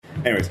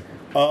Anyways,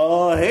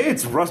 hey,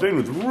 it's Russ Payne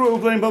with Role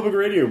Playing Public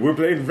Radio. We're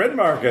playing Red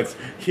Markets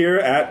here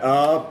at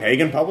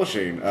Pagan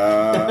Publishing.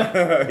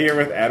 Here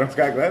with Adam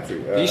Scott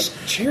Glancy. These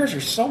chairs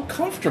are so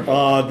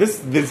comfortable. This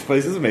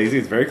place is amazing.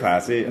 It's very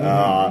classy.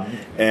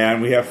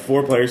 And we have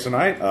 4 players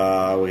tonight.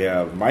 We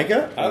have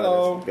Micah.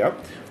 Hello.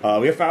 Yep.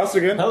 We have Faust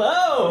again.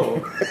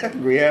 Hello!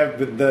 We have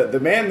the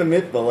man, the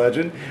myth, the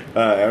legend,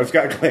 Adam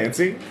Scott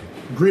Glancy.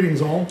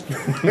 Greetings, all.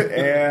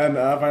 And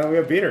finally we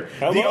have Peter.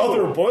 Hello. The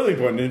author of Boiling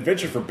Point, an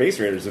adventure for base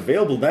raiders,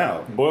 available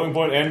now. Boiling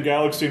Point and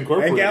Galaxy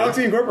Incorporated. And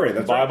Galaxy Incorporated,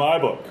 that's Buy right. my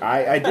book.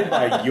 I did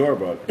buy your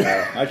book.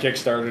 I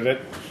kickstarted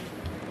it.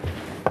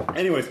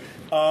 Anyways,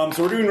 so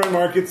we're doing Red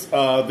Markets.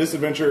 This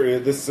adventure,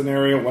 this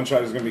scenario, one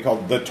shot is going to be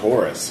called The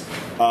Taurus.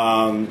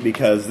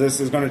 Because this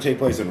is going to take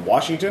place in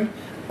Washington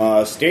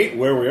State,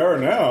 where we are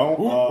now.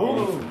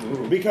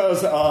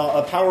 Because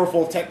a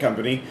powerful tech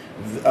company,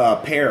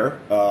 Pear,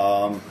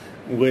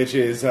 which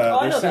is I their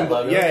know that symbol.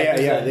 logo. Yeah.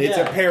 It's a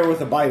Yeah. pear with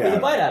a bite With out a of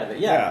it. bite out of it,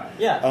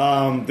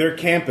 yeah. Their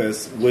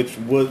campus, which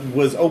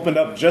was opened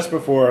up just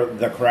before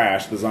the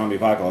crash, the zombie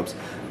apocalypse,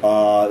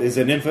 is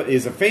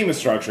a famous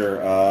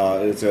structure.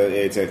 It's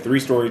a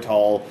 3-story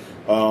tall,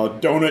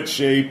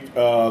 donut-shaped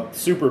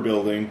super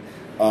building.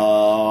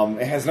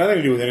 It has nothing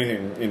to do with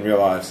anything in real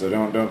life, so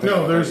don't think.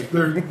 No,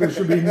 about there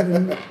should be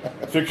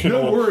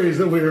Fictional. no worries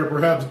that we are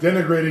perhaps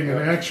denigrating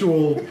an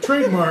actual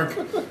trademark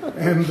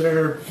and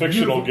their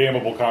Fictional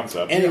gameable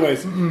concept.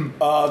 Anyways, We're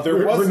not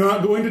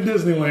going to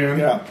Disneyland.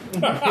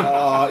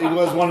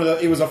 Yeah,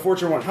 it was a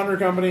Fortune 100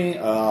 company.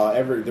 Their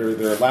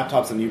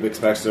laptops and Ubix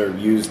specs are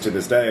used to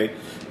this day.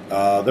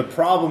 The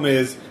problem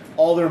is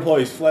all their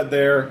employees fled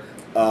there.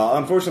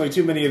 Unfortunately,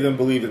 too many of them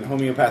believe in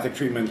homeopathic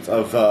treatment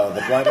of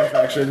the blight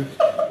infection.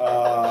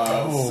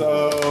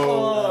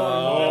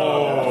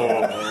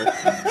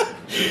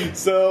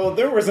 So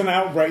there was an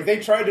outbreak. They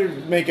tried to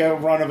make a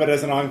run of it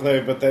as an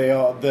enclave, but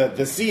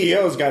the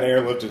CEOs got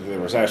airlifted to the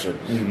recession.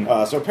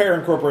 So Pear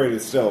Incorporated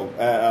is still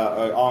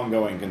an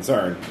ongoing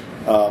concern.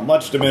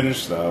 Much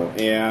diminished, though.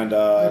 And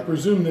I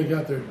presume they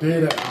got their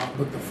data out,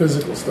 but the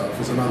physical stuff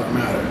is another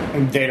matter.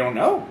 they don't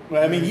know.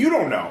 I mean, you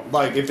don't know.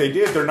 Like, if they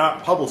did, they're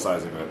not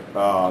publicizing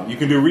it. You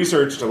can do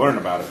research to learn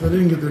about If it. they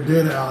didn't get their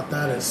data out,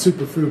 that is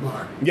super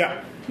foobar.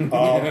 Yeah.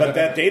 But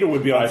that data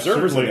would be on I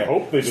servers certainly again.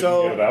 hope they didn't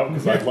So, get it out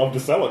because I'd love to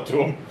sell it to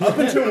them. up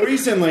until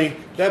recently,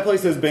 that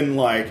place has been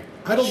like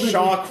I don't think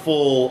chock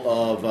full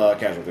of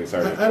casualties.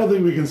 Sorry. I don't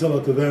think we can sell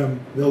it to them.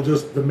 They'll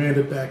just demand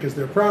it back as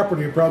their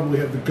property and probably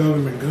have the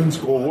government gun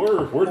squad.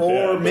 Well, we're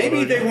Or dead.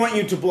 maybe they want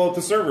you to blow up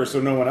the server so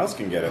no one else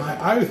can get it.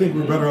 I think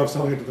we're better off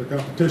selling it to their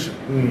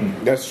competition.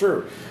 That's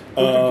true.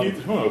 Who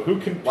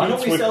competes Why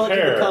don't we with sell it to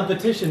Pear? the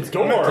competition's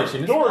Door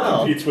competition as well?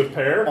 competes with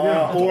Pear.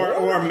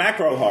 Or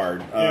Macro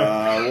Hard,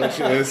 which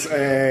is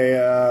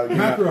a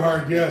Macro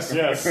hard, yes.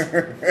 Yes.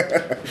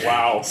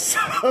 Wow.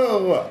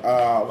 So,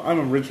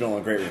 I'm original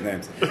and great with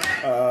names.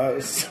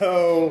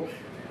 So,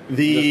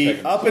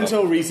 up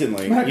until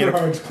recently, Macro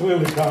hard's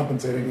clearly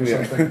compensating for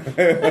something.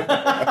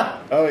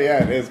 oh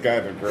yeah, it is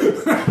kind of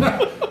gross.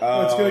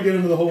 Let's gonna get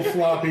into the whole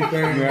floppy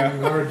thing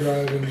and hard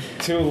drive and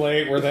Too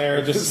late. We're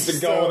there. Just to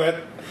go with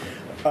it.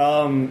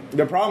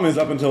 The problem is,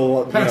 up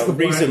until Pass the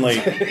blank. recently,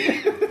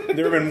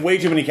 there have been way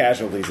too many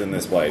casualties in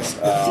this place.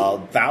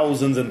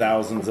 Thousands and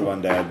thousands of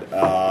undead,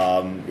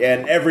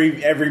 and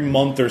every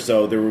month or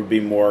so, there would be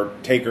more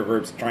taker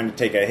groups trying to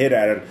take a hit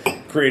at it,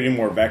 creating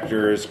more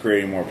vectors,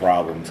 creating more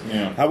problems.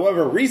 Yeah.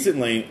 However,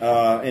 recently,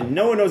 and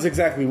no one knows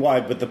exactly why,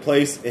 but the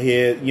place,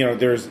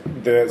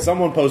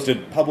 someone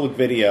posted public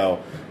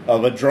video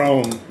of a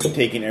drone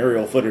taking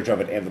aerial footage of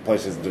it, and the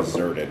place is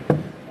deserted.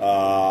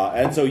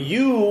 And so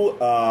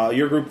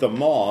your group, the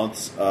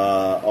Moths,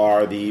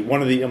 are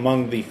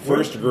among the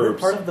first We're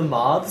groups. part of the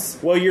Moths?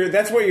 Well,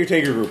 that's what your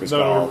taker group is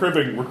No, called.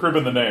 we're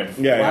cribbing the name.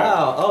 Yeah,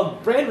 Wow. Oh,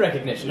 brand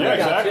recognition. Yeah, I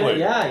gotcha. exactly.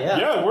 Yeah.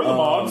 Yeah, we're the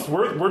mobs.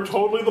 We're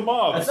totally the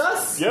mobs. That's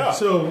us? Yeah.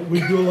 so we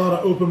do a lot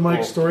of open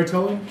mic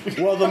storytelling.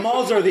 yeah. Well, the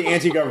Moths are the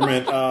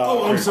anti-government.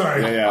 Oh, I'm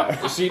sorry.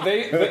 Yeah. See,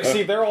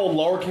 they're all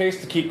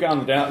lowercase to keep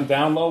down the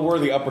down low. We're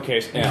the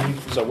uppercase M.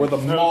 So we're the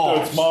No,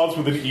 mobs. it's mobs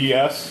with an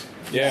ES.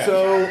 Yeah.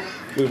 So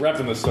we repped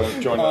in this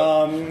joint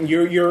up.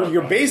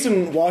 you're based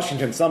in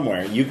Washington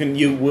somewhere.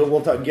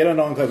 We'll get on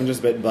Enclave in just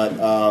a bit,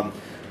 but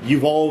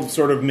you've all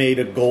sort of made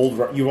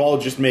a you've all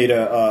just made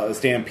a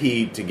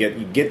stampede to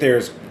get there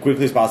as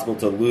quickly as possible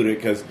to loot it,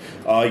 because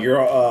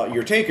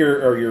your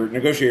taker or your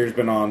negotiator's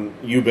been on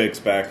Ubix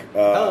spec,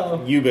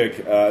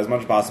 Ubix as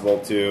much as possible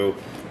to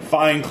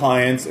find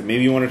clients.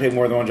 Maybe you want to take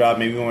more than one job.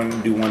 Maybe you want to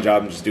do one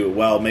job and just do it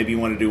well. Maybe you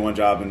want to do one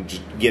job and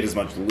just get as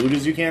much loot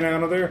as you can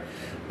out of there.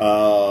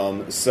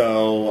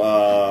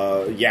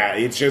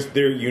 It's just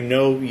there.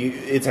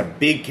 It's a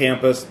big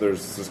campus.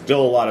 There's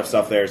still a lot of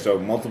stuff there, so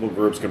multiple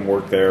groups can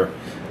work there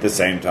at the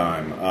same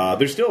time.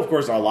 There's still, of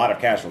course, a lot of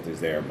casualties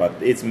there, but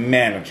it's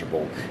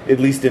manageable, at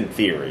least in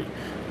theory.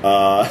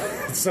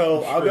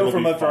 So I'll Sure, go it'll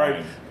from be left to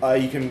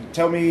right. You can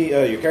tell me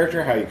your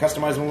character, how you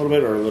customize him a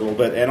little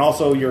bit, and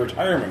also your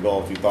retirement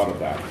goal if you thought of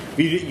that.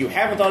 If you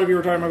haven't thought of your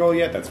retirement goal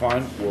yet, that's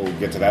fine. We'll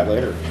get to that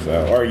later.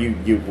 So, or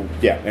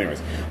yeah.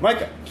 Anyways,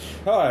 Micah.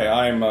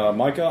 Hi, I'm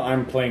Micah.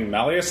 I'm playing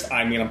Malleus.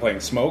 I'm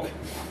playing Smoke.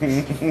 I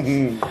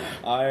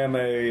am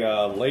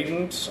a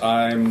latent.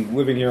 I'm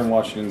living here in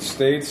Washington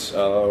State.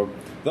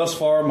 Thus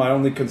far, my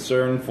only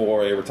concern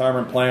for a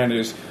retirement plan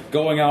is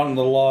going out in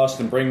the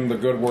lost and bringing the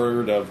good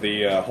word of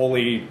the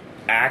holy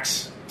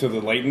axe to the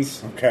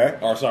latents. Okay.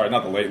 Or sorry,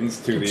 not the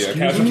latents, to the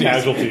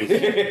Casualties.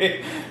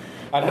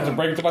 I'd have to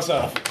bring it to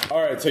myself. All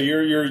right. So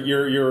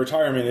your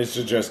retirement is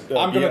to just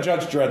I'm going to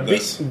Judge Dredd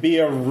this. Be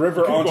a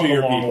river can onto go on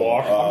your the long people.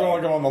 walk. I'm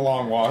going to go on the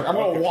long walk. I'm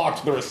going to walk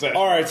to the reception.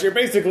 All right. So you're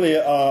basically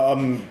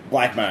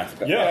black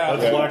math. Yeah,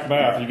 that's black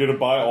math. You're going to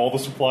buy all the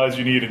supplies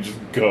you need and just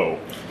go.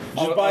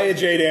 Just buy a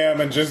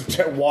JDM and just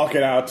walk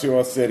it out to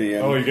a city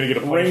and You're going to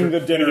get a ring the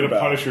dinner bell.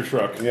 Punisher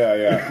truck.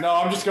 Yeah. No,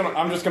 I'm just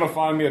gonna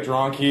find me a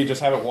drunk key,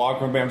 just have it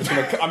walk with me. I'm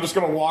just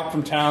gonna walk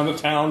from town to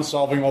town,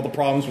 solving all the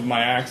problems with my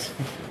axe.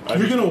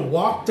 You're gonna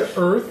walk to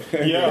Earth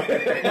Yeah.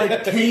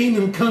 like Kane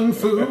and Kung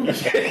Fu.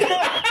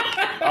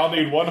 I'll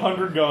need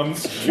 100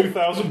 guns,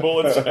 2,000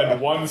 bullets,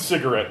 and 1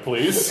 cigarette,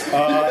 please.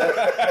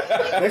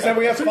 Next time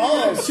we have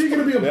follows. So you're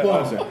gonna be a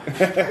bum.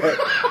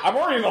 I'm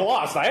already in the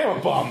lost. I am a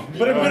bum.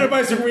 But I'm gonna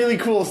buy some really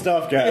cool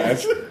stuff,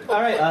 guys.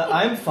 All right,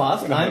 I'm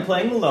Foss. I'm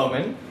playing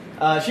Loman.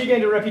 She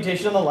gained a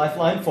reputation on the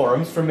Lifeline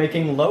forums for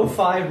making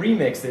lo-fi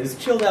remixes,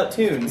 chilled-out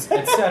tunes,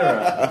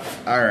 etc.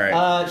 All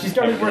right. She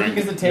started working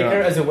as a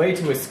taker as a way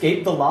to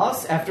escape the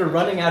loss after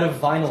running out of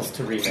vinyls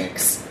to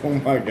remix. Oh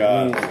my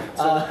god.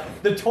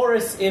 The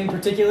Taurus, in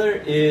particular,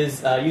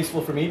 is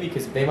useful for me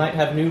because they might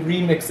have new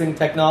remixing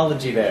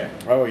technology there.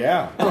 Oh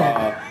yeah.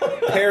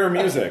 Pair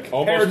music.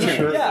 Almost Pair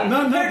sure. Yeah,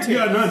 Not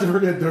to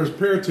forget there's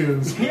pair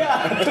tunes.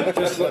 yeah.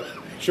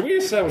 Should we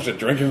establish a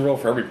drinking rule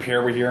for every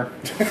pair we hear?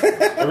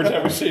 Every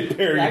time we say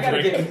pair, I you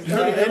gotta drink. get.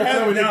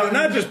 No,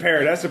 not just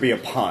pair. It has to be a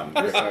pun.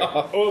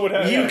 Oh, it would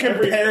have You can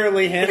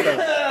barely handle it.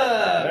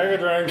 Take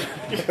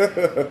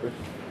a drink.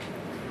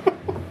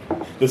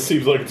 This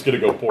seems like it's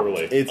going to go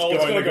poorly. It's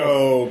going to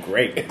go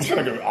great. It's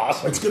gonna go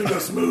awesome. It's gonna go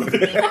smooth.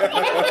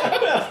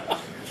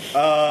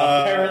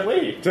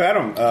 Apparently. So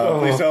Adam,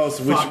 please tell us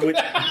which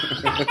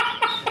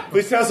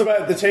please tell us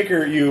about the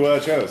taker you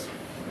chose.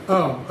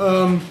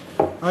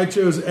 I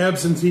chose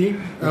Absentee.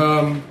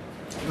 I'm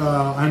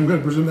going to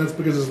presume that's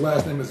because his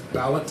last name is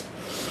Ballot.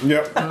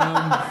 Yep.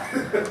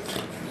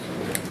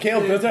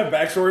 Caleb does have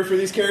backstory for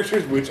these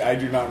characters, which I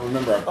do not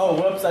remember.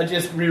 Oh, whoops! I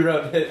just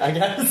rewrote it. I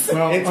guess.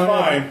 Well, It's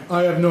fine.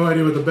 I have no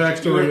idea what the You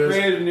backstory is.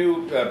 created a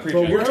new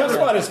preacher. Your tough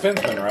spot is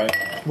Fenceman, right?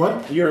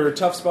 What? Your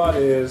tough spot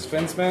is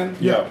Fenceman?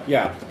 Yeah.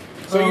 Yeah.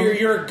 So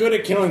you're good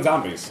at killing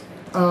zombies.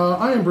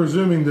 I am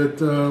presuming that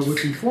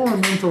with the former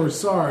mentor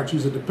Sarge,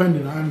 who's a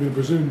dependent, I'm going to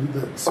presume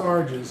that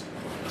Sarge is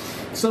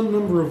some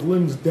number of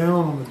limbs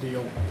down on the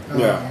deal.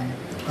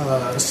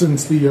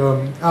 Since the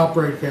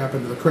outbreak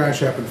happened, the crash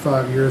happened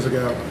 5 years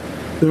ago,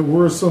 we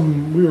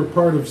were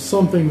part of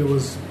something that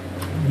was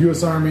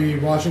U.S. Army,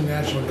 Washington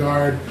National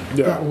Guard,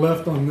 got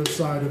left on this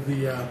side of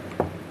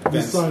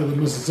the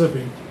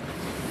Mississippi,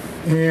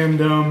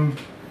 and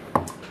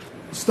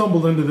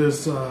stumbled into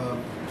this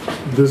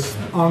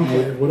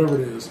enclave, whatever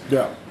it is.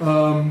 Yeah.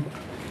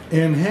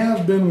 And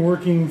have been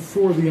working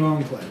for the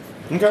Enclave.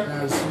 Okay.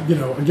 As,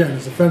 again,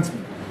 as a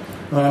fenceman.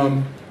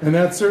 And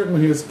that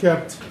certainly has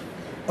kept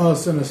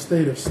us in a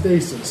state of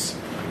stasis,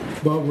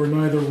 but we're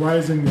neither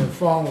rising nor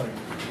falling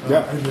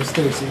in this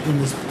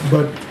stasis.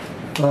 But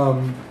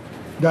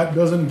that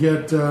doesn't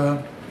get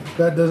a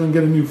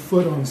new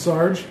foot on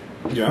Sarge,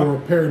 or a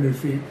pair of new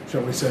feet,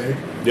 shall we say,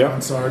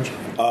 on Sarge.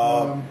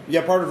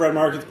 Part of Red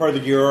Market's part of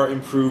the gear are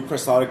improved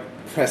prosthetic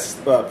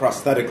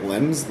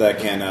limbs that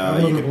can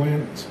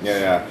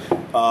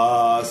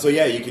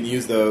you can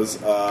use those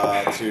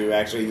to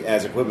actually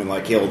as equipment.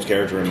 Like Caleb's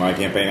character in my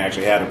campaign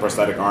actually had a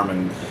prosthetic arm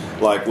and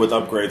with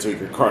upgrades so he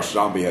could crush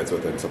zombie heads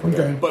with it and stuff like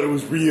that. But it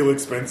was real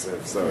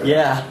expensive. So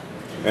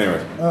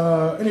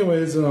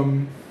Anyways,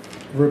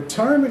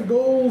 retirement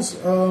goals.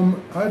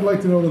 I'd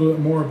like to know a little bit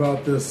more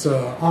about this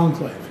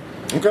Enclave.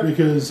 Okay.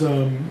 Because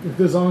if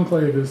this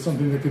Enclave is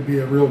something that could be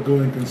a real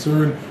going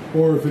concern,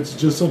 or if it's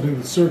just something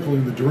that's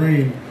circling the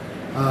drain,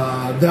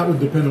 that would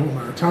depend on what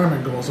my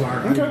retirement goals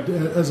are. Okay.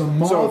 As a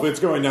moth, so if it's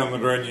going down the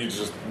drain, you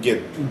just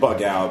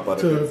bug out.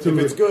 But if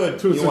it's good,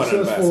 to a you want to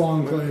invest. successful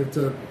Enclave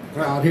to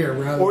out here,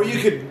 rather. Or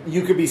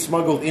you could be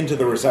smuggled into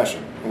the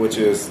recession, which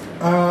is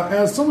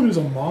as someone who's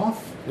a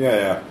moth.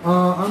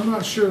 I'm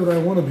not sure that I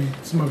want to be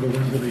smuggled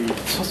into the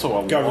It's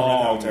also a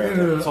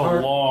government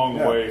long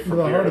way from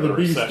the heart of the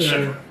beast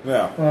recession.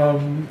 there.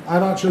 I'm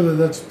not sure that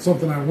that's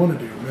something I want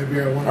to do.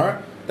 Maybe I want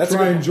to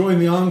try and join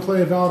the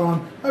Enclave out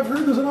on. I've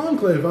heard there's an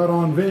Enclave out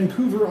on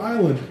Vancouver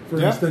Island, for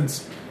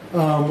instance,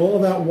 all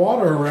that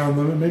water around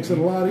them, it makes it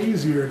a lot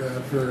easier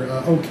for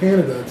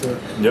Canada to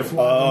Yep.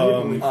 fly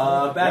legally.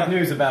 Bad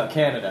news about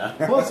Canada.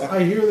 Plus,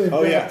 I hear they've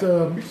Oh, got, yeah.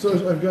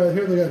 I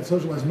hear they got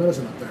socialized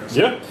medicine up there. So.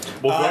 Yeah.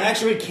 Well,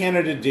 Actually,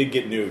 Canada did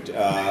get nuked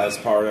as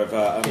part of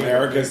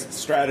America's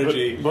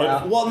strategy.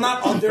 But- well,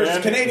 not there's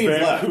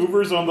Canadians left.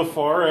 Vancouver's on the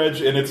far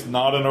edge, and it's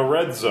not in a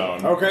red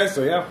zone. Okay,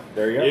 so yeah,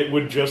 there you go. It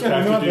would just Yeah,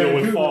 have not to deal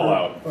with Vancouver,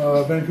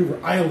 fallout. Vancouver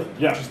Island,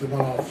 Yeah. which is the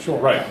one offshore.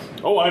 Right.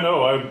 Oh, I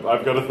know.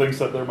 I've got a thing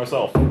set there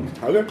myself.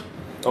 Okay.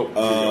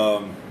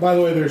 Oh, By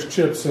the way, there's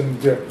chips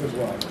and dip as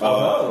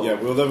well. Yeah,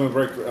 we'll definitely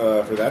break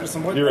for that at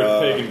some point. You're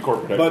at Pagan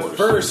corporate But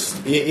headquarters.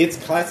 first, it's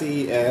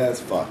classy as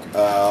fuck. They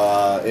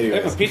have a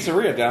Anyways,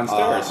 pizzeria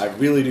downstairs. I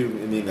really do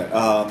mean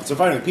that. So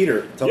finally,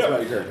 Peter, tell us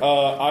about your character.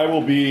 I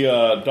will be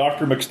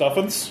Dr.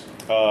 McStuffins.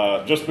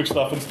 Just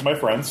McStuffins to my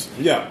friends.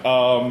 Yeah.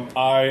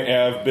 I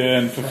have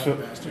been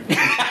Bastard.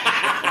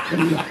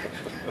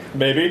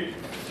 maybe.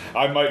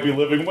 I might be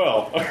living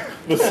well.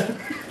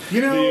 You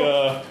know,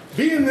 The,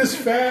 being this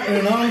fat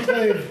in an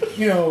enclave,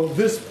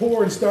 this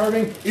poor and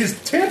starving, is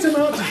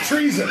tantamount to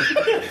treason.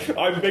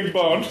 I'm big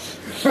boned.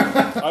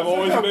 I've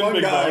always That been one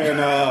big guy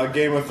boned. in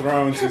Game of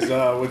Thrones who's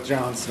with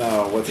Jon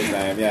Snow. What's his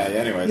name? Yeah.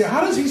 Anyways. Yeah, how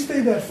does he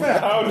stay that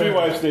fat? How do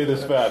I stay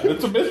this fat?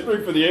 It's a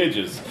mystery for the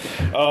ages.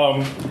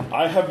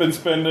 I have been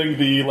spending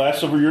the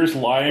last several years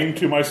lying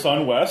to my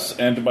son Wes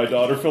and to my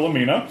daughter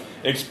Philomena,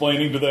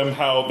 explaining to them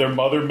how their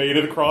mother made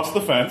it across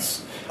the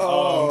fence,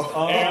 and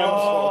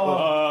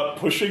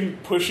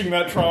pushing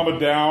that trauma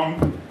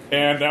down.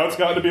 And now it's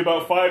gotten to be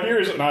about 5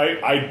 years, and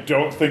I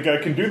don't think I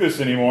can do this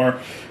anymore.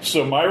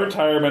 So my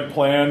retirement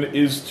plan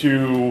is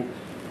to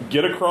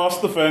get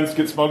across the fence,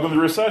 get smuggled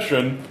into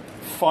recession,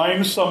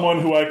 find someone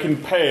who I can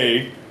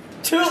pay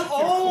To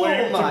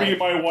claim to be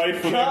my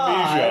wife with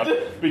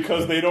amnesia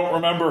because they don't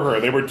remember her.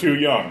 They were too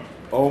young.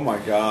 Oh my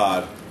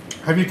God.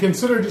 Have you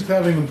considered just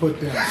having them put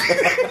down?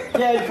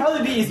 Yeah, it'd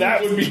probably be easier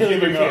That to would be kill your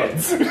giving up.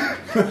 kids.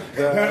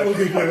 That would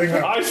be giving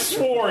up. I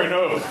swore an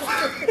oath.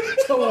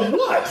 So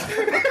what?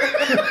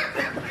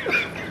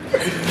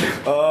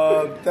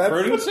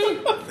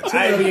 Prudency?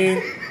 I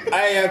mean,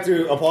 I have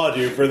to applaud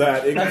you for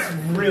that. That's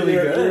really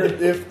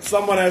good. If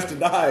someone has to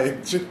die,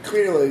 it should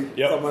clearly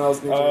someone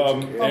else needs to. Oh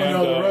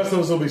no, the rest of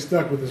us will be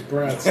stuck with his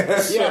brats.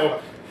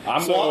 So,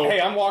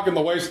 I'm walking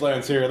the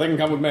wastelands here. They can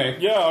come with me.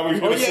 yeah, I was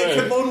Oh going to yeah, you say,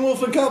 could lone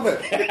wolf and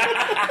covet.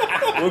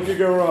 What could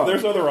go wrong?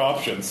 there's other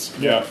options.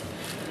 Yeah.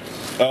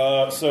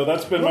 So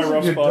that's been my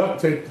rough You spot.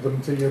 duct taped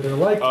them to you. They're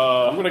like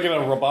I'm going to get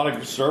a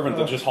robotic servant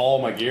to just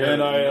haul my gear. And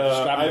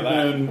strap me to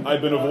that.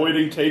 I've been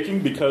avoiding taking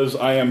because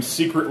I am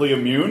secretly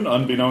immune,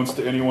 unbeknownst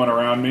to anyone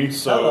around me.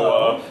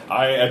 So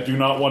I do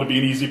not want to be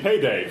an easy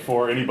payday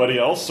for anybody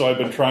else. So I've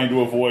been trying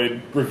to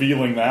avoid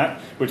revealing that,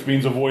 which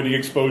means avoiding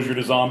exposure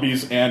to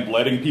zombies and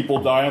letting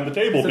people die on the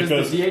table So does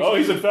because the DH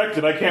he's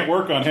infected. I can't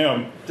work on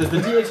him. Does the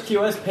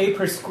DHQS pay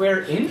per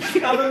square inch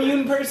of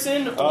immune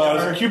person? It's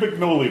Or... a cubic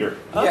milliliter.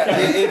 Yeah,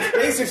 it's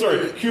basically.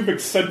 Sorry, cubic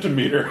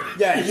centimeter.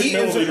 Yeah, Cubic he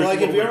is milliliter like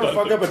is if you a ever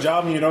little fuck up a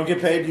job and you don't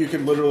get paid, you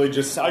can literally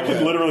just sell I could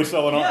it. literally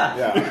sell an arm.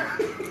 Yeah.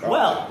 Yeah,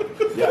 Well,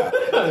 yeah.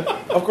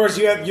 Of course,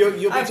 you'll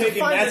be I have to taking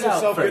find it massive out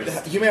self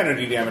first.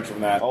 humanity damage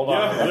from that. Hold Yeah,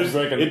 on. I'm just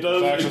drinking. it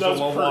does It's purge.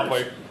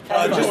 wobbly.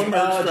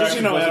 Just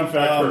you know, does in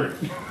fact hurt.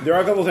 there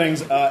are a couple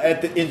things.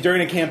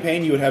 During a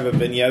campaign, you would have a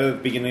vignette at the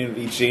beginning of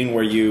each scene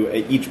where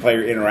each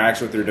player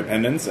interacts with their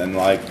dependents and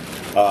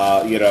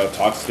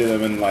talks to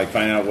them and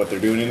find out what they're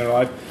doing in their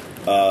life.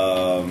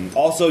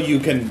 Also, you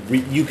can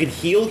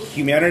heal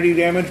humanity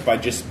damage by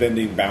just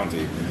spending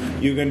bounty.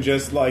 You can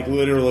just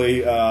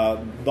literally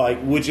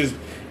which is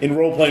in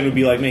role playing would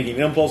be like making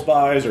impulse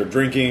buys or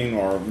drinking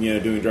or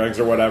doing drugs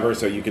or whatever.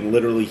 So you can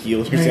literally heal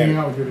your hanging sanity.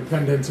 out with your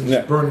dependents and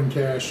just burning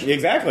cash.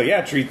 Exactly,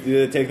 yeah.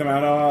 Take them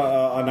out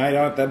a night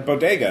out at that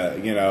bodega,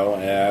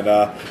 and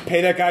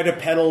pay that guy to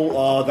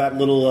pedal that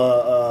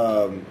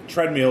little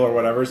treadmill or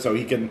whatever, so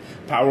he can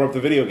power up the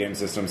video game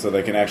system, so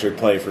they can actually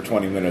play for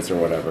 20 minutes or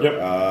whatever.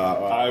 Yep.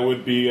 I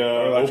would be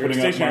electric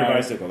opening up stationary my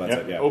bicycle, that's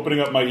it, yeah. opening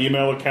up my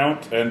email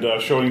account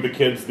and showing the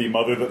kids the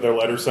mother that their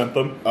letter sent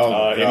them Oh,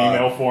 my in God.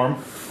 email form.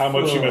 How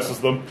much she misses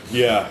them.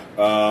 Yeah,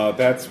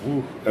 that's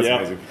Yeah.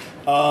 amazing.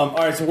 All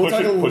right, so we'll Push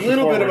talk it a little bit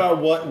forward. about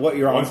what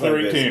your 1 through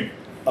enclave 18. is.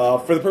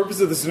 For the purpose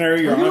of the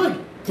scenario, you're Are you on. like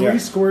three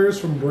squares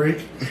from break?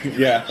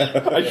 Yeah.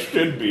 I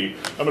should be.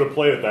 I'm going to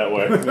play it that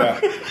way.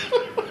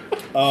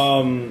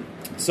 Yeah.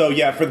 So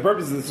yeah, for the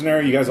purpose of the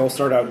scenario, you guys all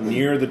start out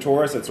near the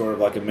Taurus. It's sort of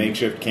like a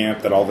makeshift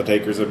camp that all the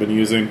takers have been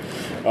using,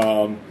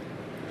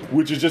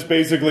 which is just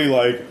basically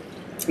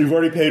you've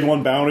already paid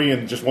one bounty,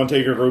 and just one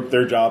taker group.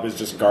 Their job is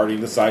just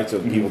guarding the site so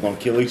that people don't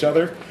kill each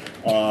other.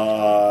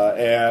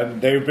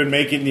 And they've been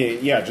making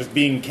just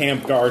being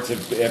camp guards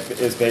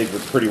is paid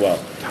pretty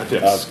well.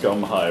 Goddamn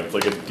scum hive. It's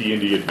like a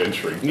D&D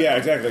adventuring. Yeah,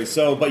 exactly.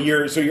 So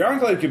your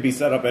enclave could be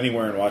set up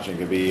anywhere in Washington. It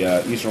could be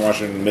Eastern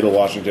Washington, Middle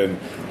Washington,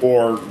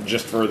 or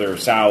just further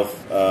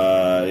south.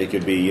 It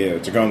could be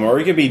Tacoma, or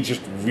it could be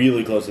just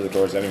really close to the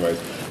Taurus, anyways.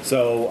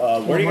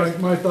 So where do you guys?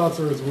 My thoughts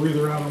are we're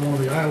either out on one of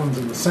the islands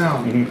in the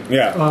Sound.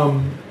 Yeah.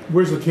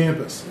 Where's the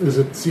campus? Is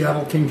it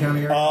Seattle, King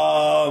County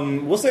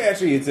area? We'll say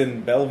actually it's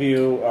in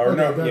Bellevue or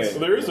Okay, no? that's- Yeah.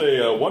 There is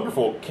a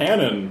wonderful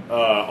Canon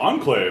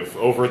enclave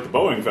over at the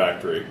Boeing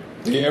factory.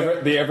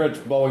 The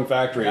Everett Boeing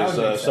factory That is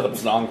would make set up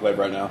as an enclave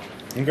right now.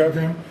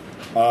 Okay.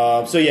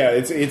 So yeah,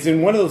 it's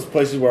in one of those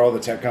places where all the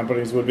tech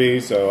companies would be.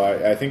 So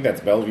I think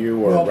that's Bellevue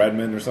or Well,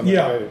 Redmond or something.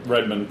 yeah. like that.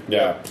 Redmond.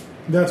 Yeah.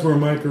 That's where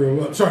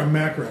macro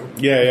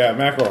Yeah.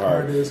 Macro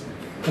hard hard. is.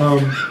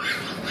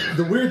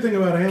 The weird thing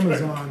about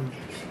Amazon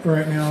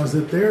right now is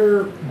that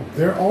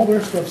they're all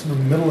their stuff's in the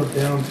middle of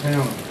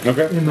downtown.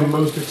 Okay. In the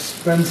most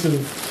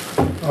expensive.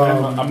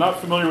 I'm not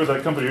familiar with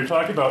that company. You're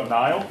talking about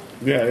Nile?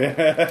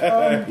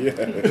 Yeah.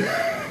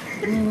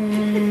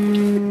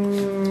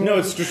 No,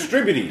 it's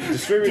Distributy.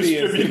 Distributy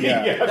is Distributing,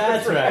 yeah.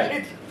 That's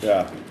right.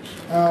 Yeah.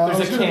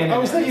 There's a cannon I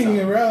was in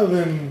thinking rather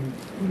than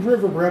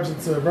river, perhaps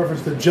it's a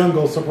reference to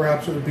jungle, so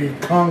perhaps it would be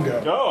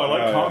Congo. Oh, I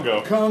like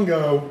Congo.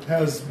 Congo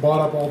has bought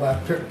up all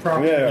that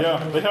property. Yeah.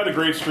 Yeah, they had a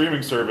great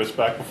streaming service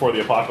back before the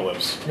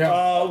apocalypse.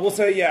 We'll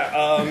say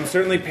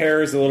certainly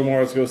Pear is a little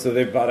more obscure, so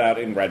they've bought out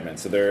in Redmond.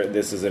 So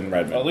this is in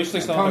Redmond. At least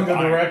they still Congo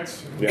have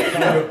Direct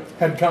Yeah.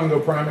 had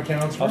Congo Prime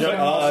accounts. For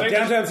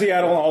Downtown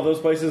Seattle and all those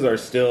places are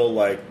still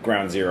like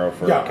ground zero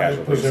for Yeah, I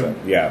casualties. So,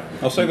 presume. yeah.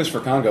 I'll say this for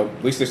Congo.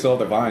 At least they still have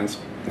their vines.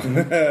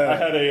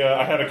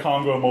 I had a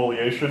Congo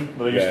emoliation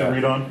that I used Yeah. to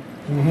read on.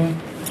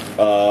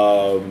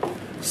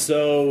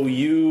 So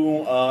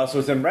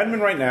it's in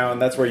Redmond right now,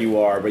 and that's where you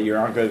are. But your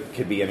enclave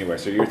could be anywhere.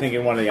 So you're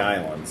thinking one of the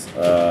islands.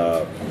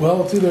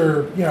 Well, it's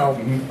either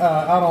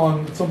out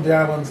on some of the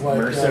islands like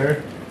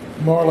Mercer.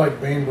 more like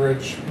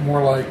Bainbridge,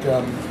 more like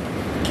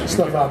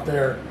stuff out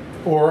there,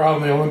 or out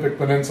on the Olympic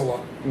Peninsula.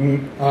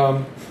 Good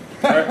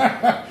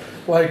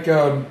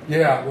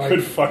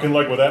fucking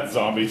luck with that,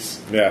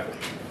 zombies. Yeah.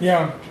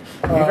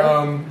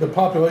 The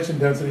population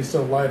density is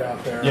so light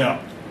out there. Yeah.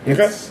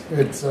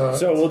 It's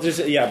So we'll just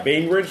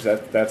Bainbridge.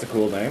 That's a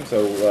cool name.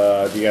 So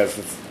do you guys?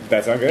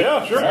 That sound good?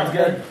 Yeah, sure. Sounds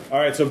good. All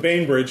right. So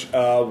Bainbridge.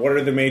 What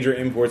are the major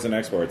imports and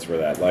exports for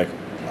that? Like.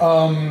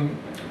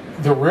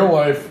 the real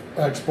life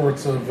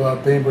exports of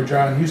Bainbridge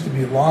Island used to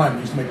be lime. They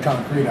used to make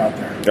concrete out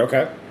there.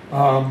 Okay.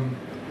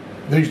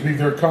 They used to be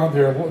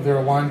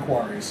their lime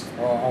quarries.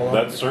 All over.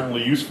 That's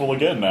certainly useful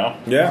again now.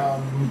 Yeah.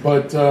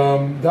 But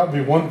that would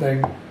be one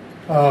thing.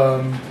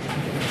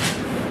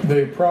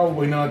 They're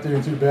probably not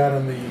doing too bad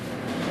on the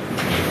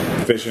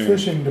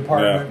fishing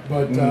department,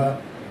 Yeah.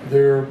 but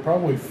they're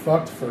probably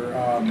fucked for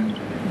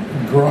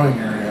growing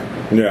area.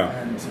 Yeah.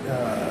 And it's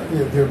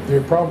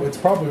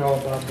probably all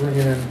about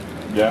bringing in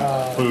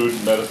Food,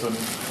 medicine.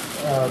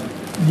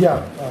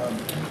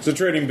 So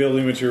trading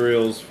building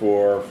materials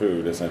for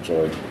food,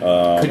 essentially. Could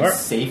All right.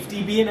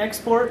 safety be an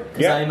export?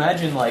 Because Yeah. I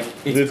imagine it's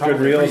It's good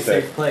probably real a pretty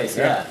estate. safe place.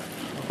 Yeah.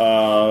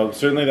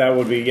 Certainly that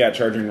would be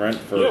charging rent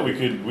for. Yeah, we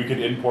could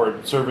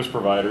import service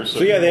providers. So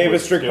they have a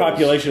with strict skills.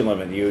 population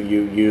limit. You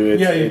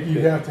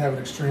have to have an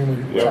extremely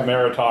Yeah,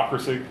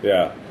 meritocracy.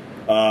 Yeah.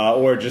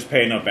 Or just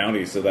pay enough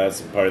bounties, so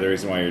that's part of the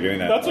reason why you're doing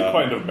that. That's a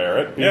kind of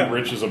merit. Being yeah.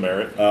 rich is a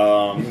merit.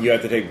 You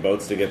have to take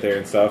boats to get there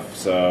and stuff.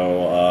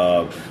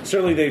 So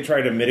certainly they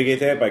try to mitigate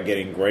that by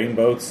getting grain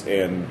boats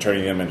and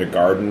turning them into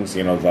gardens.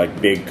 Like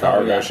big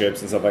cargo ships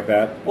and stuff like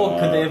that. Well,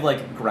 could they have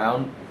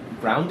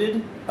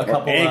grounded a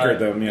couple? Anchored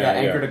them,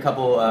 anchored a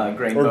couple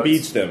grain or boats.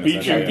 beached them.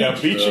 Beaching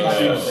essentially, seems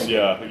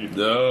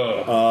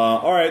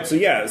all right,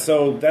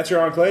 so that's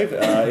your enclave.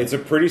 It's a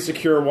pretty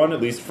secure one, at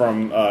least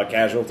from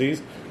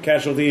casualties.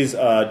 Casualties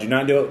do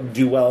not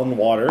do well in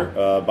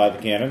water by the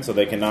cannon, so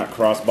they cannot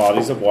cross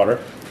bodies of water.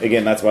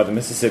 Again, that's why the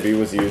Mississippi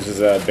was used as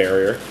a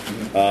barrier.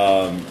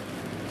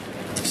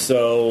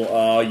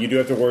 So you do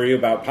have to worry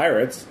about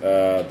pirates.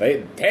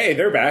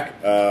 They're back.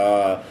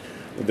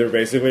 They're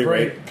basically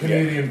great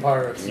Canadian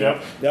pirates.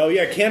 Yep. Oh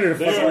yeah, Canada.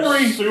 They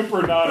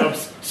are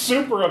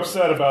super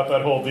upset about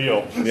that whole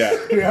deal. Yeah.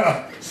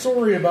 Yeah.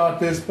 Sorry about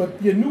this, but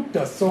you nuked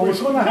us, so we're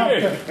going to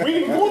have to.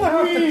 We We're going to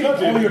have to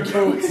cut all your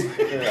coats.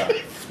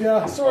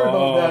 Yeah. Sorry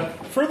about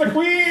that. For the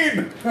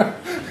Queen!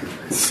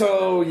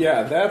 So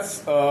yeah, that's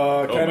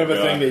kind of a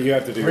God. thing that you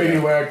have to do.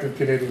 Radioactive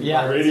Canadian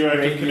Yeah. pirates.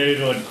 Radioactive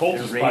Canadian and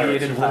cultist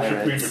pirates who Irradiated worship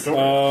Queen pirates.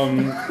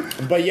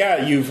 Victoria. But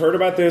yeah, you've heard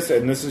about this,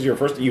 and this is your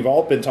first. You've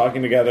all been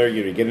talking together.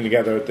 You're getting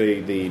together at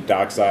the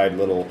dockside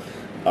little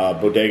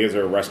bodegas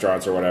or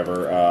restaurants or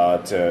whatever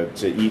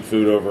to eat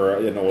food over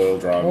an oil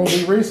drum. We'll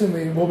be racing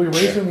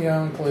the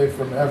Enclave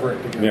from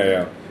Everett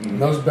together. Yeah. And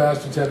those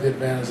bastards have the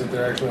advantage that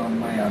they're actually on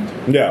land.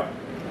 Yeah.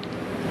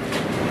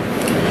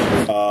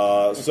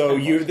 So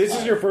this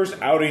is your first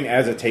outing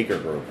as a taker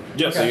group.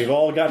 Yes. So you've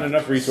all gotten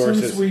enough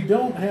resources. Since we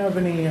don't have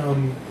any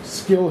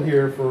skill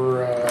here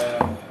for,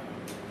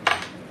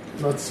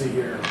 let's see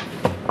here.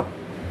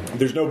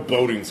 There's no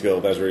boating skill.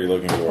 If that's what you're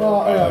looking for.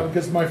 Well, yeah,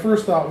 because my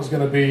first thought was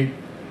going to be,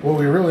 what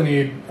we really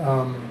need.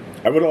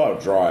 I would allow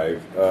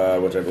drive,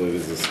 which I believe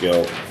is a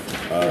skill.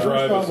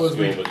 Drive thought is was a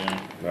skill, but yeah.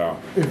 No.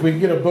 If we can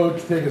get a boat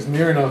to take us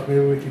near enough,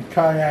 maybe we could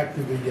kayak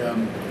to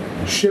the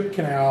ship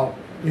canal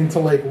into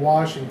Lake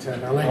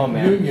Washington, or Lake Oh,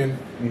 man. Union,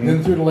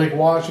 then through to Lake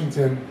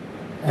Washington,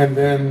 and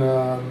then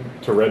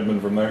To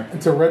Redmond from there.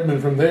 to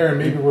Redmond from there, and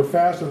maybe we're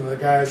faster than the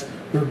guys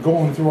who are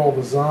going through all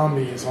the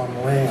zombies on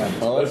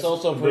land. Well, that's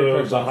also pretty The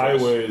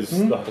presumptuous.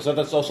 highways. So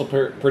that's also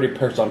pretty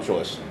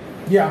presumptuous.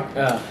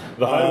 Yeah.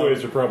 The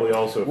highways are probably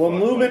also. Well, fun,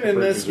 movement like in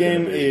the this bridges are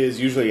game gonna be. is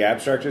usually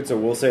abstracted, so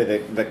we'll say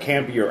that the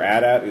camp you're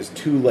at is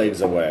 2 legs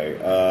away.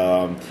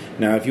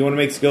 Now, if you want to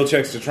make skill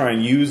checks to try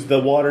and use the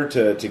water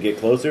to get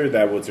closer,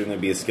 that would certainly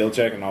be a skill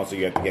check, and also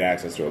you have to get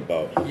access to a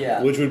boat.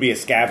 Yeah. Which would be a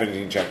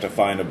scavenging check to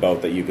find a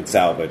boat that you could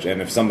salvage.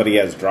 And if somebody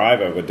has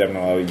drive, I would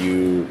definitely allow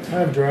you... I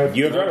have drive.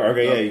 You have drive?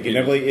 Okay, yeah, you can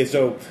definitely...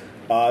 So...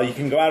 you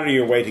can go out of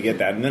your way to get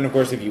that, and then of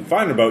course if you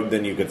find a boat,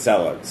 then you could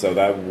sell it. So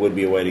that would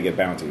be a way to get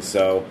bounties.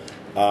 So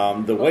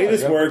the way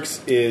this works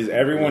is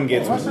everyone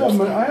gets.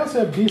 I also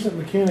have decent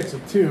mechanics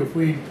of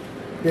 2.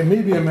 It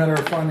may be a matter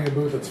of finding a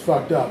boot that's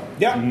fucked up.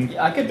 Yeah,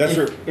 I could. That's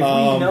if, true. If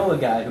we know a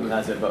guy who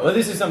has it, but well,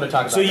 this is something to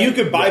talk about. So you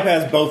later. could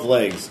bypass both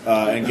legs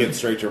and get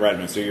straight to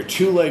Redmond. So you're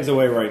 2 legs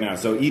away right now.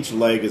 So each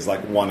leg is like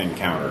 1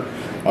 encounter,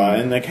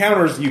 and the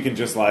encounters you can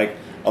just like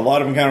a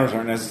lot of encounters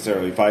aren't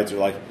necessarily fights.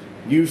 You're like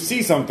you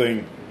see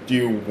something. Do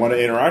you want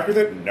to interact with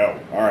it? No.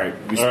 All right.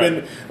 You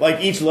spend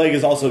like each leg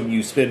is also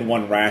you spend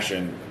 1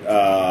 ration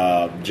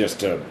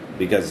just to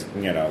because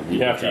you know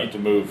You have to eat to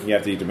move. You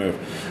have to eat to move.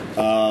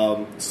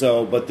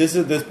 But at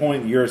this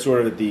point you're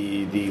sort of at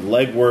the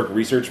legwork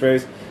research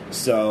phase.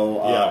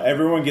 So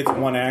everyone gets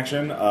 1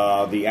 action.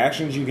 The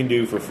actions you can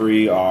do for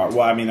free are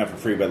not for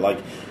free, but like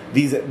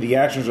the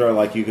actions are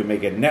like you can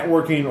make a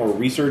networking or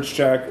research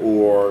check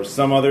or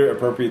some other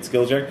appropriate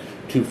skill check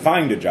to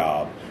find a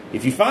job.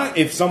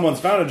 If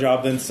someone's found a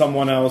job, then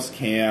someone else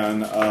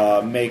can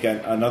make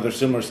another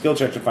similar skill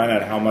check to find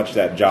out how much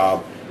that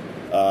job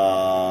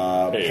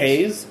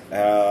pays.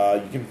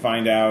 You can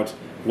find out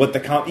what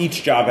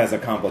each job has a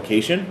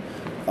complication,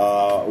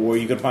 or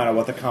you can find out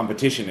what the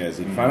competition is.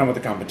 If you find out what the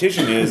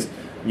competition is,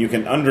 you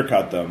can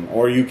undercut them,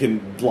 or you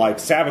can like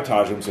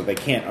sabotage them so they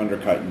can't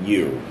undercut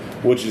you,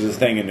 which is a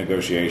thing in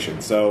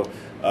negotiation. So.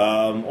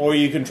 Or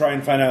you can try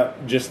and find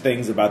out just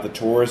things about the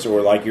tourist or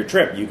like your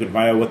trip. You can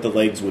find out what the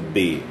legs would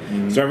be.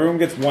 So everyone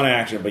gets 1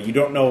 action, but you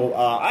don't know.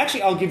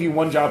 Actually, I'll give you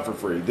 1 job for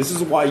free. This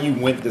is why you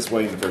went this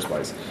way in the first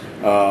place.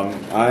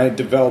 I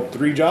developed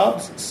 3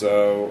 jobs,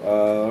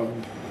 so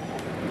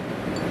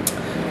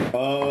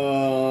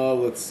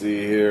let's see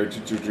here.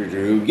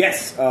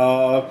 Yes,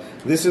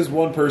 this is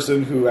one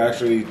person who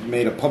actually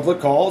made a public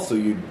call, so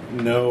you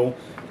know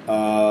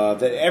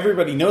that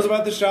everybody knows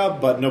about this job,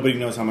 but nobody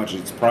knows how much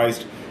it's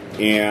priced.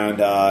 And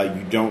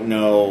you don't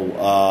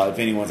know if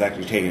anyone's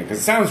actually taking it. Because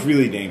it sounds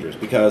really dangerous.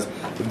 Because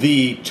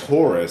the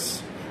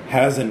Taurus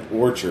has an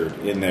orchard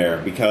in there.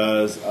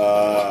 Because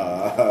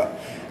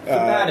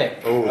Thematic.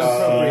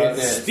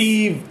 Appropriateness.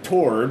 Steve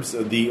Torbs,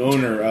 the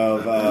owner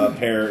of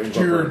Pear Incorporated.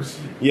 Gerbs.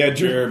 Yeah,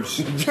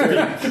 Gerbs.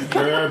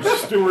 Gerbs,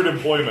 steward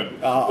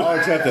employment. I'll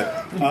accept it.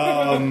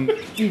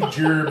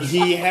 Gerbs.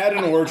 He had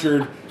an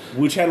orchard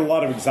which had a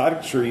lot of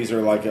exotic trees,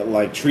 or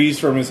like trees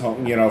from his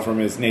home, from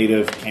his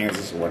native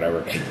Kansas or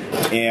whatever.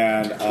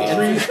 And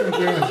Trees from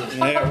Kansas.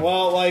 yeah,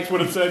 well, like That's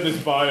what it said in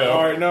his bio.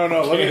 all right, no,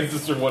 let me.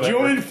 Kansas or whatever. Do you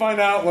want me to find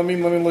out? Let me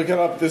look it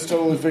up. This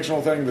totally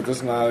fictional thing that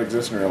does not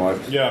exist in real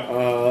life. Yeah.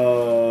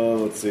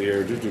 Let's see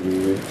here.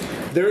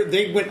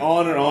 They went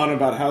on and on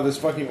about how this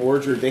fucking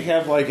orchard. They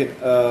have like an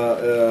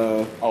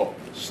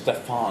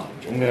Stefan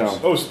Jorbs. yeah.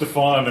 Oh,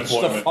 Stefan employment.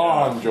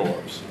 Stefan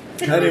Jorbs.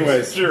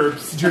 Anyways,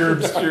 Gerbs.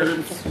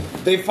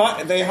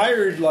 they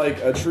hired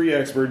like a tree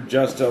expert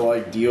just to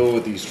like deal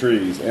with these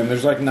trees, and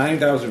there's like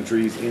 9,000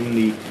 trees in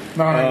the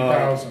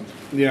 9,000.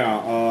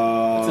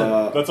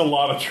 yeah. That's a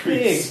lot of Big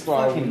trees.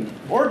 fucking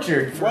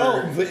orchard. For,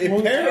 Well, the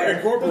Pear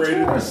Incorporated.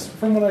 The Taurus,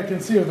 from what I can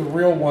see of the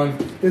real one,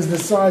 is the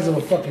size of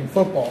a fucking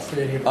football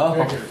stadium.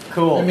 Oh, bigger.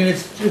 cool. I mean,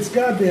 it's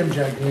goddamn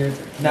gigantic.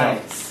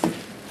 nice.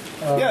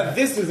 Yeah,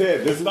 this is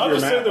it. This is Not your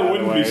to map, say there by the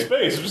wouldn't be way.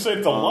 space. Just say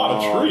it's a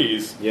lot of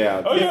trees.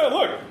 Yeah. Oh yeah,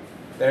 look.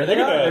 There they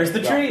Look at are. that. There's the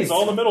Yeah. trees. It's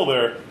all in the middle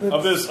there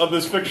of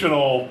this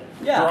fictional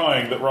Yeah.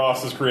 drawing that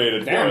Ross has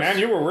created. Damn, for man, us.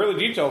 you were really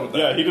detailed with that.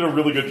 Yeah, he did a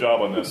really good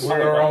job on this.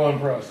 We're all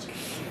impressed.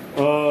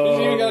 He's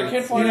even got a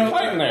kid flying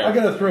kite in there. I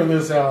gotta throw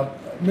this out.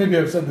 Maybe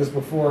I've said this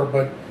before,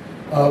 but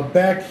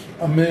back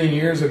a million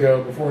years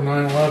ago, before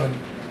 9/11,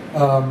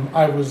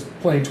 I was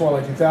playing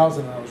Twilight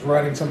 2000, and I was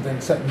writing something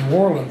set in New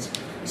Orleans.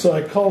 So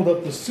I called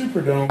up the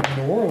Superdome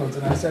in New Orleans,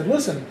 and I said,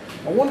 listen,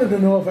 I wanted to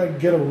know if I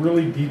could get a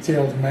really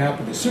detailed map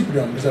of the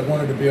Superdome, because I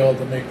wanted to be able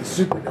to make the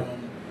Superdome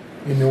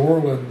in New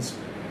Orleans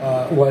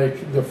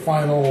like the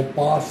final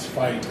boss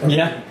fight of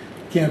Yeah.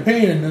 the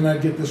campaign, and then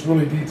I'd get this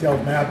really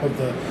detailed map of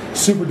the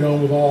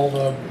Superdome with all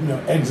the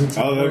exits.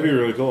 Oh, that'd be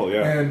really cool.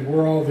 Yeah. And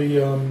where all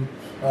the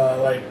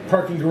like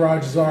parking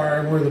garages are,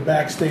 and where the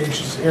backstage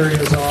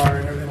areas are,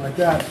 and everything like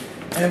that.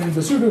 And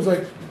the Superdome was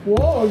like, "Whoa,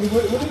 what are you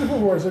looking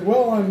for?" I said,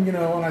 "Well, and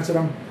I said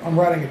I'm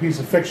writing a piece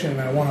of fiction, and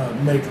I want to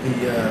make the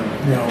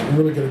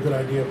really get a good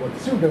idea of what the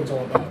Superdome's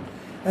all about."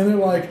 And they're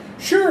like,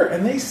 "Sure."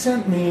 And they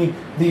sent me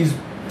these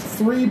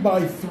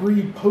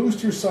 3x3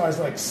 poster size,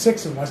 like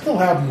 6 of them. I still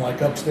have them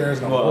like upstairs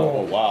in a Oh,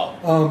 roll.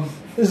 wow.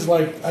 This is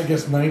like, I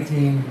guess,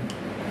 19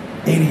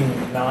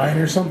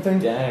 $89 or something.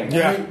 Dang. And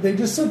Yeah. They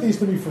just sent these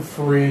to me for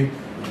free,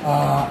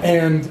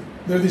 and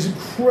they're this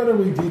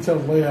incredibly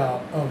detailed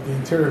layout of the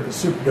interior of the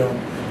Superdome.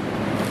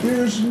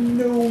 There's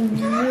no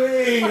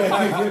way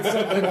I could get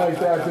something like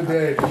that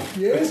today.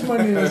 Yes, my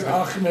name is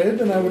Ahmed,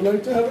 and I would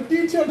like to have a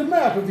detailed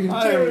map of the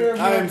interior.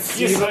 I am Yes,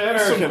 Steve I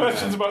have some American.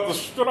 questions about the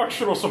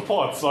structural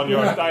supports on your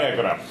Yeah.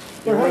 diagram.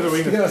 Perhaps,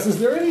 yes. Is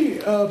there any?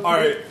 All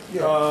right.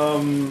 Yeah.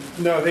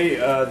 No,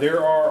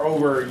 there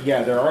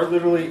are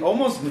literally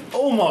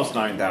almost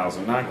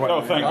 9,000. Not quite.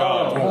 Oh, thank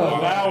God.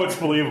 Oh. Now it's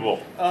believable.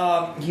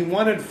 He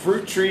wanted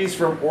fruit trees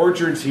from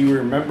orchards he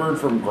remembered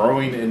from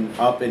growing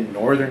up in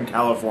Northern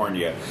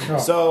California. Oh.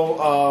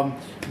 So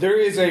there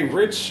is a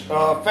rich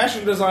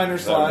fashion designer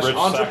slash Rich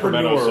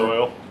Sacramento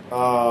entrepreneur.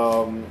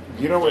 soil.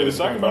 You know Wait, what is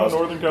Sacramento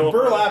Northern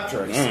California? Burl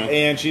Aptrix,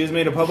 and she has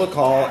made a public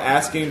call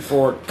asking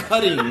for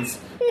clippings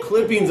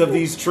of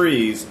these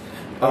trees.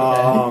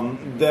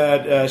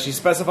 That she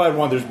specified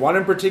one. There's one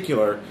in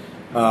particular.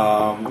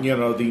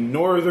 The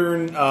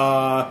northern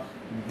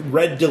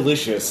Red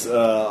Delicious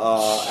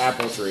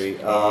apple tree.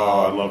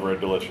 Oh, I love Red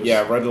Delicious.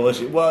 Yeah, Red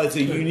Delicious. Well, it's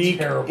a unique.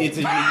 terrible. It's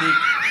a unique.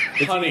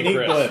 It's a Honey unique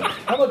crisp. blend.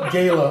 How about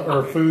Gala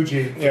or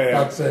Fuji? For Yeah,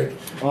 yeah. fuck's sake.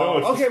 No,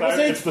 it's Okay, the we'll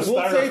say it's the we'll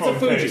say it's a styrofoam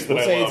Fuji. taste that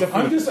We'll I say it's a love.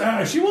 Fuji. I'm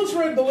just. She wants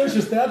Red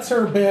Delicious. That's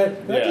her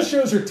bad. That Yeah. just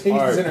shows her taste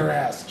All is right. in her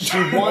ass. She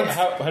wants.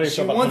 How do you she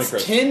feel about wants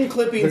Honeycrisp? 10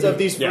 clippings of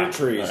these fruit Yeah.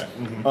 trees.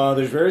 All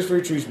There's various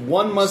fruit trees.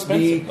 One must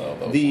be Expensive,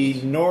 though, those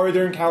the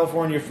Northern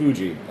California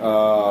Fuji,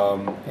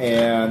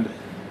 and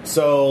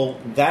so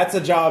that's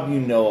a job you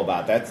know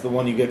about. That's the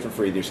one you get for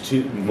free. There's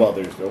two.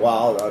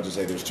 Well, I'll just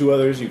say there's two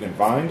others you can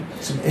find.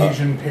 Some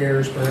Asian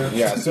pears, perhaps.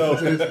 Yeah, so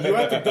you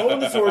have to go in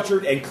this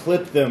orchard and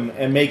clip them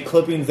and make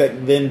clippings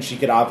that then she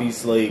could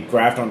obviously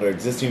graft onto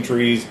existing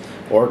trees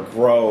or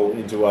grow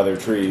into other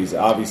trees.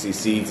 Obviously,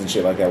 seeds and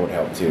shit like that would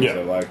help too. Yeah.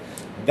 So, like,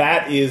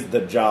 that is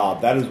the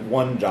job. That is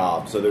one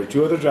job. So there are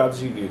two other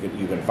jobs you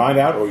can find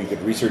out, or you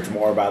could research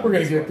more about. We're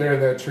gonna this get one. there.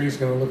 That tree's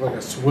gonna look like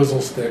a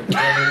swizzle stick.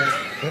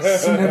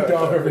 Snipped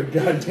off every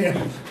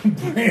goddamn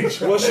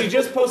branch. Well, she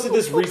just posted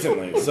this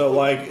recently, so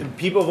like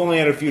people have only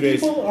had a few days.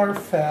 People are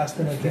fast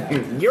and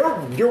adaptable.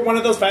 You're one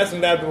of those fast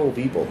and adaptable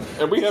people.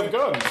 And we have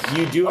guns.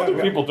 You do have Other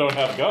guns. people don't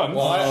have guns.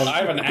 Well, I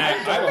have an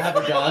axe. I don't have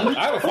a gun.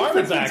 I have a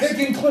fireman's axe.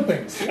 Taking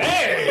clippings.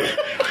 Hey!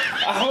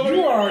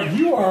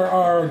 You are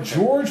our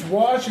George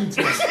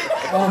Washington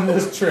on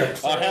this trip.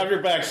 I have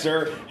your back,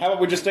 sir. How about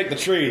we just take the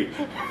tree?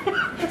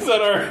 Is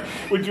that our?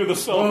 We do the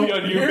selfie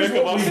on you, here's make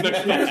of what us we-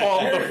 next to the fall,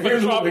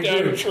 Here's the what drop we down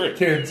do, tree.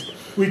 kids.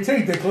 We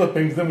take the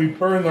clippings, then we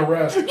burn the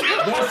rest.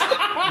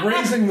 Thus,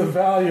 raising the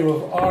value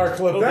of our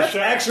clippings. That's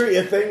actually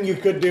a thing you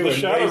could do. The and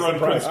Shadowrun raise the price.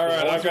 principle. All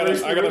right, I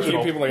got a few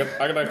people. I got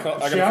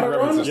a few Shadowrun?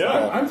 references.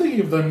 Yeah. I'm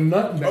thinking of the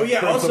nutmeg. Oh yeah.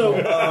 Also,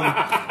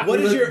 principle.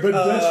 what is your the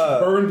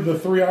Dutch burned the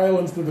 3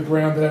 islands to the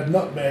ground that had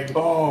nutmeg, and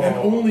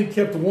only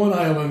kept one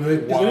island. They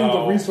didn't have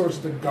the resources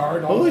to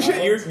guard. All Holy the shit,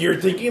 islands. you're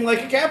thinking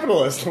like a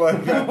capitalist.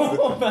 Like,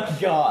 Oh my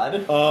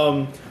god.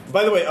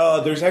 by the way,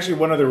 there's actually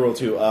one other rule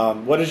too.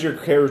 What is your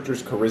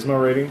character's charisma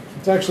rating?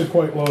 It's actually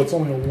quite low. It's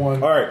only a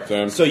 1. All right,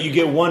 Same. so you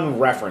get one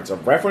reference. A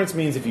reference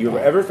means if you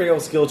ever fail a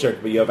skill check,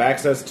 but you have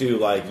access to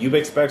like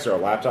Ubix specs or a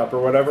laptop or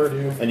whatever,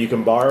 Yeah. and you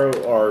can borrow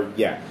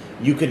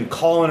you can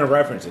call in a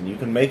reference and you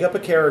can make up a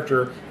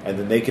character, and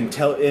then they can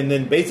tell, and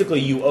then basically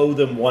you owe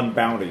them one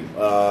bounty.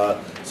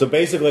 So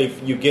basically,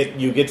 if you get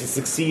to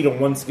succeed on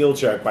one skill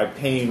check by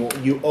paying.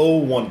 You owe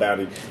one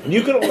bounty, and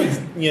you could always,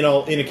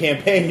 in a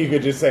campaign, you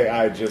could just say,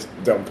 "I just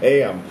don't pay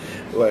them."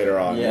 Later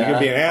on, you Yeah. could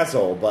be an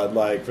asshole, but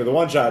like for the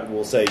one shot,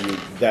 we'll say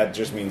that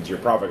just means your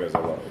profit goes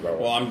low.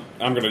 Well,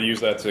 I'm going to use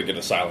that to get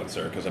a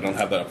silencer because I don't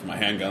have that for my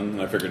handgun,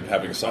 and I figured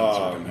having a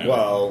silencer would handle.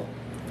 well,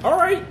 all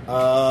right.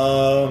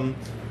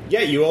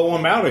 Yeah, you owe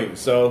one bounty.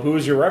 So who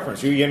is your reference?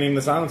 Who are you getting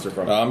the silencer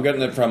from? I'm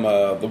getting it from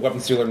the weapon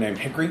stealer named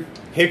Hickory.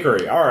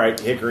 Hickory. All right,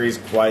 Hickory's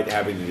quite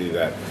happy to do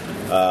that.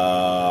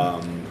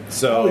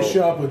 Probably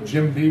shop with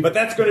Jim Beaver. But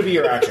that's going to be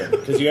your action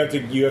because you have to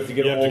get You have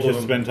to a hold of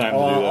them. spend time to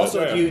do that.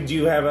 Also, Yeah. do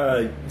you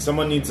have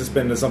someone needs to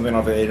spend something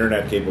off an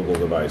internet capable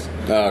device?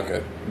 Oh,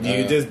 okay.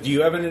 Do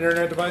you have an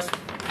internet device?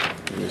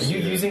 Are you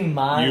using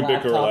my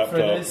Ubiq or laptop for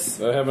laptop? this?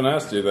 I haven't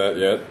asked you that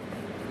yet.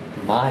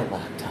 My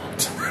laptop.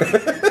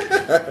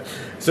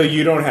 So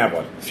you don't have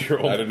one.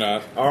 I did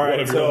not. All right,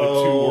 What a really two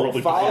so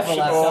worldly Five position.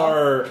 laptop.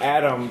 or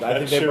Adam, I That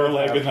think they share both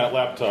leg have. in that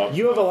laptop.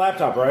 You have a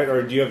laptop, right?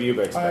 Or do you have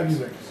Ubix? I have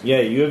specs? Ubix. Yeah,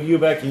 you have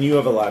Ubix and you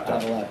have a laptop.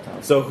 I have a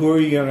laptop. So who are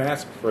you going to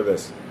ask for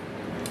this?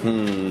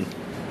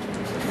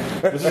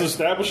 This is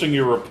establishing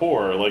your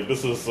rapport. Like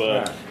this is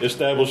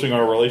establishing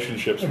our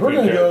relationships. If we're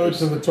between going to go characters.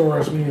 to the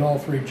Taurus, we need all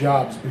 3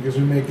 jobs because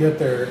we may get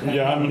there.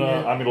 Yeah, I'm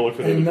gonna look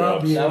for the And not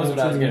jobs. be That was what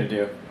I was able gonna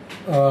do.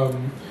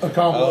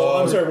 accomplish.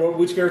 Oh, I'm sorry.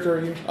 Which character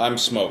are you? I'm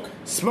Smoke.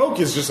 Smoke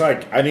is just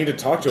like I need to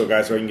talk to a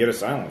guy so I can get a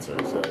silencer.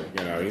 So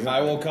he's I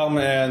will come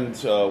and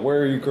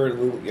where are you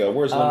currently?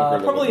 Where's Linda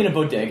currently? Probably in a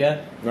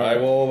bodega. I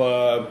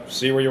will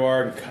see where you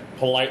are and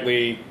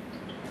politely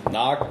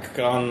Knock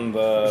on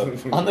the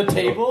On the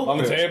table? on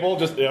the table.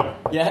 Just Yeah.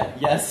 Yeah,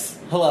 yes.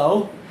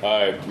 Hello?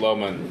 Hi,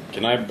 Loman.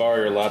 Can I borrow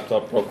your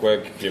laptop real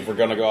quick? If we're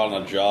gonna go on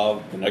a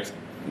job, the next,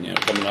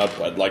 coming up,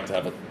 I'd like to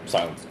have a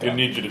silence. I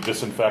need you to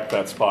disinfect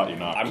that spot you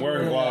knocked. I'm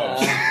wearing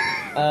gloves.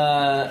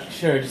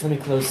 Sure, just let me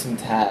close some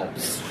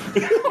tabs.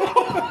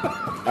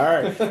 All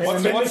right.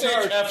 What's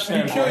HF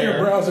stand for Kill your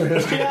here? browser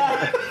history.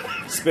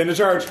 Spin a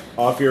charge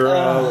off your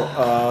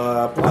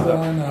laptop.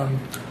 Then,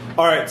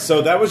 All right,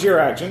 so that was your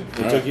action.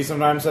 It took you some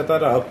time to set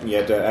that up. You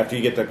had to, after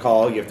you get the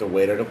call, you have to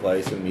wait at a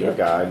place and meet a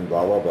guy and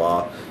blah blah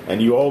blah,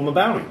 and you owe him a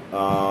bounty.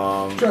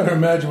 trying to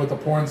imagine what the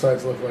porn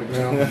sites look like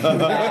now.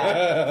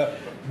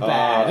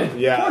 Bad.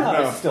 yeah, Pornhub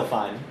no. is still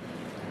fine.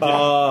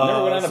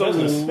 Never went out of so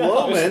business.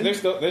 Loman, They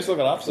still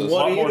got offices. A What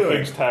lot are you more doing?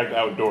 things tagged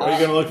outdoors. are you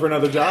going to look for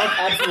another job?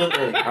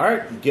 Absolutely. All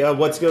right, yeah,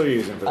 what skill are you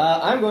using for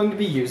that? I'm going to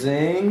be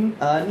using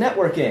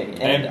networking,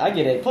 and I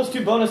get a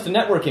 +2 bonus to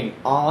networking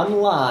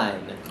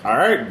online. All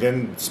right,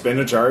 then spin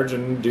a charge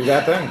and do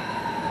that thing.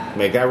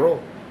 Make that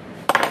roll.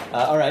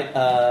 All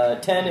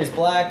right, 10 is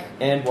black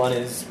and 1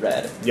 is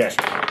red. Yes.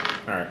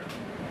 All right.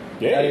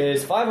 That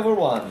is 5 over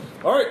 1.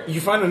 All right,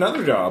 you find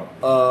another job.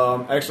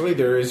 Actually,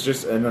 there is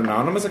just an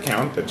anonymous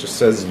account that just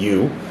says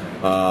you.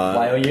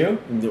 YOU?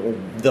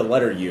 The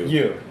letter U.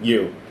 You.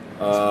 You.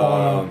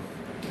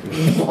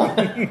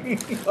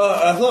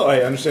 Hello,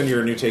 I understand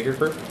you're a new taker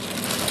group.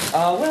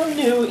 Well,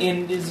 new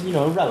is,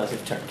 a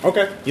relative term.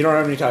 Okay. You don't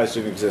have any ties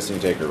to existing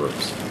taker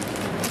groups.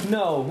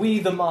 No, we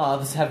the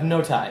moths have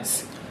no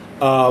ties.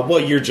 Well,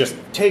 you're just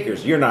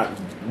takers. You're not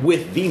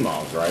with the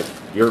moths, right?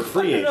 You're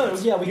free No,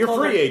 agents. yeah, we you're call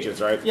free them-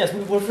 agents, right? Yes,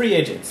 we're free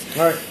agents.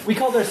 All right. We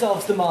called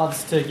ourselves the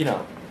moths to,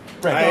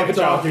 break I have a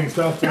job.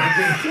 Stop talking.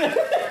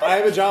 I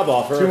have a job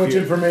offer. Too if much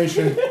you-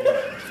 information.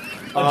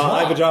 I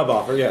have a job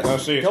offer. Yes. Now,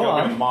 see, it's Go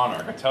gonna on. be the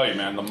Monarch. I tell you,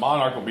 man, the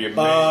Monarch will be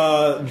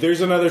amazing. There's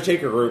another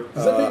taker group.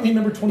 Does that make me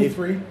number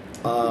 23?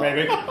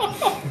 Maybe. You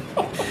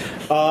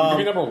can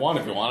be number 1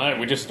 if you want.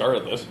 We just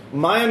started this.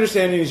 My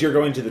understanding is you're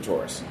going to the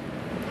Taurus.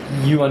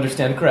 You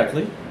understand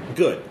correctly.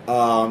 Good.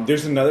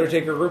 There's another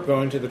taker group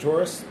going to the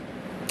Taurus.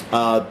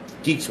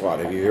 Geek Squad.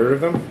 Have you heard of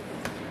them?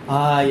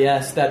 Ah,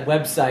 yes, that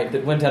website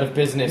that went out of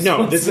business.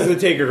 No, this is a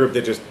taker group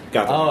that just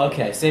got them. Oh,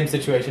 okay. Same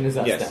situation as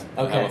us Yes. then.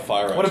 I Okay. have a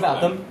fire What axe about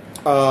plan. them?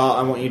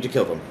 I want you to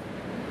kill them.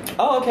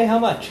 Oh, okay. How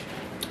much?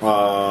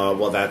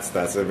 Well, that's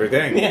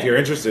everything. Yeah. If you're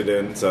interested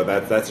in, so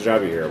that's the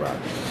job you hear about.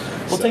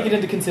 We'll So- take it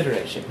into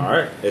consideration. All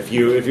right. If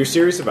you're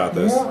serious about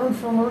this, More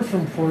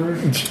information,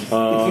 please.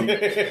 so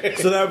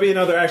that would be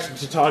another action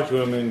to talk to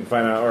him and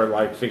find out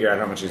or figure out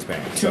how much he's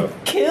paying. So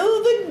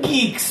Kill the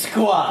Geek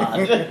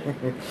Squad.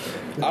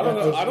 I don't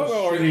know.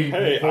 Are you,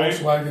 Hey,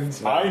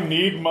 Volkswagens. I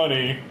need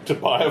money to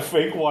buy a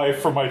fake wife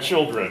for my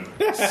children.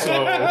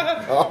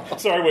 So,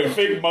 sorry, wait,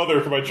 fake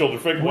mother for my children,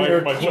 fake wife We're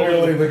for my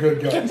clearly children. the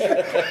good guys.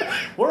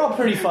 We're all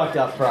pretty fucked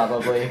up,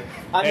 probably.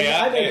 I mean, Hey,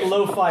 I make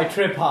lo-fi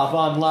trip hop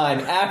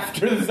online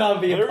after the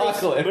zombie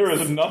apocalypse. There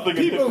is nothing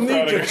people need to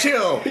hypnotic.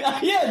 chill.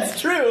 Yeah, it's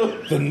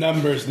true. the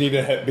numbers need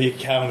to be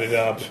counted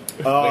up.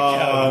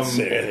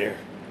 Here.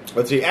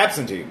 Let's see.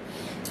 Absentee.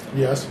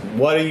 Yes.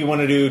 What do you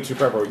want to do to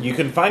prepare? You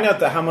can find out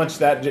how much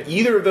that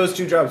either of those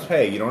two jobs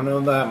pay. You don't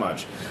know that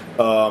much,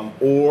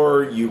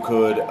 or you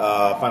could find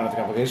out the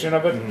complication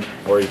of it,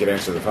 or you could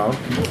answer the phone.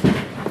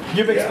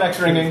 Your big specs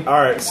ringing. All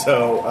right,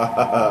 so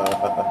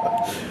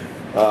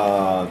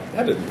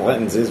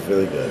Blanton's is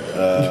really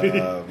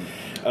good.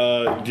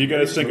 Do you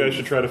guys think I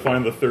should try to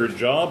find the third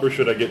job, or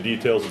should I get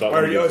details about?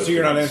 Or, one of the so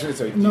you're not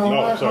existing answering. So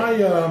No, Oh, sorry.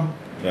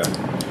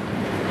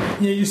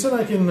 yeah, you said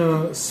I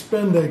can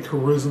spend that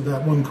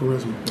one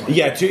charisma point.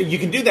 yeah. You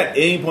can do that at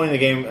any point in the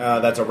game.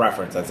 That's a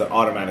reference. That's an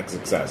automatic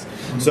success.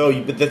 So,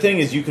 but the thing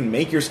is, you can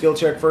make your skill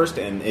check first,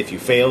 and if you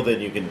fail,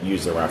 then you can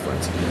use the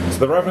reference. So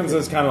the reference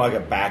is kind of like a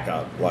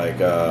backup, like.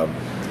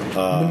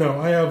 No,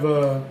 I have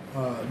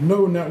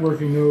no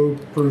networking, no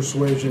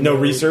persuasion, No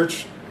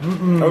research.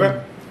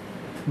 Okay.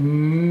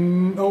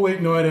 Oh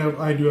wait, no,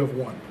 I do have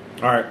one.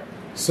 All right.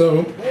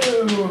 So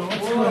let's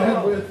go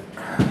ahead with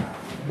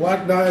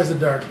black die is a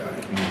dark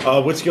die.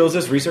 What skill is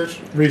this? Research.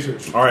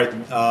 Research. All right.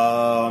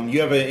 You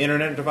have an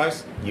internet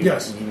device.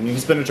 Yes. You need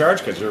to spend a charge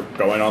because you're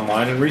going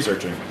online and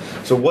researching.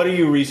 So what are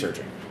you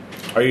researching?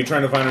 Are you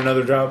trying to find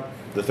another job?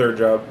 The third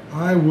job?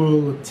 I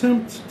will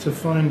attempt to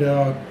find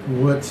out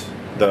what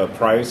The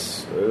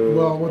price?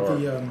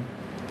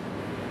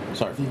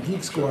 Sorry. the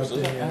Geek Squad thing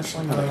is.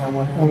 On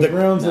the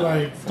grounds that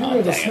I do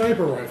have a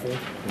sniper rifle.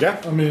 Yeah.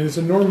 I mean, it's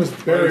enormous.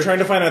 Are you trying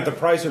to find out the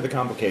price or the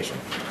complication?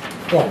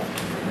 Well,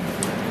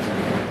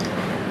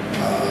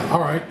 all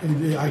right.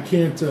 I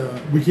can't.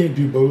 We can't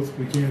do both.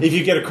 We can't. If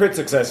you get a crit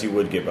success, you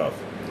would get both.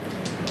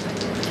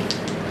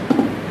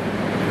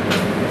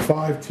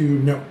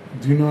 5-2. No,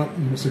 do not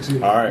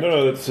succeed. All right.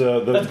 No, that's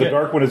the That's good.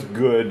 dark one is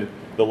good.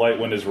 The light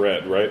one is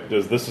red, right?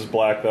 This is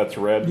black. That's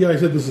red. Yeah, I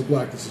said this is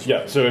black. This is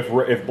Yeah. So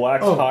if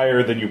black's Oh.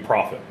 higher, then you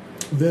profit.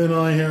 Then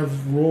I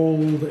have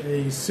rolled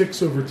a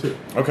 6 over 2.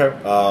 Okay.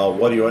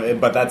 What do you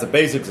want? But that's a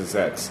basic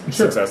success. Sure.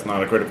 Success,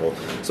 not a critical.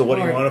 So what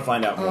do you All right. want to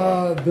find out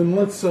more? Then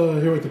let's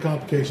hear what the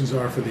complications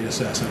are for the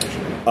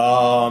assassination.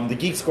 The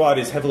Geek Squad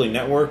is heavily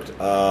networked,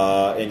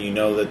 and you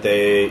know that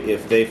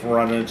if they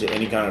run into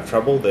any kind of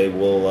trouble, they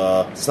will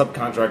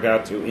subcontract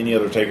out to any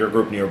other Taker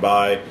group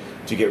nearby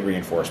to get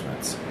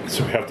reinforcements.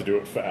 So we have to do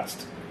it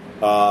fast.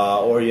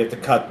 Or you have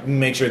to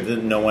make sure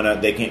that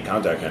they can't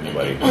contact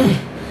anybody.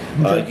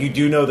 You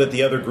do know that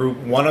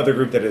one other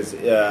group that is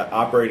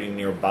operating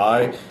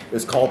nearby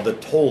is called the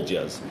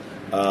Toljas.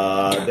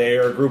 They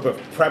are a group of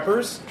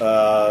preppers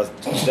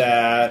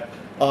that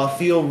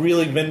feel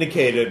really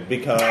vindicated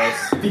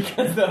because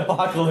the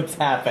apocalypse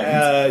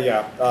happened.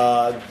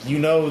 you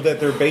know that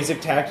their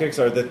basic tactics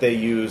are that they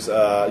use.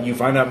 You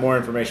find out more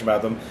information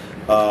about them.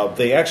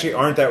 They actually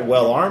aren't that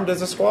well armed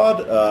as a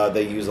squad.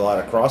 They use a lot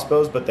of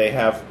crossbows, but they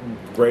have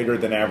greater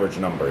than average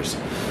numbers.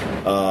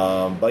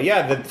 But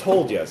yeah, the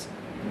Toljas,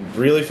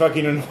 really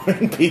fucking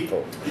annoying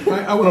people.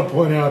 I want to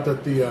point out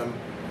that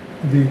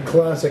the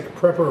classic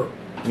prepper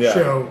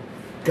show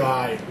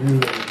guy who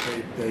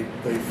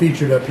they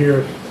featured up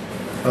here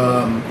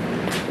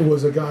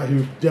was a guy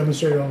who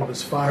demonstrated all of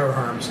his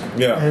firearms.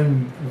 Yeah.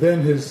 And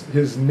then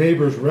his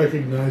neighbors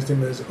recognized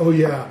him as, oh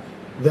yeah,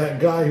 that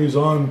guy who's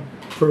on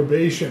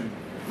probation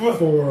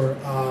for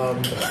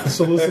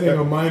soliciting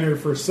a minor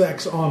for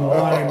sex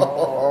online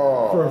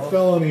for a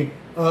felony.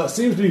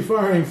 Seems to be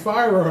firing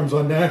firearms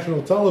on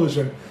national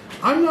television.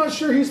 I'm not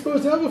sure he's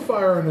supposed to have a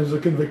firearm as a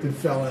convicted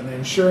felon.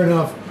 And sure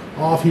enough,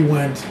 off he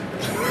went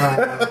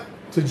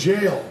to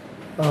jail.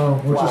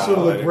 Which is sort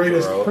of the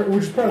greatest.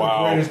 Which is probably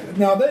the greatest.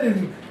 Now they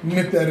didn't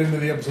knit that into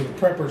the episode of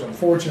Preppers,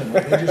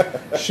 unfortunately. They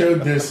just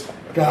showed this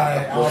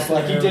guy out Looks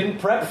like he didn't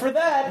prep for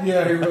that.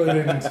 Yeah, he really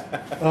didn't.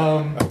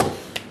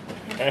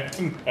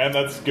 And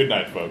that's good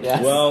night, folks.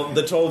 Yes. Well,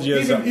 the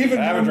Toljas Even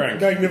have a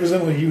drink.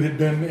 magnificently, he had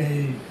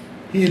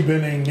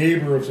been a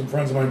neighbor of some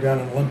friends of mine down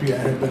in Olympia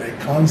and had been a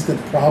constant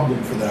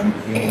problem for them.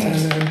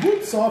 And then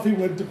whoops, off he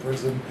went to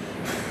prison.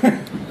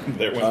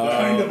 There went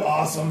Kind of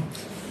awesome.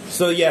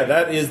 So yeah,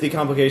 that is the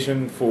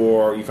complication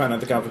for. You find out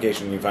the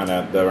complication, you find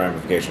out the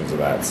ramifications of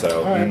that.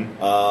 So,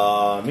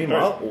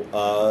 meanwhile,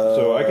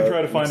 so I can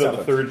try to find out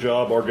the third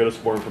job or get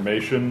us more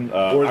information.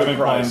 Or the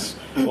price.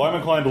 I'm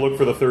inclined to look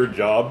for the third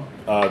job,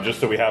 just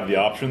so we have the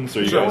option.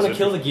 So you Do you guys want to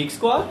kill the Geek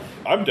Squad?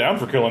 I'm down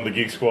for killing the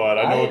Geek Squad.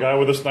 I know a guy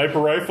with a sniper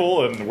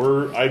rifle,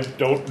 and I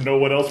don't know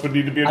what else would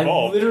need to be I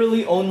involved.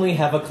 literally only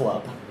have a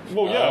club.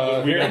 Well, yeah,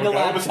 but we have and a a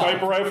guy with a laptop.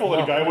 sniper rifle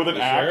and a guy with an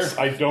axe.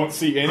 I don't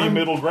see any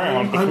middle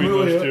ground I'm between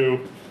really- those two.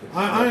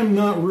 I am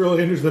not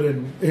really interested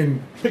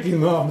in picking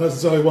them off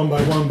necessarily one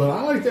by one, but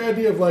I like the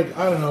idea of, like,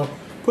 I don't know,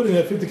 putting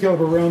that 50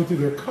 caliber round through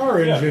their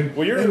car Yeah. engine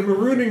Well, you're- and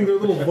marooning their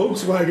little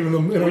Volkswagen in the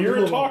Well, you're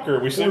a little talker. We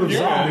horde send of you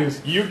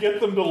zombies. You get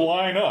them to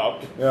line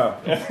up, Yeah.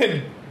 and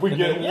then we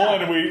get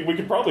one, and we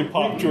could probably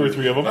pop 2 or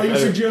 3 of them. Are you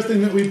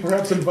suggesting that we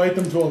perhaps invite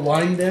them to a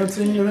line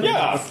dancing event?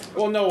 Yeah.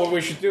 Well, no, what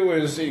we should do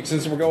is,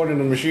 since we're going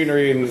into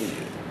machinery and...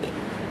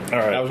 All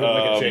right. I was going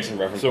to make a Jason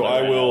reference. So but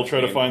I will try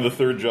to find the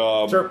third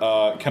job. Sure.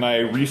 Can I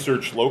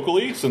research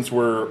locally since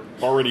we're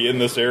already in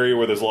this area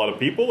where there's a lot of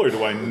people, or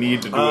do I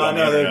need to do it on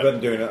the No, they've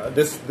internet? been doing it.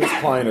 This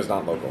client is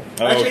not local.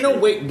 Oh, Actually, no, sure.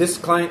 wait. This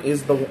client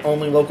is the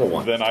only local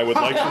one. Then I would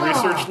like to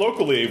research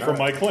locally from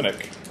my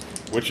clinic,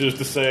 which is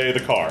to say the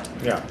car.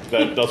 Yeah.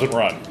 That doesn't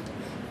run.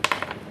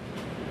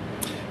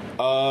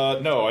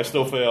 No, I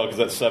still fail because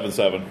that's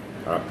 7-7.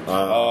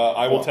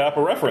 I will tap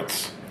a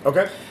reference.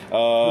 Okay.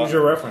 Who's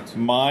your reference?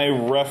 My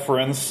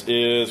reference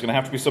is going to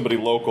have to be somebody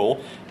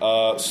local.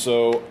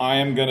 So I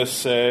am going to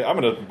say, I'm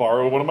going to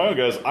borrow one of my own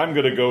guys. I'm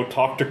going to go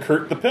talk to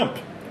Kurt the Pimp.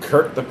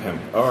 Kurt the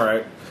Pimp. All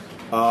right.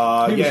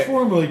 He was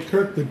formerly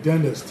Kirk the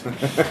dentist.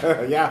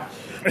 Yeah.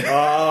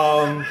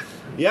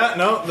 Yeah,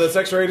 no, the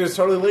sex trade is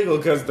totally legal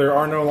because there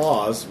are no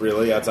laws,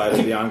 really, outside of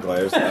the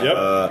enclaves.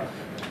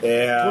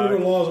 Whatever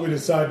laws we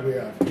decide we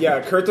have.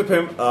 Yeah, Kurt the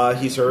Pimp,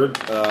 he's heard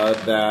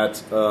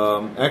that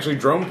actually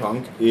Drone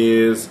Punk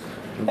is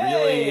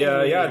really,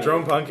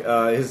 Drone Punk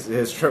has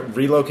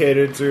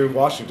relocated to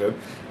Washington,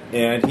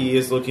 and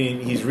he's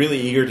really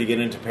eager to get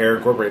into Pair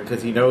Incorporated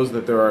because he knows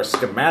that there are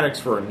schematics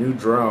for a new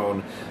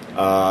drone,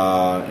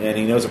 and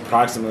he knows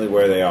approximately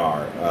where they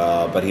are,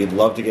 but he'd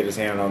love to get his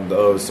hand on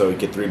those so he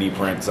could 3D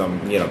print some,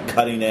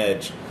 cutting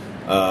edge.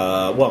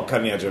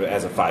 Cutting edge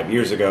as of 5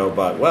 years ago,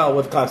 but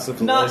with class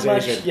Not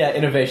civilization, much,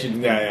 innovation's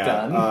been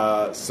done.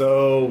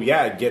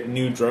 Get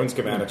new drone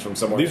schematics from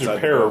somewhere. These are inside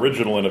Pair the world.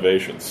 original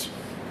innovations.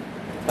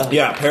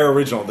 Yeah, Pair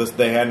original.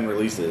 They hadn't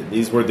released it.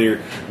 These were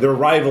their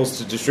rivals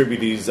to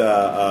distribute these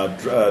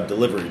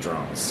delivery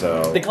drones.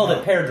 So They called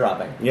it pair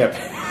dropping.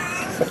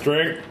 yeah.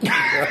 Drink.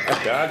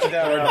 Gotcha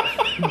down.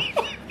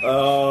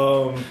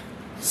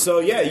 So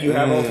yeah, you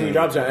have all 3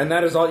 jobs done, and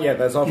that is all. Yeah,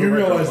 that's all. You for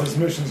Retro realize Punk. this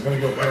mission's going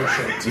to go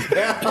pear-shaped.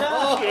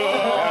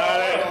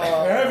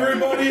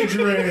 Everybody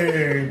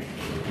drink.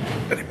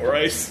 Any more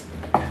ice?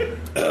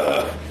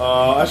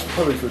 I should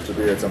probably switch to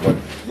beer at some point.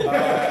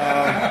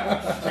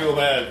 Feel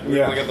bad. We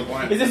Yeah. only got the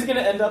blind. Is this going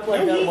to end up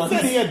like that once?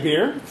 He had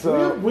beer.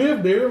 So. We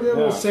have beer. We have a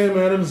little Yeah. Sam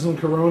Adams and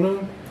Corona.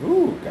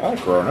 Ooh, God,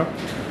 Corona.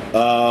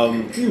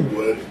 You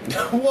would.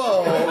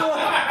 Whoa!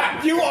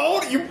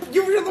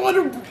 You're the one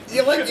who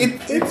you like it.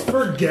 It's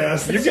for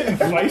guests. You're getting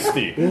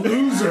feisty.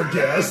 Loser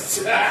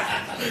guests.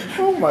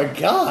 Oh my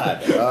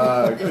God!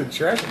 Good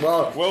trash.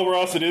 Well, Well,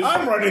 Ross, it is.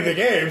 I'm running the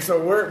game, so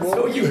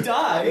So you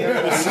die.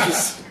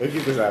 We'll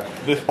keep this out.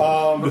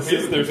 This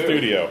is their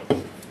studio.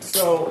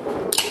 So,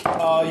 you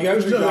have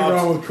There's your nothing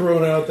wrong jobs. with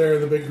Corona out there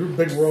in the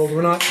big world.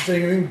 We're not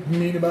saying anything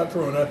mean about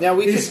Corona. Now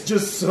we it's could-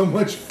 just so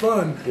much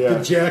fun Yeah.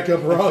 to jack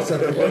up Ross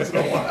every once in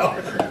a while.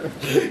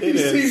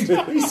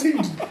 He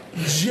seemed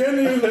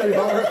genuinely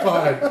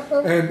horrified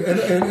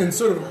and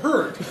sort of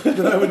hurt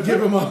that I would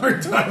give him a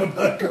hard time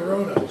about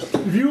Corona.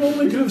 If you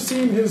only could have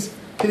seen his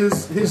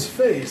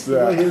face, the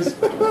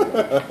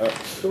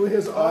way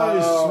his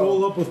eyes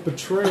swole up with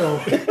betrayal.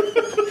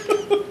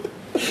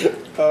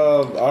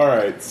 All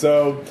right.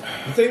 So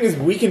the thing is,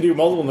 we can do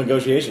multiple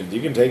negotiations.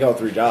 You can take all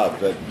 3 jobs,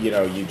 but you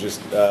just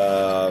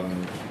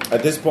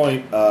at this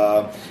point,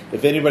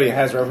 if anybody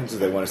has references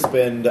they want to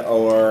spend,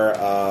 or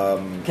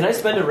Can I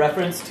spend a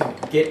reference to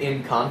get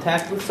in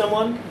contact with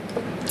someone?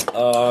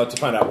 to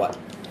find out what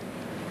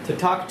To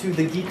talk to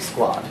the Geek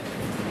Squad?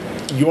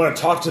 you want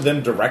to talk to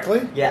them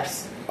directly.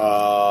 Yes.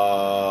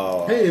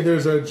 Hey,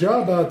 there's a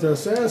job out to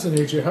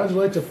assassinate you. How'd you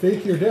like to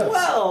fake your death?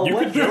 Well, You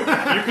what? could joke.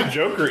 You could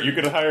Joker it. You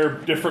could hire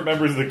different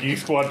members of the Geek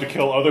Squad to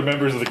kill other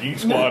members of the Geek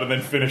Squad and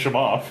then finish them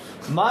off.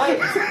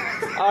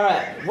 All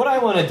right, what I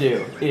want to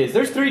do is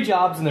there's 3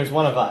 jobs and there's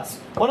one of us.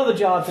 One of the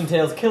jobs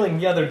entails killing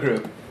the other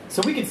group.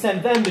 So we could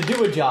send them to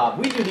do a job,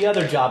 we do the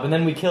other job, and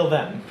then we kill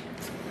them.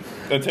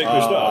 And take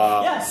their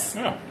stuff. Yes!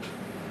 Yeah.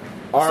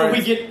 All So right.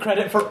 we get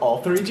credit for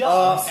all 3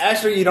 jobs.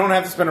 Actually, you don't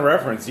have to spend a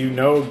reference. You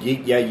know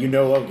Geek. Yeah, you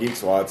know of Geek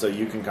Squad, so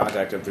you can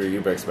contact them through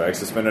Ubix Specs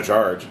to spend a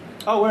charge.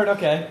 Oh, word,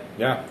 okay.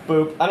 Yeah.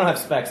 Boop. I don't have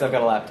specs, I've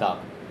got a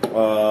laptop.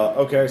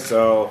 Okay.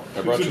 So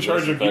Who's in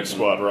charge of Geek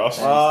Squad, Ross?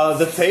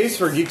 the face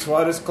for Geek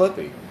Squad is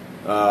Clippy.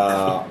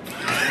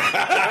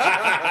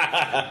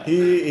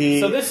 He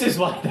So this is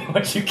why they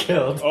want you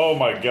killed. Oh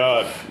my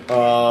God!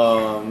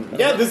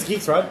 yeah, this is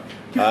Geek Squad.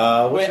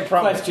 What's Wait, your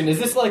problem? question, is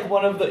this like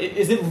one of the...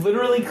 Is it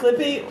literally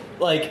Clippy?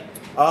 Like,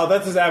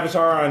 That's his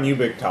avatar on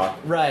Ubik Talk.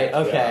 right,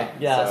 okay.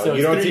 Yeah, so you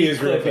it's don't 3 see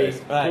his real Clippy.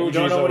 face. Right. You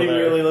don't know what he over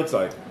there. really looks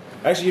like.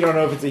 Actually, you don't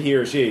know if it's a he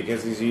or she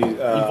because he's used.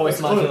 voice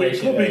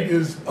modulation. Clipping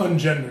is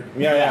ungendered.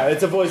 Yeah,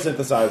 it's a voice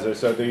synthesizer,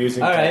 so they're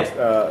using. All right.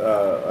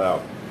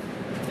 Text,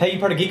 Hey, you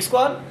part of Geek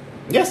Squad?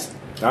 yes,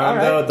 All I'm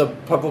right. the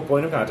public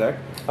point of contact.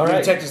 All If you have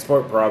right. a tech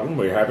support problem,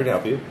 we're happy to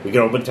help you. We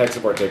can open a tech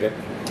support ticket.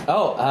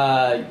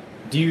 Oh,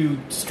 do you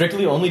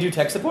strictly only do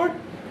tech support?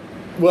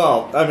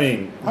 Well, I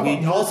mean, How we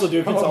about also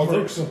do How about consulting.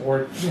 work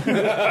support?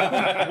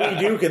 We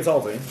do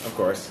consulting, of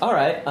course. All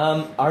right.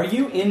 Are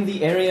you in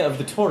the area of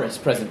the Taurus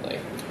presently?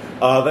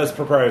 That's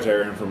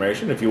proprietary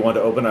information. If you want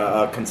to open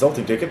a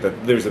consulting ticket,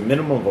 there's a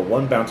minimum of a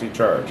 1 bounty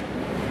charge.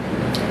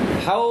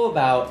 How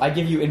about I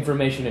give you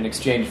information in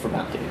exchange for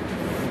bounty?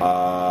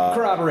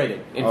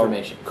 Corroborated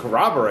information.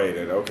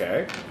 Corroborated,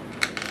 okay.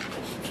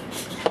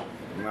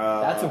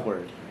 That's a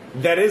word.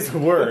 That is a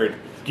word.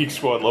 Geek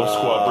Squad loves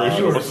Squad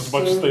You are almost as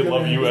much as they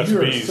love You are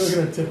so USBs.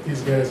 going to tip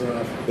these guys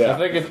off. Yeah.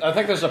 I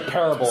think there's a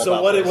parable. So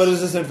about what this.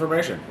 is this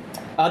information?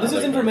 This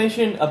is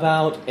information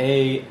about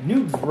a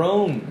new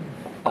drone.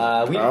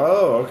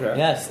 Oh, okay.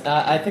 Yes,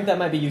 I think that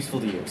might be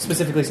useful to you,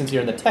 specifically since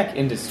you're in the tech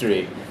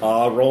industry.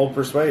 Roll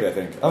persuade, I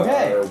think.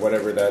 Okay. Or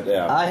whatever that.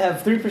 Yeah. I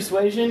have 3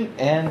 persuasion,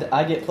 and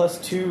I get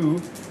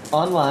 +2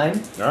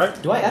 online. All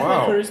right. Do I add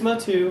Wow. my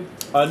charisma to?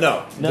 No.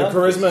 No? The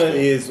charisma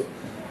is.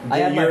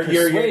 I add my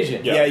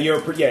persuasion. Yeah.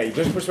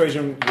 Just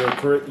persuasion.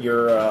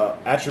 Your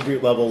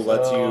attribute level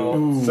lets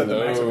you set the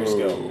max of your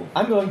skill.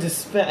 I'm going to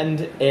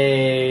spend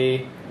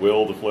a.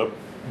 Will to flip.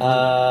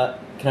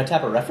 Can I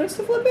tap a reference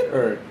to flip it,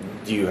 or?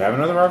 Do you have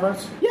another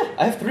reference? Yeah,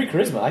 I have 3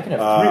 charisma. I can have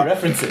 3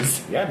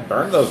 references. Yeah,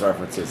 burn those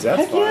references.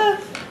 That's Heck fine.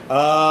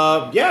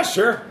 yeah! Yeah,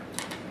 sure.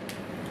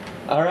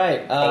 All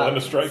right. I'll end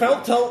a strike.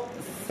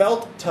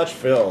 Felt Touch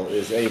Phil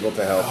is able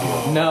to help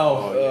you.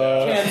 No.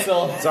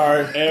 Cancel.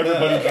 Sorry.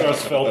 Everybody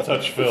trusts Felt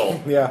Touch Phil.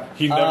 Yeah.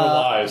 He never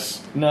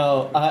lies.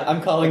 No,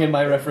 I'm calling in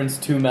my reference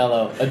to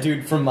Mello, a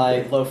dude from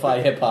my lo-fi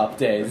hip-hop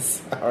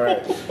days. All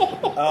right.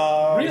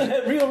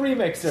 Real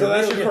remixer. So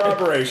that's real your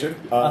corroboration.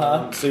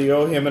 So you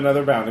owe him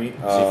another bounty.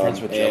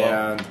 friends with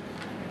Jello?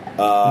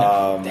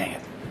 And Dang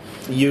it.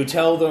 you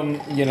tell them,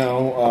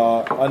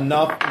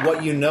 enough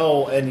what you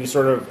know, and you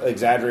sort of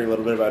exaggerate a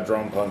little bit about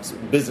Drone Punk's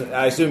business.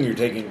 I assume you're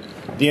taking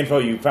the info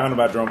you found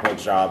about Drone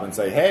Punk's job and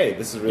say, "Hey,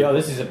 this is really." Yo,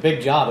 this is a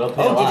big job. It'll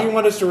pay a Oh, lot. did you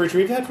want us to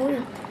retrieve that for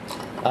you?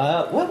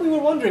 Well, we were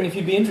wondering if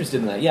you'd be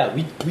interested in that. Yeah,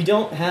 we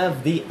don't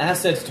have the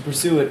assets to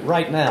pursue it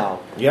right now,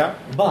 Yeah.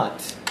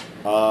 but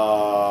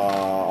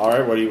All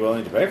right. What are you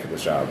willing to pay for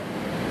this job?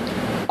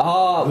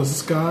 The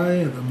sky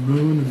and the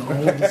moon and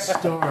all the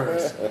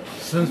stars.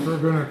 Since we're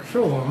going to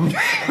kill them,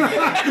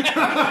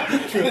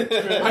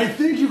 I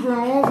think you're going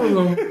to offer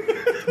them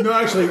No,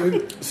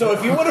 actually, So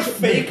if you want to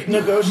fake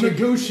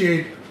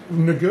negotiate,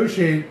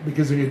 negotiate,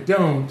 because if you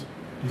don't,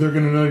 they're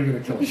going to know you're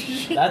going to kill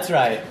them. That's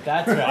right.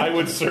 That's I right.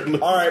 would certainly.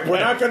 all right, we're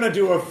not going to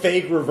do a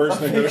fake reverse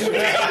negotiation.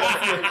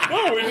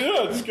 No, we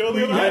did. Let's go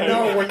the other I way.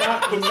 know we're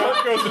not. The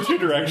truck goes in two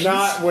directions.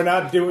 We're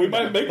not doing. We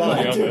might make but-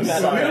 money on this.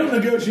 If we don't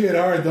negotiate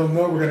hard, they'll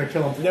know we're going to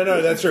kill them.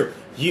 No, that's true.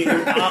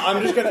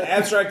 I'm just going to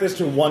abstract this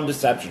to one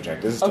deception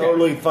check. This is Okay.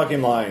 totally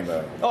fucking lying,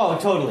 though. Oh,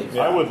 totally.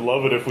 I would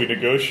love it if we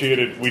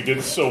negotiated. We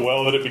did so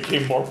well that it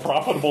became more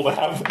profitable to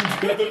have them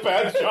do the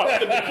bad job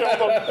than to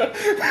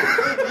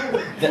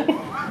kill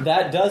them.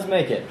 That does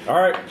make it. All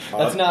right.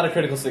 That's not a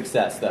critical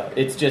success, though.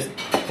 It's just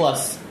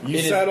plus. You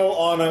it is- settle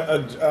on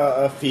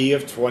a fee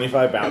of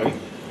 25 bounty.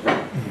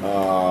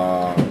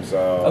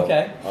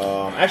 Okay.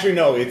 Actually,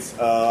 no, it's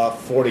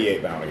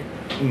 48 bounty.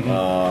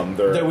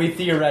 that we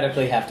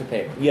theoretically have to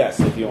pay. Yes,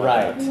 if you want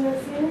Right.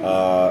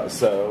 that.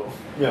 So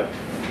yeah.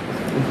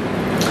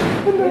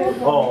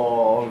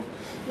 Oh.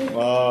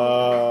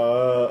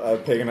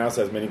 Pagan House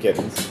has many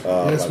kittens.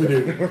 Yes, we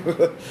do.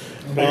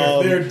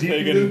 They're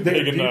Pagan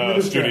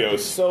deep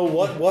Studios. So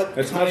what?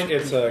 It's kind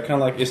of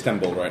like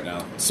Istanbul right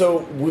now. So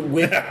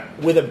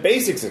with a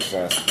basic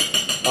success,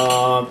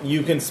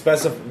 you can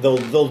specify.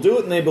 They'll do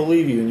it and they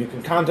believe you, and you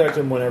can contact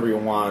them whenever you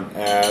want.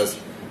 As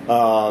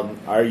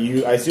are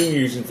you? I assume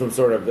you're using some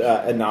sort of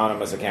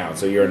anonymous account,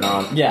 so you're a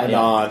non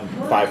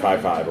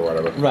 555 or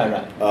whatever.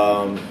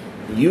 Right.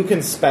 You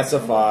can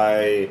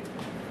specify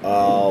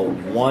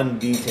one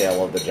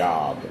detail of the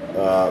job.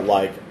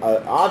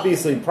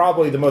 Obviously,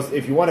 probably the most.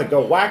 If you want to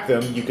go whack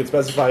them, you could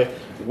specify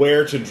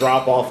where to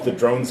drop off the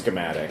drone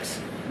schematics.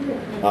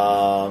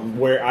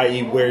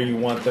 Where you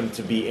want them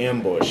to be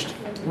ambushed.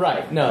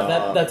 Right.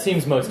 No, that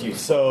seems most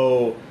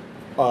useful.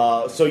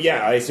 So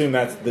yeah, I assume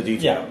that's the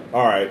detail. Yeah.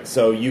 All right.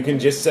 So you can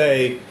just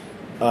say,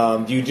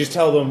 do you just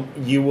tell them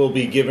you will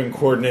be given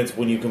coordinates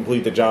when you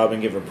complete the job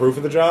and give them proof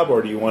of the job,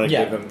 or do you want to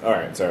give them? All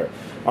right.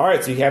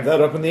 So you have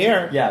that up in the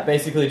air. Yeah,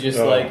 basically just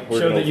we're show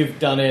gonna- that you've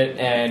done it,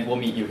 and we'll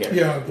meet you here.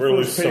 Yeah, the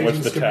Really first so page much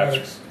of the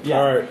detached. schematics. Yeah.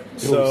 All right.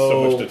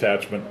 So much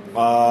detachment.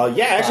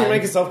 Actually, Fine.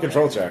 make a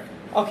self-control check.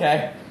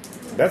 Okay.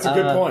 That's a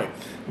good point.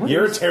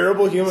 You're a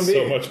terrible human So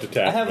being. much I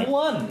detachment. have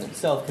 1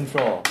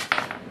 self-control.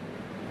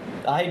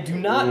 I do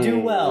not do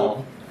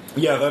well.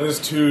 Yeah, that is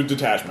 2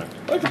 detachment.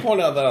 I'd like to point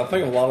out that I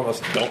think a lot of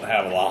us don't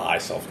have a lot of high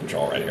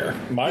self-control right here.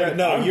 I've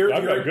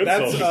got good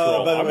that's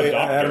self-control. by the I'm way, a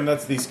doctor. Adam.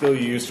 That's the skill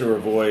you use to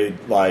avoid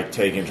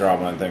taking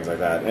trauma and things like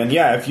that. And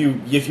yeah, if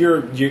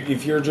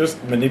you're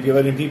just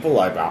manipulating people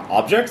like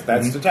objects,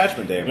 that's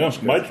detachment damage.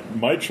 Yeah,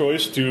 my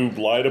choice to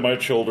lie to my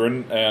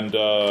children and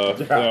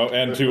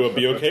and to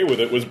be okay with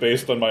it was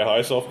based on my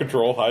high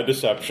self-control, high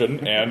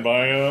deception, and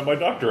my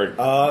doctoring.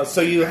 So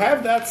you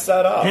have that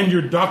set up. And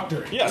your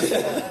doctor. Yes,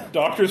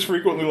 doctors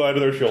frequently lie to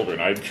their children.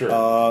 I'm sure.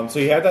 So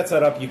you have that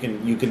set up. You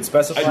can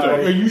specify.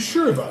 Are you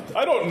sure about that?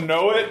 I don't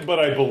know it, but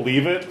I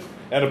believe it,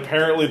 and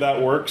apparently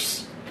that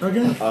works.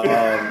 Okay.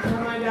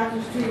 My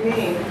doctor's too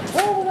mean.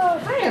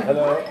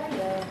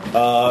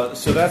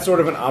 So that's sort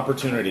of an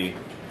opportunity.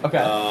 Okay.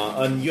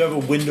 And you have a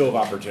window of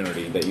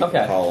opportunity that you Okay.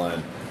 can call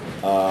in.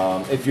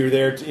 If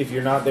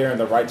you're not there in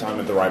the right time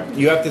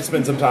you have to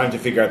spend some time to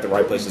figure out the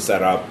right place to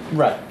set up.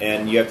 Right.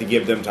 And you have to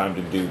give them time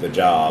to do the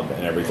job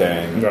and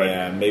everything. Right.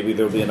 And maybe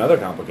there'll be another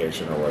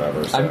complication or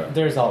whatever. So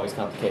There's always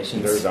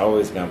complications. there's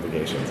always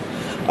complications.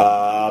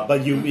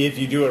 But if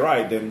you do it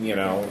right, then you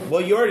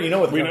already know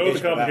what the We know what the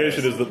for that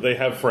complication is that they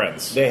have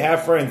friends. They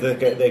have friends that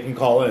they can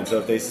call in. So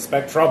if they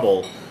suspect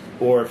trouble,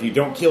 or if you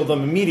don't kill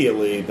them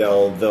immediately,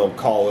 they'll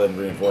call in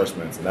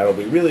reinforcements, and that'll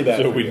be really bad.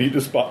 So for we you. need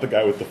to spot the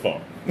guy with the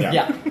phone.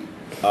 Yeah.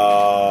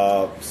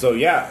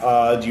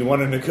 Do you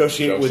want to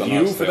negotiate Joke's with on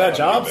you us, for they that all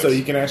job do so this.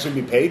 you can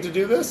actually be paid to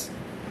do this?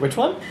 Which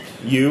one?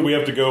 We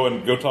have to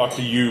go talk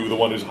to you, the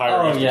one who's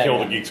hiring us to kill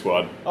the Geek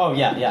Squad, Oh,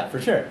 yeah, for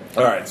sure.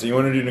 All right, so you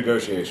want to do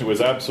negotiation. who is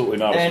absolutely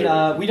not a And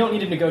steward. we don't need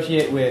to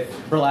negotiate with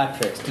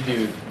Berlatrix to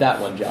do that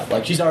one job.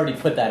 Like, she's already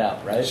put that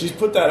out, right? She's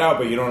put that out,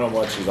 but you don't know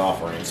what she's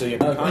offering. So you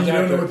can Okay. And you contact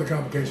don't know her. what the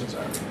complications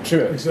are. True.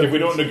 Except If we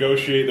don't for-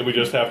 negotiate, then we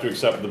just have to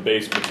accept the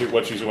base,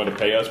 what she's going to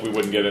pay us. We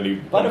wouldn't get any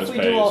But bonus if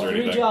we pays do all or 3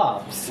 anything.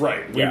 jobs.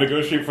 Right. We Yeah.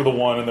 negotiate for the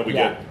one, and then we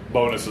Yeah. get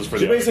bonuses for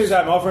So the basically,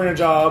 others. I'm offering a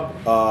job.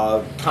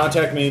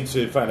 Contact me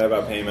to find out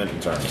about payment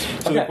and terms.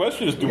 So the Okay.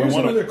 question is, do we Here's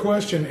want another to...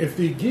 question. If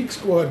the Geek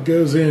Squad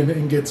goes in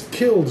and gets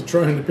killed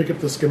trying to pick up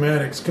the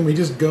schematics, can we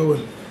just go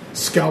and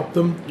scalp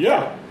them?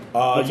 Yeah.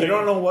 You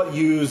don't know what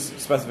use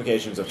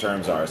specifications of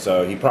terms are,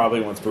 so he probably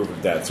wants proof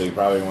of death. So he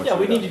probably wants. Yeah,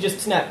 we to need to just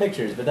snap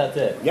pictures, but that's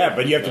it. Yeah,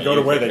 but you have to go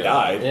to where they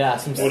died. Yeah,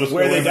 some We'll just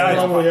Where go they in there. died.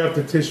 Probably have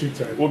to tissue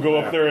type. We'll go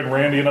up there and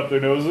Randian up their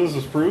noses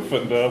as proof,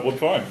 and we'll be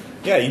fine.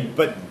 Yeah,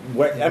 but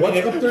what? I What's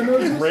mean, up their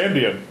noses?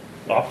 Randian,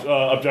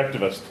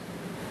 objectivist.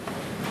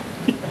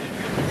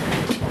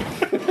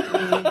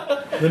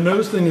 The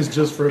nose thing is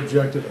just for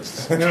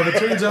objectivists. Now, if it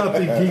turns out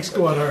the Geek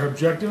Squad are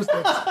objectivists,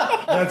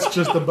 that's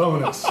just a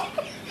bonus.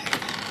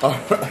 all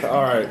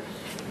right.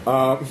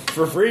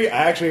 For free,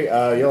 actually,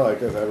 you'll like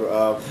this.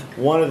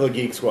 One of the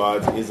Geek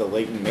Squads is a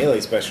latent melee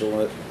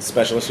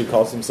specialist who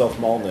calls himself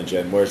Mall Ninja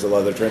and wears a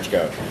leather trench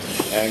coat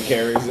and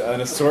carries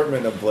an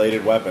assortment of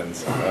bladed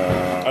weapons.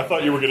 I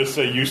thought you were going to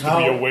say used to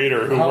be a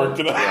waiter who worked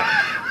at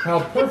How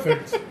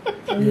perfect.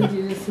 I need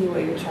you to see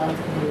what your child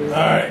can do. All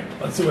right,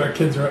 let's see what our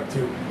kids are up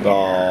to.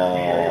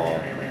 Oh,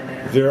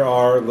 there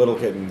are little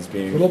kittens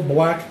being Little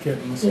black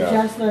kittens. You're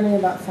Yeah. just learning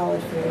about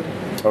solid food.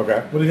 okay.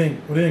 What do you think?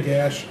 What do you think,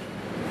 Ash?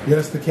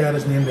 Yes, the cat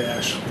is named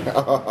Ash.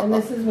 And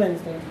this is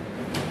Wednesday.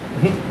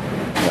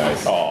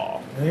 Nice. Aw.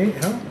 Hey,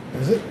 huh?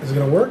 Is it? Is it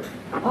gonna work?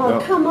 Oh, No.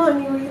 come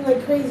on. You were eating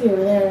like crazy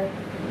over there.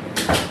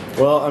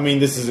 Well, I mean,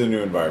 this is a new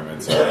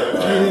environment, so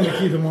Anything to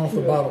keep them off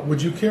the bottle.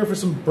 Would you care for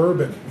some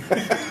bourbon? Oh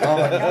my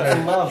god,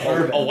 I love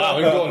bourbon. Oh wow,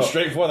 he's going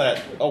straight for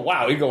that. Oh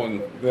wow, he's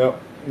going. no,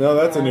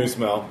 that's a new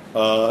smell.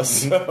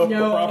 So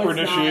No, Proper it's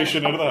not.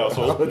 initiation into the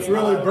household. It's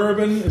really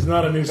bourbon is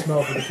not a new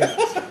smell for the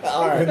cats.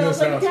 all right, In this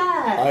Smells like house.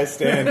 that. I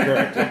stand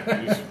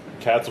corrected. These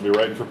cats will be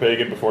writing for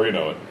Pagan before you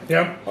know it.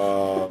 Yep.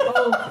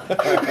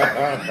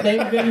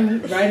 They've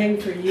been writing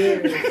for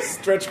years.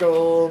 Stretch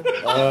goal.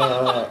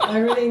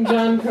 Everything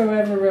John Crow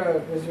ever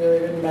wrote was really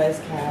written by his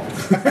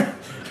cats.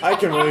 I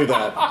can believe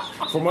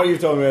that. From what you've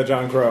told me about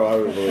John Crow, I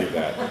would believe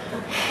that.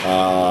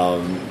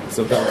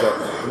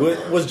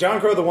 Sometimes was John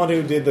Crow the one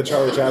who did the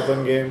Charlie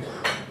Chaplin game?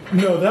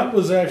 No, that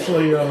was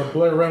actually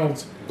Blair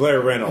Reynolds. Blair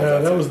Reynolds. Yeah,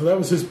 that's that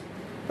was his.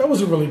 That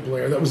wasn't really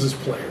Blair. That was his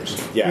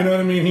players. Yeah. You know what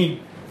I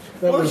mean?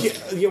 That Well, was. well,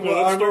 that I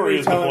remember story you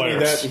is the telling me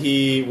players. that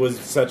he was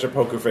such a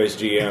poker face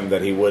GM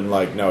that he wouldn't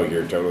no,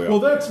 you're totally Well,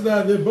 off. that's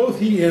that. Both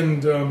he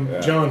and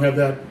John have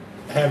that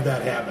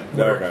habit.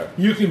 where Okay.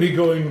 You can be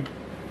going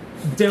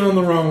down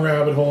the wrong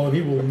rabbit hole, and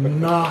he will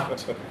not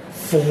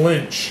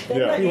flinch.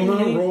 Yeah. He will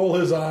not roll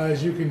his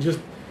eyes. You can just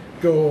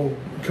go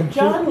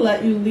completely. John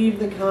let you leave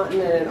the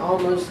continent and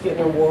almost get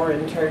in a war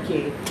in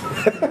Turkey.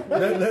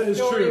 That is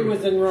The story true.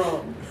 was in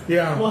Rome.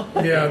 Yeah,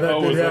 yeah, that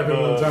Oh, did was that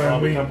happen one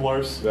time. the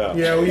Templars?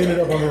 Yeah, we ended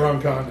up on the wrong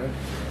continent.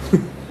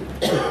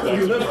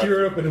 We left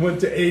Europe and went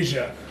to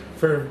Asia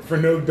for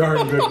no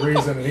darn good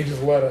reason, and he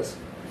just let us.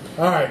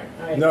 All right.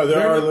 No,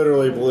 there are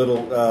literally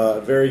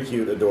little, very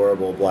cute,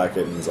 adorable black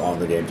kittens on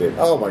the game table.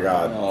 Oh my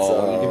god!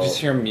 Oh, you can just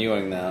hear him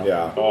mewing now.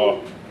 Yeah.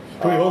 Oh,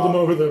 Can we hold them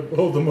over the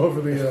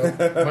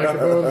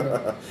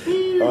microphone?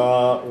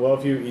 Well,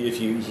 if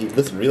you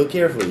listen real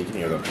carefully, you can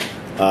hear them.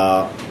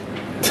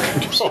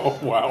 oh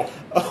wow.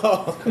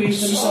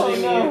 Squeeze them so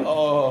they move.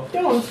 Oh,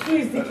 Don't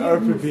squeeze the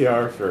kittens.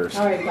 RPPR first.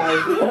 All right, guys.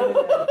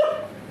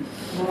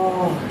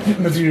 Oh,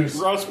 Kitten abuse.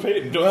 Ross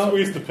Payton, don't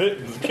squeeze the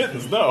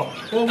kittens, no.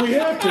 Well, we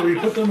have to. We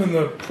put them in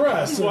the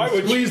press Why and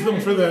would squeeze you- them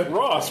for that.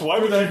 Ross, why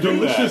would you that do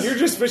delicious- that? You're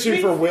just fishing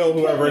for Will,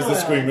 whoever has the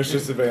squeamish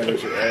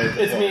disadvantage.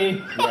 It's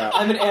me. Yeah.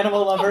 I'm an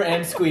animal lover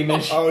and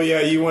squeamish. Oh yeah,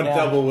 you want Yeah.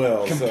 double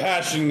Will. So.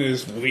 compassion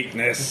is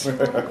weakness.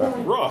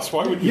 Ross,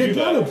 why would you You do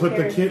gotta that? put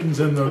the kittens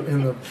in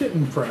the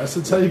kitten press.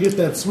 It's how you get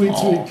that sweet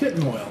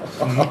kitten oil.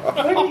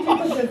 where did you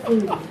put the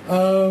food?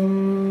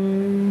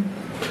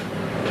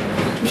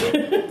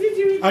 Did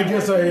you eat I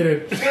guess I ate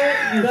it.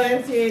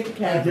 Nancy ate the I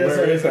cat. guess I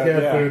Where ate is the that?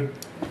 cat Yeah. food.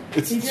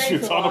 It's He drinks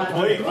it's a on lot. a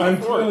plate. I'm on a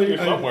fork here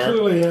I somewhere.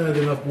 clearly had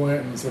enough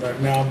Blantons that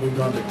I've now moved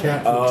on to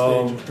cat food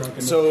stage of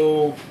drunkenness.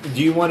 So,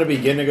 do you want to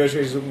begin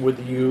negotiations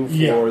with you for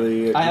Yeah.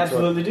 the? I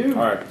absolutely do.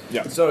 All right.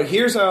 Yeah. So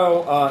here's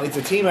how it's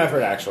a team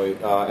effort. Actually,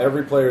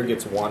 every player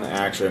gets one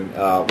action.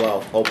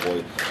 Well,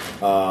 hopefully,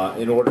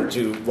 in order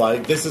to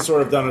this is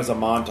sort of done as a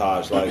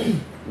montage. Like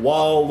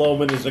while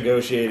Loman is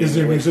negotiating. Is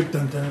there with- music?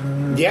 Dun,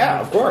 dun. Yeah,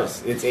 of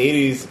course. It's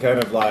 80s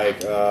kind of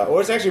or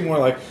it's actually more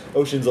like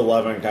Ocean's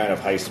 11 kind of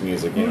heist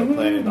music. You know,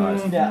 playing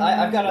nice. Yeah,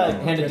 I've got to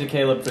hand it to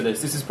Caleb for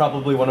this. This is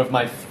probably one of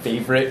my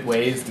favorite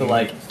ways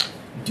to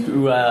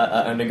do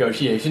a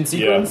negotiation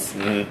sequence.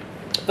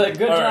 But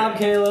good All job, right.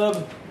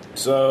 Caleb.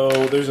 So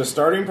there's a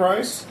starting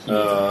price.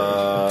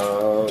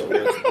 We'll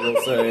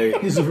say.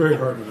 He's a very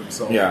hard with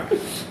himself. Yeah.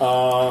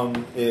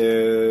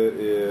 It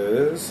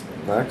is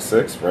black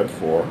 6, red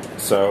 4.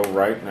 So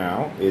right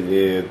now,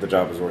 the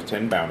job is worth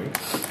 10 bounty.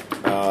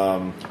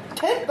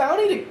 10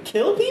 bounty to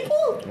kill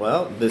people?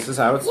 Well, this is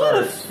how it What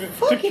a starts. To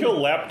fucking kill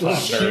laptop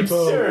nerds.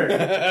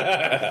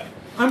 absurd.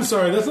 I'm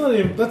sorry. That's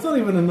not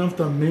even enough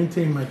to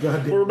maintain my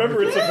goddamn. Well,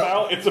 remember, it's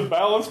a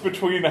balance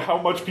between how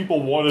much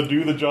people want to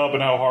do the job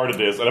and how hard it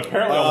is, and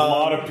apparently a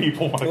lot of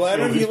people want to Well, I kill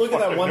don't know if you these look at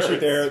that fucking one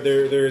sheet nerds.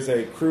 there's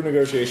a crew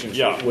negotiation sheet,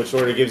 Yeah. which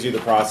sort of gives you the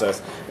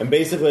process. And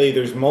basically,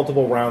 there's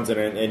multiple rounds in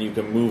it, and you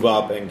can move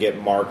up and get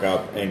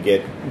markup and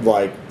get,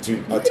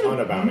 to a ton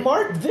of bounty.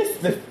 Mark this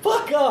the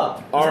fuck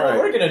up. All That's right. what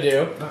we're gonna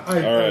do. All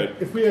right.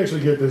 If we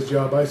actually get this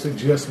job, I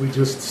suggest we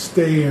just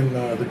stay in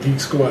the Geek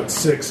Squad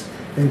 6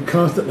 and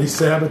constantly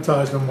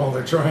sabotage them while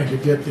they're trying to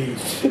get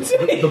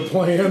the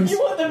plans. You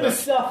want them to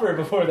suffer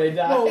before they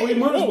die. Well, we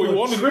might as No, we well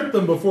want to- trick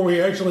them before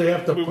we actually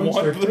have to We punch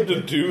want their them to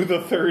ticket. do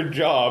the third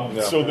job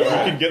so that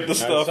we can get the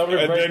stuff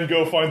somebody and break- then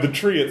go find the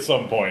tree at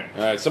some point.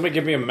 All right, somebody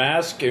give me a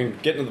mask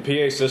and get into the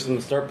PA system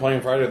and start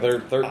playing Friday the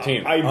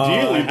 13th.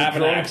 Ideally, I have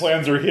the an drone axe.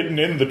 plans are hidden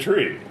in the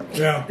tree.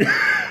 Yeah.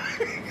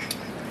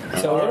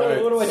 So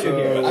what do I do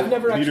here? I've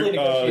never actually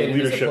negotiated as a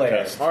leadership player.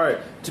 test. All right.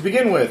 To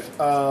begin with,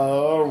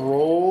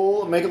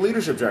 make a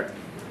leadership check.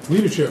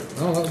 Leadership.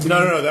 Oh,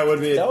 that would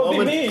be- No. That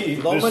would be me.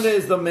 Loman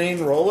is the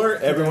main roller.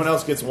 Everyone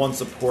else gets one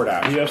support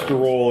action. He has to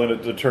roll,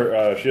 and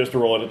she has to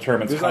roll, and it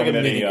determines There's how like a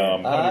many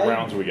minigame.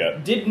 rounds we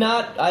get. Did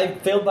not. I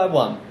failed by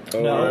 1. All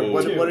No, right,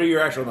 what 2. are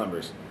your actual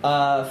numbers?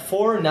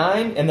 4,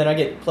 9, and then I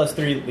get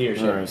 +3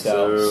 leadership. All right,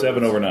 so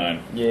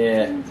 7/9.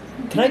 yeah.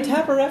 Can I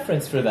tap a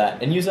reference for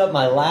that and use up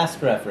my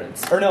last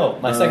reference? Or no,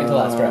 my second to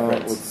last Let's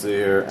reference. see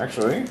here.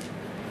 Actually.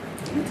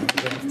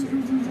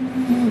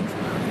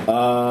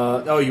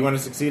 You want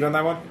to succeed on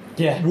that one?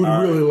 Yeah. Would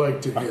really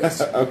like to,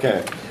 yes.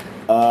 Okay.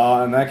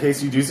 In that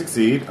case, you do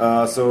succeed.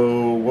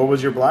 So, what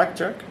was your black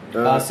check?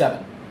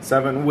 7.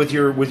 7 with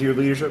your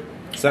leadership.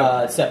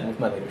 7. 7 with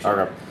my leadership.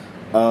 Okay.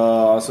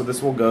 So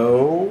this will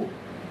go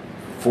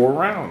 4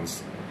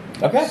 rounds.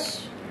 Okay.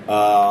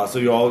 So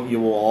you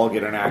will all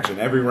get an action.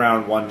 Every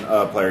round, one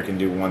player can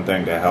do one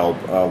thing to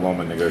help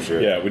Loman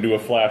negotiate. Yeah, we do a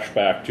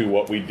flashback to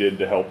what we did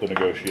to help the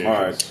negotiations.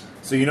 All right.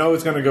 So you know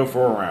it's going to go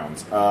 4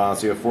 rounds. So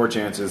you have 4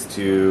 chances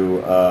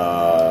to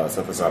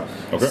set this up.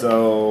 Okay.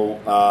 So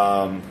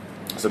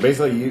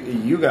basically,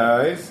 you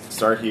guys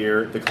start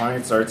here. The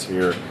client starts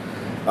here,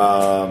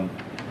 and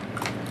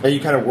you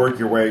kind of work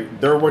your way.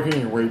 They're working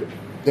your way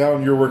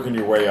down. You're working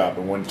your way up,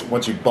 and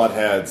once you butt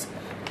heads,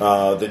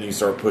 then you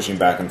start pushing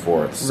back and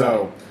forth.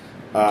 So.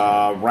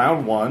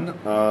 Round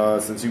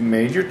 1, since you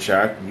made your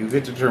check, you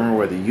get to determine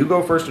whether you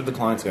go first or the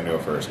client's going to go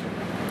first.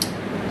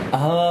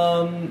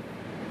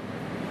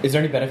 Is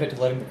there any benefit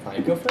to letting the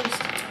client go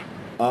first?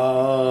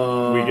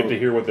 We get to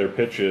hear what their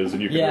pitch is,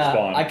 and you can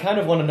respond. I kind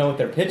of want to know what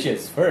their pitch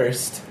is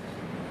first.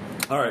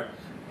 All right.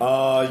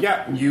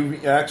 You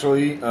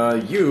actually,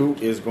 you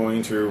is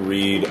going to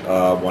read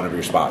one of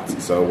your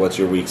spots. So what's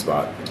your weak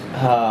spot?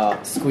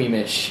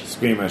 Squeamish.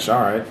 Squeamish,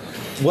 all right.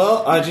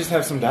 Well, I just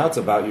have some doubts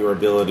about your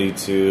ability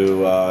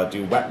to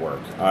do wet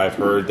work. I've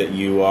heard that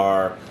you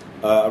are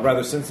a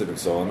rather sensitive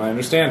soul, and I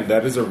understand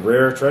that is a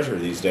rare treasure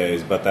these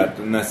days, but that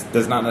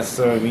does not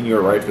necessarily mean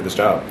you're right for this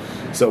job.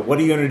 So what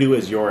are you going to do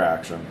as your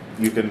action?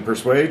 You can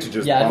persuade to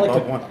just bump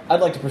up one.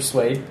 I'd like to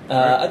persuade.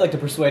 I'd like to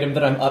persuade him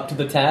that I'm up to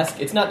the task.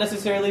 It's not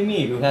necessarily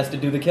me who has to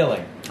do the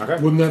killing. Okay.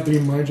 Wouldn't that be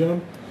my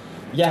job?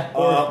 Yeah,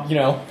 or,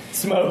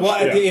 smoke.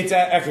 Well, Yeah. it's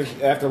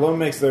after Lone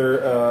makes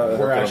her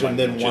Working action, on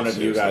then my one of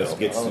you jujitsu guys still.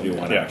 gets to do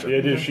one Yeah, action. the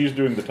idea is she's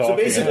doing the talking.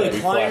 So basically, and we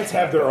clients flashback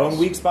have their to own us.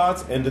 weak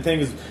spots, and the thing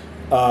is,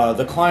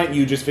 the client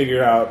you just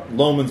figured out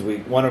Loman's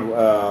weak, one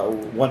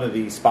of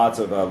the spots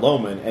of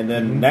Loman, and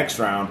then next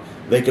round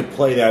they could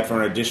play that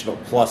for an additional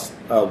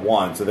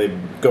 +1, so they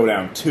go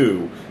down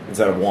 2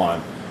 instead of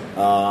 1.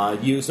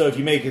 So if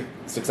you make a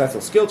successful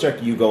skill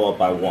check, you go up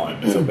by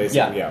 1. So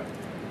basically, yeah.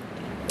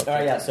 All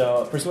right, yeah.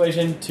 So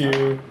persuasion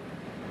 2.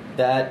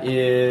 That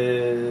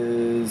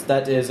is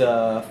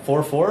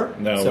 4/4.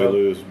 No, so, we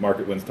lose.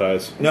 Market wins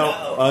ties. No,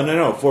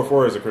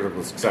 4/4 is a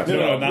critical success.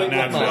 No, not wait,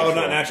 natural. Oh,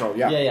 not natural.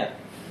 Yeah. Yeah.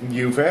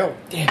 You fail.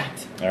 Damn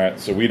it. All right,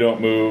 so we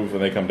don't move,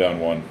 and they come down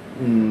 1.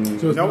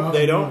 So it's Nope, not-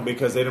 they don't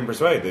because they didn't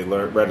persuade. They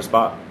read a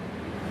spot.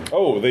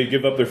 Oh, they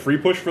give up their free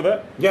push for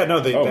that? Yeah, no,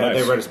 they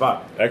nice. read a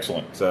spot.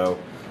 Excellent. So,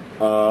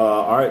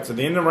 all right. So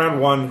the end of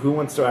round 1, who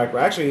wants to act?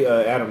 Actually,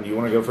 Adam, do you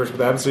want to go first with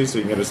advocacy so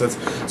you can get a sense?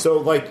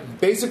 So,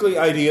 basically,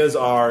 ideas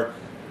are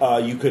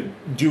you could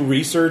do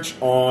research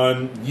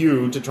on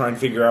you to try and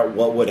figure out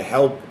what would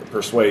help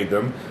persuade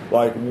them.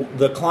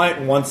 The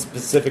client wants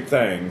specific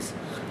things.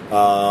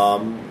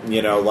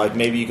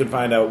 Maybe you could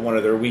find out one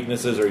of their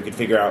weaknesses, or you could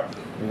figure out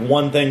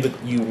one thing that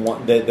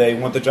they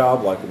want the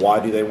job. Like, why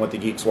do they want the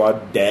Geek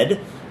Squad dead?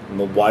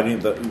 Why do you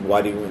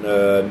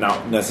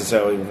not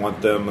necessarily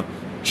want them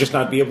just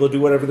not be able to do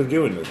whatever they're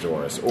doing to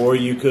Doris? Or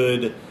you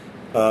could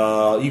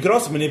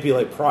also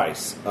manipulate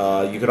price.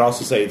 You could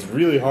also say it's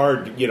really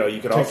hard. You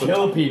could also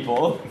Kill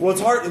people. Well,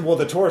 it's hard. Well,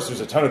 the Taurus,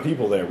 there's a ton of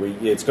people there.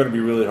 It's going to be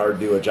really hard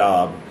to do a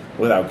job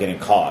without getting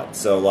caught.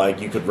 So,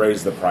 you could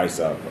raise the price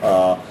up.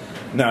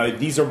 Now,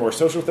 these are more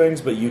social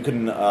things, but you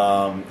can.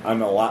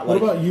 I'm a lot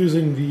What like. about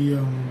using the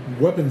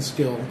weapon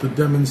skill to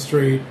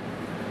demonstrate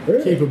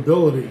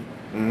capability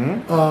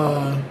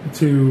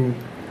to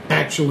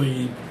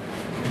actually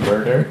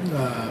Murder.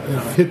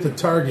 hit the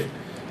target?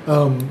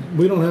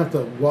 We don't have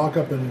to walk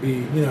up and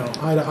be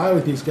eye to eye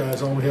with these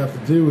guys. All we have to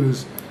do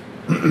is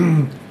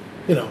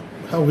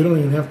hell, we don't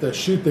even have to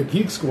shoot the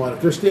Geek Squad.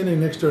 If they're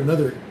standing next to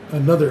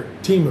another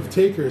team of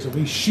takers and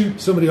we shoot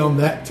somebody on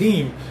that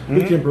team,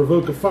 we can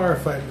provoke a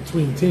firefight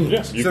between teams.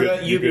 Yes.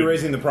 You'd be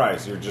raising the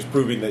price. You're just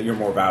proving that you're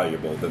more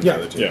valuable than the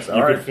other teams. Yes, you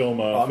All could right. film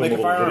a Make a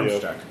little firearms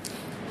video. check.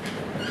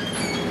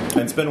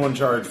 And spend 1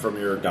 charge from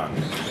your gun.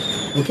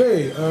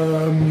 Okay,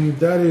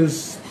 that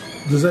is.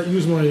 Does that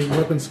use my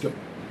weapon skill?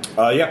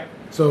 Yeah.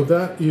 So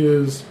that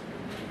is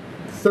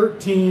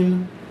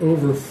 13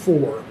 over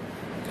 4.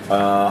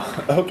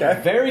 Okay.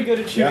 Very good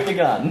at shooting a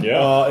gun.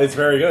 Yeah. It's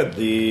very good.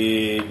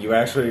 You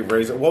actually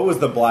raise it. What was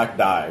the black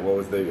die? What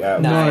was the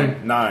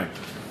 9. 9.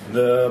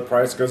 the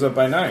price goes up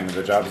by 9.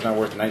 The job is now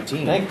worth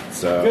 19. Thank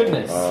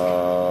goodness.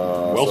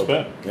 Well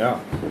spent. Yeah.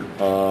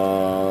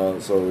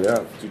 So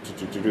yeah.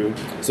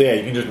 So yeah,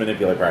 you can just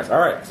manipulate price. All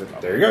right. So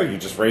there you go. You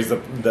just raise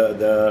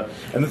the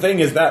and the thing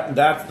is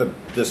that's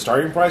the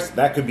starting price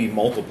that could be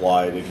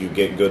multiplied if you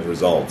get good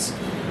results.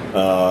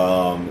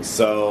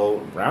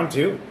 So round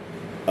 2.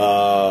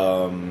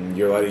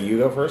 You're letting you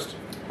go first.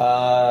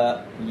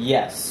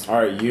 Yes. All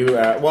right. You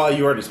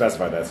already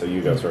specified that, so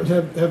you go first.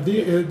 Are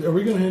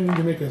we going to need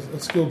to make a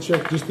skill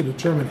check just to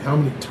determine how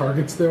many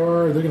targets there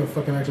are? Are they going to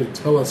fucking actually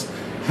tell us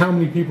how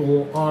many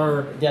people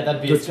are Yeah,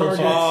 that'd be the a skill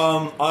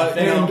targets? check.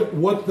 And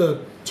what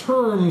the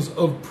terms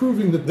of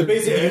proving that The they're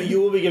basic dead?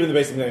 you will be given the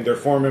basic name. There are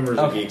 4 members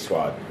of Geek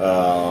Squad.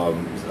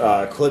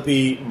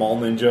 Clippy, Mall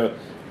Ninja.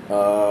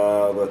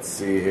 Let's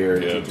see here.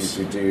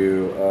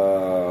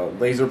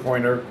 Laser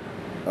Pointer.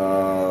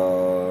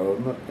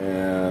 And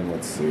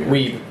let's see.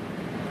 Weeb.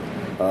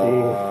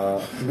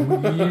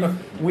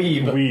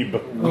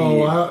 Weeb.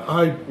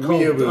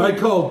 Oh, I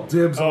called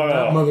dibs on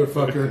that yeah.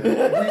 motherfucker.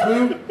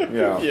 Weeboo?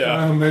 Yeah.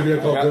 Yeah. Maybe I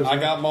called dibs. I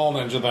got Mall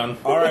Ninja then.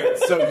 All right.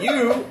 So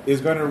you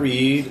is going to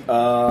read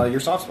your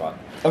soft spot.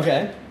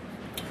 Okay.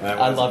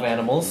 I love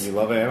animals. You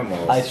love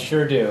animals. I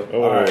sure do.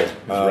 Oh, All right. he's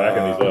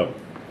racking these up.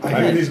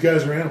 I hear these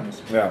guys are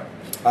animals. Yeah.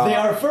 They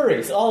are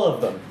furries, all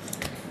of them.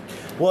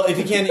 Well, if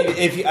you can't,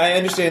 I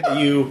understand that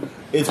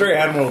it's very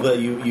admirable that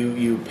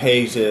you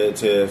pay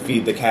to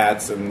feed the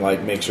cats and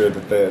like make sure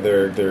that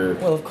they're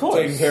Well, of course.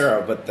 taken care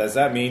of. But does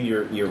that mean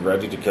you're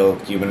ready to kill a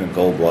human in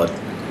cold blood?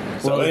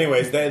 So, Well,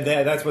 anyways,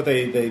 that's what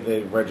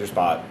they read your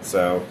spot.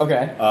 So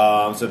Okay.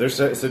 so they're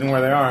sitting where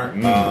they are.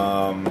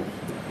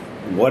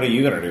 What are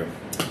you gonna do?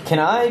 Can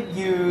I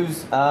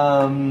use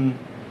I'm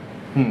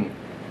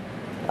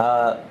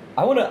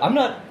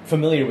not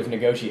familiar with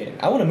negotiating.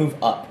 I want to move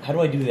up. How do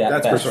I do that?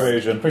 That's best?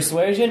 persuasion.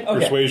 Persuasion? Okay.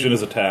 Persuasion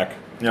is attack.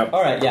 Yep.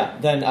 Alright, yeah.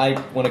 Then I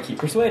want to keep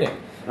persuading.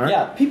 All right.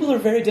 Yeah, people are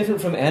very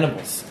different from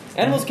animals.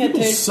 Animals can't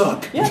People take...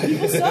 suck. Yeah,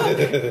 people suck.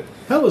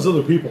 Hell is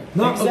other people,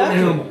 not other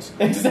animals.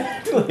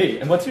 Exactly.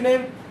 And what's your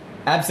name?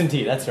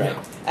 Absentee, that's right.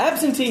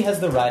 Absentee has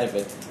the right of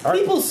it. All right.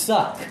 People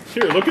suck.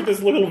 Here, look at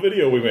this little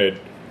video we made.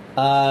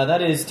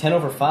 That is 10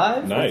 over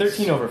 5 Nice. or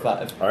 13 over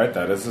 5. All right,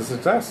 that is a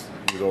success.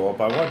 You go up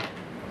by 1.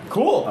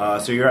 Cool.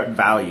 So you're at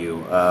value,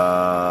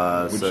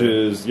 Which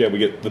is, we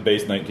get the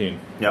base 19.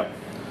 Yep.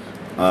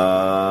 We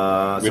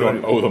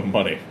don't owe them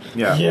money.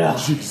 Yeah. yeah.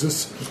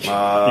 Jesus. It's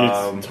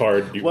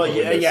hard. Well,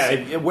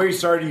 where you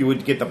started, you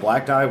would get the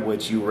black die,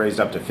 which you raised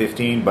up to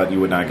 15, but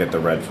you would not get the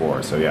red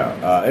 4. So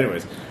yeah.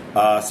 Anyways,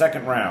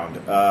 second round,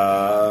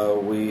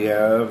 we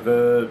have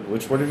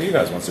which one of you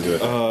guys wants to do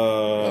it?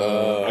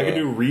 I can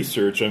do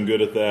research. I'm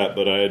good at that,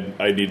 but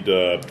I need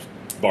to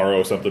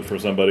borrow something from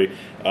somebody.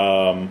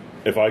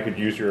 If I could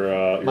use your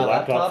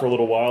laptop for a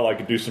little while, I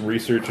could do some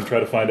research and try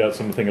to find out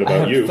something I about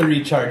have you.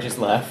 3 charges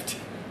left.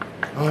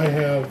 I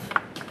have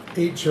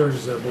 8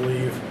 charges, I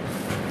believe.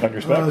 On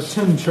your specs.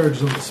 10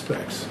 charges on the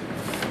specs.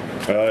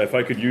 If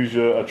I could use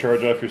a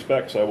charge off your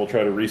specs, I will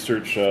try to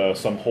research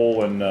some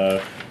hole and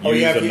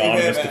use if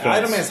anonymous an defense.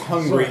 item is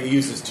hungry, it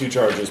uses 2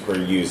 charges per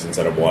use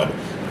instead of 1.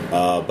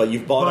 But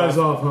you've bought Buys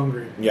off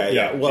hungry.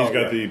 Yeah, Well, she's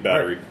got the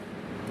battery. Right.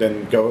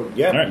 Then go.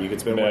 Yeah, All right. you can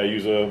spend May I 1.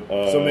 use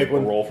a make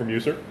one. roll from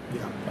user?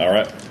 Yeah. All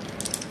right.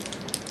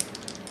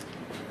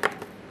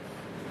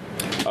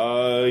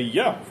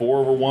 4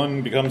 over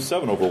 1 becomes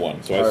 7 over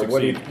 1, so I All right,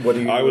 succeed. what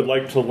do you? I would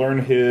like to learn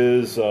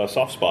his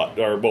soft spot,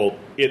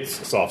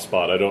 its soft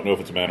spot. I don't know if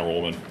it's a man or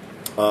woman.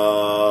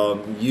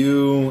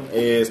 You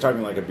is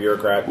talking like a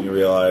bureaucrat, and you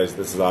realize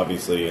this is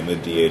obviously in the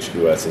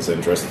DHQS's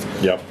interest.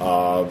 Yep.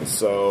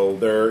 So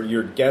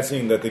you're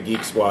guessing that the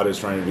Geek Squad is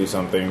trying to do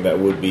something that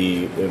would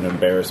be an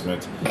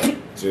embarrassment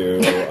to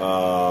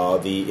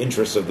the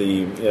interests of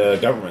the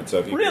government. So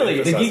if you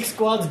Really? The Geek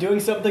Squad's doing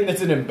something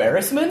that's an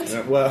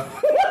embarrassment? well.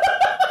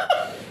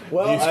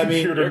 Well, These I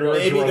mean, computer nerds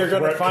maybe are a they're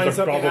going to threat find the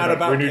something government. out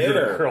about We need you to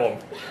air. kill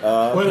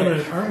them. Wait a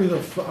minute, aren't we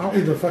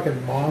the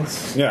fucking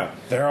months? Yeah.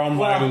 They're on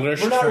my Well,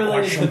 list we're not for quite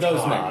related to some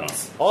those time.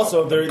 mobs.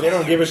 Also, they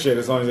don't give a shit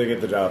as long as they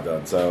get the job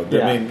done. So,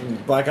 Yeah. I mean,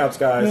 Black Ops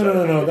guys.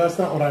 No, that's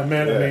not what I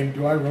meant. Yeah. I mean,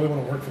 do I really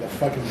want to work for the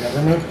fucking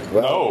government?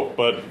 Well, No,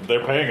 but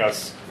they're paying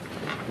us.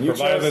 you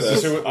Provided chose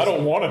this this. is, I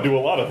don't want to do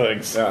a lot of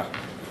things. Yeah.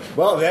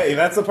 Well,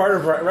 that's the part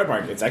of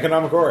Redmark. It's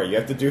economic order. You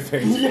have to do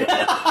things.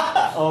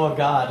 Oh,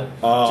 God.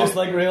 Just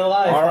like real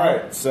life. All huh?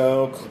 right.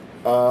 So,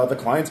 the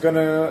client's going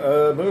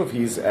to move.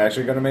 He's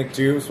actually going to make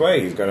 2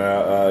 sway. He's going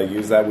to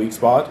use that weak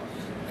spot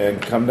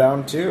and come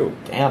down 2.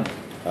 Damn.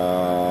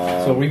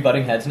 So are we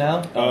butting heads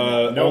now?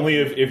 Only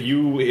if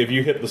you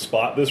hit the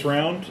spot this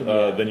round,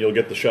 then you'll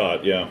get the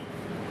shot. Yeah.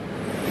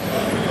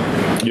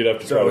 You'd have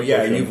to. So, try to yeah,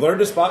 push him. you've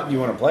learned a spot. You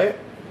want to play it?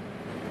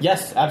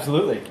 Yes,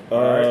 absolutely.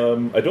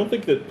 I don't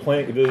think that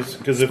playing this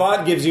because if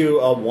Spot gives you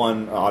a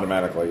 1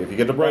 automatically. If you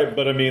get the right,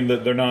 but I mean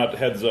that they're not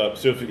heads up.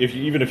 So if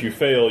even if you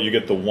fail, you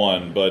get the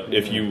 1. But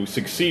if you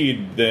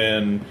succeed,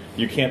 then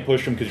you can't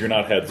push them because you're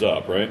not heads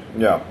up, right?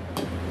 Yeah.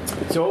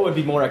 So what would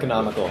be more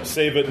economical?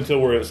 Save it until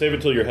you're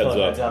heads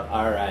Oh, up. heads up.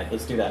 All right,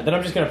 let's do that. Then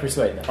I'm just going to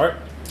persuade them. All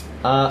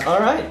right. All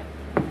right.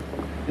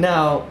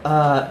 Now,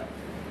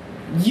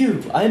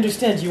 I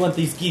understand you want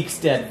these geeks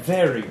dead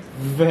very,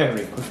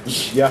 very quickly.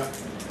 Yeah.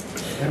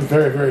 And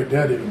very, very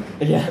dead even.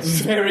 Yeah,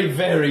 very,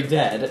 very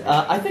dead.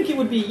 I think it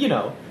would be,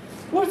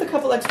 worth a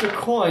couple extra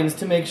coins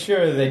to make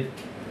sure they...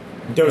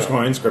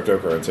 Dogecoins,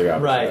 cryptocurrency, yeah.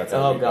 Right, That's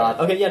how oh you god.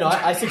 Okay, yeah, no,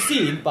 I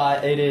succeed,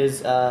 but it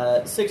is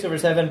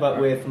 6/7, but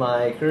with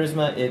my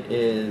charisma, it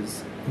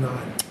is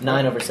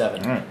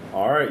 9/7. All right.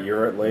 Alright,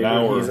 you're at labor,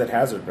 Now he's at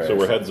hazard pay. So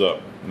we're heads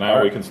up. Now All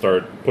we right. can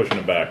start pushing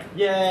it back.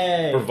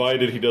 Yay!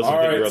 Provided he doesn't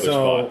hit your Alright, other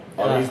so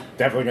spot. he's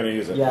definitely going to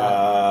use it.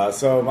 Yeah.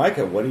 So,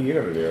 Micah, what are you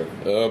going to do?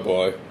 Oh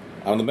boy.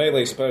 I'm the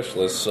melee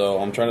specialist, so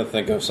I'm trying to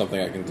think of something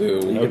I can do.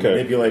 You can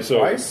manipulate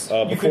twice?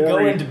 You Before could go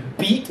we, and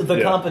beat the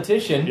Yeah.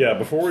 competition. Yeah,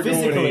 before we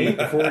physically.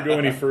 go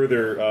any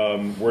further,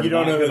 we're You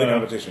don't not know who the gonna-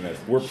 competition is.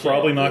 We're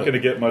probably not going to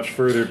get much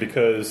further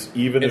because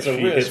even It's if a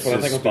she risk, hits but I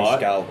his think we'll do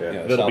spot, scal-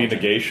 that'll be salvaging.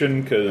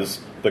 negation because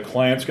the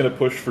client's going to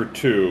push for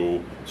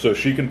 2, so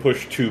she can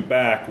push 2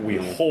 back. We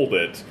hold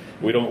it.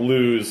 We don't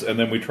lose, and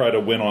then we try to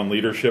win on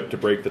leadership to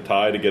break the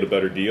tie to get a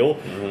better deal.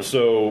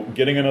 So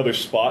getting another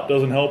spot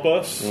doesn't help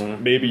us.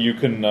 Maybe you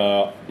could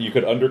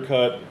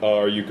undercut,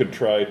 or you could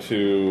try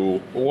to.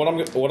 What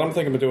I'm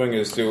thinking of doing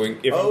is doing.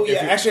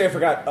 Actually, I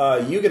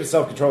forgot. You get a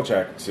self-control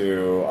check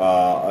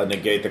to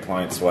negate the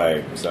client's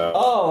sway. So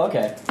Oh,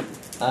 okay.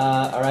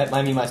 Alright,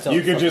 mind me myself.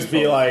 you could just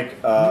be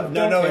like, no,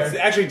 Don't it's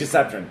care. actually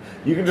deception.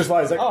 You can just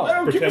lie. It's like, Oh, I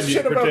don't give a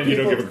shit about Pretend you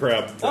people. don't give a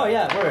crap. Oh,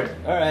 yeah, word.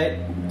 Alright.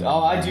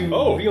 Oh, I do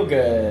Oh. real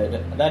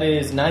good. That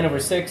is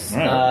 9/6,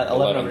 Alright.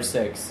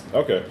 11/6.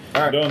 Okay.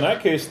 All right. No, in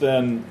that case,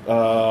 then,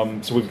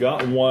 so we've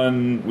got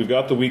one. We've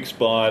got the weak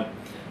spot.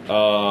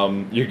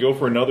 You go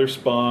for another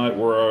spot.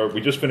 We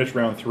just finished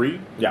round 3.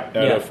 Yeah. Out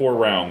Yeah. of 4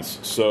 rounds.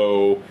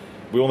 So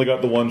we only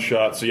got the one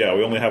shot. So yeah,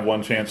 we only have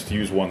one chance to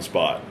use one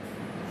spot.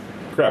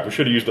 Crap, we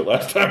should have used it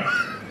last time.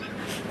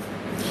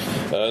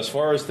 As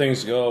far as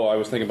things go, I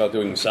was thinking about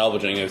doing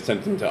salvaging and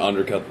attempting to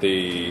undercut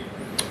the.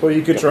 Well,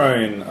 you could try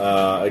and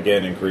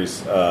again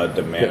increase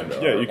demand.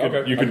 Yeah, you could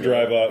Okay. you could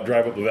drive up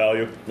the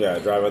value. Yeah,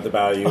 drive out the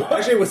value.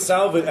 Actually, with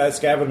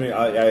scavenging,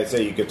 I'd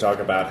say you could talk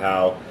about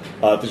how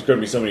there's going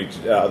to be so many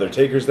other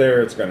takers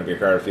there. It's going to be a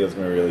crowded field. It's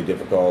going to be really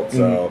difficult.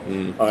 So,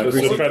 So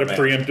increasing try to demand.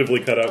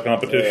 preemptively cut out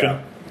competition. Yeah.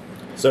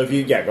 So if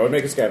you go ahead and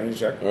make a scavenging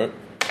check. All right.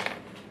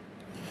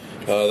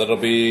 That'll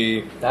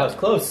be. That was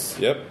close.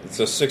 Yep, it's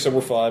a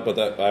 6/5, but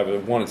that I have a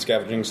 1 in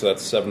scavenging, so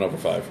that's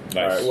 7/5. Nice.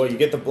 All right. Well, you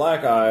get the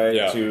black eye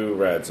Yeah. to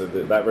red, so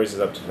that raises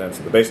up to 10.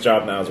 So the base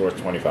job now is worth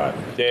 25.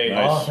 Dang.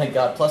 Nice. Oh, thank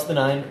God. Plus the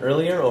 9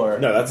 earlier, or?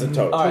 No, that's a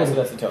total. Alright, so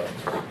that's the total.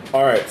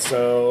 All right.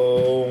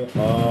 So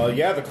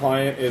yeah, the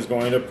client is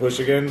going to push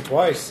again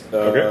twice.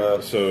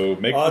 Okay. So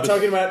make. the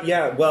Talking about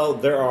well,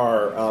 there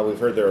are. We've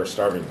heard there are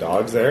starving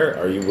dogs there.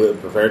 Are you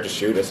prepared to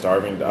shoot a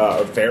starving,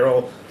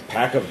 feral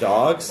pack of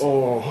dogs?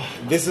 Oh,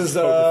 This is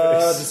Poker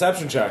a face.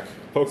 deception check.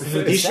 poker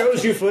He face.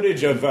 shows you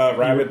footage of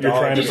rabid You're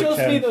trying dogs. He to shows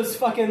me pretend. those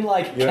fucking,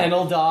 Yeah.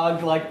 kennel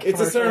dog,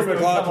 It's a Sarah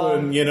commercials that come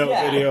on. McLachlan,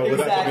 Yeah, video with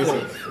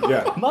exactly.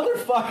 Yeah.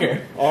 Motherfucker.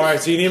 All right.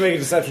 So you need to make a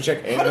deception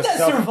check and How a did that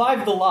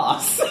survive the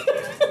loss?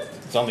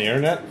 It's on the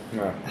internet?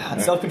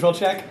 Self-control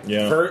check?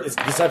 Yeah. It's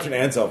deception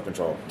and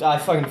self-control. I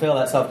fucking fail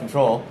that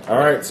self-control. All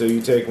right. So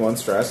you take 1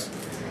 stress.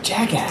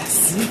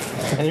 Jackass.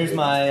 And here's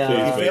my, If you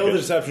Make fail it. the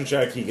deception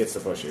check, he gets to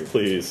push you.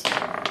 Please.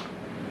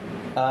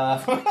 Oh,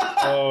 if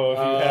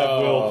you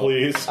have will,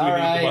 please. We need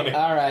the money.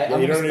 alright. Yeah,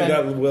 you don't need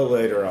that will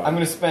later on. I'm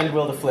gonna spend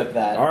will to flip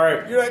that. All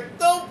right. You're like,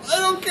 no, I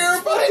don't care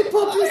about it.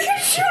 I can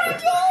shoot a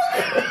dog!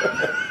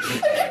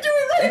 I can do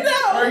it right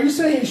now! Are you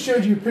saying he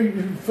showed you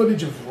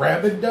footage of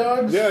rabid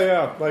dogs?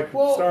 Yeah, like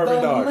Well, starving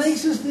the dogs.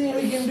 nicest thing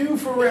we can do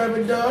for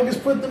rabid dog is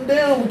put them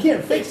down. We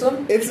can't fix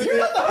them. It's You're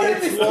not the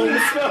hardest it's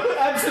thing,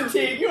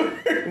 absentee. You're...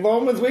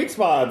 Loman's weak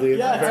spot, dude.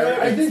 Yeah,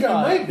 I think I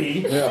might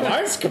be.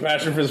 Mine's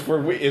compassion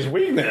for his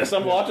weakness.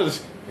 I'm watching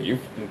this. Are you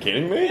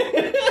kidding me?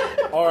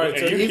 All right, Are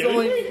so you he's kidding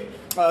only. me?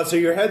 So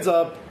your head's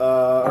up.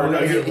 Or no, no,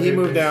 he you're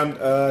moved down.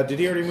 Did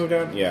he already move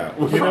down? Yeah.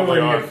 You know Probably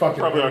where are. your fucking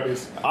Probably head are.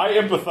 is. I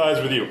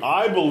empathize with you.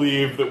 I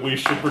believe that we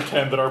should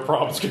pretend that our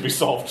problems can be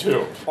solved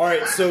too. All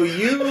right, so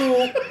you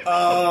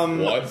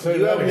What?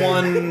 you have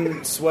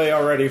 1 sway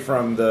already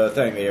from the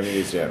thing that you haven't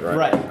used yet, right?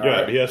 Right. All Yeah,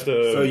 right. he has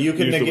to. So you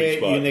can use the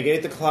weak negate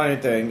spot. the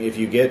client thing. If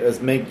you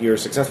make your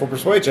successful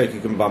persuade check, you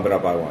can bump it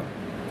up by 1.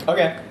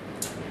 Okay.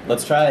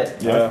 Let's try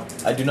it. Yeah.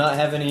 I do not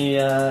have any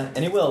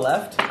will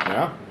left.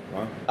 Yeah.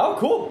 Well. Oh,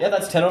 cool. Yeah,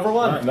 that's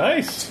 10/1.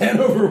 Nice.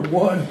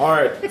 10/1. All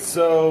right,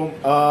 so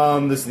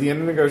this is the end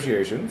of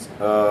negotiations,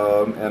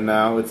 and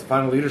now it's the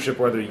final leadership.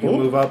 Whether you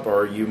move up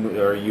or you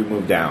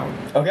move down.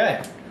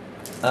 Okay.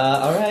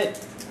 All right.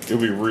 It would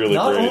be really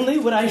Not great. only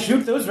would I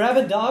shoot those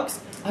rabid dogs,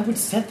 I would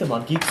set them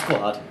on Geek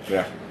Squad.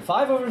 Yeah.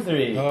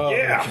 5/3.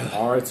 Yeah.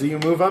 All right, so you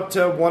move up to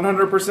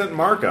 100%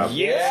 markup.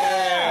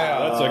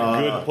 Yeah! That's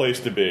a good place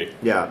to be.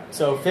 Yeah.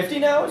 So 50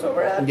 now is what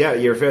we're at? Yeah,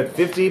 you're at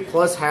 50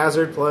 plus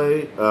hazard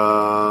play,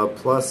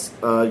 plus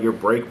your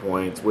break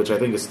points, which I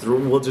think is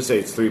through. We'll just say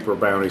it's 3 per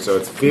bounty, so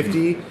it's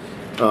 50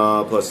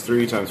 plus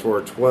 3 times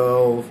 4,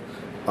 12.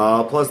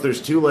 Plus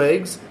there's 2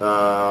 legs,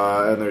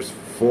 and there's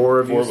 4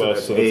 of you, 4 of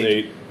us, so that's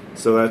 8.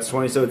 So that's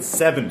 20. So it's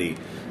 70.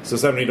 So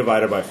 70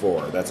 divided by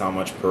 4. That's how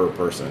much per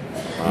person.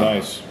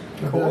 Nice.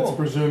 That's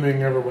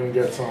presuming everyone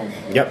gets home.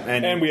 Yep.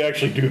 And we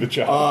actually do the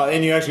job.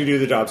 And you actually do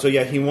the job. So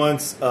yeah, he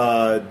wants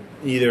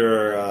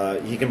either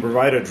he can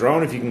provide a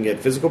drone if you can get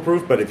physical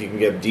proof, but if you can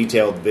get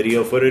detailed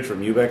video footage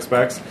from UBEX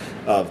specs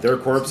of their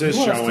corpses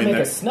He wants showing to make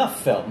that. a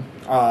snuff film.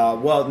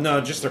 Well,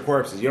 no, just their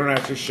corpses. You don't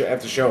actually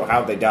have to show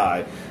how they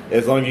die,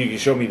 as long as you can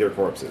show me their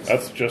corpses.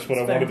 That's just what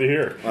I Fair. wanted to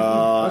hear.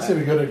 I say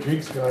we go to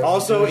Geeks guys.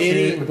 also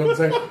negotiate any- with them,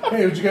 say,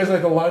 hey, would you guys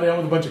like to lie down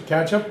with a bunch of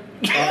ketchup?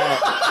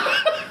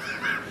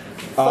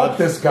 Fuck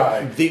this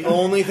guy. The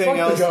only thing Fuck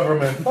else. the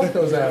government. Fuck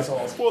those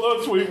assholes. Well,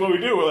 that's what we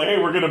do. We're like,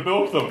 hey, we're going to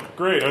milk them.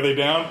 Great. Are they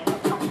down?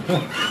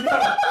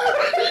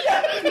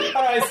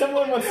 Alright,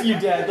 someone wants you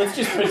dead. Let's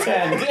just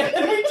pretend.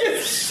 And we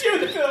just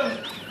shoot them.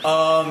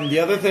 The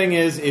other thing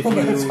is if Well,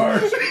 that's you.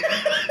 harsh.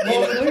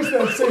 Well, at least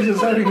that saves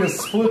us having to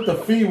split the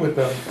fee with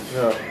them.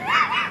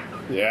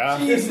 Yeah.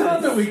 It's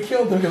not that we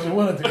killed them because we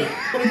wanted to.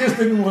 We just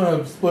didn't want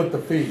to split the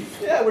fee.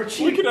 Yeah, we're We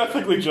cheap. can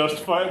ethically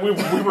justify it. We were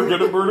going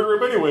to murder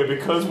them anyway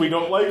because we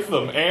don't like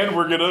them. And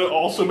we're going to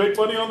also make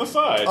money on the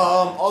side.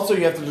 Also,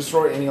 you have to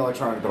destroy any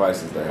electronic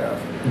devices they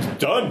have.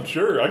 Done.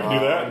 Sure. I can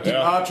do that. Do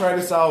not try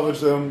to salvage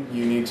them.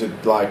 You need to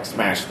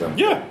smash them.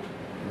 Yeah.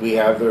 We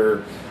have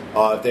their.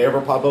 If they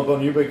ever pop up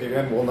on Ubik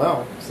again, we'll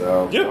know.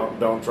 So Yeah.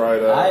 don't try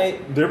to.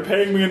 They're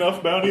paying me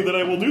enough bounty that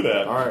I will do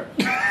that. All right.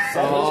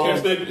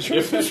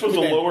 If this was a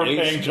lower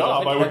paying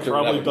job, I would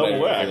probably double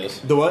whack.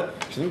 The what?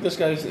 Do you think this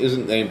guy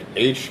isn't named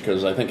H?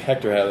 Because I think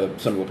Hector had a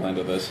similar plan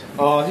to this. He's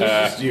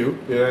just you.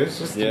 Yeah, it's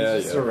just,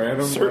 a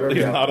random. Certainly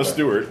whatever. not a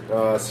steward.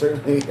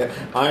 Certainly,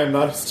 I am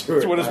not a steward.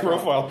 That's what his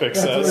profile pic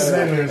That's what his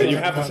says. name is. You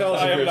have to tell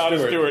us I if am you're not a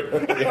a steward.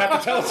 steward. You have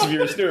to tell us if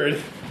you're a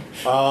steward.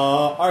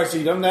 All right, so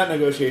you've done that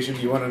negotiation.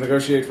 Do you want to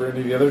negotiate for any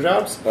of the other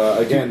jobs?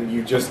 Again,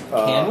 you just.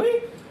 Can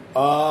we?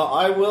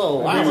 I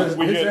will.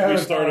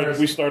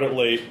 We started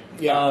late.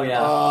 Yeah.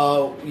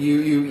 Oh, yeah.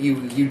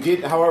 You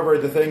did. However,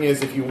 the thing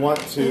is, if you want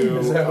to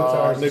His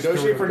avatar is a negotiate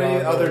steward for of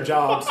any God. other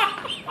jobs,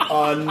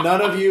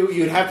 none of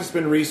you'd have to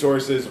spend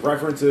resources,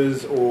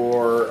 references,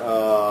 or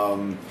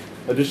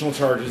additional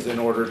charges in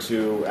order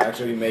to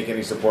actually make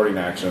any supporting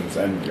actions.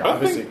 And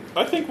obviously,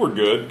 I think we're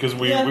good because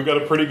we've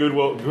got a pretty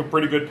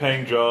good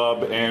paying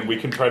job, and we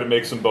can try to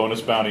make some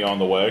bonus bounty on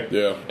the way.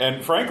 Yeah.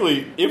 And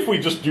frankly, if we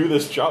just do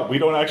this job, we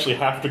don't actually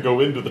have to go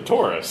into the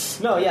Taurus.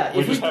 No, yeah.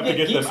 We If just we have could to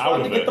get get Geek them out Squad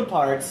of to get it. the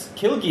parts,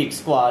 kill Geek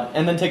Squad,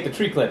 and then take the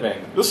tree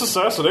clipping. This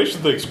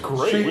assassination thing's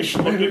great. We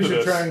should look Maybe we into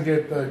should try this. and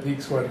get the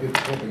Geek Squad to get the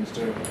clippings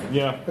too.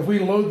 Yeah. If we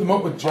load them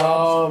up with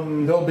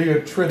jobs, they'll be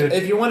attrited.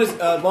 if you want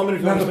to, moment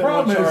if you Now want to the spend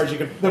one problem charge, is, you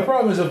can. the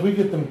problem is if we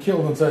get them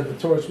killed inside the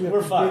Taurus,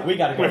 We're fine. We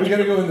gotta go. We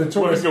gotta go in the We're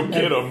Taurus. gonna go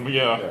get and, them.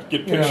 Yeah.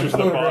 Get you know, pictures of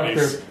the photograph their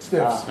bodies.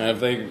 stiffs. And if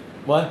they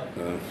What?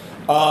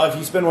 If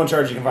you spend one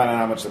charge, you can find out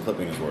how much the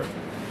clipping is worth.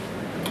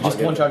 Just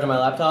one charge on my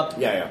laptop?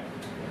 Yeah,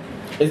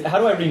 How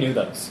do I renew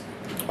those?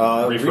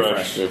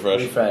 Refresh.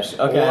 Refresh.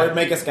 Okay. Or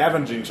make a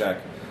scavenging check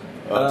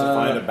to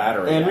find a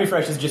battery. And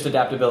refresh is just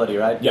adaptability,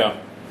 right? Yeah.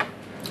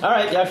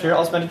 Alright, yeah, sure.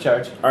 I'll spend a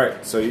charge. All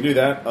right, so you do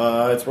that.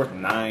 It's worth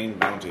 9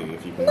 bounty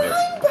if you can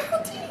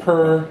get.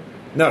 Per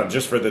No,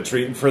 just for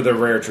the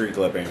rare tree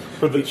clipping.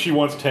 She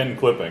wants 10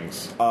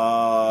 clippings.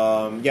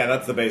 Yeah,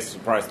 that's the base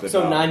price. Of the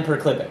So job. 9 per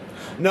clipping.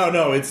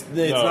 No, it's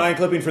No. 9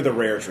 clipping for the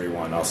rare tree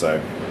one. I'll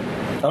say.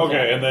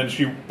 Okay, and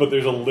then but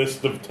there's a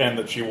list of 10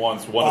 that she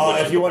wants. One of which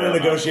If is you the want to rare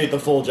negotiate the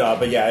full job,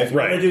 but yeah, if you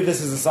Right. want to do this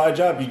as a side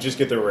job, you just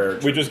get the rare.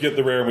 amount. We just get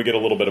the rare and we get a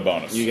little bit of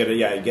bonus. You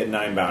get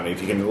 9 bounty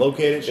if you can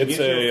locate it. She It's gives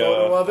you a a,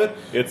 photo of it.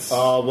 it's-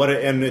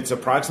 and its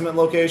approximate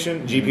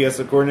location,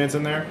 GPS coordinates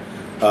in there,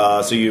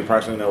 so you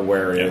approximately know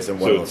where it is and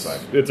what so it looks like.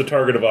 it's a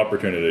target of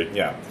opportunity.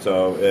 Yeah,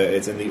 so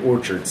it's in the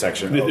orchard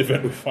section. In the of-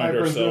 event we I find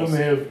presume ourselves.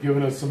 they have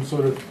given us some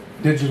sort of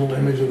digital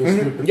image of the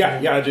stupid Yeah,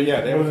 thing.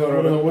 yeah, they have a photo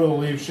of it. What are the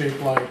leaves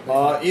shaped like?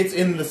 It's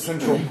in the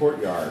central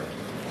courtyard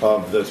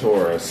of the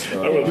Taurus.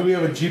 Do we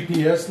have a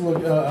GPS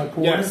coordinate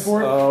Yes,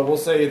 for it? we'll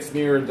say it's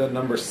near the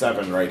number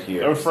 7 right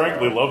here. I would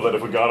frankly love that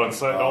if we got on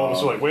site and all of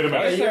us were like, wait a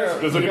minute,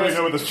 does anybody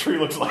know what this tree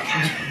looks like?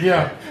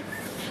 Yeah.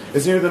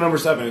 It's near the number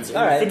 7. It's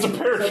Alright. It's a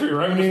pear tree,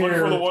 right? Just look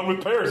Near- for the one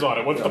with pears on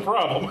it. What's the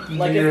problem?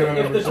 Like, Near if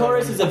the number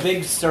Taurus 7. is a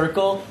big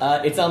circle,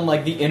 it's on,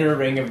 like, the inner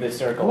ring of this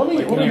circle. Let me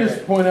Like, near just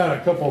it. point out a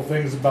couple of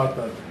things about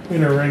the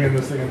inner ring in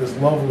this thing and this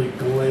lovely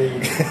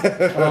glade.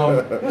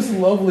 This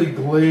lovely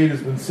glade has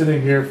been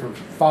sitting here for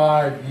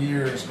 5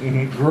 years,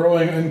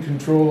 growing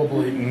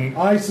uncontrollably.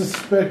 I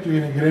suspect you're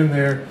going to get in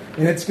there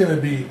and it's going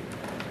to be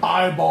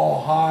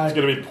eyeball high. It's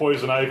going to be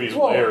Poison Ivy's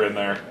Whoa. lair in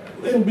there.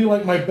 It'll be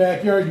like my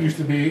backyard used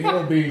to be.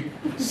 It'll be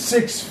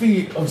 6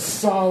 feet of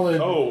solid.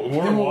 Oh,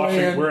 we're in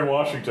Washington. We're in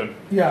Washington.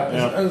 Yeah,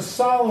 Yeah. a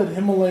solid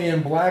Himalayan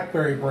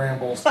blackberry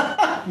brambles,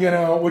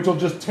 which will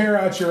just tear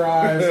out your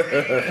eyes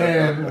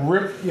and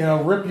rip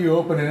you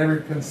open in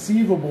every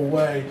conceivable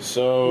way.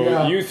 So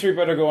Yeah. you three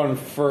better go in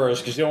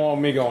first because you don't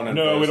want me going in.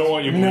 No, we first. don't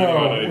want you No.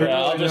 bleeding on it. Yeah,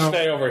 I'll just No.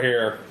 stay over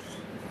here.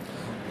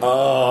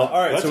 all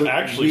right, That's so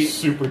actually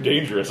super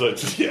dangerous.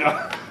 It's,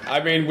 yeah.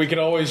 I mean, we could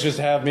always just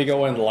have me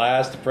go in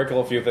last to prickle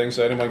a few things,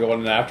 so anyone going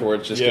in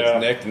afterwards just Yeah. gets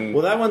nicked. And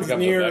Well, that one's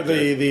becomes near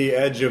affected. the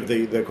edge of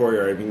the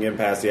courtyard. You can get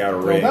past the outer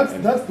Well, ring.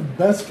 that's the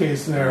best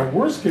case scenario.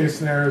 Worst case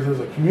scenario is there's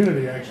a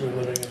community actually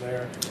living in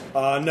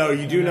there. No,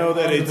 you do know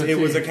that On the it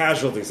was a fatigue.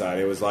 casualty side.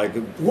 It was like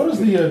What does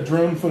the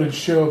drone footage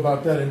show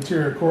about that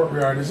interior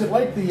courtyard? Is it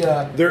like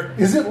the There-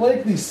 is it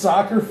like the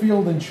soccer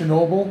field in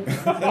Chernobyl? You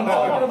know what I'm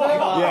talking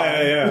about?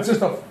 yeah. It's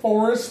just a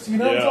forest. You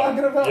know what I'm Yeah.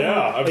 talking about?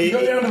 Yeah. You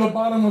go down to the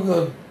bottom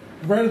of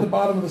right at the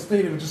bottom of the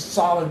stadium, it's just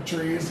solid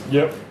trees.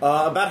 Yep.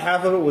 About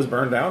half of it was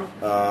burned down,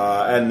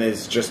 and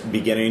is just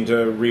beginning to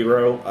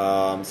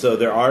regrow. So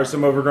there are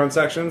some overgrown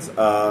sections.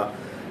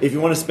 If you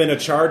want to spin a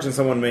charge and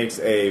someone makes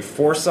a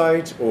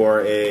foresight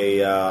or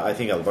a, I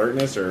think,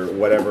 alertness or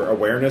whatever,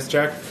 awareness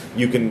check,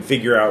 you can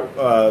figure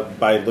out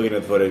by looking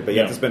at the footage. But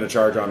you have to spin a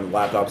charge on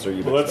laptops or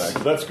Well,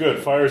 Ubix. that's good.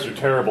 Fires are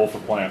terrible for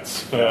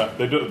plants.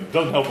 It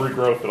doesn't help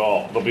regrowth at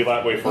all. They'll be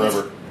that way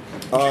forever.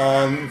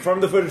 From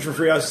the footage for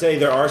free, I'll say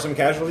there are some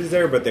casualties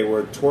there, but they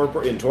were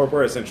in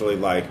torpor, essentially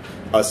like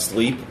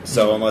asleep.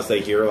 So unless they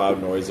hear a loud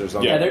noise or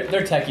something. Yeah,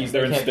 they're techies.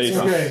 They're They in can't be stasis.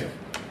 stopped. Okay.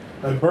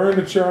 I burned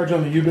a charge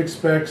on the Ubix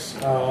specs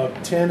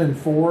 10 and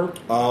 4.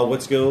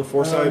 What skill?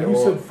 Foresight You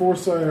or said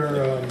foresight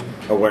or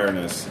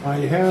awareness? I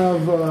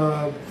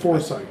have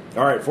foresight.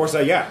 All right,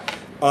 foresight. Yeah.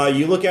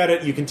 You look at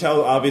it, you can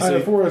tell. I Obviously,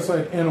 have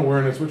foresight and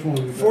awareness. Which one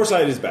would be better?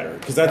 foresight is better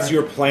because that's Right.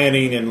 your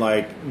planning and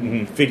like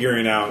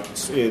figuring out.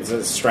 It's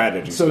a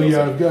strategy. So skill yeah,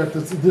 set. I've got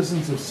this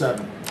distance of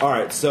 7. All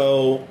right.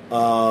 So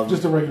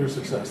Just a regular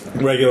success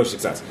then. regular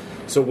success.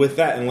 So with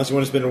that, unless you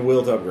want to spin a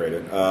wheel to upgrade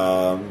it,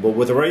 but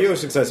with a regular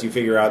success, you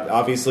figure out.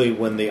 Obviously,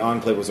 when the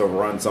enclave was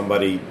overrun,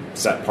 somebody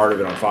set part of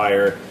it on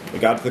fire.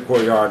 It got to the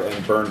courtyard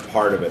and burned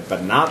part of it,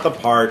 but not the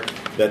part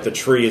that the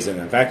tree is in.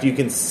 In fact, you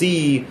can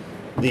see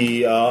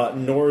the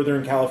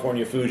Northern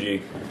California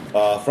Fuji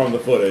from the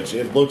footage.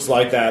 It looks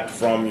like that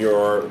from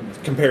your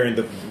comparing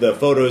the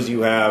photos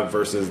you have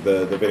versus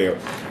the video,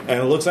 and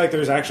it looks like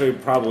there's actually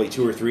probably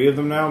 2 or 3 of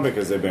them now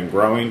because they've been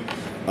growing.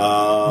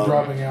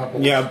 Dropping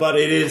apples. Yeah, but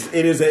it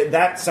is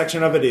that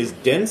section of it is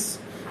dense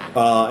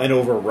and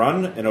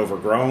overrun and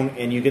overgrown,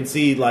 and you can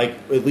see like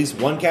at least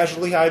one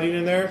casualty hiding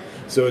in there.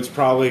 So it's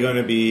probably going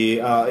to be.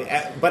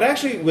 But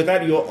actually, with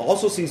that, you'll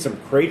also see some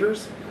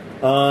craters.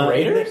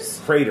 Craters?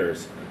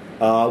 Craters.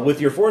 With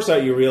your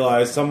foresight, you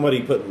realize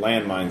somebody put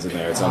landmines in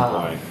there at some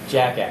point.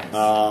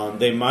 Jackass.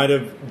 They might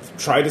have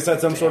tried to set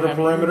some sort of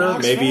perimeter.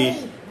 Maybe.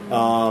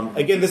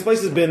 Again, this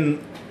place has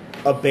been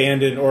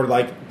abandoned, or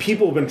like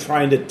people have been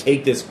trying to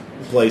take this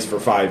place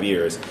for 5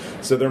 years.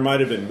 So there might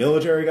have been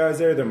military guys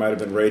there. There might have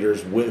been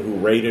raiders who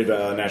raided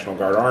National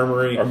Guard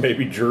Armory. Or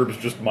maybe Gerbs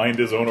just mined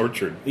his own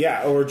orchard.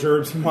 Yeah, or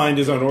Gerbs mined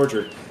his own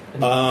orchard.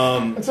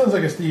 That sounds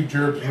like a Steve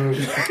Jobs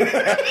movie.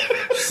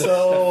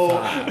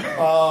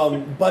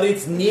 But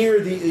it's near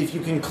the. If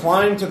you can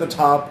climb to the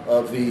top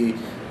of the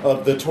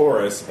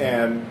Taurus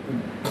and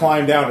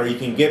climb down, or you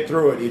can get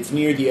through it, it's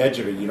near the edge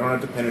of it. You don't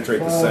have to penetrate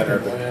the center.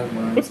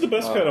 What's the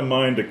best kind of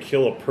mine to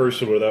kill a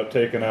person without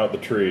taking out the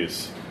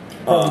trees?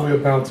 Probably a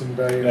bouncing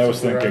bay. I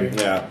was thinking.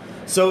 Yeah.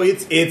 So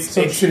it's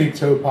Some shitty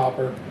toe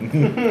popper.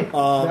 That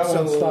so-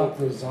 won't stop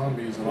the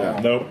zombies at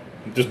all. Nope.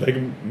 Just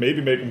maybe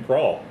make them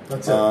crawl.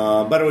 That's it.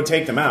 but it would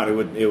take them out. It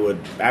would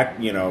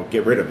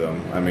get rid of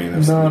them. I mean,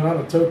 No, not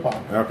a toe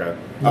popper. Okay.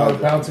 Not a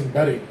bouncing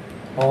Betty.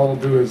 All it'll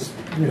do is,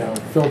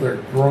 fill their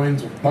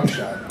groins with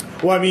buckshot.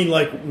 Well, I mean,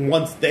 like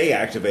once they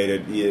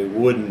activated, it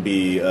wouldn't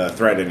be a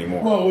threat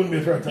anymore. Well, it wouldn't be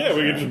a threat. Yeah,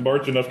 we could just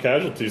march enough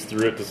casualties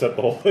through it to set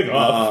the whole thing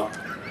off.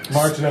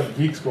 Marching up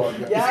Geek Squad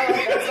guys. Yeah,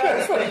 that's what I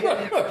was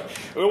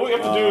thinking. All we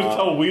have to do is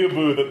tell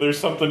Weeaboo that there's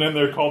something in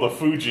there called a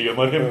Fuji and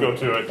let him go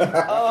to it.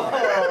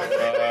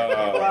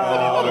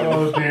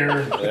 Oh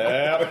dear.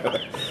 Yeah.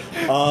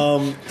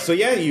 So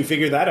yeah, you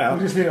figure that We out.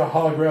 just need a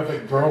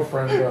holographic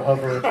girlfriend to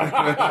hover.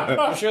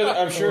 I'm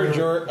sure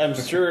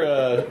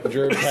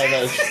Jerb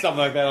had something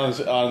like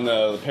that on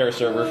the Paris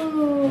server.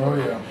 Oh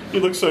yeah. You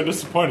look so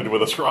disappointed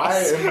with us,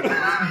 Ross.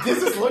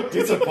 Does look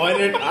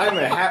disappointed?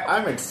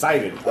 I'm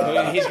excited.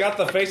 He's got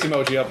the face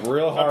emoji up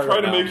real hard. I'm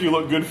trying to right now. make you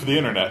look good for the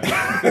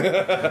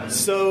internet.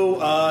 So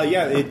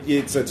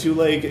it's a 2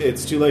 leg.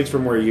 It's 2 legs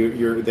from where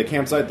you're the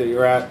campsite that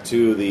you're at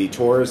to the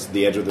Taurus,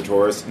 the edge of the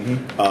Taurus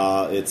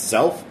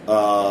itself.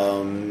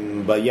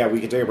 But yeah, we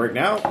can take a break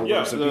now. We'll Yeah,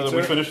 order some pizza.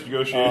 we finished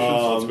negotiations.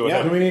 So let's go yeah.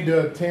 ahead. Do we need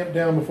to tamp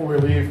down before we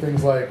leave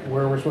things like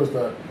where we're supposed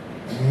to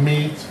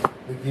meet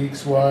the Geek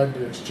Squad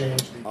to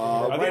exchange the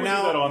I think Right we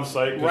now- do that on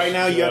site. 'cause Right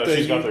now, you have to.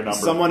 She's got their number.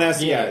 Someone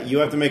has. Yeah. You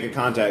have to make a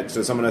contact.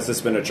 So someone has to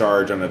spin a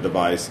charge on a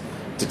device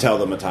to tell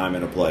them a time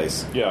and a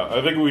place. Yeah,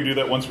 I think we do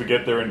that once we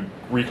get there and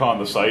recon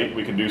the site.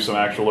 We can do some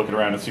actual looking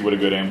around and see what a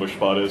good ambush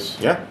spot is.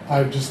 Yeah.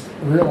 I've just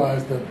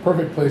realized the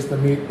perfect place to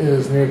meet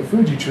is near the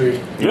Fuji tree.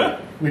 Yeah.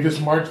 We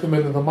just march them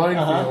into the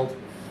minefield,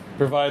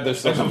 Provide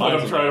there's And let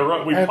them try to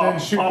run. We And then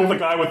pop shoot the them.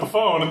 guy with the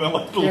phone and then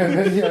let the and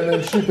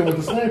then shoot them with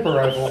the sniper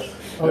rifle.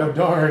 Oh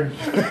darn!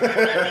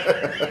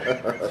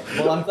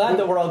 Well, I'm glad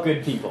that we're all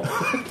good people.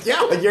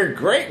 Yeah, you're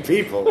great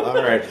people. All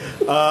right.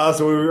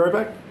 So we'll be right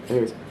back.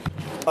 Anyways.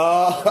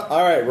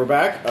 All right, we're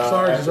back.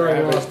 Sarge has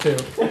already lost 2.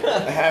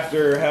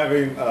 After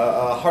having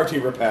a hearty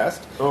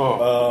repast.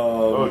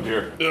 Oh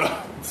dear.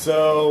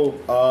 So,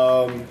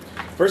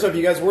 first off,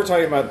 you guys were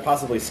talking about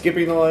possibly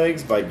skipping the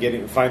legs by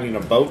finding a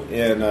boat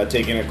and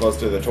taking it close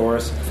to the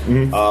Taurus,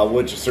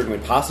 which is certainly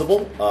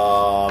possible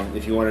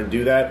if you want to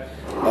do that.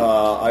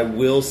 I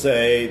will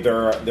say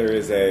there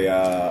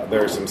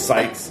are some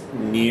sites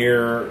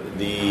near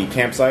the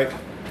campsite,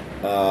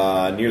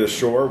 near the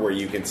shore, where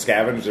you can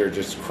scavenge. They're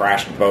just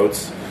crashed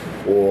boats,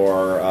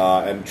 or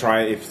and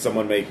try if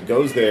someone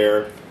goes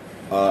there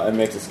and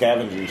makes a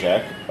scavenging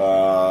check,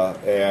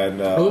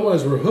 and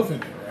Otherwise, we're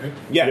hoofing it, right?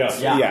 yes,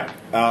 Yeah.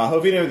 yeah.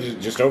 Hoofing it is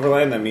just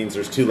overland. That means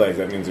there's 2 legs.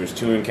 That means there's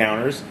 2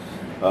 encounters.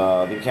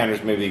 The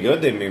encounters may be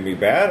good, they may be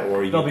bad,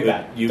 or They'll be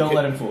bad. Don't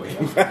let him fool you.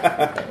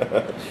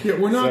 Yeah,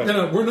 we're not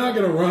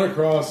gonna run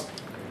across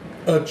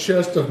a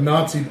chest of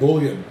Nazi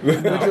bullion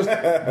that just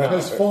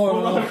has fallen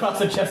We'll run off.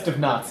 across a chest of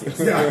Nazis.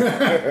 This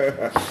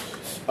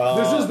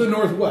is the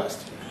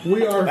Northwest.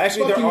 We are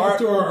Actually, fucking there up are-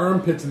 to our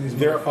armpiits in these.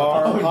 There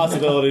are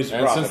possibilities. for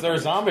And since profit. they're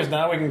zombies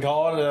now, we can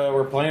call it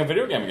we're playing a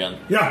video game again.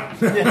 Yeah.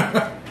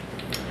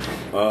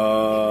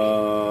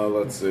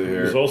 Let's see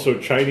here. There's also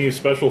Chinese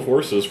special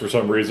forces for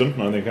some reason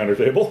on the encounter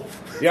table.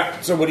 Yeah.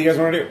 So, what do you guys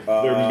want to do?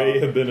 There may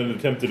have been an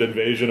attempted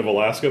invasion of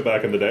Alaska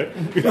back in the day.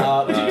 We should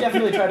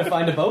definitely try to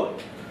find a boat.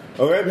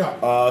 Okay.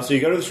 Yeah. So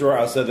you go to the shore.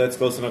 I said that's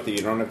close enough that you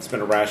don't have to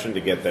spend a ration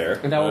to get there.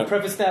 And I will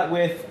preface that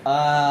with,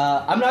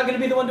 I'm not going to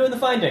be the one doing the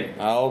finding.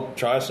 I'll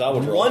try a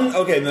salvage roll. One.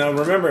 Okay. Now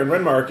remember, in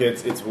Renmark,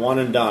 it's one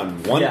and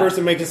done. One Yeah.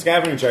 person makes a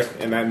scavenging check,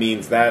 and that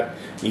means that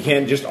you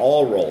can't just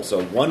all roll.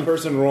 So one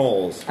person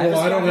rolls. Well,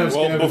 I don't have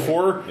Well,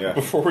 scavenging.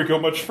 before we go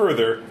much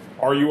further,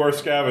 are you our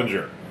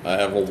scavenger? I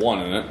have a 1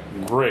 in it.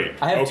 Great.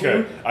 I have okay.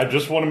 2. I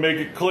just want to make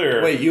it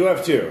clear. Wait, you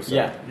have 2. So.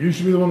 Yeah. You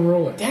should be the one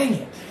rolling. Dang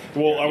it.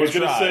 Well, I was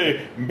You going to tried.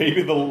 say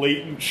maybe the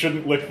latent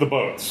shouldn't lick the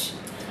boats.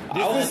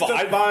 This is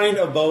to find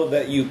a boat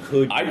that you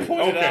could. I use.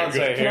 point it Okay, out and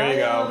say, good. here you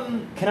go.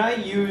 Can I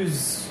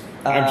use...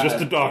 I'm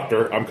just a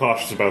doctor. I'm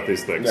cautious about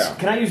these things. Yeah.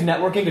 Can I use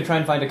networking to try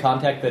and find a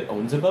contact that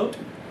owns a boat?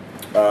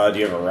 Do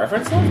you have a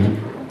reference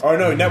left? Oh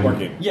no,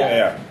 networking.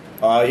 Yeah.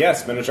 Yeah.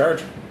 Spend a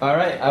charge. All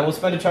right, I will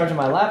spend a charge on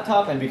my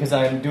laptop, and because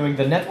I'm doing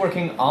the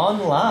networking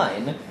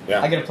online,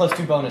 Yeah. I get a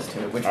 +2 bonus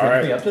to it, which All brings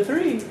right. me up to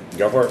 3.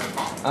 Go for it.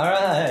 All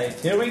right,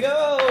 here we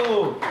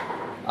go.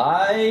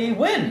 I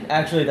win.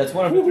 Actually, that's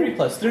 1 over 3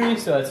 plus 3,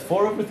 so that's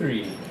 4 over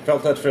 3.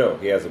 Felt touch Phil.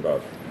 He has a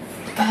boat.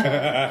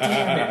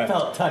 Damn it,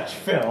 felt touch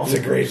Phil. It's a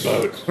great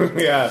boat.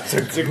 Yeah,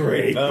 it's a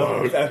great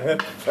boat. Is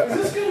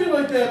this going to be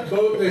like that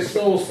boat they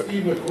stole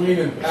Steve McQueen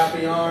in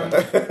Papillon,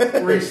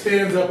 where he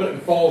stands up in it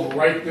and falls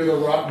right through the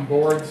rotten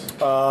boards?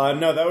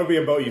 No, that would be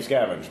a boat you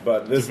scavenge.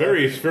 But this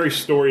It's a very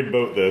storied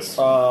boat. This. This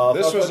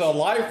was a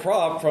live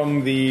prop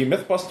from the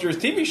Mythbusters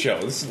TV show.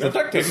 This is the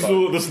duct tape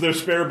boat. This is their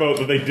spare boat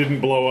that they didn't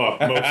blow up,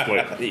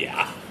 mostly.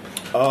 Yeah.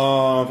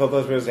 Felt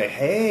touch Phil say,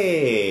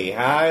 "Hey,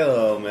 hi,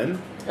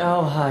 Loman.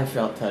 Oh, hi,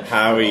 felt touch.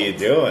 How are you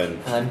doing?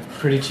 I'm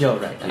pretty chill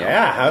right now.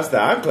 Yeah, how's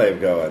the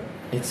enclave going?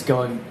 It's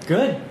going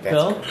good, That's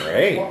Phil.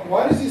 great.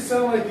 Why does he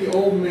sound like the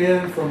old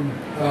man from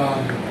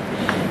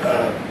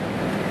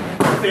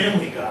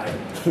Family Guy?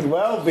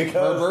 Well, because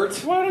Herbert.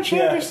 Why don't you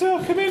Yeah. have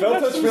yourself come in? Felt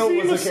and have touch some Phil tea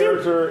in was the a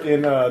character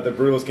in the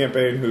Brutals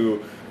campaign who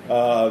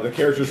the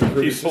characters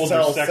recruited He to sold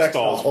sell your sex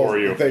dolls for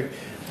you.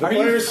 The Are you-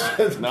 players,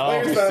 the No,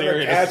 players be found a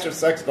serious. cache of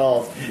sex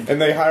dolls,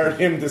 and they hired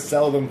him to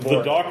sell them for The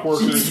it. dock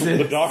workers, Jesus.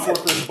 the dock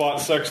workers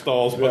bought sex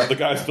dolls, but Yeah. the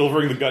guys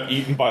delivering them got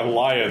eaten by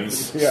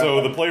lions. Yeah.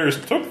 So the players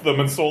took them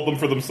and sold them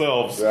for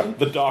themselves. Yeah.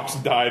 The docks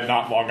died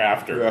not long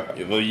after.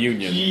 Yeah. The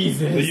Union.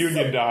 Jesus. The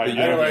Union died.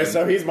 Anyway,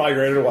 so he's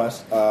migrated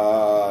west.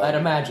 I'd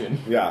imagine.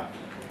 Yeah.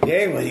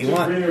 Yay, what do you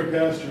want? Greener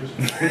pastures.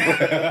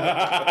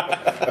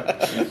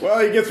 Well,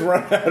 he gets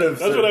run out of.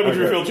 That's what happens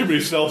when you fail too many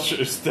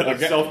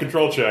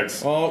self-control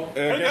checks. Well,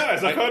 Hey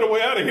guys, I found a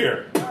way out of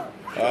here.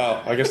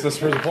 I guess this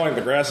proves the point.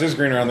 The grass is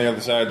greener on the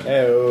other side.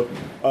 Hey,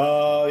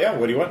 yeah,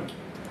 what do you want?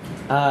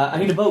 I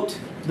need a boat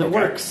that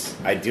works.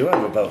 I do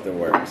have a boat that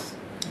works.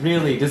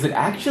 Really? Does it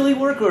actually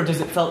work, or does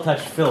it felt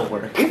touch Phil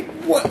work?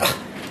 What?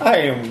 I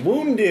am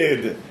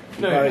wounded.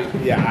 No,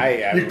 Yeah, I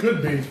am. You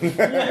could be.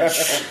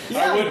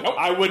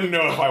 I wouldn't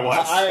know if I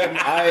was. I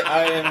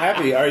am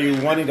happy. Are you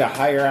wanting to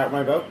hire out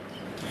my boat?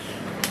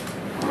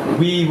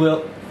 We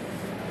will.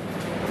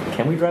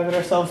 Can we drive it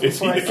ourselves? Is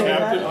he before I the say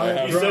captain?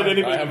 that? He said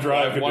anybody I can have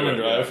drive can one do to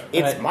it. drive.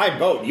 It's Right. my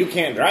boat. You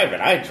can't drive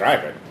it. I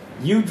drive it.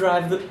 You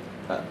drive the.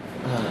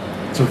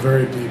 It's a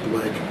very deep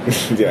lake.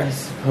 I Yeah.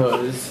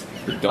 suppose.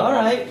 Don't- All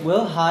right,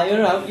 we'll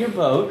hire out your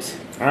boat.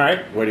 All right.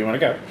 Where do you want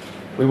to go?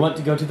 We want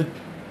to go to the.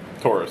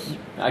 Taurus.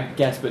 I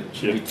guess, but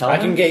should we Yeah. tell I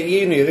them? can get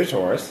you near the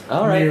Taurus.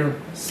 All right. Near.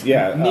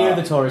 Yeah. Near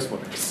the Taurus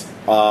works.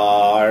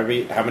 How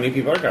many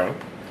people are going?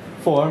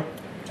 4.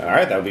 All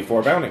right. That would be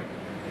 4 bounty.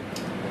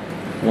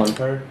 1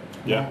 per.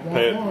 Yeah,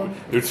 pay it.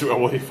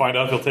 Well, you find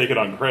out he'll take it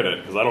on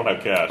credit because I don't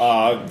have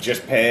cash.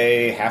 Just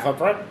pay half up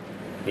front.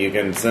 You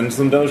can send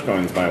some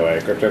Dogecoins my way.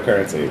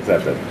 Cryptocurrency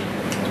accepted.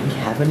 Do we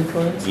have any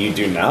coins? You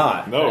do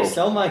not. Can no, I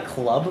sell my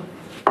club?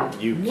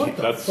 What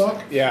the That's-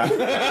 fuck? Yeah.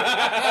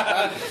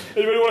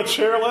 Anybody want a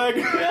chair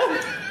leg?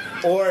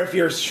 Or if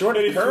you're short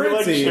Any of three-leg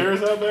currency,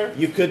 chairs out there?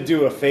 you could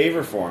do a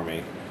favor for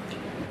me.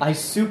 I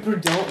super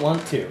don't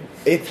want to.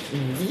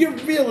 You're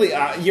really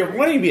you're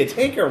wanting to be a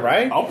taker,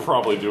 right? I'll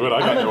probably do it. I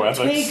got I'm no a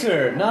ethics.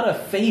 taker, not a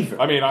favor.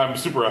 I mean, I'm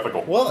super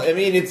ethical. Well, I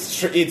mean,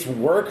 it's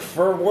work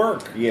for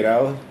work, you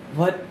know.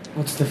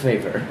 What's the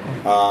favor?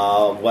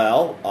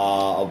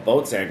 A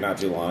boat sank not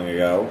too long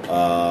ago,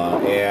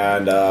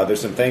 and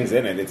there's some things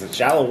in it. It's a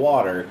shallow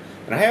water,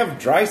 and I have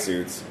dry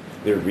suits.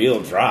 They're real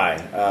dry,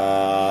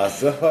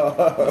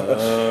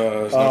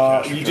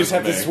 you just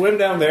have to swim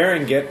down there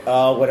and get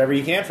whatever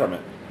you can from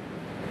it.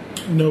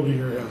 Nobody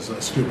here has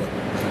scuba.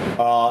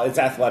 It's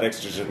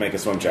athletics. Just make a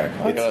swim check.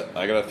 I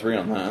got a 3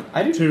 on that.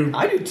 I do Two.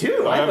 I do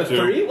too. I have a two.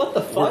 3. What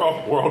the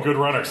fuck? We're all good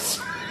runners.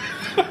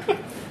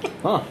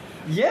 Huh.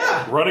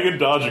 Yeah. Running and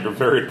dodging are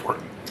very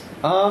important.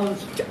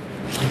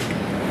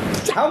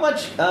 How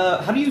much?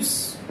 How do you?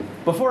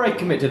 Before I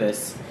commit to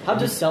this, how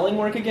does selling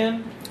work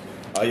again?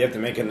 You have to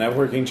make a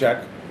networking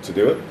check to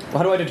do it.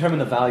 How do I determine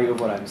the value of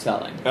what I'm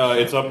selling?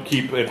 It's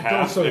upkeep in half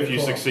Don't say if you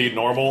cool. succeed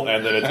normal,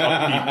 and then it's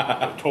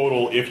upkeep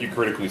total if you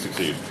critically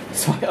succeed.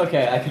 So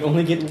okay, I can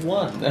only get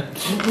one.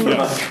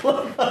 Yes.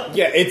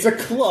 Yeah, it's a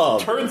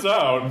club. Turns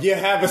out You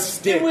have a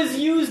stick. It was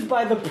used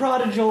by the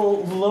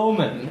prodigal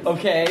Loman.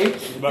 Okay, that's,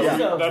 It's a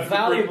that's,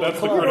 valuable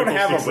that's the club. critical You don't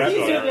have a success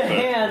These on are the everything.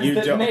 hands You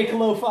that don't. make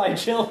lo-fi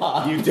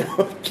chilla. You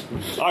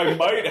don't. I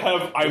might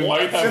have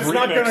It's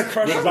not going to remixed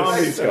crush this.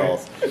 zombie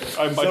skulls.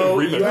 I might So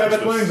have you remixed have That a this.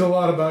 explains a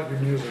lot about your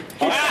music.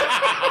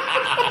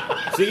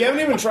 So you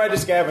haven't even tried to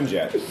scavenge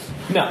yet.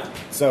 No.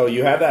 So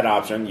you have that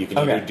option. You can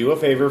Okay. either do a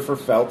favor for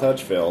Fell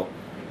Touch Phil,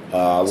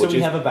 So which we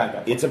is have a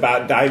backup. it's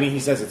about diving. He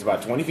says it's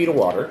about 20 feet of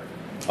water.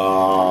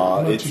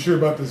 I'm not It's too sure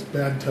about this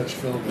bad touch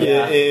film.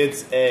 Yeah.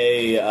 it's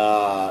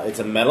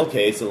a metal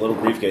case, a little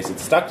briefcase.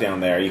 It's stuck down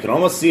there. You can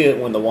almost see it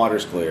when the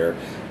water's clear.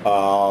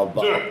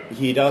 But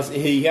he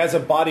has a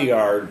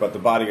bodyguard, but the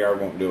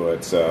bodyguard won't do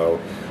it. So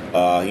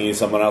he needs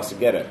someone else to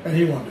get it. And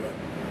he won't do it.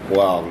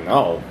 Well,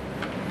 no.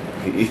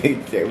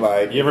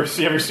 Like, You ever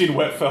seen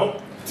wet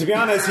felt? to be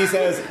honest, he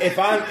says if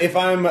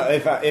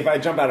I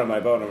jump out of my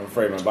boat, I'm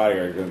afraid my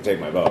bodyguard is going to take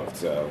my boat.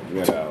 So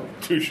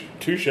Touche.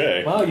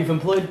 Wow, you've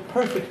employed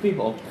perfect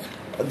people.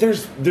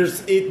 there's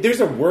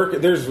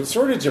a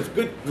shortage of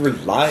good,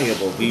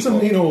 reliable It's a people.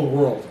 mean old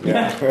world.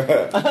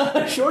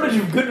 A shortage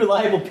of good,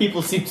 reliable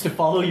people seems to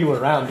follow you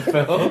around,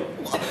 Phil.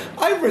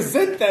 I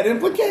resent that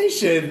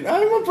implication.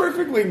 I'm a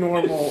perfectly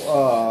normal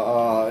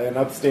and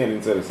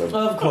upstanding citizen.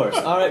 Of course.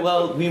 All right.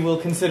 Well, we will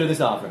consider this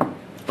offer.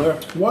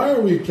 Why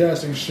are we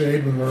casting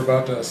shade when we're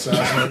about to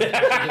assassinate?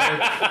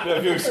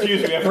 If you'll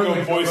excuse me, I have to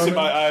go moisten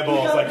my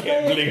eyeballs. I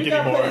can't blink we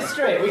gotta play anymore. it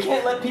straight. We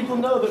can't let people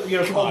know that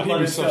you're cold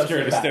blooded.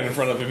 in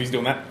front of him. He's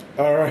doing that.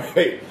 All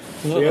right.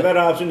 So you have that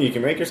option. You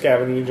can make your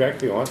scavenging check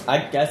if you want.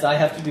 I guess I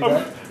have to do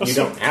that. You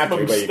don't have to,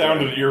 I'm but you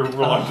astounded can. at your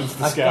reluctance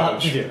to I've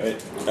got to scavenge. do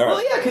it. All Well,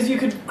 right. yeah, because you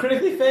could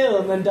critically fail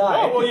and then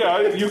die. Oh, well,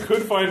 yeah, you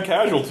could find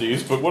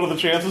casualties, but what are the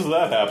chances of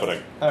that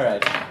happening? All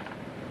right.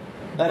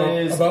 That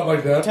is About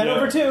like that. 10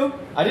 over 2.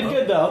 I did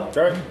good though.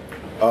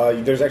 All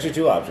right. There's actually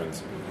two options.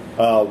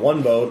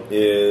 One boat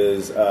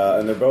is,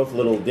 and they're both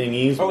little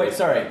dinghies. Oh wait,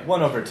 sorry.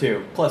 1 over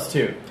 2 plus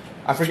 2.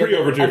 I forget. 3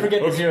 over 2. I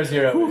forget Okay. the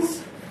 0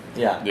 is.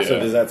 Yeah. Yeah. So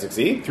does that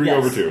succeed? 3 Yes.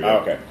 over 2. Yeah.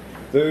 Oh, okay.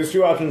 So there's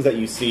two options that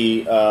you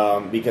see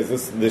because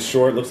this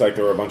shore it looks like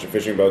there were a bunch of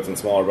fishing boats and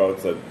smaller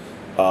boats that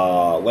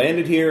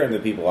landed here, and the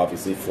people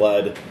obviously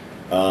fled.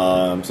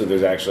 So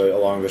there's actually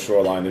along the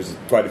shoreline there's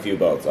quite a few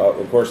boats.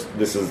 Of course,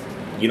 this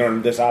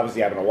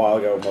obviously happened a while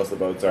ago. Most of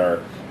the boats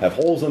have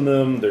holes in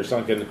them. They're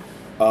sunken.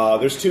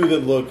 There's two that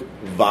look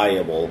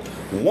viable.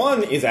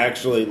 One is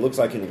actually looks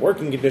like in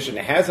working condition.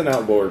 It has an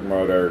outboard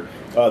motor.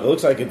 It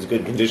looks like it's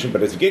good condition,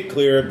 but as you get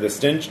clear, the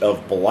stench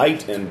of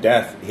blight and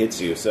death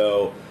hits you.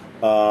 So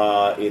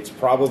it's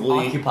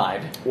probably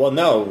Occupied. Well,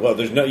 no. Well,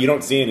 there's no. You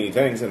don't see any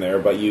things in there,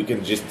 but you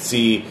can just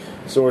see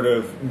sort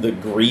of the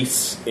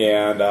grease,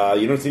 and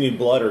you don't see any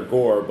blood or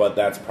gore. But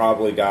that's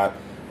probably got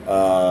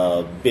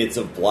bits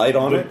of blight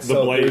on it. The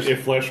blight,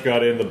 if flesh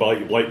got in, the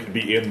blight could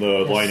be in the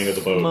lining of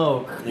the boat.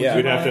 Smoke. Yeah.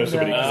 We'd have to have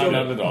somebody. So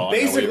not at all.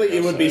 basically,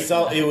 it would be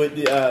it would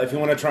if you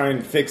want to try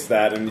and fix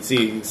that and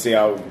see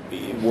how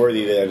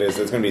worthy that is.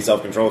 It's going to be a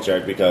self-control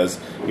check because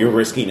you're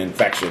risking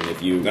infection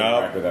if you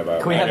interact with that boat.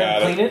 Can we have got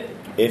them clean it?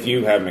 If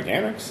you have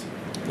mechanics.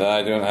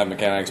 I don't have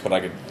mechanics, but I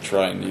could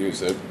try and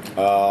use it.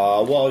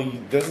 Well,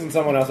 doesn't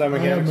someone else have I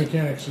have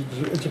mechanics?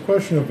 mechanics. It's a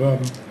question of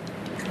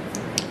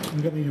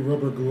you got any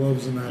rubber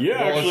gloves in that? Yeah,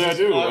 actually, I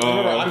do.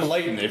 Remember, I'm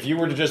Leighton. If you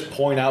were to just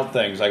point out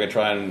things, I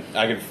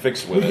could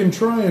fix with We it. can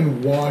try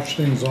and wash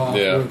things off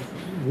Yeah. with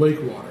lake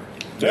water.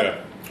 Yeah.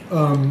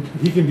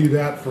 He can do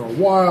that for a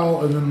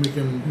while, and then we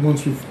can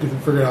once we can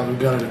figure out we've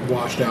got it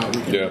washed out.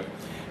 We can, Yeah.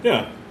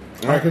 Yeah.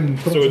 I can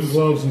put So on it's- some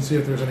gloves and see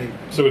if there's any.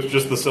 So it's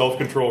just the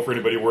self-control for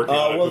anybody working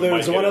on it. Well, who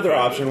there's might one get other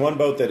infected. option. One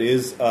boat that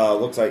is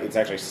looks like it's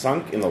actually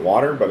sunk in the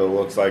water, but it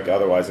looks like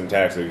otherwise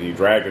intact. So if you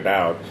dragged it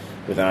out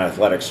with an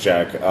athletics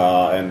check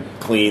and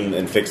clean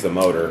and fix the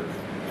motor,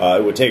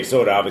 It would take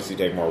so it obviously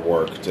take more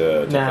work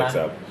to Nah. fix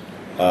up.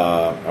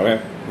 Okay.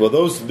 Well,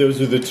 those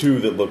are the two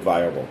that look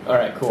viable. All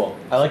right, cool.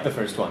 I like the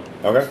first one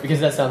Okay. because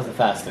that sounds the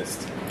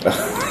fastest.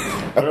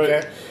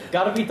 Okay.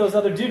 Gotta beat those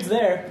other dudes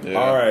there. Yeah.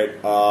 All right.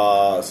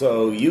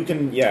 So you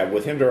can,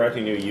 with him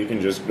directing you, you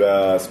can just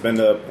spend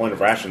a point of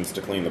rations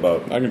to clean the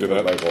boat. I can do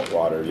that. Like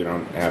water. You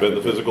don't have Spend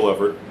to. the physical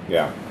effort.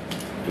 Yeah.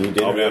 You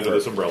did I'll an be under effort.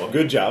 this umbrella.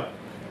 Good job.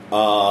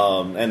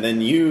 And then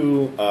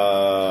you,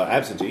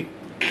 absentee,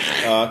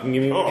 can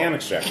give me a Oh.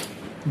 mechanics check.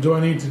 Do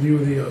I need to do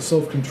the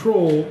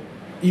self-control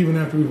even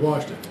after we've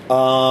watched it?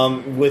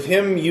 With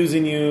him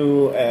using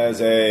you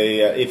as a,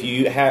 if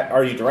you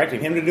are you directing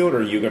him to do it, or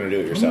are you going to do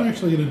it yourself? I'm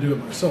actually going to do it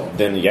myself.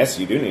 Then yes,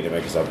 you do need to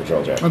make a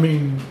self-control check. I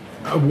mean,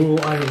 will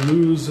I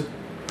lose?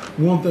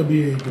 Won't there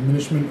be a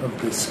diminishment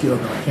of the skill,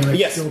 the mechanic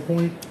Yes. skill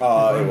point? If It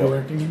I'm will.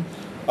 directing him?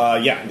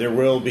 Yeah, there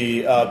will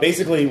be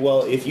basically.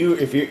 Well, if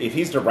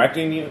he's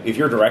directing you, if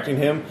you're directing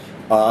him,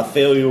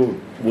 failure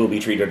will be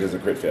treated as a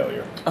crit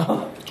failure.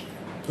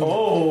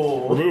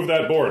 Oh. Remove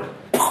that board.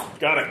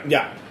 Got it.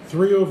 Yeah.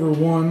 3 over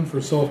 1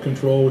 for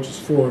self-control, which is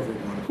 4 over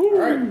 1. All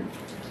right.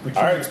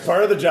 All right. It's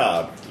part of the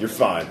job. You're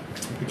fine.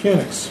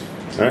 Mechanics,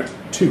 All right.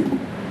 2.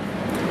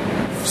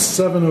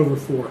 7 over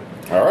 4.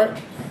 All right.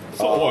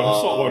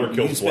 Saltwater You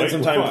kills spend light.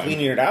 some We're time fine.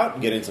 cleaning it out,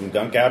 getting some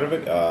gunk out of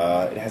it.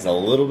 It has a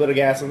little bit of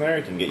gas in there.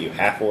 It can get you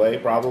halfway,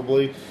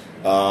 probably. If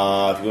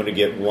you want to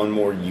get one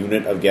more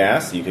unit of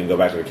gas, you can go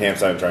back to the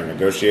campsite and try and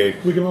negotiate.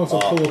 We can also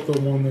pull up the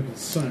one that is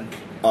sank.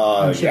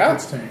 and check Yeah,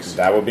 its tanks.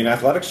 that would be an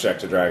athletics check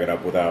to drag it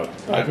up without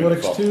having to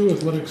Athletics fall. 2,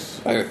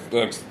 athletics.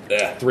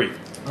 Three.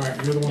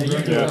 Alright, you're the one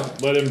directing it Yeah,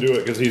 out. let him do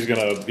it because he's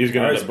gonna All right, end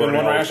up spend burning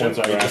one all ration. points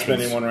Are on you just rations.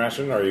 spending one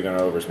ration, or are you going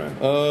to overspend?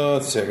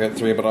 Let's see. I got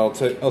 3, but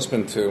I'll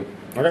spend 2.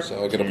 Okay. So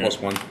I'll get a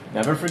 +1.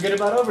 Never forget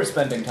about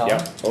overspending, Tom. Yeah,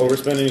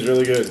 overspending is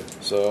really good.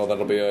 So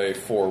that'll be a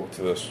 4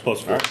 to this.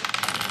 Plus 4.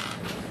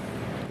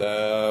 That's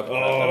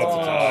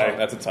a tie.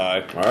 That's a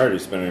tie. All right, you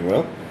spending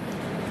will.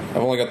 I've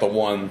only got the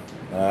 1.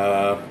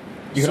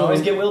 You can So-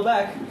 always get Will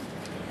back.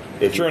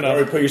 If Sure you enough.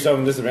 already put yourself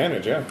in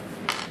disadvantage, yeah.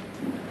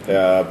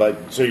 But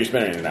so you're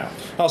spending it now.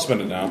 I'll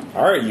spend it now.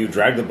 All right, you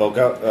drag the boat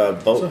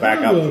So back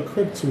how do up.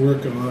 crits work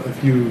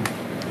if you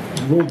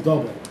roll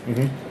double?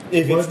 If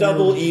it's What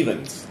double you're-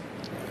 evens,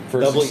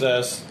 First Double-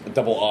 success,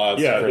 double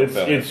odds. Yeah, critical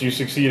failure. it's you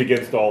succeed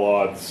against all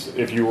odds.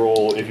 If you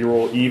roll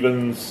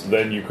evens,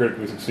 then you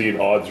critically succeed.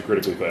 Odds, you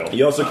critically fail.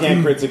 you also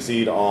can't crit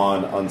succeed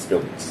on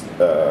unskilled,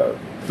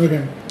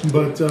 Okay,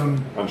 but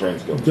untrained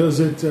skills. does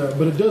it?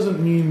 But it doesn't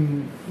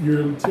mean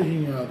you're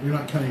you're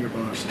not counting your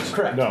bonuses.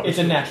 Correct. No, It's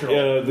a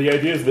natural. The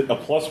idea is that a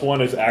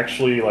 +1 is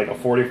actually like a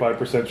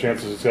 45%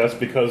 chance of success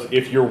because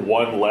if you're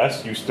one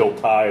less, you still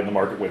tie, and the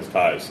market wins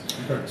ties.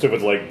 Okay. So if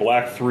it's like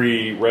black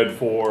 3, red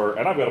 4,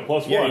 and I've got a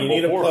 +1, Yeah, you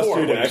need a well, 4, +2 4,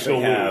 to but you still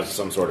actually have lose.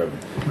 some sort of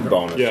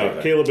bonus. Yeah, to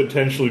it. Caleb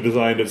intentionally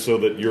designed it so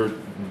that your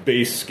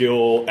base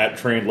skill at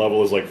trained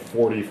level is like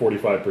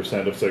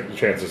 40-45% of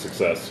chance of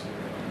success.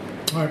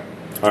 All right.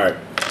 All right.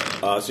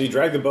 So you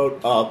drag the boat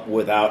up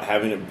without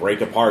having it break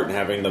apart and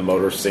having the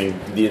motor sink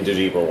into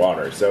deeper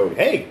water. So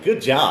hey,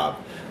 good job.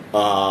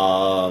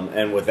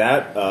 And with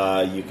that,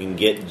 you can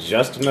get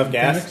just enough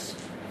gas.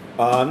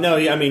 No,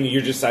 I mean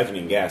you're just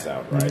siphoning gas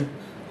out, right?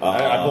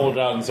 I pulled it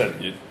out and said,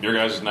 "Your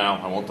guys is now.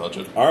 I won't touch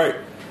it." All right.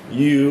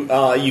 You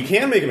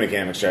can make a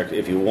mechanics check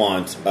if you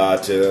want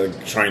to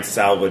try and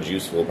salvage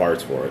useful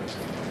parts for it.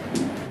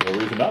 No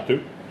reason not to.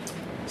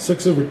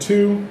 6 over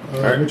 2,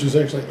 right. which is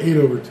actually 8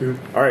 over 2.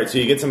 All right, so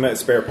you get some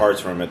spare parts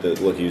from it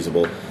that look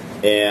usable,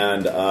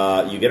 and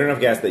you get enough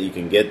gas that you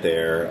can get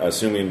there,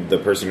 assuming the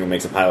person who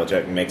makes a pilot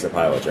check makes a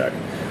pilot check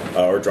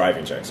or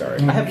driving check. Sorry.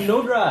 I have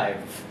no drive.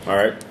 All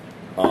right.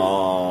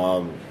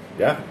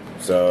 Yeah.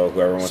 So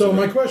whoever wants. So to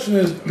my question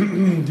is,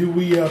 do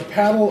we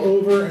paddle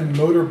over and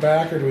motor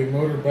back, or do we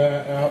motor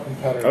back out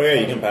and paddle? Oh yeah,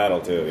 you can paddle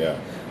too. Yeah.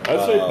 I'd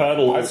say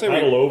paddle. I'd say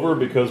paddle over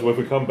because if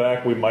we come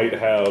back, we might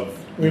have.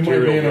 We might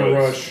material be in a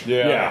goods. rush.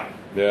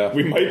 Yeah.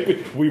 We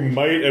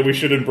might, and we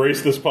should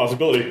embrace this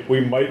possibility.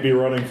 We might be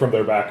running from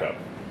their backup.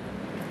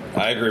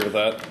 I agree with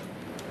that.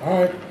 All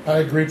right, I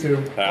agree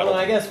too. Well,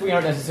 I guess we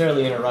aren't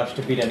necessarily in a rush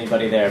to beat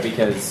anybody there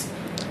because,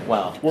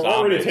 well, We're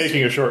already Zombies.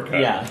 taking a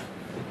shortcut. yeah.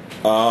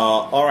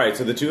 All right.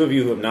 So the two of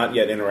you who have not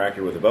yet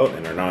interacted with the boat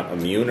and are not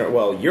immune, or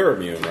well, you're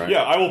immune, right?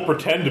 Yeah, I will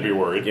pretend to be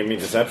worried. Give me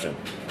deception.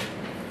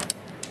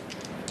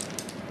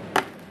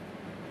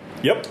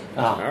 Yep.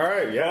 Ah. All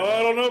right. Yeah.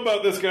 I don't know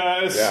about this,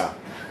 guys. Yeah.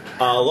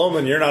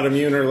 Loman, you're not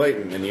immune or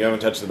latent, and you haven't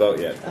touched the boat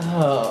yet.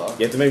 Oh.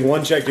 You have to make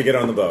one check to get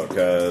on the boat,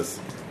 because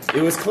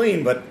it was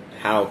clean, but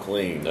how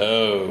clean?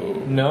 No.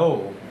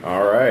 No.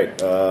 All right.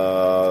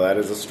 That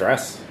is a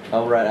stress.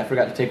 Oh, right. I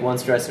forgot to take one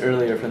stress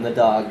earlier from the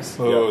dogs.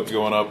 Oh, it's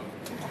going up.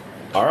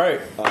 All right.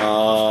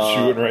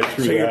 Shooting right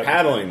through So you're that.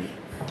 paddling.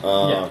 Yeah.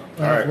 All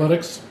right.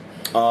 Athletics,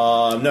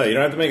 No, you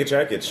don't have to make a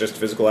check. It's just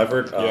physical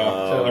effort.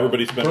 Yeah.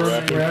 Everybody spends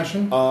burning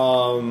ration.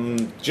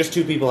 ration. Just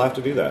two people have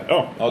to do that.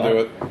 Oh, I'll do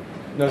it.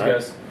 Nose All right.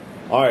 goes.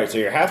 All right, so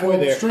you're halfway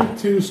there.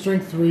 Strength 2,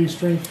 Strength 3,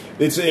 Strength...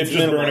 It's just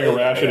minimal. burning a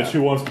ration. Yeah. It's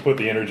who wants to put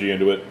the energy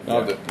into it.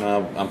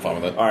 I'm fine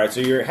with that. All right, so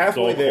you're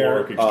halfway It's all there.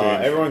 caloric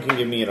exchange. Everyone can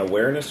give me an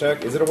awareness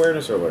check. Is it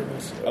awareness or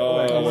awareness?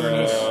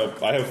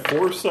 I have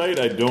foresight.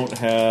 I don't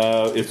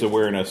have. It's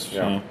awareness.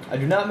 Yeah. I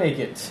do not make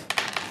it.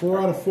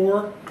 4 out of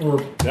 4? Or...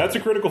 That's a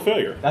critical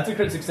failure. That's a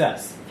crit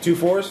success. 2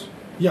 4s?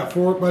 Yeah,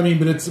 4. I mean,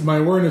 but it's... My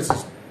awareness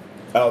is...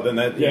 Oh, then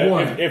that... Yeah,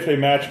 One. if they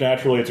match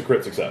naturally, it's a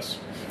crit success.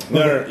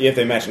 No, if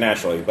they match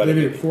naturally. But They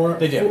do. 4...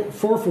 They do.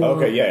 4, 4.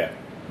 Okay, yeah.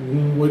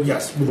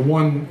 Yes, with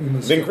 1 in the...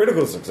 Then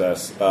critical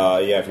success.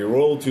 If you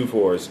roll 2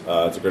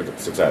 4s, it's a critical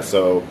success.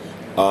 So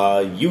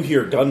you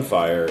hear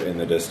gunfire in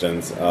the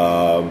distance,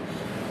 and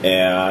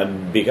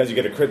because you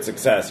get a crit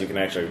success, you can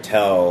actually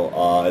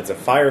tell it's a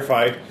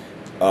firefight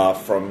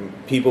from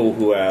people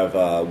who have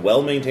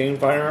well-maintained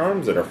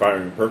firearms that are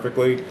firing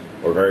perfectly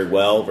or very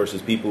well versus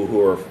people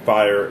who are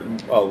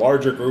a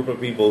larger group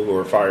of people who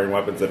are firing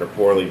weapons that are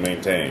poorly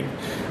maintained.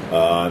 There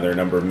are a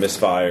number of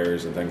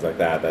misfires and things like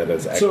that. That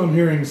is So I'm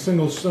hearing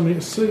single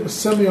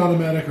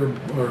semi-automatic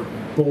or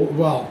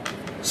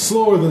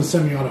slower than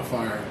semi-auto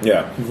fire.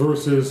 Yeah.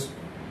 Versus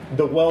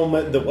The full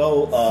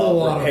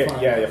auto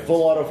fire.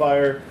 full auto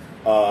fire.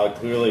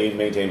 Clearly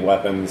maintained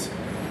weapons.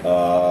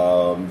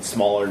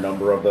 Smaller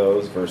number of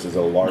those versus a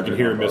You larger. can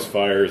hear number.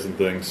 misfires and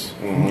things.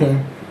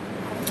 okay.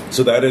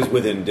 So that is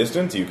within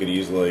distance. You could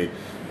easily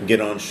get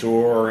on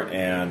shore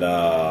and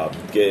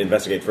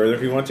investigate further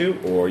if you want to,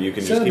 or you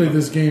can just Sadly, keep.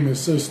 this game is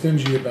so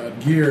stingy about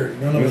gear.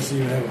 None of us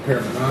even have a pair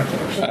of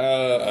binoculars.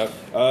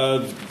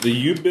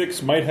 The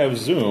Ubix might have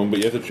zoom, but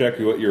you have to check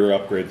what your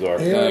upgrades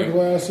are. AR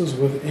glasses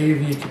with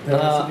AV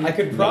capacity. I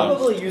could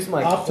probably use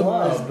my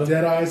optimize club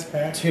Deadeye's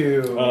hack.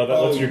 to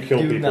That lets you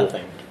kill do people.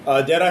 nothing.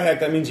 Deadeye hack.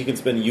 That means you can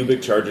spend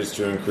Ubik charges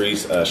to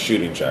increase a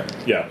shooting check.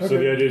 Yeah, so Okay.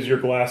 the idea is your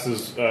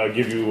glasses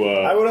give you.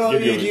 I would allow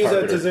give you a to use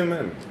that targeter. to zoom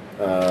in.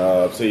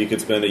 So you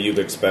could spend a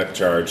Ubik spec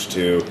charge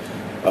to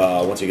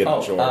once you get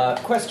on shore.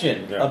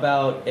 Question Yeah.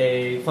 about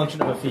a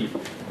function of a feat,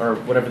 or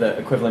whatever the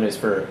equivalent is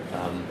for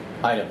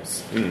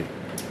items.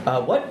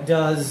 What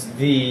does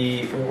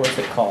what's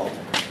it called?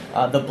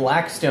 The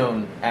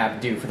Blackstone app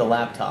do for the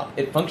laptop?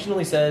 It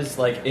functionally says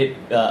like it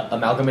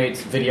amalgamates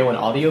video and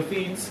audio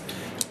feeds.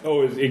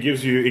 Oh, it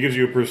gives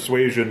you a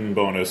persuasion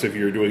bonus if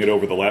you're doing it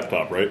over the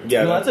laptop, right?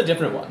 Yeah, No, that's a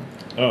different one.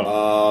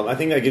 Oh, I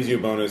think that gives you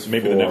a bonus.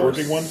 Maybe for the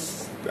networking one?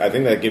 I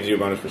think that gives you a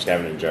bonus for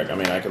scavenging check. I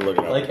mean, I can look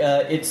it up. Like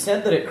it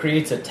said that it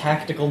creates a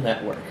tactical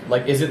network.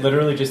 Like, is it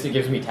literally just it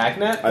gives me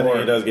TACnet? I think or-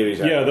 it does give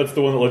you. yeah, that's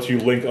the one that lets you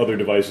link other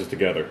devices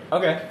together.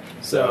 Okay,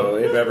 So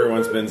if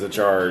everyone spends a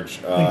charge,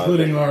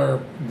 including they- our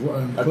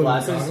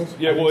glasses? goggles.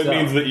 Yeah, well, it So-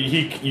 means that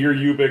your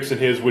Ubix and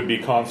his would be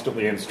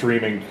constantly in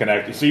streaming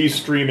connected. So he's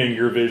streaming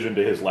your vision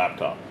to his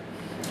laptop.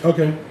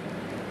 Okay.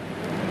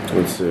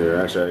 Let's see.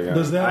 Actually,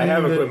 Does that I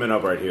have mean that- equipment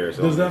up right here.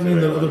 So Does that let's mean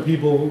see that what I other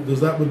people?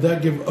 Would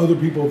that give other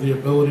people the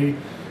ability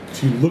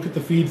to look at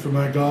the feed from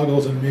my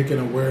goggles and make an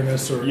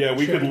awareness or Yeah,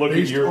 we check could look at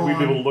based your. We'd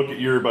be able to on- look at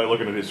your by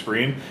looking at his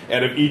screen,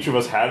 and if each of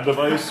us had a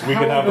device, we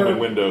could have them in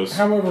Windows.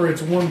 However,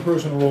 it's one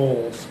person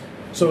rolls,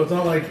 so it's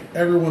not like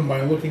everyone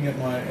by looking at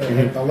my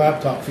at the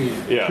laptop feed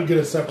Yeah. could get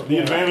a separate. The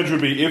roll. advantage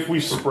would be if we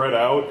spread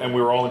out and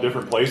we were all in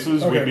different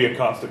places, Okay. we'd be in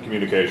constant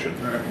communication.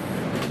 All right.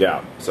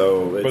 Yeah.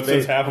 So But it's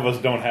since half of us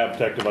don't have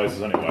tech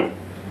devices anyway,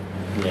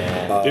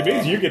 yeah. it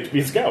means you get to be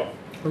a scout.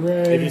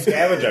 Hooray! if you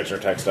scavenge extra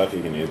tech stuff,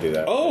 you can do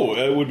that. Oh,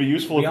 it would be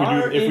useful We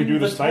are if we do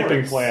in the the sniping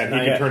torrents. plan. Not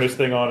He yet. could turn his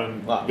thing on,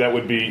 and Wow. that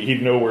would be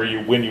he'd know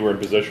when you were in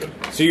position.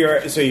 So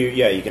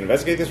you can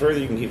investigate this further.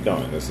 You can keep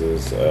going. This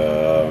is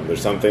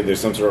there's some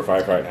sort of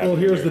firefight happening. Well,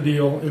 here's here. the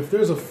deal. If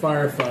there's a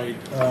firefight,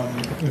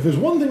 if there's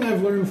one thing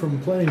I've learned from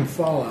playing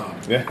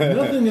Fallout,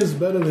 nothing is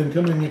better than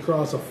coming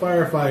across a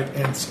firefight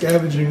and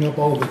scavenging up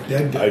all the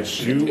dead I guys.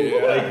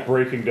 do like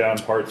breaking down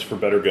parts for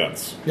better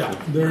guns. Yeah,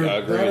 agreed.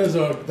 that is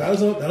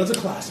a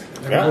classic.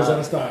 It never Yeah. goes out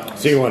of style.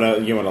 So you want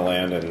to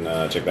land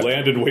and check that.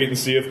 Land and wait and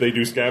see if they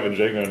do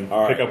scavenging and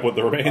All right. pick up what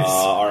the remains.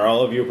 Are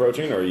all of you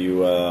approaching, or are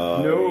you?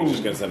 Are No. you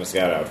just gonna send a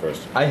scout out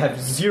first? I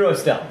have 0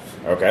 stealth.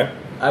 Okay.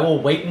 I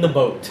will wait in the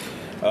boat.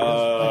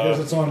 I guess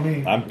it's on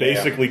me. I'm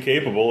basically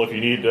capable if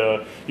you need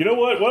you know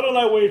what? Why don't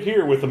I wait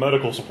here with the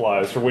medical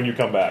supplies for when you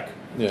come back?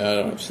 Yeah, I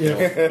don't have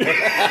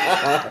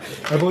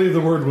stealth. I believe the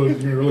word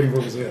you're looking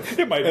for was if.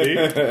 It might be.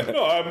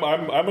 No, I'm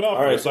an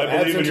All right. optimist. So I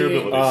believe in your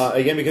abilities.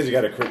 again, because you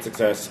got a crit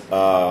success,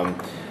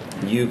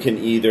 you can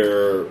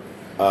either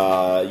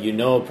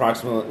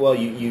approximately. Well,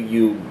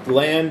 you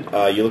land.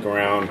 You look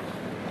around.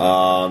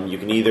 You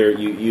can either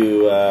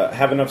you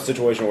have enough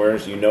situation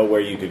awareness, you know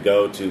where you could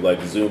go to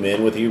like zoom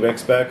in with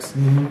UX specs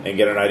and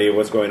get an idea of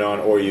what's going on,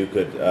 or you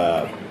could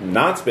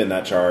not spend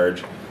that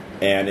charge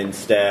and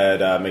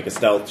instead make a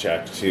stealth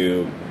check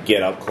to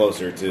get up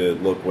closer to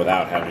look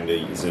without having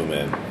to zoom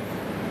in.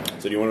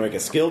 So do you want to make a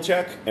skill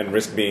check and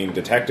risk being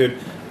detected,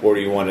 or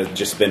do you want to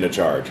just spend a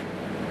charge?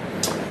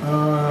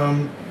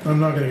 I'm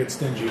not going to get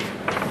stingy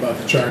about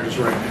the charges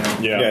right now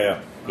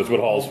Yeah. That's what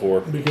Hall's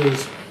for.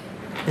 because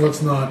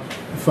let's not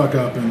fuck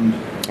up and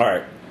All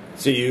right.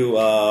 So you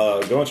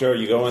go on show.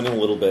 You go in a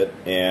little bit,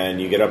 and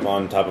you get up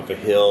on top of a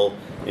hill,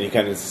 and you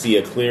kind of see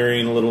a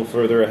clearing a little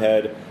further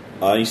ahead.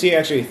 You see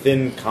actually a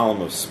thin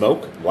column of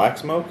smoke, black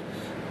smoke,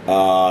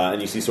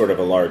 and you see sort of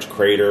a large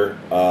crater.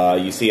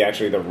 You see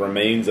actually the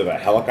remains of a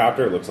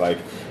helicopter. It looks like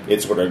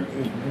it sort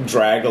of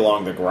dragged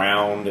along the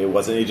ground. It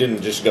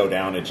didn't just go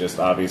down. It just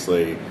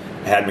obviously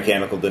had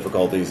mechanical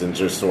difficulties and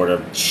just sort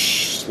of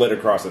slid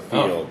across the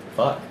field.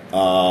 Oh,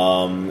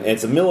 fuck.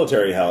 It's a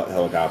military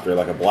helicopter,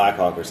 like a Black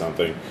Hawk or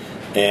something.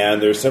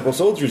 And there's several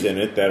soldiers in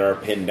it that are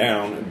pinned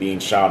down, being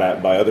shot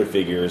at by other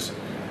figures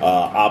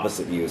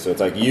opposite you. So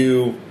it's like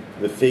you,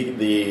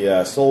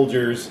 the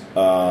soldiers.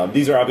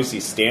 These are obviously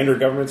standard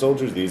government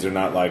soldiers. These are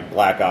not like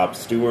Black Ops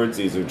stewards.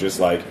 These are just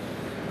like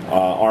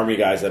army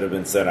guys that have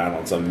been sent out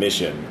on some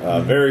mission,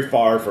 very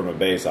far from a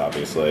base,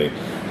 obviously.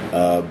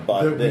 But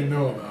that we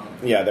know about.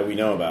 Yeah, that we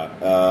know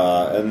about.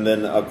 And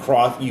then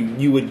across,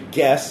 you would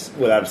guess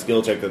without a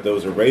skill check that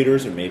those are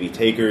raiders or maybe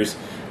takers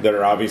that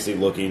are obviously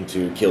looking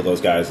to kill those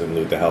guys and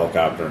loot the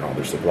helicopter and all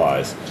their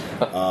supplies.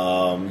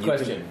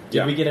 Question.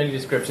 Did we get any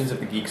descriptions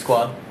of the Geek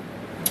Squad?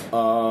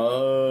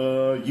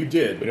 You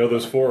did. We know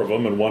there's 4 of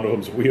them, and one of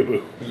them's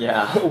Weeaboo.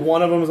 Yeah.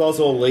 One of them is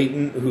also a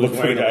Leighton who's Look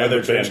for wearing the a guy leather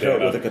with the trench coat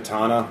bandana. with a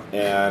katana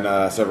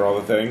and several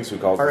other things. Who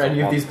calls Are himself any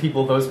of Monk. these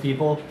people those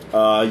people?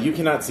 You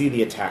cannot see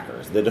the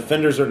attackers. The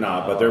defenders are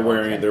not, but they're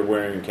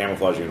wearing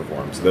camouflage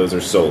uniforms. Those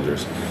are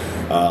soldiers,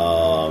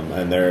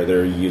 and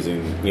they're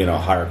using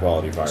higher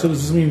quality fire. So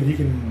does this mean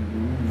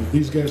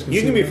these guys can You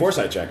see can be a us?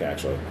 foresight check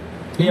actually.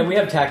 Yeah, we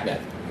have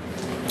TACnet.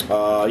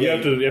 You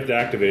have to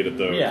activate it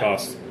though. Yeah. It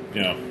costs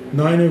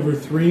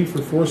 9/3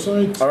 for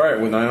foresight. All right,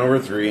 with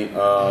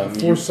 9/3,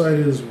 Foresight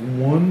is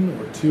 1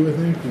 or 2, I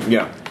think.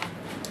 yeah.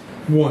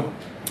 1.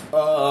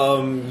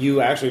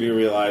 You actually do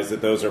realize that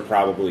those are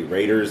probably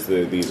raiders.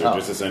 These are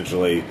just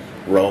essentially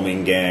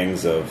roaming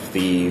gangs of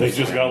thieves. They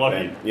just got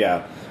lucky.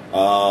 Yeah.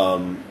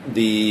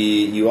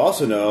 You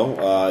also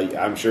know,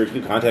 I'm sure if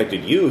he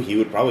contacted you, he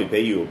would probably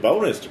pay you a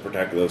bonus to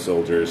protect those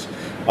soldiers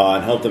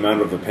and help them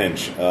out of a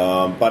pinch.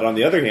 But on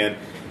the other hand,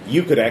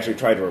 you could actually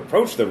try to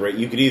approach the raiders.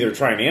 You could either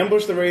try and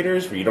ambush the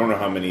raiders, where you don't know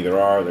how many there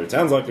are. It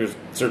sounds like there's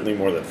certainly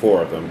more than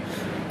 4 of them.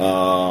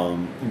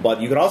 But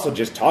you could also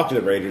just talk to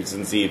the raiders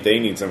and see if they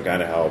need some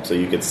kind of help. So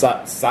you could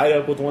side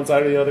up with one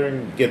side or the other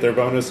and get their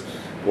bonus,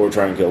 or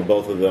try and kill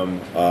both of them.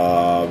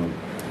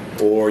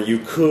 Or you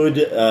could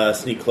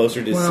sneak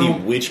closer to see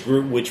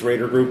which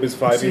raider group is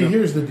fighting See, them.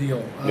 here's the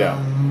deal. Yeah.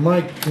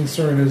 My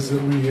concern is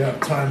that we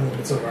have time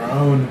limits of our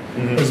own.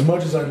 Mm-hmm. As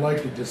much as I'd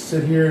like to just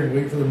sit here and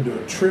wait for them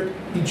to trip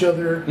each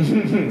other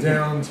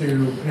down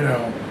to,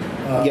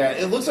 Yeah,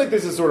 it looks like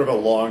this is sort of a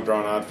long,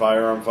 drawn-out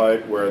firearm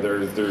fight where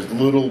there's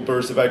little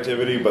bursts of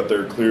activity, but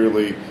they're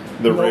clearly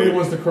the nobody raid.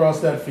 wants to cross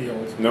that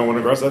field. No one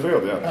across that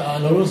field, yeah.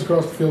 No one wants to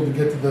cross the field to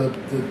get to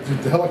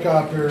the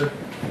helicopter.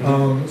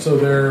 So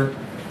they're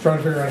trying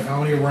to figure out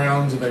how many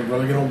rounds are they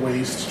really going to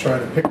waste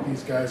trying to pick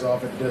these guys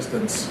off at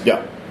distance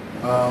Yeah,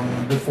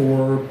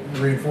 before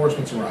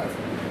reinforcements arrive.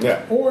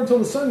 yeah, Or until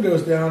the sun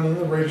goes down and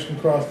the Raiders can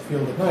cross the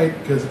field at night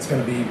because it's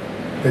going to be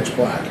pitch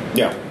black.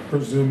 yeah.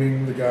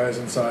 Presuming the guys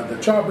inside the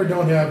chopper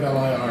don't have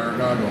LIR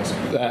goggles.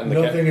 And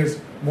the Nothing is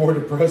more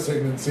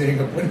depressing than seeing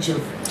a bunch of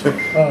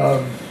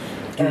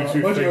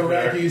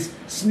Iraqis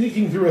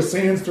sneaking through a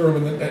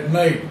sandstorm at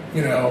night,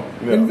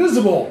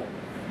 invisible,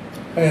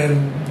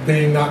 and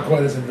being not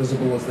quite as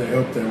invisible as they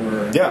hoped they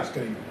were, and just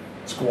getting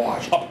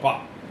squashed. Pop,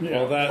 pop.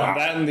 Well,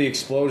 that and the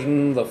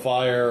explosion, the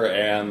fire,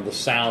 and the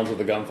sounds of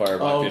the gunfire.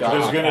 Oh,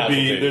 God.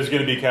 There's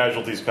going to be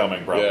casualties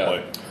coming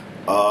probably.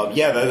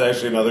 Yeah, that's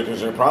actually another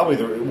concern. Probably,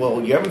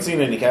 you haven't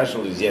seen any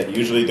casualties yet.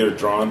 Usually they're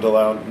drawn to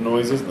loud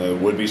noises, and there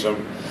would be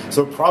some.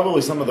 So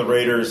probably some of the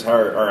raiders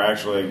are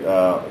actually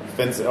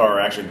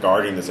actually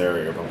guarding this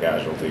area from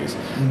casualties.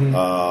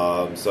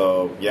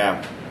 So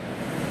yeah.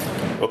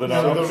 Well, then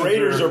So the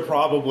raiders are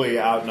probably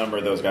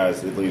outnumber those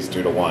guys at least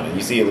 2 to 1, and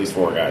you see at least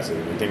 4 guys. So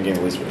you're thinking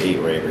at least 8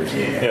 raiders.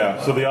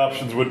 Yeah, so the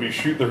options would be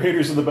shoot the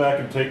raiders in the back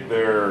and take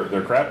their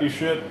crappy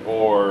shit,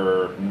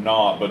 or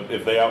not. But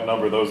if they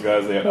outnumber those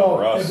guys, they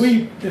outnumber us.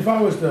 If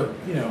I was to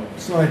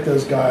snipe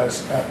those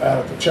guys out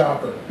at the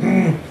chopper,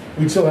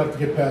 we'd still have to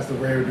get past the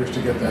Raiders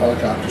to get the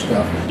helicopter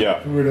stuff. Yeah.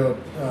 If we were to,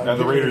 And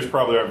the raiders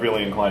probably aren't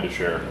really inclined to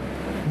share.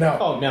 No.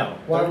 Oh, no.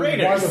 Why The would-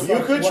 Raiders. why the You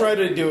fuck- could what- try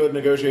to do a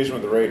negotiation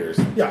with the raiders.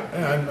 Yeah,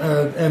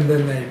 and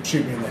then they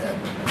shoot me in the head.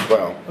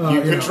 Well, you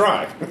you could know.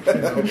 try.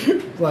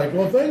 Like,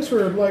 well, thanks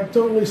for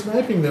totally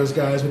sniping those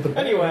guys with the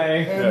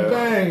Anyway. and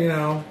bang,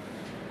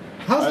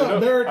 How's I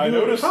that Barrett do?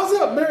 noticed- How's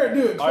that Barrett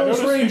do at I close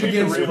noticed range you need to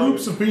against reload.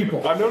 groups of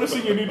people? I'm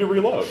noticing you need to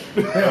reload.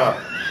 Yeah,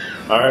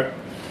 All right.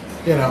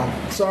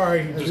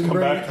 sorry, I come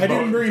back to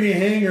didn't mode. bring any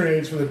hand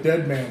grenades for the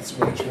dead man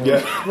switch.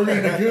 We're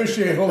going to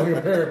negotiate holding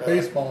a pair of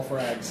baseball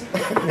frags.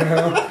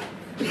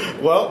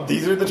 Well,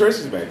 these are the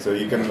choices you make. So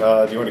you can. Do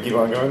you want to keep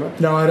on going though?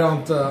 No, I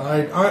don't.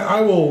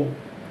 I will.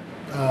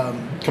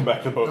 Come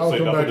back to the boat and I'll say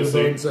come back nothing to to the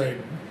boat see. and say,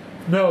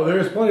 no,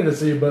 there's plenty to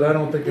see, but I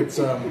don't think it's.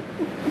 I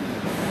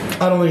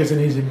don't think it's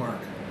an easy mark.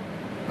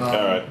 All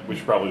right, we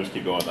should probably just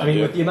keep going. I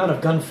mean, with the amount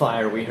of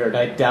gunfire we heard,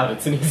 I doubt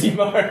it's an easy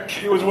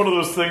mark. It was one of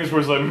those things where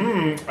it's like,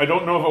 I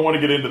don't know if I want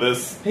to get into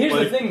this. Here's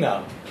Like, the thing,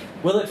 though.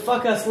 Will it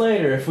fuck us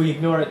later if we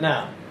ignore it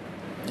now?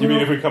 You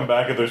mean if we come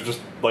back and there's just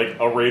like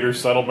a raider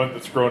settlement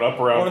that's grown up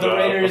Or around the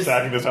raiders-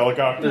 attacking this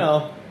helicopter? You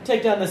know,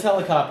 take down this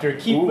helicopter,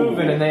 keep Ooh.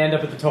 moving, and they end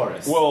up at the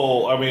Taurus.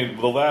 Well, I mean,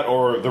 that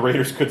or the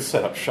raiders could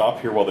set up shop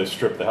here while they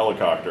strip the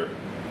helicopter.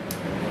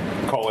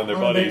 Call in their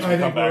buddies and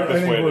come back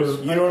this way.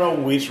 You don't know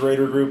which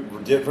Raider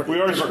group different.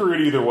 We are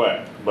screwed either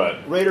way,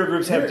 but Raider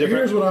groups have different.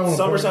 Here's what I want to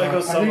Some are point out. psychos,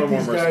 I some are think more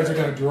these guys are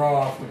mercenary. going to draw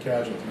off the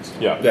casualties.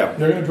 yeah. Yeah.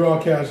 They're going to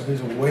draw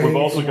casualties away We've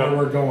also from got where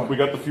we're going. we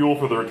got the fuel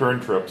for the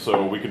return trip,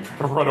 so we can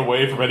run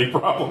away from any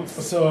problems.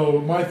 So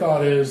my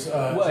thought is,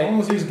 as Wait. long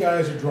as these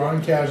guys are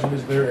drawing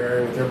casualties to their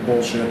area with their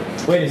bullshit,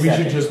 Wait a we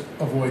second. should just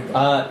avoid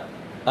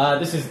them.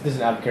 This is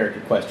an out of character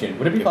question.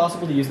 Would it be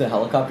possible to use the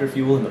helicopter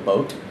fuel in the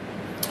boat?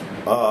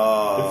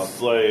 It's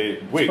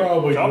like wait,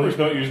 probably choppers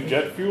leaking. don't use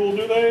jet fuel,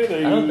 do they?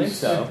 They I don't use,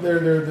 think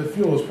so. The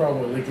fuel is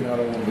probably leaking out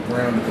all over the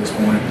ground at this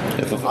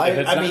point.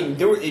 I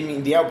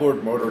mean, the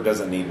outboard motor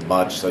doesn't need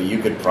much, so you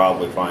could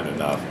probably find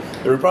enough.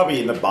 They were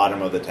probably in the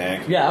bottom of the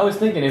tank. Yeah, I was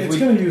thinking if It's we.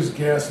 going to use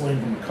gasoline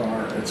from the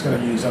car. It's going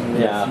to use unleaded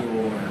Yeah.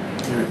 fuel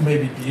or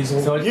maybe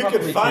diesel. So it You could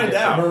probably find could-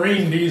 out.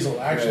 Marine diesel,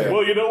 actually.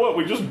 Well, you know what?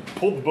 We just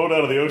pulled the boat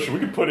out of the ocean. We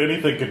could put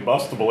anything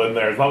combustible in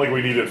there. It's not like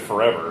we need it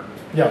forever.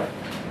 Yeah.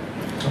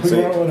 If we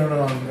See- want to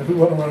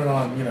run it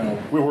on, you know,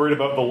 We're worried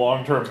about the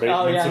long-term maintenance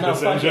Oh yeah, of no,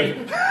 this fuck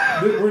engine.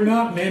 it. we're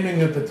not naming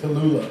it the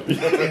Tallulah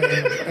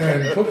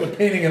and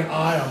painting an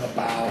eye on the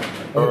bow.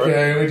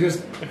 Okay, we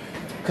just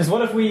Because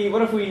what if we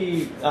very It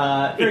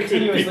could be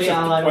continuously just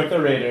ally with like- the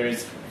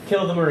Raiders,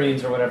 kill the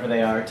Marines or whatever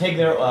they are, take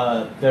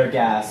their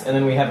gas, and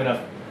then we have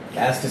enough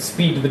gas to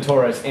speed to the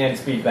Taurus and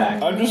speed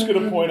back. I'm just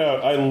going to point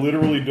out, I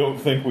literally don't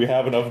think we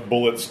have enough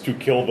bullets to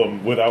kill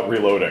them without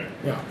reloading.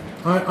 yeah.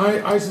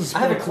 I suspect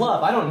I have a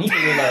club. I don't need to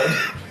reload.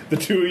 The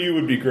two of you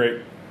would be great.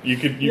 You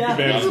could Yeah.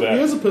 manage He that.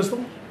 has a pistol.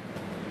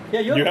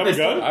 Yeah, You have a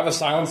pistol. gun? I have a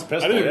silenced I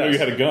pistol. didn't know yes. you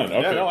had a gun.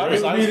 Okay, Yeah, no, I have a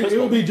great. silenced It pistol.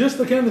 will be just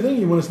the kind of thing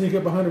you want to sneak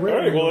up behind a All radar.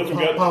 right, well, we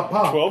got pop,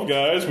 pop. 12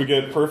 guys. We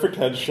get perfect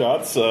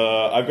headshots.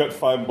 I've got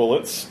 5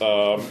 bullets.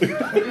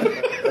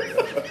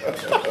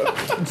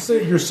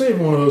 You're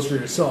saving one of those for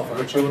yourself,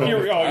 aren't you?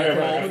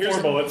 Here's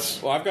 4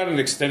 bullets. Well, I've got an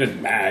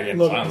extended mag and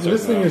Look, silencer.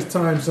 this thing is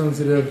time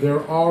sensitive.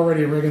 They're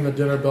already ringing the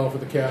dinner bell for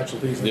the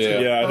casualties. Yeah.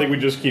 Yeah, I think we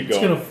just keep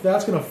going.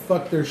 That's gonna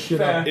fuck their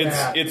shit up.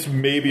 bad. It's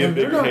maybe a and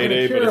big they're not going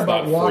payday, to but care it's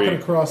about not walking free.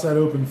 across that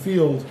open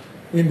field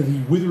into the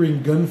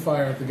withering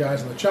gunfire of the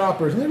guys in the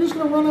choppers, and they're just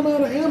going to run them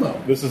out of ammo.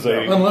 This is a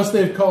Unless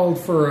they've called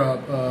for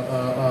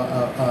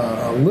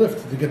a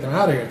lift to get them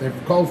out of here. If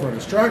they've called for a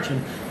distraction,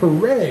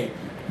 hooray!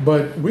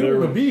 But we don't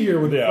want to be here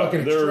when the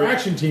fucking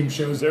extraction team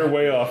shows They're up.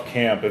 way off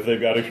camp. If they've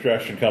got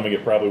extraction coming,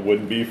 it probably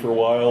wouldn't be for a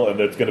while, and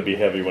it's going to be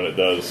heavy when it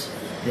does.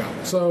 Yeah.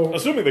 So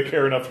Assuming they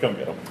care enough to come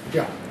get them.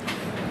 yeah.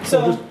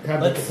 So just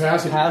have the let's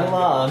capacity. paddle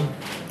on.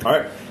 All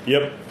right.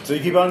 Yep. So you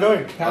keep on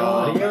going.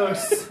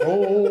 Adios.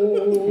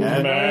 Oh.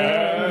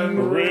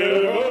 Man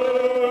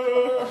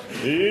River,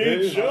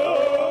 it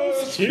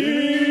just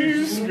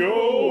keeps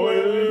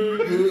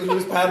going.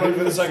 Who's paddling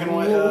for the second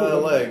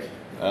leg?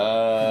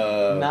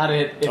 Not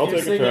it. If I'll you're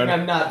take a singing, turn.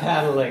 I'm not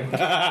paddling.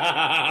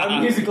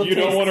 Our musical You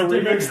don't tastes wanna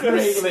differ remix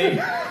this?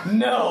 greatly.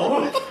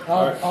 No.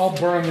 I'll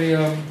burn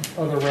the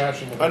other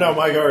ration. I know,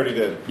 Mike already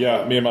did.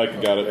 Yeah, me and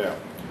Mike got it. Yeah.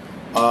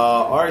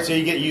 All right, so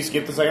you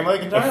skip the second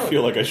leg entirely. I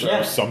feel like I should Yeah.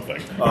 have something.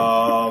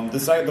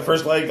 The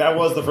first leg, that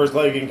was the first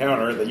leg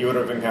encounter that you would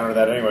have encountered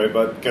that anyway,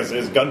 but because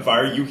it's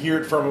gunfire, you hear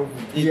it from.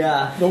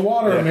 Yeah. The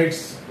water Yeah.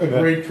 makes a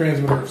great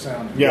transmitter of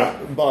sound. Yeah,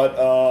 but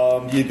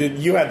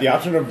you had the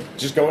option of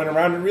just going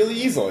around it really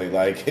easily.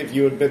 Like if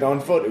you had been on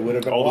foot, it would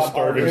have been All a the lot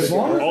harder. starving- As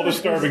long as All the it's-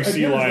 starving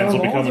sea again, as lions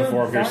will be long as coming they're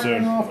for 'em here firing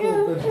soon. Off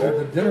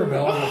the dinner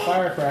bell and the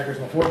firecrackers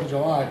on the 4th of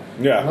July.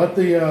 Yeah. Let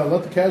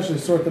the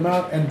casualties sort them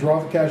out and draw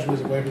the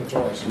casualties away from the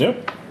Taurus. Yep.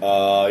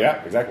 Yeah,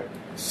 exactly.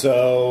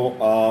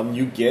 So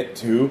you get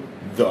to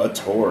the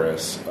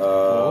Taurus.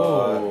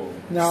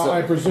 Now, So-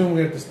 I presume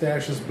we have to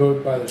stash this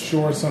boat by the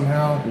shore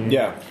somehow.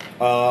 Yeah.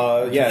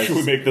 Yeah. Should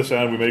we make the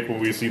sound we make when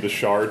we see the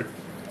shard?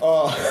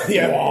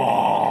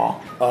 Yeah.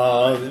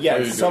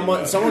 Yeah.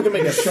 Someone can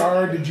make The a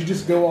shard, did you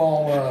just go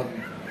all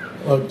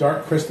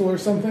dark crystal or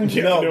something?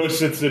 Yeah, No. no,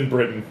 it's in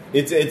Britain.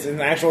 It's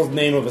an actual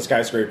name of a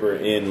skyscraper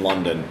in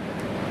London.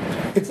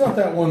 It's not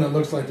that one that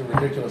looks like the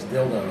ridiculous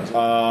dildo, is it?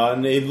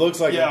 And it looks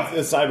like Yeah, a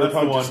that's the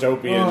cyberpunk one.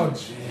 dystopian. Oh,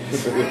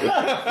 jeez. We're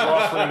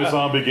offering a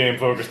zombie game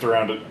focused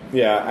around it.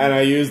 Yeah, and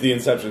I use the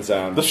Inception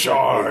sound. The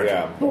shard.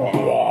 Yeah.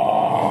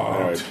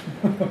 Anyways.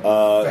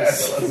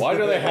 Why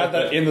do they have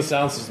that in the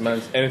sound system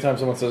anytime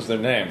someone says their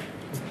name?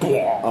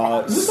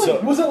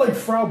 Was that like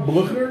Frau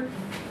Blucher?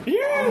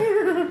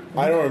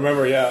 I don't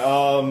remember. Yeah.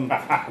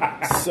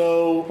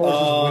 So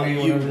Horses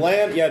winning, you whatever.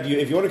 land. Yeah.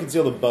 If you want to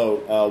conceal the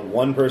boat,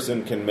 one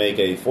person can make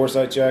a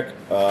foresight check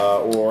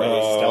or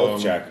a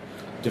stealth check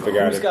to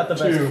figure out. Who's got the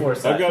best Two.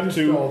 foresight? I've got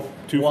two One.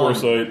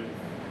 foresight.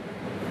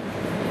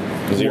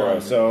 0.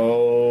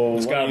 So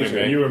It's gotta be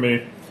me. You or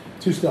me?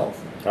 2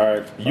 stealth. All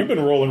right. You've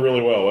been rolling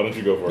really well. Why don't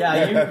you go for it?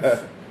 Yeah, you.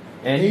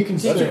 And you can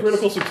That's see a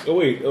critical 6. Oh,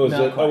 wait. Oh, is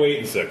Not it? quite. Oh, 8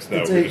 and 6. No,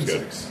 It's we're 8 just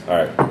and good. 6, All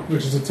right.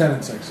 which is a 10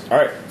 and 6. All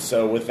right.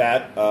 So with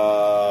that,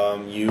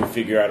 you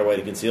figure out a way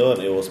to conceal it.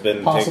 It will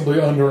spin.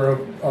 Possibly under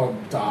a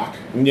dock.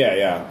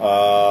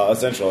 Yeah.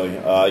 Essentially,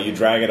 you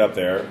drag it up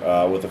there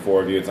with the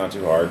 4 of you. It's not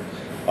too hard.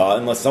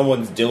 Unless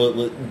someone's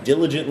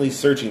diligently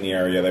searching the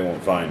area, they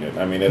won't find it.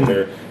 I mean, if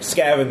they're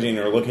scavenging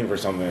or looking for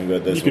something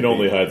good, this You can would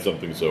only be, hide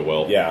something so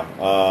well. Yeah.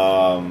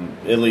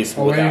 At least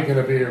Oh, we without. ain't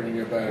gonna be here when we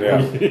get back.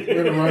 Yeah.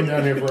 We're gonna run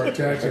down here for our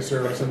taxi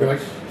service and be like,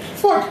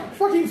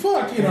 fucking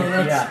fuck, you know,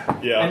 that's... Yeah.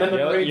 Yeah. And then the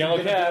Yellow- Marines yellow are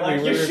gonna be cab,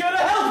 like, we you were- should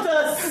have helped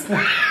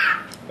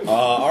us!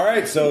 All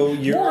right. So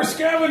you're. More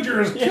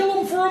scavengers! Kill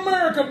them for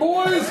America,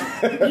 boys!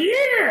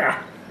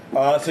 Yeah!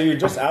 So you're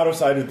just out of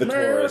sight of the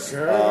tourists.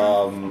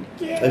 How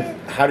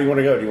do you want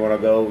to go? Do you want to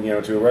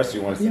go, to a rest? Do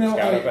you want to You know,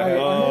 scout I up ahead?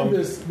 have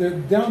this. They're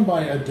down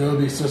by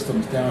Adobe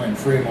Systems down in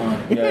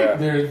Fremont. Yeah.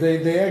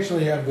 They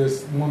actually have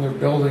this. One of their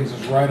buildings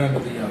is right under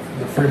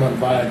the Fremont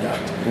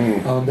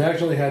Viaduct. They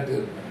actually had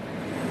to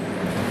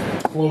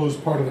close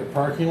part of their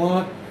parking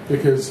lot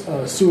because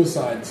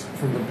suicides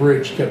from the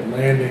bridge kept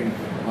landing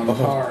on the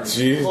cars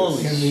Jesus.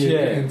 Holy and,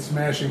 shit. and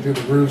smashing through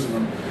the roofs of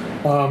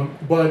them.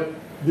 But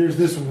there's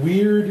this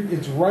weird.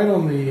 It's right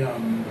on the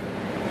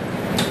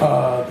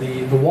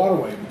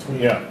waterway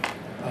between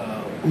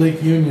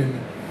Lake Union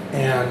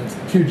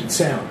and Puget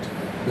Sound.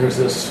 There's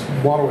this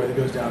waterway that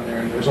goes down there,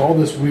 and there's all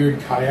this weird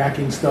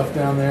kayaking stuff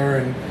down there,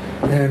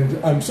 and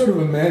I'm sort of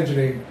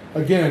imagining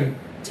again,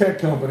 tech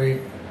company,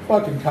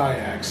 fucking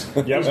kayaks.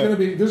 There's gonna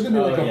be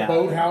like Oh, a yeah.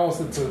 boathouse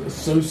that's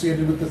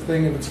associated with this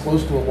thing if it's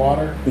close to the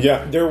water.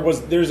 Yeah,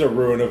 there's a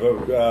ruin of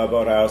a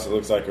boathouse. It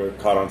looks like it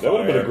caught on fire. That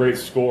would have been a great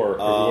score if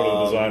we would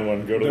have designed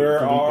one. Go to There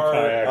the are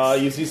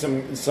kayaks. you see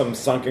some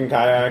sunken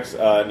kayaks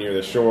near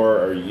the shore,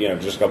 or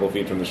just a couple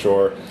feet from the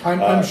shore.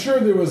 I'm sure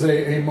there was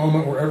a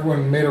moment where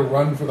everyone made a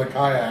run for the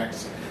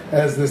kayaks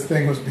as this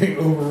thing was being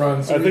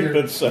overrun. So I think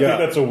Yeah.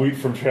 that's a wheat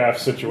from chaff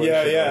situation.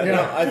 Yeah.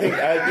 No, I think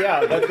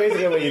that's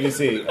basically what you can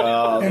see.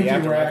 The empty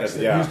aftermath. racks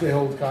that Yeah. used to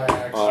hold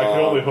kayaks. I can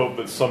only hope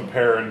that some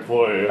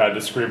para-employee had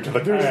to scream to the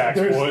kayaks,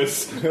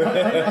 boys.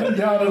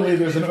 Undoubtedly,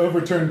 there's an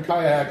overturned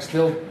kayak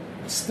still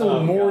Oh,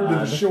 moored to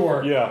God. the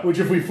shore. Yeah. Which,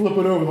 if we flip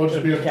it over, there'll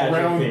just be a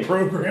Casualty. ground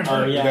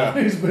programmer. Oh, yeah.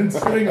 He's been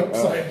sitting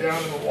upside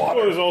down in the Well,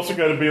 water. there's also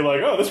got to be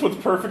like, oh, this one's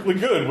perfectly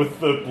good with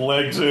the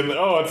legs in.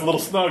 Oh, it's a little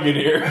snug in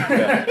here.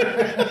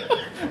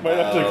 Might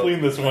have to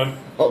clean this one.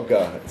 Oh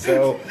god.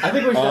 So I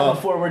think we should have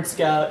a forward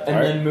scout and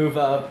all right. then move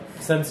up,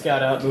 send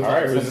scout out, move All up,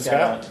 right, send who's the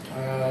scout scout?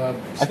 out.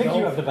 I think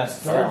you have the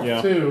best stealth.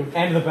 Yeah. Two.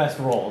 And the best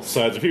rolls.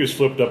 Besides, if he was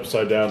flipped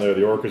upside down there,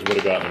 the orcas would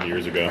have gotten him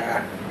years ago.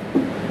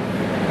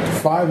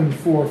 5 and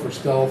 4 for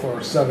stealth,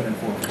 or 7 and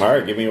 4. all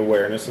right, give me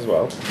awareness as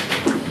well.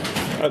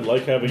 I'd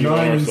like having you on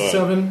 9 our and side.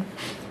 7,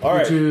 All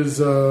right. which is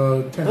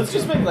 10. Let's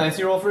just make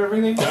Lancy roll for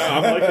everything.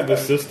 I'm liking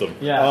this system.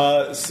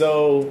 Yeah.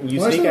 So you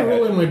When I sneak started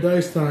ahead. rolling my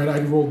dice tonight, I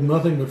rolled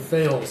nothing but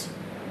fails.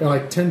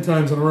 Like 10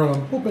 times in a row.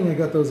 I'm hoping I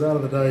got those out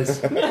of the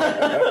dice.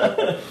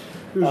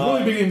 It was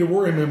really beginning to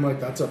worry me. I'm like,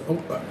 that's a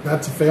fail.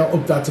 Oh,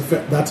 that's a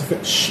fail. That's a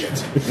fail. Shit.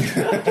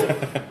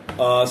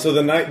 So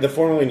the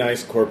formerly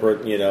nice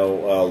corporate,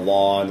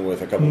 lawn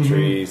with a couple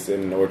trees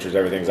and orchards,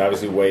 everything's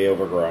obviously way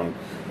overgrown.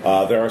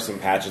 There are some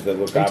patches that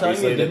look Are you telling me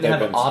obviously you that didn't they've have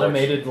been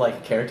automated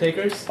like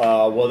caretakers?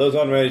 well, those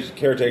automated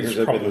caretakers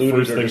have been Probably the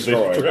looted first or things they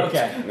destroyed. stripped.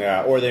 Okay.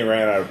 Yeah, or they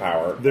ran out of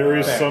power. There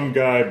is Fair. some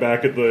guy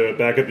back at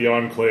the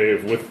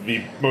enclave with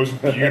the most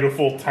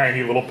beautiful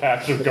tiny little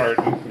patch of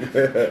garden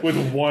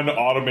with one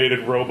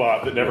automated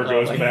robot that never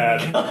goes my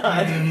bad. It's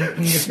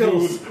got,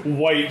 a, Smooth,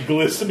 white,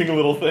 glistening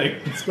little thing.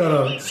 it's got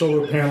a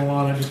solar panel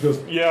on it. It just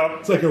goes. Yeah,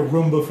 It's like a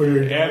Roomba for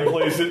your and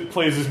yard.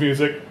 plays his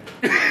music.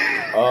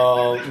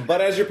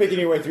 But as you're picking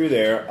your way through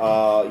there,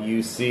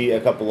 you see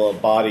a couple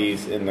of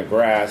bodies in the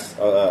grass,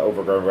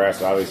 overgrown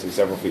grass, obviously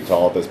several feet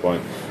tall at this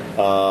point.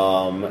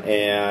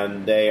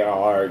 And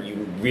you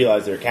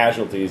realize they're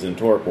casualties in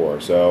Torpor.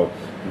 So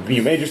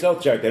you made your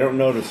stealth check. They don't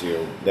notice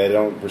you. They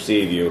don't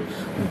perceive you.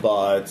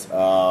 But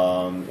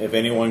if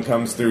anyone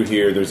comes through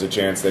here, there's a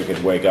chance they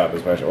could wake up,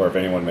 especially, or if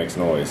anyone makes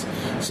noise.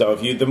 So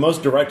the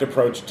most direct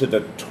approach to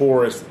the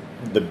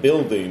the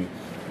building,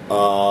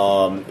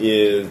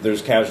 is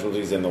there's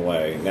casualties in the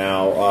way.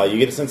 Now, you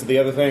get a sense of the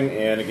other thing,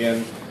 and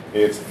again,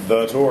 it's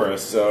the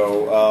Taurus.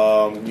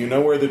 So, you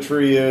know where the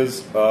tree is.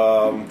 It's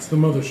the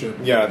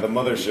mothership. Yeah, the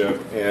mothership.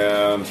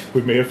 And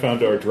We may have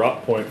found our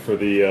drop point for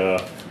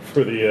the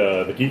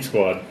Geek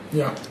Squad.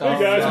 Yeah.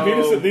 Hey guys, no. meet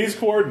us at these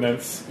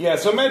coordinates. yeah,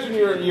 so imagine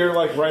you're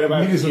like right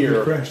about Meet us at the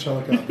here. crash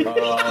helicopter.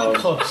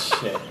 Oh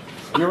shit.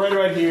 You're right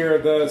about here.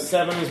 The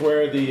 7 is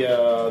where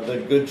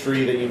the good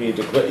tree that you need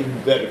to clip,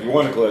 that if you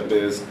want to clip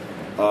is.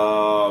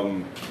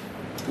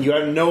 You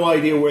have no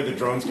idea where the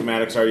drone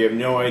schematics are. You have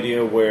no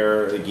idea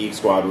where the Geek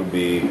Squad would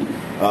be.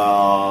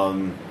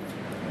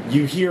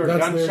 You hear a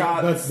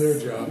gunshot. That's their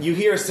job. You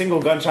hear a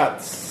single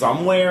gunshot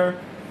somewhere.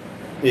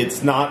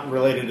 It's not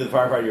related to the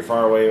firefight. You're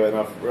far away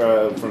enough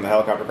from the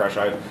helicopter crash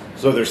site.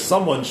 So there's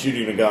someone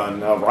shooting a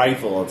gun, a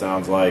rifle, it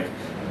sounds like.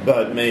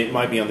 but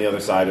might be on the other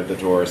side of the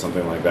door or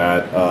something like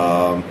that.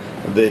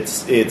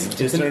 It's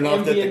distant an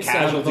enough that the ambient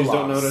sound of the casualties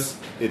don't loss. notice.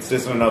 It's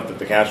distant enough that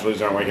the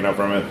casualties aren't waking up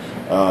from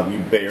it. You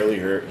barely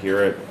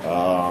hear it.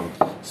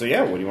 So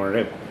yeah, what do you want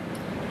to do?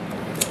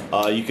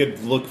 You could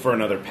look for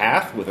another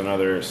path with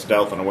another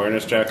stealth and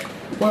awareness check,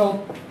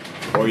 Well,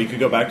 or you could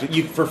go back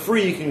to for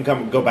free. You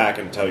can go back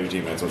and tell your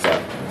teammates what's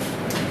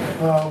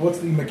up. what's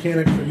the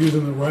mechanic for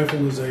using the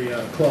rifle as a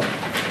club?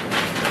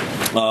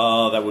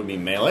 That would be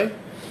melee.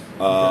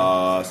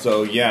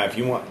 So yeah, if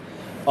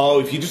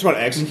you just want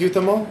to execute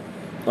them all,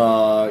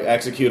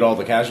 execute all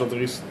the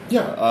casualties.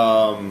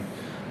 Yeah.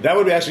 That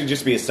would actually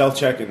just be a stealth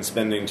check and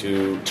spending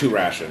two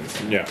rations.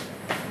 Yeah.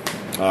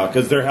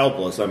 Because they're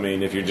helpless. I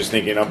mean, if you're just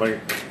thinking up, you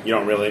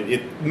don't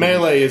really.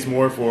 Melee is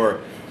more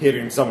for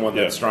hitting someone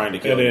that's trying to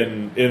kill you.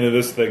 And in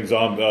this thing,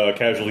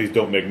 casualties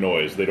don't make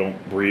noise. They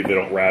don't breathe. They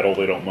don't rattle.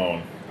 They don't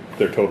moan.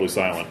 They're totally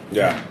silent.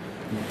 Yeah.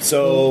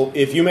 So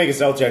if you make a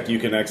stealth check, you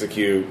can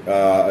execute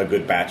a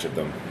good batch of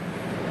them.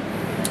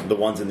 The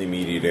ones in the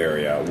immediate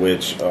area,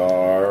 which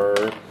are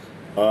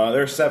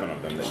there are 7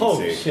 of them that you Oh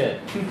see. shit!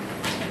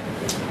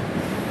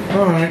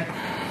 All right.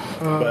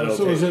 But it'll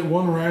So is take- it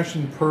 1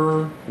 ration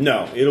per?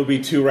 No, it'll be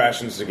 2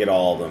 rations to get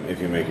all of them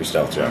if you make your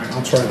stealth check.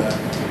 I'll try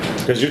that.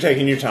 Because you're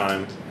taking your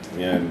time.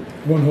 And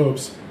One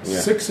hopes. Yeah.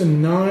 6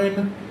 and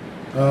 9.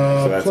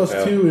 that's Plus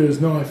a fail. 2 is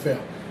no, I fail.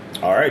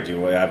 all right, do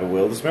you have a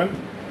will to spend?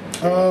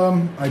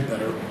 I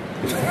better.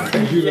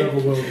 I do have a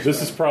will.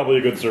 This is probably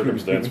a good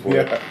circumstance for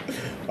it.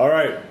 All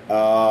right.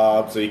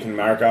 So you can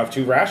mark off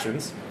 2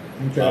 rations.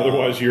 Okay.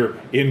 Otherwise, you're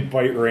in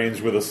bite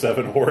range with a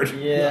 7 horde.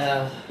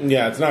 Yeah.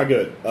 Yeah, it's not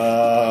good.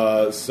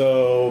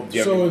 So do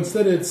you have So any-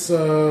 instead it's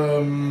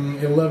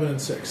 11 and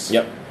 6.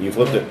 Yep, you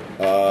flipped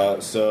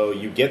it. So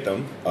you get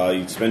them.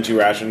 You spend 2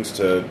 rations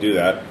to do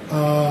that.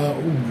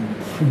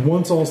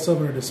 Once all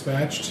 7 are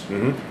dispatched,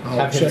 I'll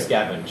Have him check.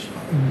 scavenge.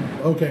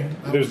 Okay.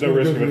 There's no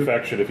risk of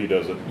infection if he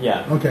does it.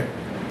 Yeah. Okay.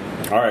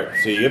 All right,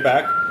 so you get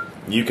back.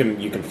 You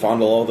can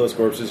fondle all those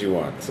corpses you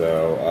want.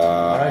 So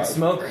All right,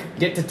 Smoke,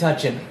 get to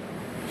touching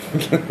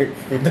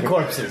the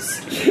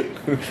corpses.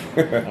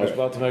 I was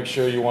about to make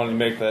sure you wanted to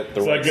make that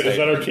the Is right that, is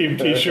that our team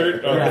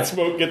T-shirt? All Yeah. right,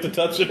 Smoke, get to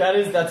touch it.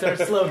 That's our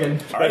slogan.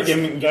 all right, give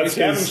me That's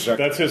scavenge his. check.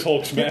 That's his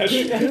Hulk smash.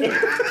 Can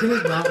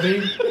it not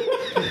be?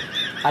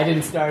 I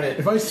didn't start it.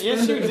 If I spend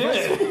Yes, you if did.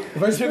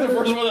 I spend, You're the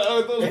first one that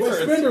uttered those if I words.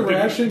 spend a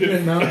ration, can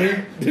it not be?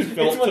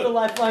 It's what the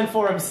Lifeline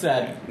Forum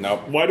said.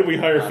 Nope. Why do we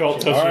hire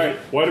Felt Touch? All right.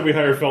 Why do we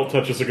hire Felt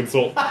Touch as a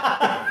consultant?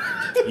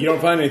 You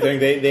don't find anything.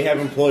 They have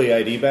employee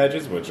ID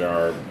badges, which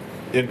are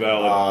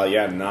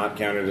Invalid. not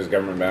counted as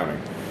government bounty.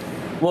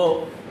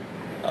 Well,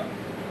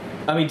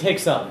 I mean, take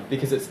some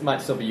because it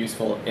might still be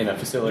useful in a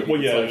facility. Well,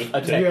 yeah, It's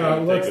like a tech- Yeah,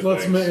 Take let's the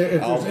if things.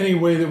 there's any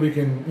way that we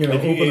can If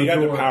open you a got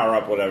to door. power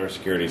up whatever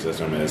security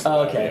system is.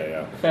 Oh, okay.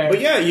 Yeah. Fair.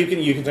 But yeah, you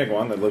can take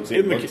one that looks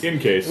in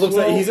case. looks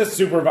like he's a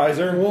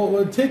supervisor.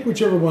 Well, take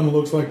whichever one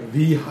looks like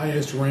the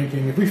highest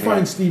ranking. If we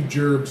find Steve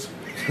Gerbs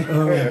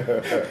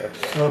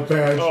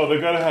badge, Oh,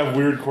 they've got to have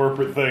weird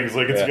corporate things.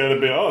 Like it's Yeah. got to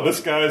be, this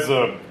guy's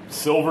a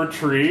silver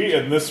tree,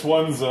 and this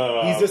one's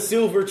He's a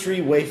silver tree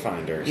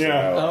wayfinder. So,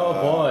 Yeah. Oh,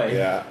 boy.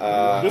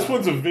 Yeah. this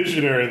one's a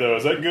visionary, though.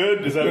 Is that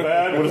good? Is that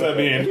bad? What does that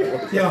mean?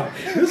 yeah,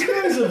 this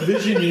guy's a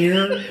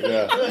visioneer.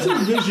 Yeah. He's a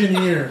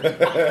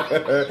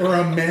visioneer or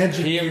a He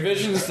magic.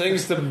 envisions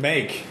things to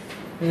make.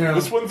 Yeah.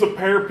 This one's a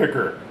pear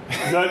picker.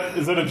 Is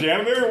that a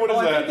janitor? What is Oh,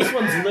 I that? think this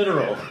one's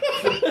literal.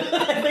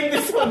 I think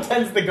this one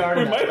tends the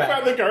garden. We might out have back.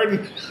 found the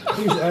garden.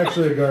 He's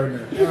actually a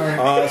gardener.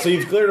 All right. So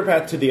you've cleared a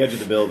path to the edge of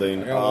the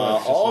building. well,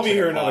 it's just All of you like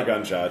hear a another plot.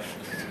 gunshot.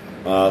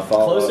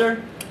 Follow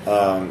Closer?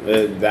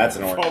 That's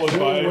an orange. Followed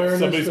by Awareness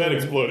somebody's head or-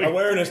 exploding.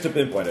 Awareness to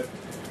pinpoint it.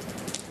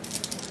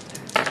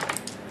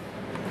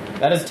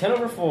 That is 10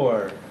 over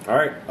 4. All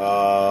right,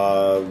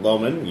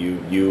 Loman,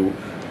 you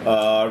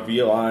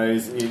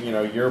realize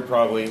you're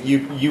probably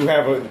you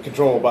have a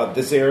control about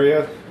this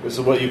area. This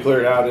is what you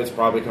cleared out. It's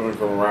probably coming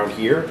from around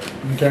here.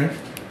 Okay.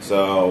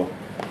 So,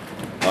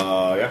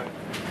 yeah.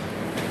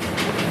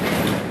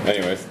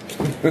 Anyways,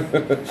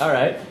 All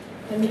right.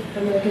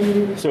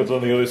 So it's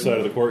on the other side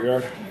of the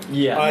courtyard.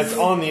 Yeah. it's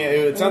on the.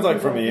 It sounds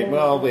like from the.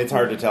 Well, it's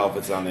hard to tell if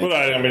it's on the.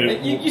 Well, I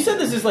mean, You said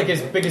this is like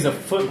as big as a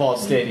football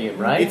stadium,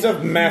 right? It's a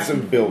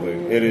massive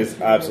building. It is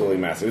absolutely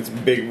massive. It's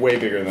big, way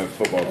bigger than a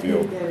football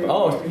field.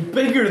 Oh,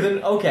 bigger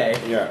than okay.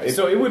 Yeah,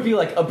 So it would be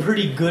like a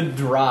pretty good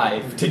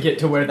drive to get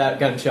to where that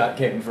gunshot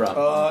came from.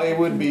 It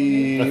would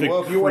be. I think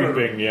well, if you want to.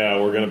 creeping. Yeah,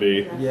 we're gonna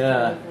be.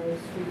 Yeah.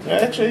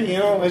 Actually,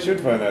 I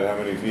should find out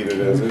how many feet it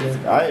is.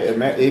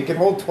 It can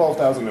hold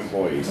 12,000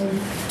 employees.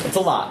 It's a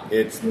lot.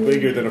 It's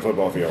bigger than a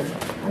football field.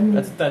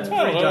 That's I pretty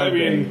don't know. I darn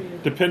big. mean,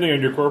 depending on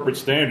your corporate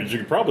standards, you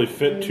could probably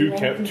fit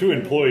two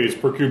employees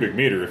per cubic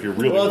meter if you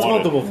really Well, it's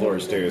wanted. multiple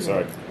floors too,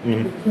 so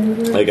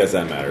I guess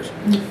that matters.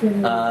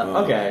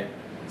 Okay.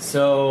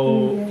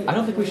 So I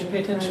don't think we should pay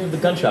attention to the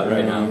gunshot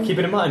right now. Keep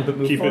it in mind, but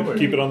move Keep forward.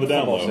 it on the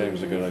down Football low.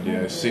 stadium's a good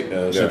idea.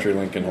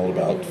 CenturyLink can hold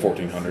about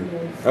 1,400.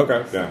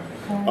 Okay,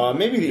 yeah.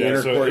 Maybe the Yeah,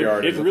 inner so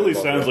courtyard. it is a really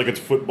football sounds field. like it's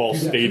football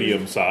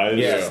stadium size.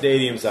 Yeah,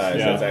 stadium size.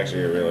 Yeah. That's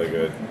actually really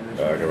good.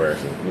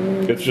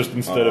 comparison. It's just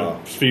instead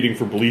of feeding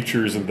for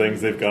bleachers and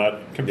things, they've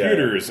got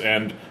computers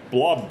and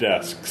blob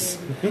desks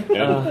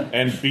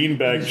and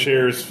beanbag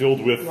chairs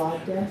filled with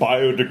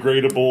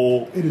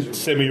biodegradable,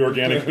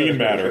 semi-organic bean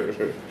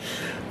matter.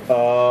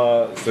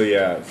 So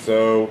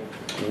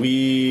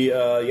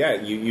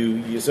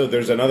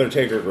there's another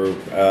taker group.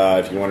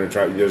 If you want to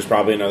try, there's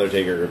probably another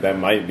taker group that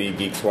might be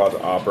Geek Squad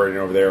operating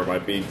over there. It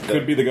might be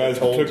Could be the guys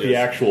who took the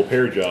actual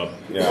pair job.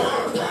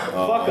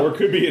 Yeah. Or it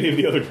could be any of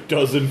the other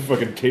dozen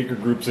fucking taker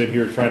groups in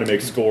here trying to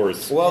make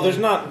scores. Well, there's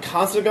not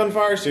constant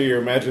gunfire, so you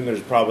imagine there's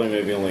probably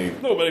maybe only.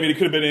 No, but I mean, it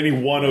could have been any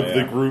one of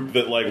the group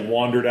that like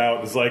wandered out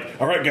and was like,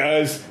 "All right,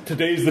 guys,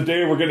 today's the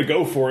day we're going to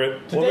go for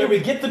it." Today we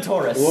get the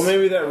Taurus. Well,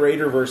 maybe that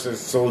Raider versus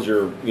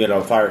Soldier,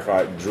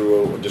 firefight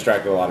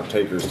distracted a lot of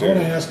takers too. I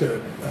want to ask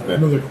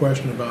another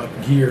question about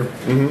gear.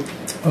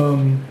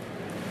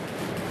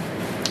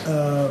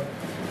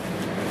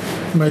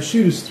 My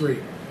shoot is 3 +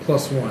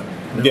 1.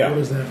 Now, what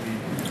does that mean?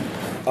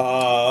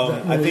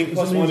 I think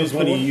 +1 is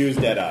when you use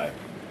Deadeye.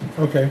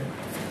 Okay.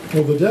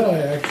 Well, the Deadeye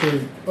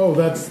actually. Oh,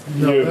 that's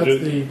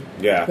the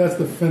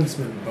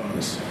fenceman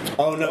bonus.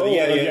 Oh no!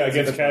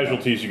 Against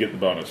casualties, you get the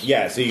bonus.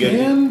 Yeah, so you get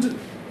And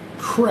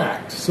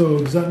cracked. So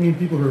does that mean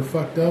people who are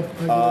fucked up?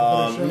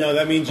 no,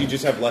 that means you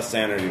just have less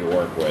sanity to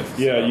work with.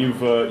 Yeah,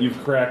 so.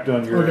 you've cracked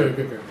on your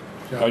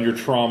on your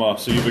trauma,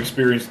 so you've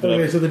experienced.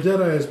 Okay, so the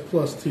Deadeye is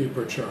 +2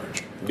 per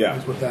charge. Yeah,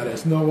 is what that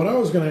is. No, what I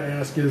was going to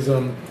ask is,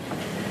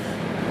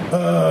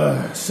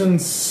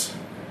 since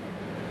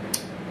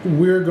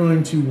we're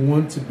going to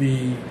want to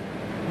be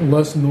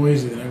less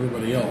noisy than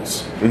everybody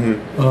else,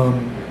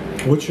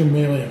 what's your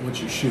melee and what's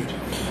your shoot?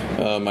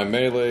 My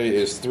melee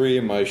is 3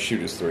 and my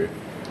shoot is 3.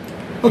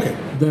 Okay,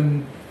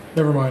 then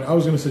never mind. I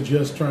was going to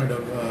suggest trying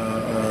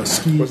to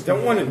ski.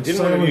 Didn't one of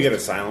you get a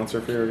silencer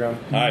for your gun?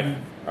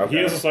 He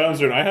has a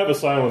silencer, and I have a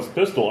silenced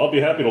pistol. I'll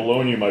be happy to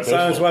loan you my pistol.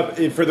 Silenced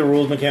weapon for the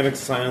rules mechanics.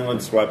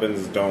 Silenced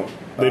weapons don't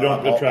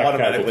attract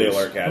automatically casualties.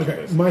 alert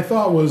casualties. Okay, my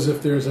thought was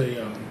if there's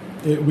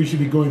we should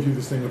be going through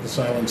this thing with the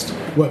silenced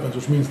weapons,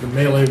 which means the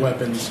melee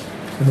weapons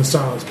and the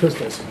silenced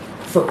pistols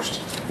first.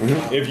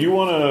 If you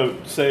want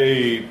to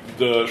say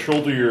the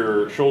shoulder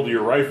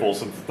your rifle,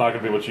 since it's not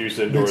going to be what you use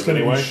indoors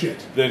anyway,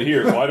 then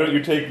here, why don't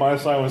you take my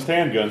silenced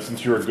handgun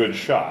since you're a good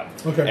shot?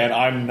 Okay. And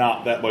I'm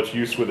not that much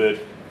use with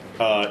it.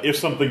 If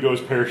something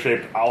goes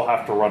pear-shaped, I'll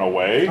have to run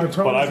away,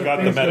 but I've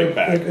got the medic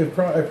bag.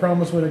 I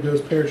promise when it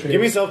goes pear-shaped.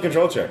 Give me a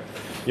self-control check.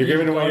 You're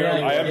giving away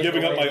I am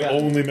giving up my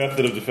only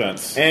method of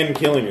defense. And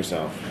killing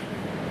yourself.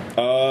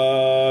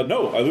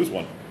 No, I lose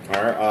 1.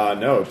 All right,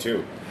 no,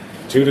 2.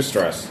 2 to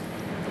stress.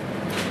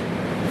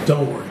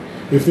 Don't worry.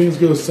 If things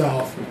go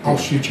south, I'll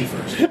shoot you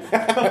first.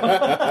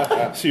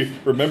 See,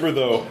 remember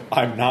though,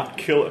 I'm not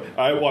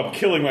I'm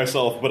killing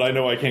myself, but I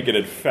know I can't get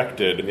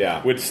infected.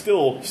 Yeah, which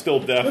still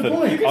death, and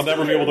I'll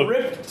never be able to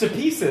rip to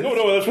pieces.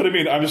 No, that's what I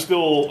mean. I'm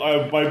still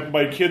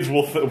my kids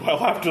will. I'll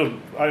have to.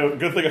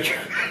 Good thing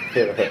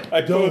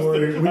I don't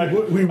worry.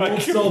 We won't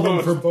sell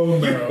them for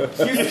bone marrow.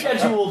 You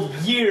scheduled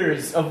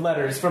years of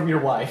letters from your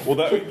wife. Well,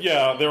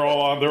 they're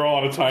all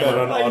on a timer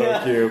on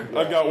auto queue.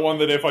 I've got one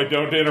that if I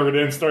don't enter it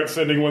in, start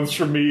sending ones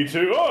from me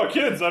to. Oh,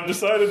 kids! I've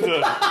decided to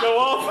go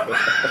off.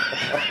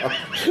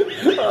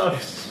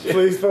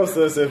 Please post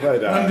this if I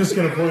die. I'm just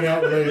going to point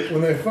out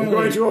when they finally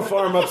going to a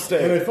farm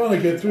upstate. When they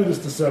finally get through this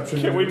deception,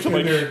 Can't wait till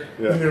in their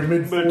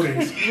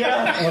mid-40s,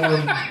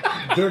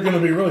 they're going to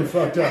be really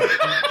fucked up,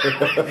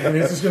 and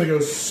it's just going to go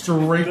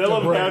straight to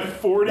They'll have had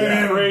 40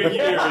 great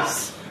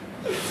years.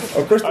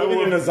 Of course, I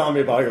will in a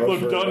zombie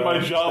apocalypse. I've done my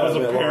job as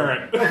a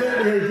parent.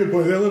 Good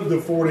point. They lived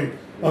to 40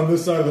 on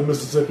this side of the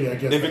Mississippi, I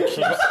guess.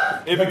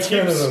 If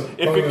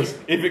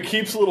it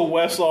keeps little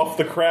Wes off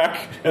the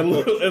crack and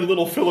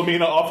little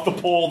Philomena off the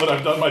pole, then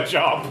I've done my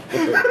job.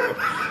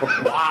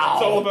 Wow!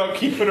 It's all about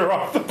keeping her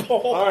off the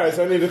pole. All right,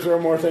 so I need to throw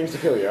more things to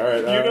kill you. All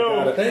right,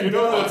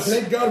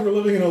 thank God we're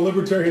living in a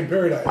libertarian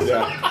paradise.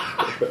 Yeah.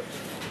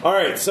 All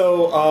right,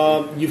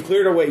 so you've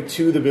cleared a way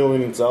to the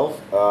building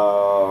itself.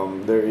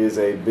 There is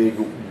a big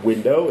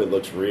window. It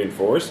looks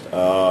reinforced.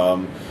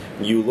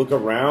 You look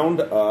around.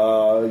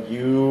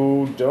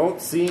 You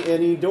don't see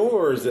any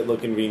doors that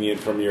look convenient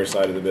from your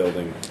side of the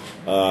building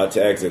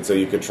to exit. So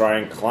you could try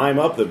and climb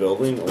up the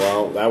building.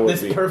 Well, that would be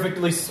this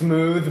perfectly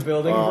smooth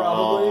building,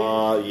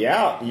 probably.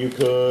 Yeah, you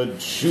could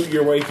shoot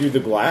your way through the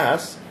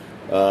glass.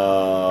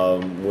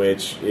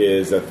 Which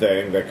is a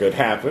thing that could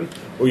happen.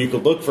 Or you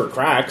could look for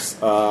cracks.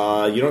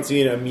 You don't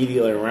see it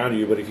immediately around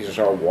you, but if you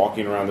start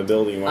walking around the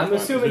building, I'm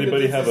assuming that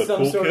this is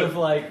some sort of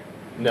like...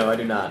 No, I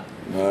do not.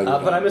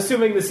 But I'm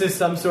assuming this is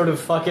some sort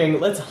of fucking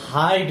let's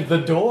hide the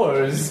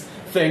doors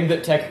thing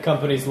that tech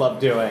companies love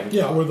doing.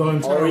 Yeah, where the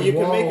entire you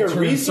wall can make a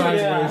turns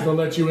sideways to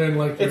let you in.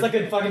 Like it's like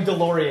a fucking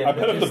DeLorean. I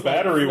bet if the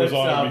battery was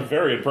on, it'd be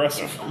very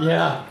impressive.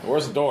 Yeah.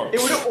 Where's the door?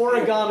 It would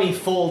origami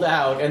fold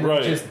out and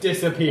then just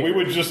disappear. We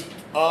would just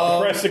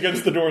press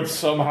against the door and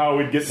somehow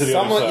we'd get to the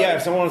other side. Yeah,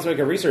 if someone wants to make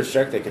a research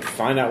check, they could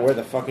find out where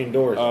the fucking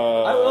door is.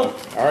 I will.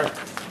 All right.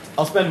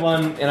 I'll spend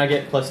 1 and I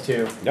get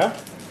 +2. Yeah.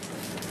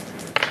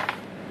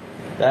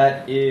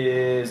 That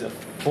is a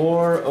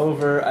 4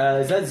 over.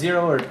 Is that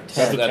 0 or 10?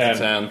 That's a That's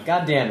 10. a 10.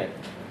 God damn it.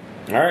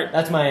 All right.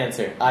 That's my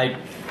answer. I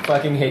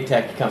fucking hate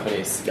tech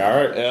companies. All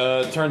right.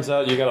 It turns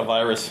out you got a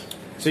virus.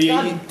 So you.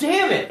 God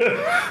damn it!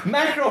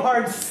 Macro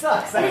hard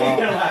sucks. I can't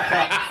get a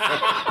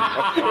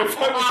laptop.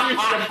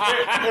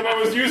 If I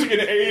was using an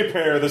A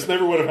pair, this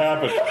never would have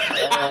happened.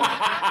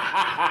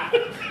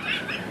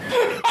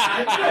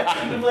 I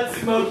couldn't have let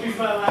Smoke use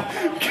my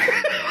laptop.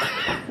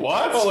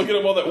 What? Oh, looking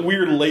at all that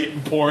weird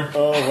latent porn.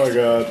 Oh my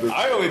god.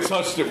 I only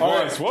touched it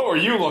once. What were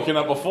you looking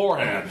at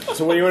beforehand?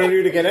 So what do you want to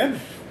do to get in?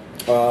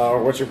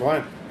 What's your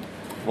plan?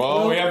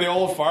 Well, we have the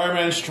old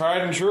fireman's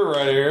tried and true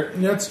right here.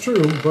 That's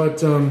true, but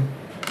tell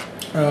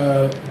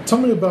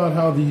me about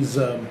how these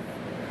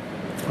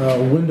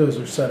windows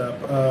are set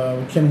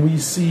up. Can we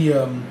see? You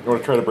want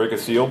to try to break a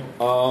seal?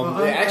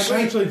 I'm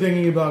actually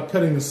thinking about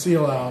cutting the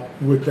seal out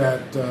with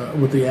that,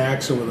 with the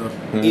axe or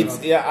with a. It's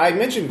I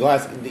mentioned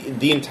glass.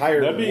 The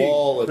entire That'd be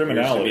wall appears to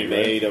criminality, be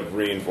made of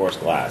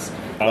reinforced glass.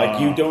 Like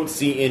you don't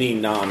see any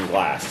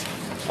non-glass.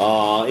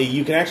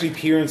 You can actually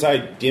peer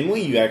inside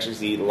dimly. You actually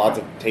see lots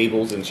of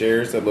tables and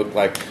chairs that look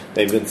like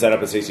they've been set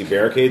up as safety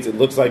barricades. It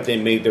looks like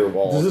they made their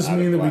walls. Does this out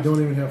mean of that we glass.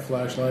 don't even have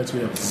flashlights? We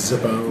have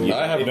Zippo. Yeah.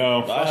 I have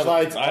No.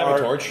 Flashlights. I have a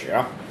torch.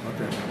 Yeah.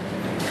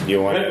 Okay.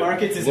 You want Red to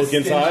Markets is look a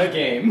stingy inside?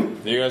 game.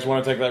 Do you guys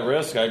want to take that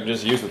risk? I can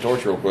just use the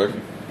torch real quick.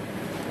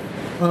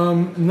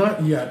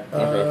 Not yet.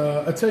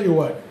 Okay. I tell you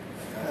what.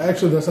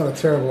 Actually, that's not a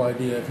terrible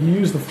idea. If you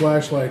use the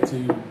flashlight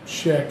to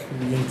check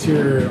the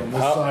interior on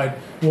this side,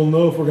 we'll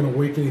know if we're going to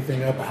wake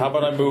anything up. How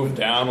about I move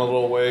down a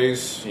little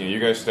ways? You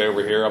guys stay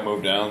over here. I'll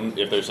move down.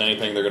 If there's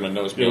anything, they're going to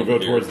notice me You'll over go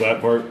here. towards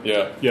that part?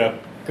 Yeah. Yeah.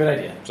 Good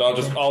idea. So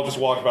I'll just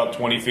walk about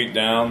 20 feet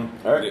down,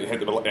 hit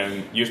the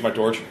and use my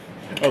torch.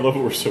 I love it.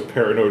 We're so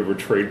paranoid. We're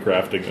trade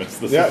crafting this.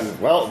 This Yeah. is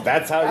Well,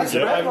 that's how That's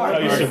you right, how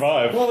you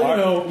survive. Well, you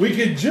know, we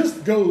could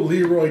just go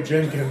Leroy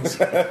Jenkins,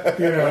 and it'd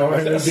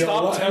be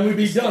and we'd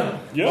be done.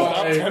 Yeah.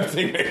 Stop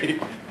tempting me.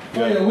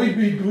 Yeah, we'd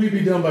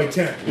be done by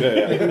 10.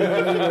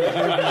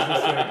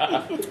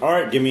 All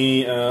right, give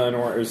me an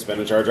awareness.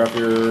 Spend a charge off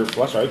your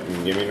flashlight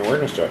and give me an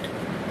awareness check.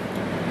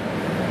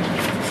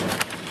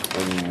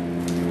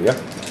 Yeah.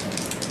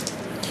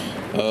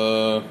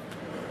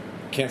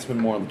 Can't spend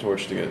more on the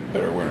torch to get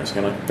better awareness,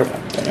 can I?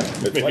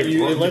 It Make lets it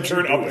you, work it to lets you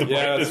turn do up it. the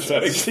brightness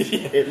settings.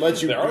 It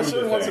lets you. There are do the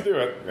certain ones thing. that do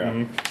it.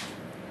 Yeah.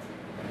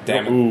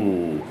 Damn it.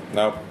 Ooh.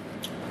 Nope.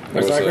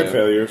 It's not a crit a-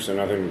 failure, so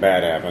nothing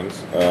bad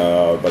happens.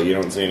 But you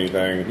don't see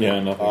anything. Yeah,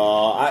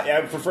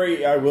 nothing. For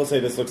free, I will say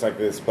this looks like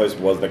this place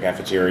was the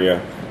cafeteria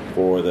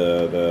for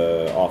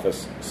the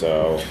office.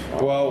 So.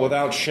 Well,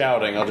 without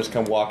shouting, I'll just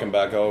come walking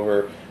back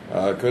over.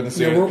 Couldn't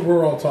see Yeah, it.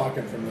 we're all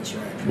talking from this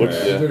range. Looks-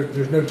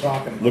 There's no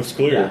talking. Looks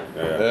clear.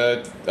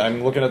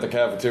 I'm looking at the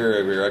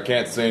cafeteria over here. I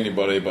can't see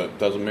anybody, but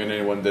doesn't mean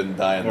anyone didn't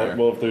die in there.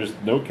 Well, if there's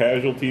no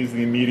casualties in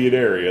the immediate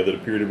area that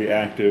appear to be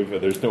active,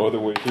 and there's no other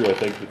way through, I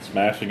think that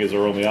smashing is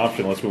our only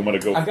option unless we want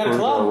to go I've got a further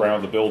club.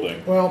 around the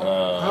building. Well,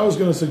 I was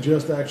going to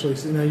suggest actually.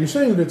 Now you're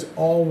saying that it's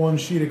all one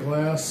sheet of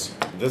glass.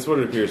 That's what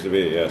it appears to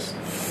be. Yes.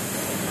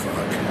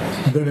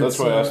 Then That's it's,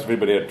 why I asked if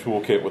anybody had a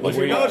toolkit with like If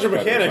you're knowledge of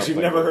mechanics, you've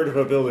never heard of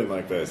a building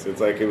like this.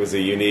 It's like it was a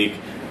unique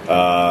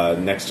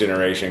next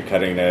generation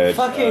cutting edge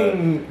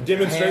Fucking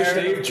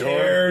demonstration hair. of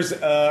Chair's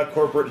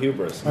corporate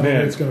hubris. I don't Man.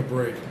 think it's going to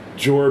break.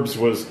 Jorbs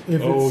was.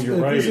 If Oh, it's, you're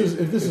if right. This is,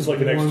 if this it's is like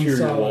an one exterior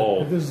solid,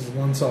 wall. If this is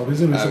one solid,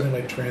 this is going to be something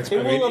like It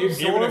transparent. will even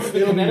absorb if the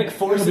it'll be- kinetic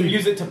force it'll and be-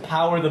 use it to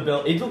power the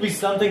building. It'll be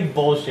something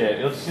bullshit.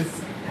 It'll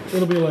just.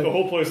 It'll be like The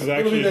whole place is it'll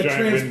actually be a that giant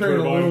wind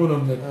transparent turbine.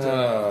 aluminum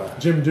that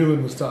Jim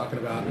Doohan was talking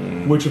about,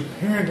 which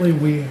apparently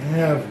we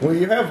have. Well,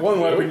 you have one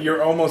weapon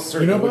you're almost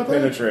certain You know would about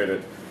that? penetrate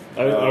it.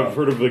 I've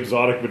heard of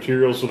exotic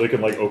materials so they can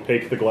like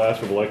opaque the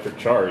glass with electric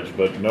charge,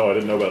 but no, I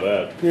didn't know about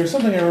that. There's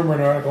something I remember in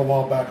an article a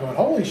while back going,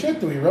 holy shit,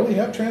 do we really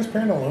have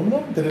transparent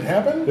aluminum? Did it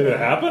happen? Did it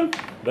happen?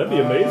 That'd be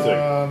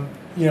amazing.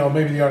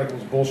 Maybe the article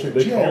was bullshit.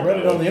 They Gee, I called read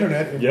it that. on the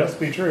internet. It Yep. must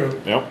be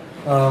true. Yep.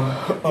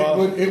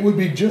 It would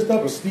be just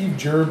up Steve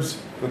Gerb's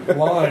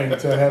line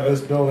to have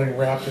this building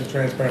wrapped in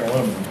transparent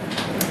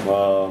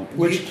aluminum.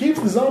 Which keeps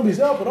the zombies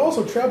out, but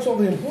also traps all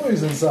the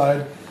employees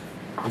inside.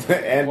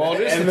 And, Well,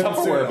 it is and the then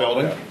Tupperware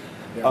building.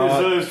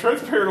 Is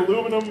transparent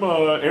aluminum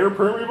air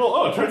permeable?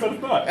 Oh, it turns out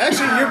it's not.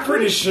 Actually, you're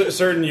pretty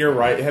certain your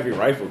heavy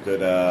rifle could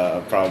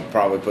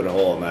probably put a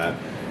hole in that.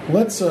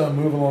 Let's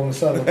move along the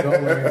side of the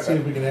building and see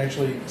if we can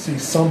actually see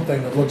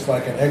something that looks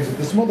like an exit.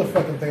 This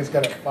motherfucking thing's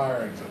got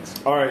fire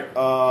exits. All right,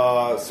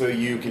 so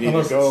you can either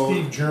Unless go.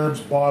 Steve Gerb's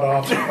bought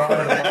off the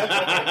fire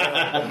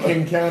department of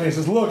King County. He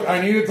says, look,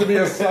 I need it to be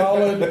a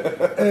solid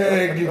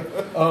egg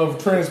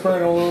of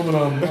transparent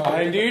aluminum.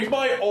 I need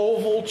my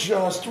oval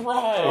just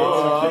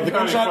right. The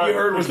gunshot we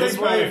heard was the this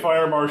King County way.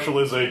 Fire Marshal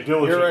is a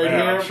diligent You're right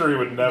man. here. I'm sure he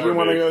would Do never. you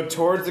want to be. go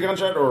towards the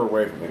gunshot or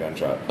away from the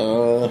gunshot?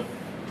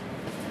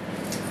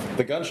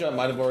 The gunshot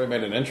might have already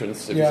made an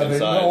entrance if Yeah, he's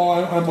inside.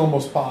 I'm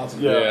almost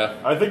positive. Yeah. Yeah.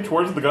 I think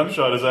towards the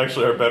gunshot is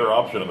actually our better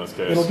option in this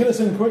case. It'll get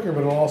us in quicker,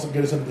 but it'll also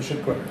get us into the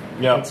shit quicker.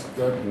 Yeah. That's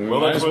good. Well,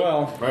 Might that's as what-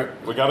 well.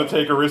 Right. We got to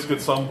take a risk at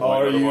some point.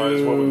 Are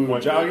Otherwise, what would you the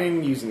point be?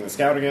 jogging using the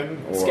scout again?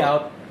 Or?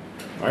 Scout.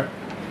 All right.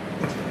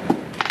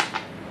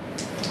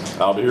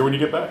 I'll be here when you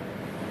get back.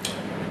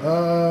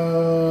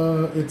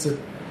 It's a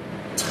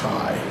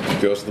tie.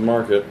 Goes to the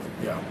market.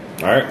 Yeah.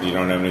 All right, you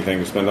don't have anything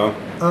to spend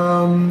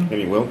on?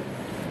 Any will?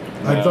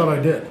 I thought I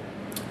did.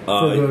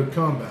 For the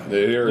combat.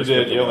 You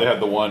did. You only had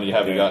the one. You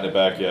haven't gotten it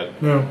back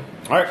yet. No.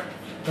 All right.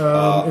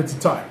 It's a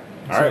tie.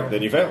 All right,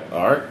 then you fail.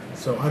 All right.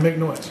 So I make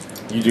noise.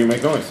 You do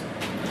make noise.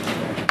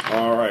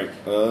 All right.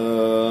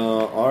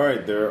 All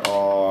right. There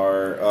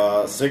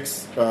are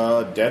 6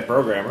 dead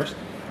programmers.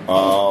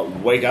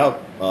 Wake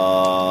up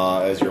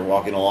as you're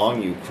walking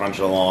along. You crunch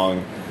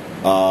along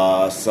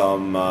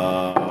some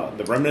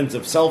the remnants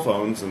of cell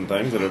phones and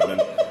things that have been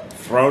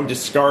thrown,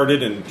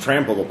 discarded, and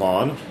trampled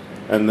upon,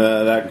 and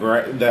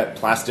that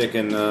plastic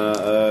and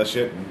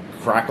shit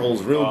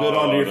crackles real good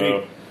onto your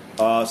feet.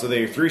 So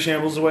they are 3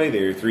 shambles away. They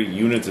are 3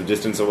 units of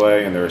distance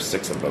away, and there are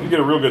 6 of them. You get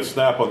a real good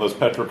snap on those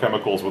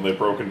petrochemicals when they've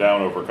broken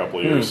down over a couple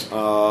of years.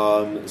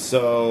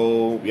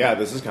 So yeah,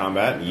 this is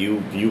combat.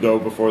 You go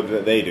before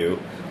they do.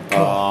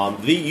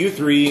 You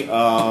 3.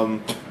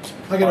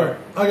 I got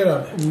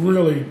a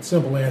really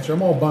simple answer.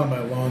 I'm all by my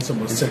lonesome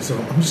with 6 of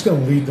them. I'm just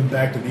going to lead them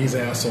back to these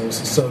assholes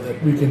so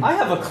that we can I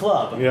have a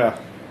club. Yeah.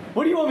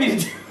 What do you want me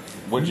to do?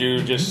 Would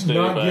you just stay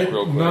not back get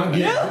real quick?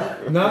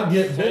 not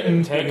get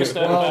bitten. Take a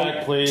step while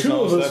back, please. 2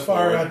 I'll of us step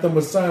fire forward. at them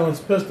with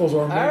silenced pistols,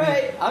 or maybe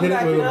right, I'm hit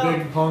it with a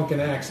backing big honking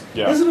axe.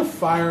 Yeah. Is it a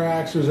fire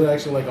axe or is it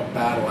actually like a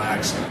battle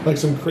axe, like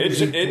some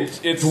crazy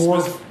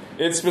dwarf?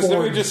 It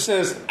specifically forge? just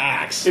says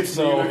axe. It's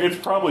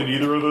probably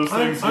neither of those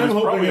things. I'm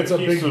hoping probably it's a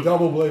piece big of-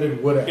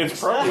 double-bladed wood axe. It's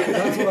probably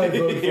That's what I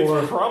voted for.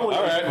 It's probably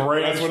All a right,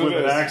 branch that's what with it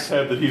an is. axe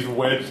head that he's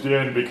wedged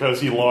in because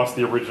he lost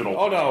the original.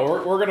 Oh no,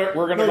 we're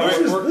gonna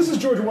No, this is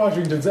George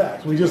Washington's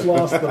axe. We just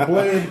lost the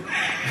blade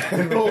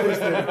and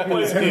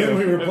then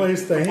we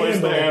replaced the Replace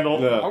handle.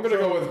 the handle. I'm gonna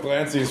go with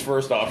Glancy's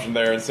first option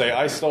there and say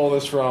I stole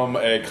this from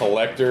a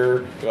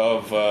collector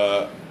of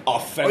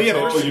authentic.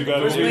 you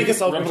gotta First make a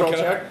self-control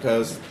replica. check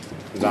because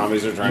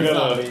zombies are trying You to.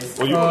 gotta, Zombies.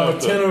 well, you don't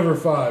have 10 to. over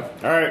 5.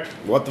 All right,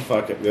 what the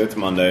fuck? It's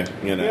Monday,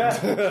 you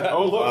know.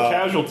 Oh, look,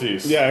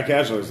 casualties. Yeah,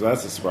 casualties. So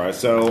that's a surprise.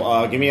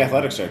 So give me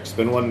athletics check.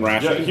 Spin 1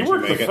 ration. Yeah, he to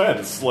worked the make it.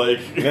 fence. Like,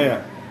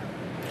 Yeah,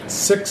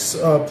 6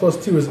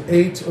 plus 2 is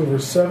 8 over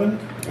 7.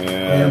 yeah.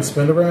 And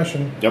spend a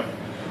ration. Yep.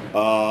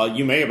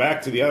 You make it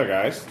back to the other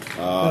guys.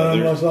 And I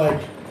There's- was like,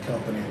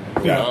 company.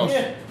 yeah.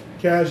 Oh,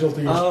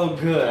 Casualties. Oh,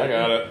 good. I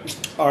got it.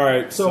 All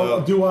right.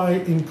 So, do I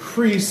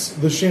increase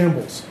the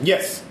shambles?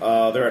 yes,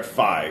 they're at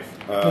 5.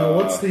 Now,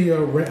 what's the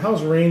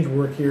how's range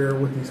work here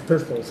with these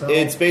pistols? How,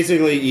 It's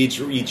basically each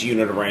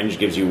unit of range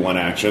gives you 1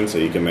 action, so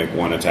you can make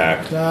 1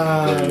 attack.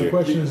 the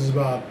question is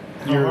about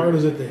how hard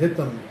is it to hit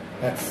them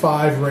at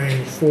 5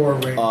 range, 4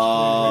 range? 3 range?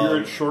 you're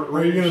at short Are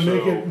range. you going to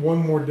make so it one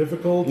more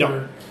difficult? No.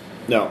 Or?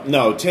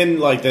 No, 10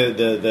 like the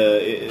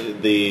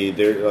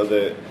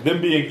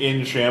them being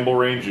in shamble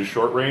range is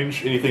short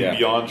range. Anything Yeah.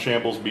 beyond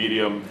shambles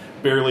medium,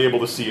 barely able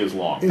to see as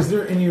long. Is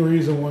there any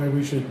reason why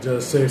we should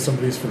save some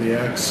of these for the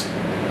X?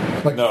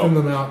 Like No. thin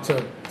them out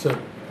to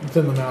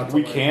thin them out. To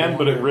We like can,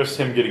 but it longer? risks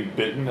him getting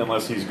bitten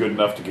unless he's good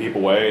enough to keep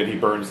away, and he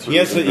burns through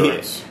Yes, his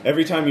endurance.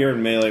 every time you're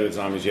in melee with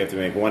zombies, you have to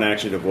make 1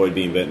 action to avoid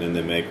being bitten, and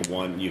then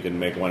you can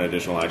make 1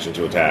 additional action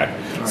to attack.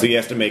 So he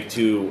has to make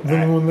 2.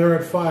 Then when they're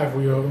at 5,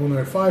 when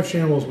they're at 5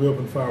 shambles, we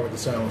open fire with the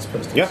silenced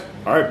pistols. Yeah.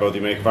 All right, both of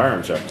you make a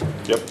firearm check.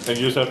 Yep, and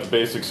you just have the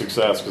basic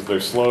success because they're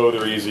slow,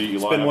 they're easy. You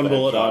line Spin up 1 the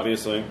bullet, headshot.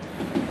 obviously.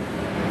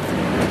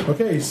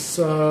 Okay,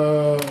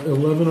 so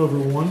 11 over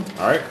 1.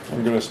 All right.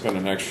 I'm gonna spend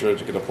an extra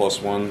to get a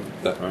 +1,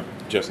 Alright.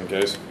 just in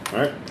case. All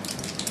right.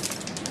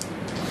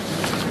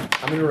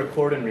 I'm going to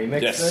record and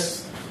remix Yes.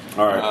 this.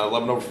 All right.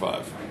 11 over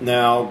 5.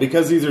 Now,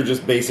 because these are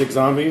just basic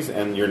zombies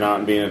and you're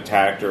not being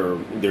attacked or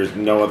there's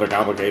no other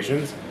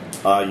complications,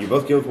 you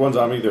both killed 1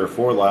 zombie. There are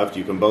 4 left.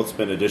 You can both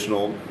spend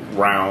additional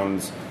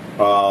rounds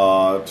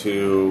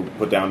to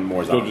put down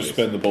more So zombies. just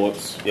spend the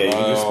bullets. Yeah, you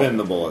can just spend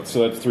the bullets.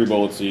 So that's 3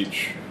 bullets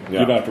each.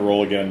 Yeah. You don't have to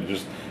roll again.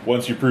 Just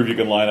once you prove you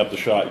can line up the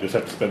shot, you just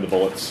have to spend the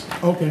bullets.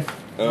 Okay.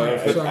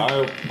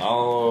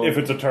 I'll, If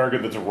it's a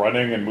target that's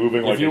running and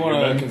moving like if you a want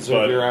human, to consider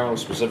but- your ammo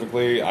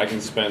specifically, I can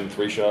spend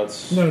 3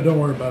 shots. No, don't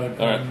worry about it.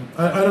 All right.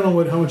 I don't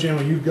know how much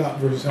ammo you've got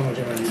versus how much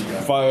ammo you've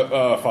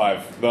got.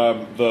 5.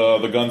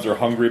 The guns are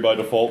hungry by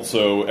default,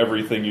 so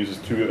everything uses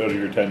 2 out of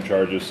your 10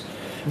 charges.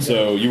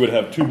 So you would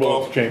have 2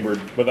 bullets chambered,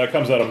 but that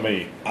comes out of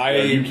me.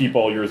 You keep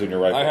all yours in your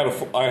rifle.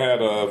 I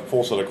had a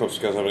full set of clips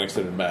because I have an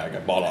extended mag. I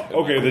bought up.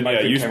 Okay, then My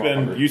yeah, thing you came out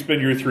spend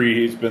 100. your 3,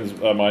 he spends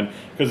mine.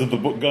 Because if the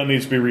gun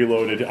needs to be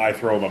reloaded, I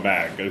throw him a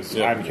mag because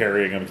Yeah. I'm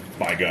carrying him. It's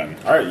my gun.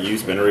 All right, you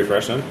spend a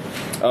refresh then?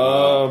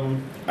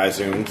 I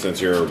assume,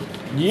 since you're...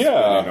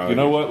 Yeah, you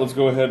know what? Let's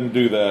go ahead and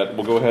do that.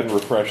 We'll go ahead and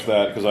refresh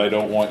that because I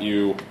don't want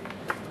you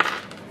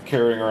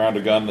carrying around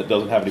a gun that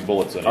doesn't have any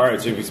bullets in it. All right,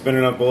 so if you spend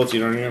enough bullets,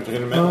 you don't even have to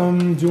hit a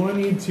minute. Do I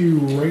need to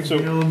write So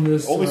down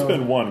this? only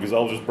spend 1 because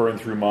I'll just burn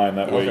through mine.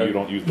 That way Okay. you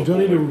don't use the Do I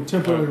need full to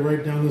temporarily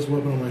write down this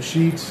weapon on my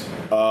sheet?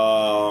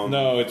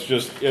 No, it's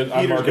just I'm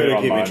Peter's marking good it at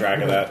on keeping mine.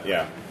 track of that,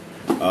 yeah.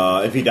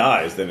 If he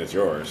dies, then it's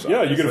yours.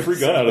 Yeah, you get a free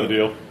gun out of the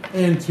deal.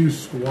 And 2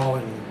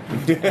 squalling.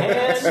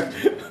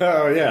 And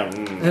Oh yeah.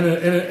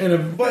 and a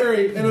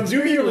very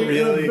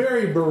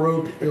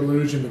baroque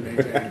illusion to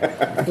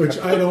maintain, which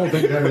I don't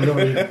think I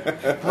really.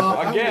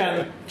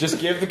 Again, just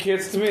give the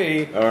kids to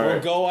me. All right. We'll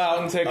go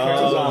out and take care of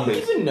the Do zombies.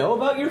 you even know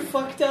about your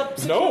fucked up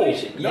No,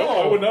 situation? no,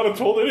 I would not have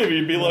told any of you.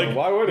 You'd be like,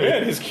 why would he?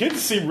 man, his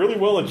kids seem really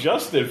well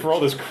adjusted for all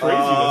this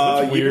craziness.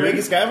 That's You can weird. make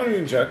a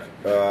scavenging check.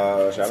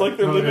 It's like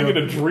they're living in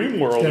a dream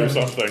world or Yeah.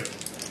 something.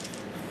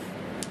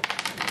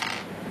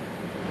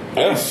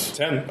 Yes,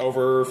 10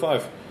 over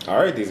 5. All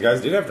right, these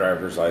guys did have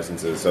driver's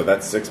licenses, so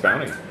that's 6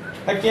 bounty.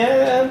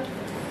 Again,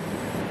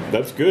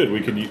 That's good.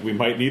 We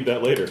might need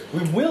that later. we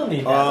will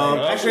need that.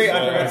 later. Actually,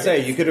 I forgot to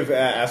say, you could have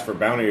asked for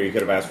bounty, or you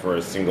could have asked for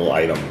a single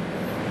item.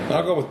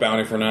 I'll go with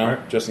bounty for now,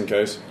 just in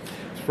case.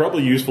 It's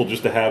probably useful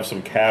just to have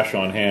some cash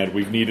on hand.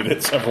 We've needed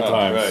it several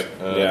times.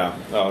 Right. Yeah.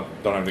 Oh,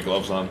 don't have any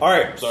gloves on. All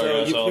right, Sorry, so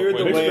guys, you I'll cleared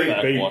the wait way. for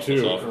that. Bait, Wash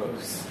this too.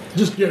 off.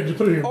 Just put it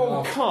in your Oh,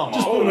 mouth. come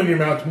Just put it in your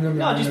mouth.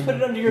 No, just put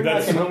it under your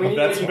back, and when we need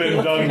That's it, you been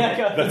can done. look back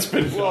up. That's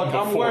been Look,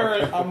 done before.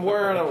 I'm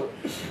wearing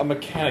a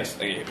mechanic's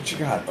thing. What you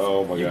got?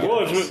 Oh my god. Well,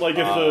 it's like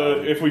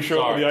if we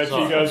show up, sorry, the IT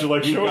sorry. guys are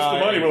like, You show us the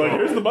got money. it. We're like,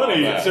 here's the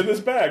money. My It's bad. in this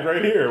bag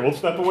right here. We'll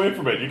step away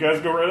from it. You guys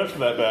go right up to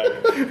that bag.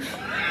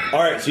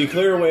 All right, so you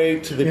clear away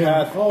to the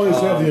Yeah, path. always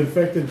have the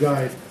infected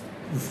guy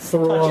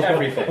throw Touch up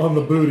everything. on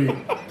the booty.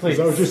 Please. Is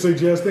that what you're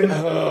suggesting?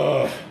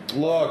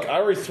 Look, I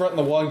already threatened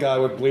the one guy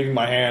with bleeding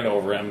my hand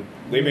over him.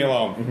 Leave me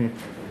alone.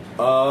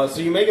 So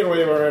you make your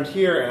way around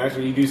here, and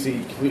actually you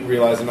do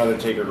realize another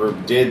taker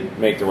group did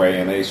make their way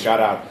in. They shot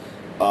out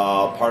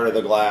part of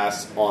the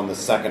glass on the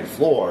second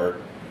floor,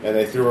 and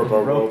they threw up a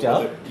Roped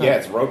rope. up? Yeah,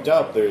 it's roped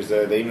up. There's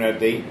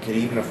they could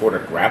even afford a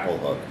grapple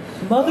hook.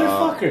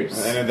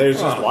 Motherfuckers. And they're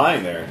just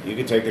lying there. You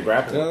could take the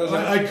grapple hook.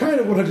 I kind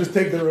of want to just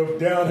take the rope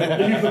down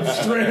and leave them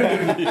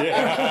stranded.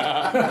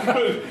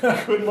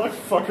 Good luck,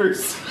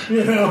 fuckers.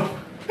 You know.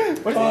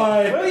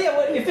 Bye. Well,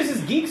 yeah, if this is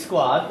Geek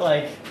Squad,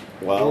 like,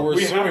 Well, we're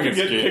We have assuming to it's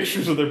get gay.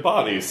 pictures of their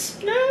bodies.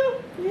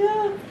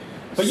 yeah.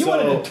 But you So-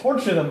 wanted to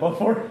torture them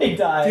before they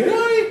died. Did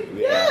I?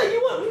 Yeah,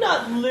 you want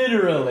not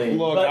literally.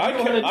 Look, but I you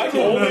can- wanted I to-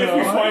 can- Only if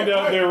we no, find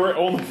out they're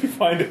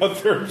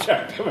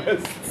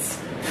objectivists.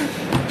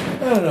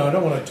 I don't know. I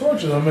don't want to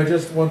torture them. I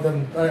just want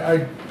them.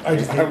 I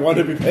just. I Hate, want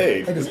to be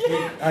paid. I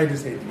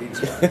just hate the Geek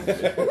Squad.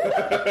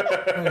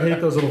 I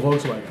hate those little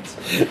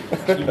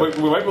Volkswagens.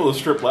 We might be able to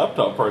strip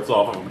laptop parts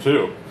off of them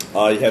too.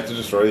 You have to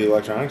destroy the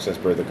electronics as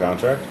per the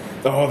contract.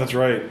 Oh, that's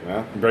right.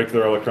 Yeah. Break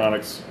their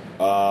electronics.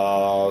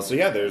 So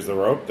yeah, there's the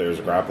rope. There's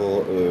a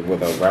grapple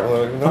with a grapple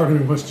hook. Part of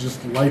me wants to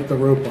just light the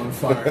rope on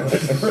fire.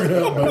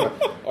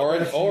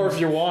 But Or if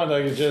you want,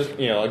 I could just, how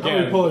do we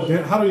again. pull it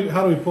down? How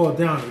do we pull it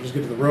down? We just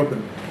get to the rope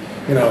and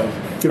give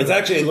It's it-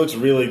 actually, it looks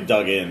really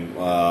dug in.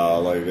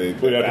 Like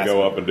We'd have to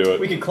go up and do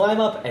We it. could climb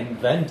up and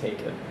then take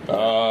it.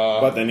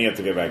 but then you have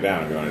to get back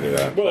down if you want to do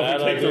that. Well, if Bad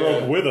we take the idea.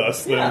 rope with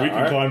us, then Yeah. we can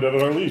Alright. climb down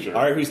at our leisure.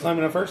 All right, who's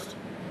climbing up first?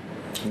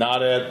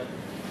 Not it.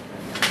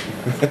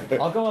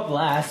 I'll go up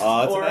last. It's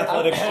an or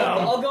athletic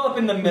I'll go up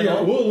in the Yeah,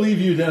 middle. we'll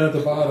leave you down at the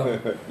bottom.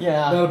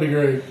 Yeah. That'll be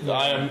great.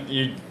 I am.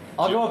 You.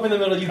 I'll go up in the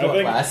middle, you I go up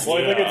think, last. well,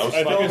 I think it's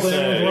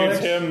Athletics.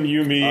 him,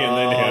 you, me, and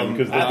then him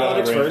because they've got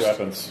athletics ranged first.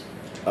 weapons.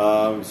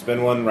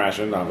 Spin one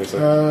ration, obviously.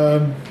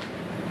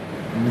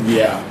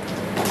 Yeah.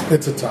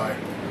 It's a tie.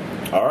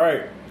 All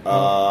right.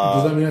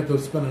 Does that mean I have to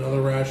spend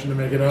another ration to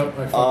make it up?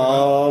 I fucked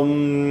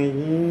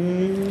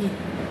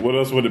What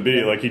else would it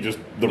be? Like the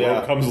Yeah.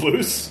 rope comes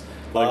loose?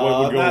 Like what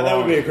would go that wrong?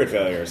 would be a crit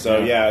failure. So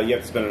yeah, you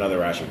have to spend another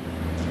ration.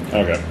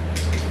 Okay. it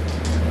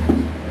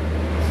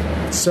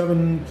up.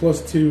 7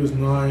 plus 2 is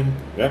 9.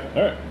 Yeah.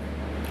 All right.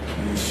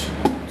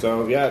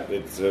 So yeah,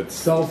 it's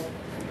Stealth.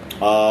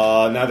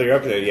 now that you're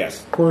up to it,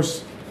 yes. Of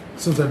course,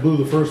 since I blew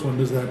the first one,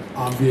 does that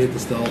obviate the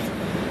stealth?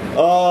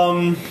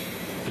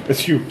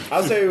 It's you.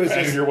 I'll say it was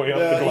banging just your way up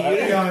the you glass.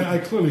 didn't- Yeah, I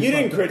clearly You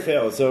didn't fucked crit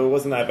fail, so it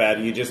wasn't that bad.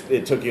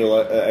 It took you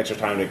extra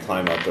time to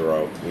climb up the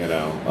rope.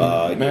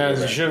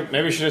 Man,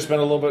 maybe you should have spent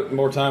a little bit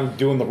more time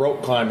doing the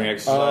rope climbing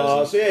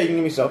exercises. so yeah, you can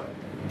give me stealth.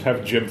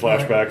 Have gym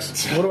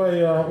flashbacks.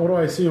 What do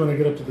I see when I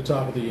get up to the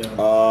top of the?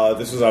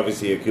 This was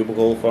obviously a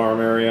cubicle farm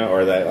area,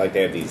 or that like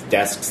they have these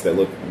desks that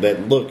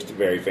looked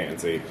very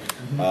fancy.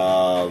 You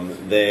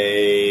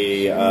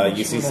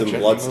see some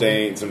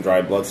bloodstains, some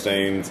dried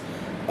bloodstains,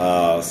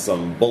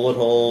 some bullet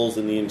holes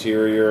in the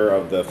interior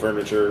of the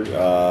furniture,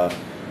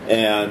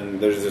 and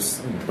there's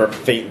this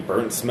faint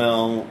burnt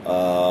smell.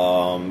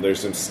 There's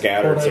some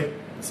scattered.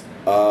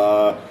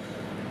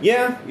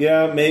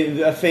 Yeah,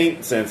 maybe a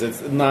faint sense.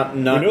 It's not.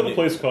 We know the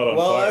place caught on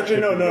well, fire.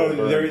 actually, no. Shouldn't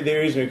go burn.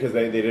 There is because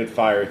they did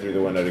fire through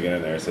the window to get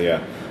in there. So yeah.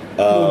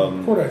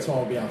 Cordite smell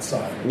will be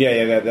outside.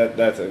 Yeah,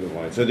 that's a good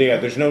point. So yeah,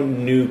 there's no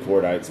new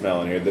cordite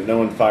smell in here. No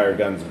one fired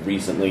guns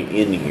recently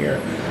in here.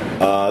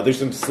 There's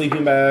some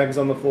sleeping bags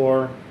on the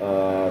floor,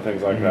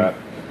 things like that.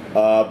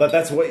 But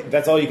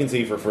that's all you can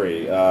see for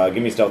free.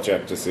 Give me a stealth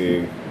check to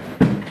see.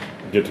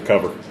 Get to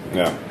cover.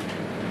 Yeah.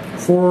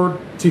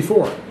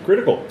 4T4.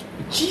 Critical.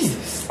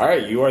 Jesus. All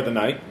right, you are the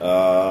knight,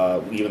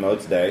 even though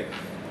it's day.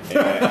 And-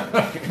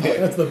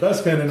 That's the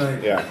best kind of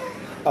night. yeah.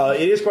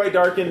 It is quite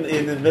dark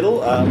in the middle.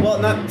 Well,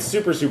 not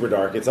super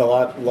dark. It's a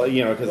lot,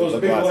 because Those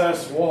of the big glass.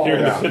 glass walls. Here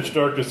in Yeah. the pitch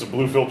darkness of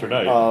Blue Filter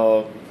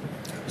Night.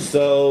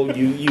 So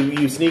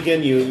you sneak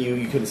in.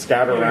 You can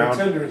scout How around.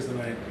 tender is the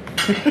night?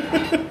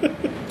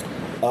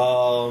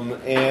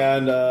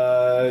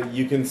 And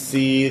you can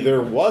see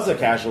there was a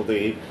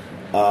casualty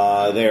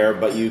there,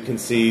 but you can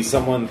see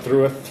someone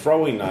threw a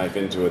throwing knife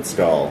into its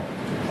skull.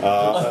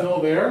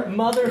 Still there?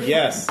 Mother.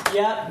 Yes.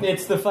 Yeah,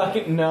 it's the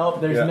fucking. Nope,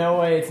 there's Yeah. no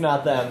way it's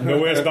not them. No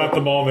way it's not the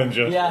Mall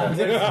Ninja. Yeah,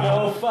 there's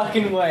no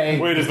fucking way.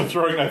 Wait, is the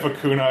throwing knife a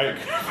kunai?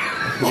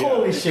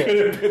 Holy shit.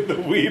 Could have been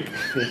the weep.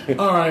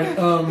 All right.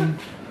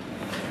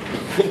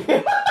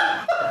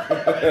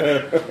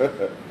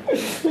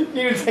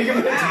 You would take a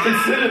minute to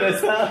consider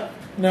this, huh?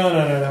 No.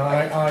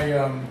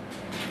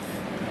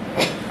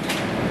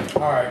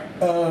 All right.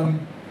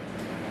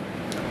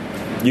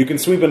 You can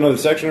sweep another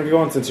section if you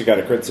want, since you got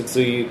a crit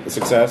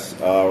success,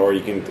 or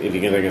you can, if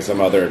you can think of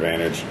some other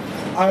advantage.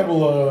 I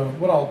will.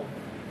 What I'll.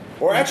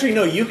 Or actually,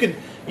 no, you could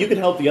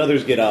help the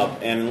others get up,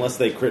 and unless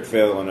they crit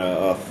fail on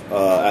a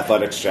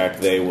athletics check,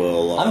 they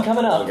will. I'm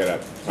coming up. They'll get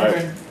up. All right.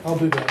 Okay, I'll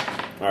do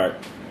that. All right.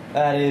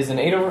 That is an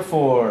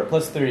 8/4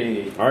 plus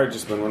 3. All right.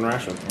 Just spend one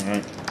ration.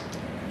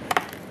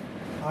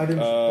 I think.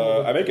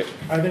 I make it.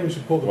 I think we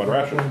should pull the One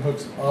ration. grappling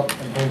hooks up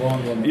and hold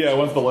on to them. Yeah,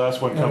 once the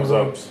last one And comes the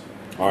up, ropes.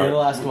 All You're the right.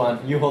 last one.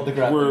 You hold the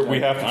grappling.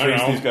 we have to I chase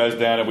know. these guys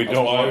down, and we That's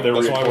don't why- want their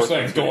that's why I was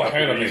reinforcements saying, to go be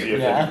ahead of me. easy if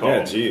Yeah. they can Yeah.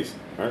 call. Jeez.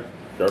 All right.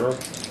 Go roll.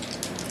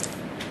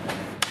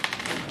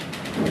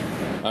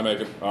 I make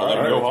it. All right,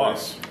 All go right.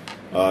 Hawks.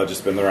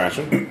 Just spend the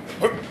ration.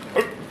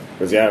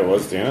 Because it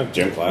was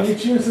gym class. Any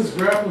chance this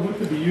grappling hook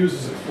could be used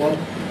as a club?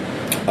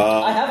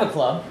 I have a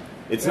club.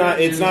 It's not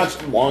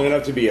long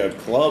enough to be a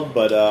club,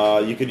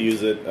 but you could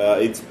use it.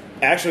 It's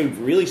actually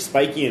really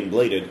spiky and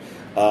bladed.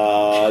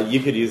 You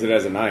could use it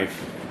as a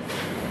knife.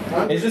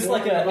 Is this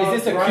like a-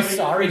 is this a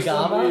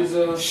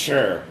Kusarigama?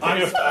 Sure.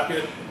 Eye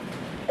socket.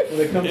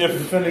 When it comes to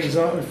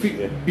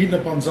defending beating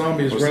up on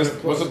zombies, Was, right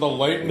this, was it the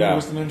Leighton Yeah. who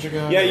was the ninja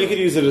guy? Yeah, you could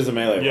use it as a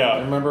melee.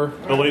 Yeah. Remember?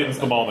 The Layton's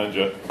the Mall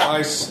Ninja.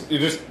 You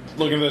just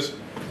look at this.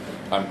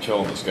 I'm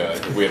killing this guy.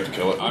 We have to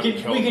kill it. I'm We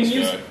killing can this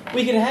use. guy.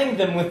 We can hang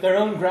them with their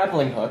own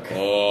grappling hook.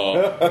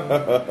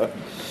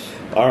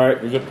 All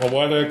right. We get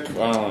poetic.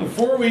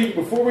 Before we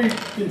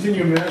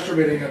continue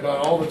masturbating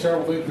about all the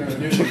terrible things they're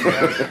going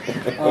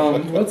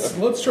to do,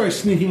 let's try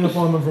sneaking up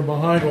on them from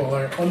behind while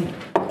they're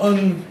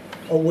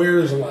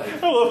unawares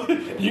like. I love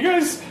it. You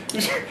guys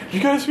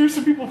hear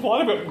some people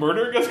plotting about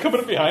murdering us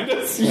coming up behind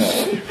us?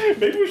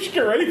 Maybe we should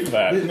get ready for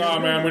that. No,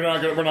 man, we're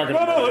not gonna.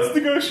 No, let's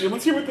negotiate.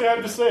 Let's hear what they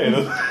have to say.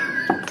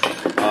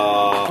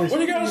 What do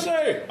you gotta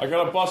say? I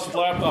got a busted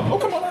laptop. Oh,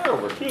 come on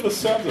over. Hear the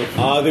sounds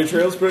of. Their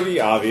trail's pretty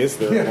obvious.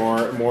 There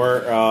are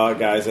more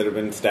guys that have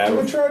been stabbed.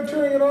 We tried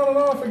turning it on and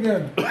off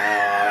again.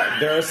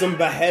 There are some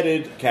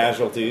beheaded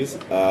casualties.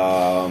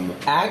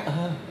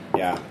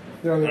 Yeah.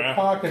 There are their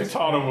pockets.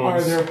 katana Are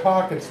wounds. their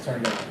pockets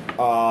turned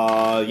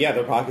out? Yeah,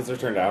 their pockets are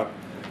turned out.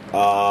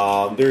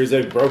 There's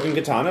a broken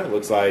katana. It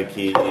looks like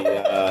he.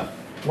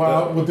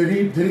 Wow. Well, did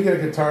he get a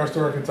guitar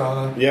store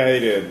katana? Yeah, he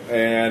did,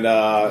 and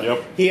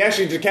Yep. he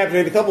actually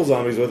decapitated a couple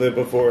zombies with it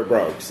before it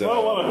broke. So,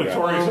 Well, one of the yeah.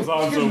 Notorious Excuse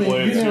Hanzo me,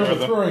 blades you here. didn't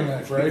have a throwing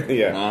knife, right?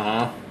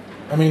 Yeah,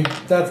 I mean,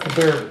 that's the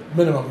bare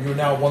minimum. You're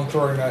now one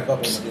throwing knife up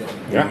on the deal.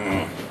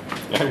 yeah.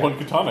 And one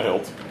katana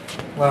hilt.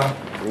 Wow.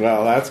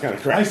 Well, that's kind of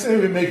I crazy. say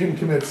we make him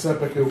commit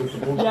seppuku with the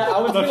bullshit. Yeah, I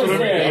was That's gonna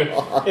what I say,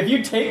 mean. if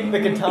you take the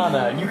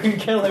katana, you can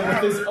kill him with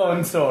his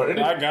own sword.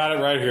 I got it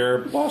right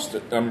here. Lost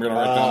it. I'm gonna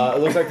write It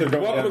down. looks like they're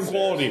going Weapon downstairs.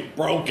 quality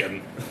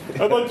broken.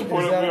 I'd like to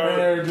point Is out that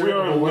where we are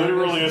durable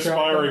literally weapons and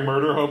aspiring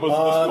murder hobos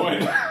at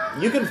this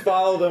point. You can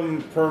follow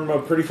them from a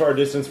pretty far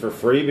distance for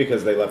free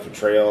because they left a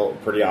trail,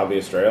 pretty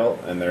obvious trail,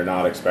 and they're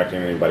not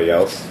expecting anybody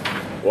else.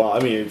 Well, I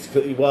mean, go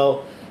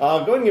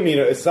ahead and give me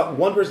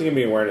one person give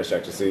me an awareness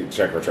check to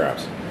check for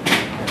traps.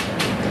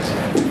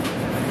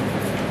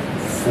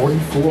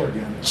 44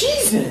 again.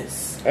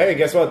 Jesus! Hey,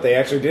 guess what? They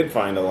actually did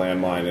find a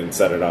landmine and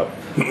set it up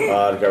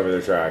to cover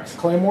their tracks.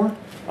 Claymore?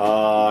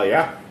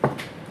 Yeah.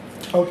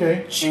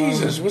 Okay.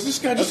 Jesus, was this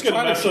guy That's just gonna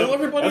trying to mess kill up.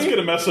 everybody? That's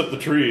gonna mess up the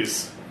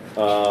trees.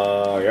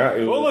 Yeah.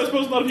 It Well, I was,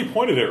 suppose not if you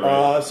pointed it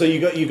right. so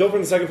you go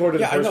from the second floor to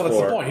the Yeah, I first know, that's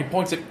floor. the point. He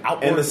points it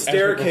outward. And the as we go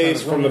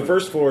staircase down from the road.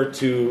 first floor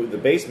to the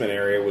basement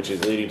area, which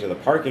is leading to the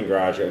parking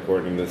garage,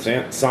 according to the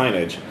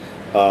signage,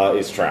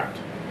 is trapped.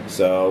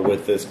 So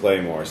with this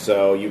claymore,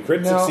 so you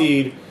crit Now-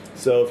 succeed.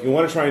 So if you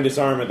want to try and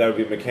disarm it, that would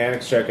be a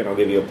mechanics check, and I'll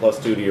give you a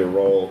 +2 to your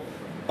roll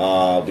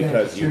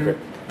because you, two.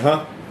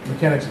 huh?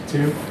 Mechanics at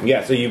 2.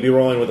 Yeah, so you'd be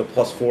rolling with a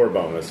 +4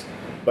 bonus.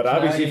 But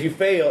obviously, I- if you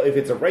fail, if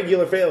it's a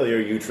regular failure,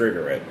 you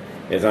trigger it.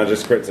 It's not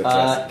just crit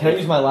success. Can I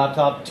use my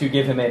laptop to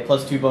give him a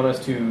 +2 bonus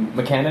to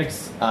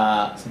mechanics?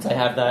 Since I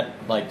have that,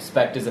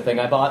 spec is a thing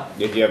I bought.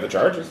 If you have the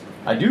charges,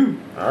 I do.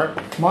 all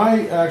right.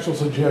 My actual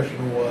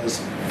suggestion was,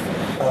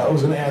 I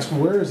was going to ask,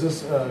 where is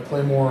this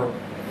Claymore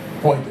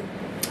pointed?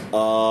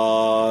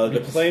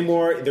 The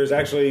claymore. There's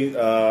actually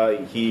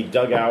he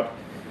dug out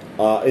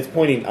It's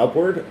pointing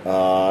upward,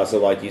 so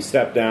like you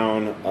step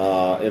down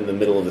in the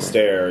middle of the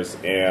stairs,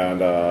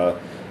 and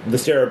the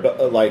stair,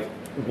 like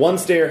one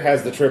stair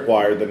has the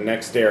tripwire, the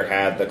next stair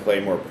had the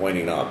claymore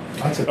pointing up.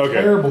 That's a Okay.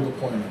 terrible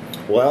deployment.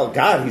 Well,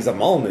 God, he's a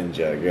mall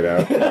ninja, you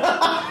know.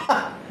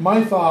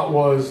 My thought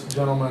was,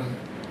 gentlemen,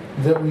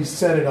 that we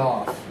set it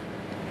off.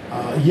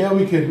 Yeah,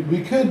 we could And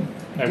wait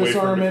for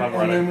disarm it it, to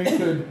come and then we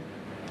could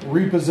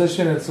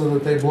reposition it so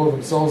that they blow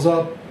themselves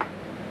up.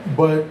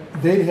 But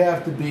they'd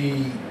have to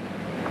be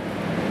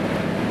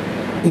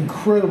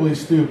incredibly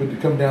stupid to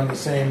come down the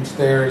same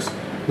stairs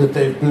that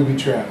they've booby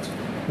trapped.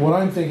 What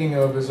I'm thinking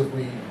of is if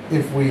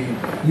we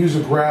use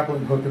a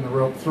grappling hook in the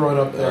rope, throw it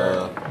up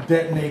there,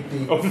 detonate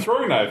Oh, the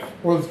throwing knife.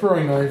 or the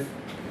throwing knife.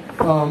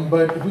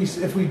 But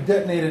if we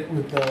detonate it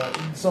with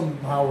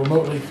somehow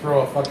remotely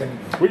throw a fucking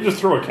We just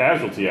throw a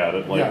casualty at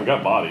it. Like, Yeah. we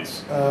got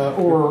bodies.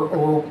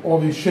 or all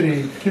these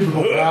shitty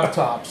cubicle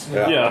laptops. You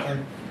know, Yeah.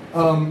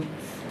 And,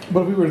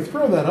 but if we were to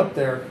throw that up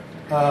there,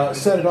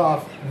 set it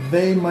off,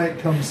 they might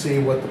come see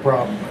what the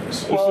problem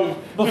is. Well,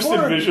 Just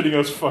before- envisioning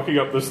us fucking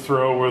up this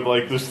throw with,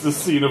 like, this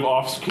scene of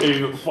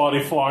off-screen, body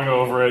flying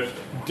over it,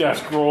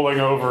 desk rolling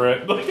over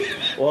it.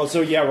 Well,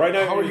 so yeah, right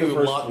now How are you're you the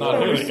first not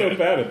I'm doing so it?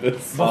 bad at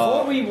this.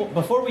 Before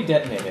we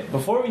detonate it,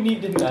 before we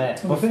need to, The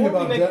thing before we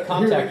about make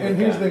contact and with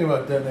here's the them, thing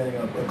about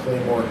detonating a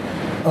claymore.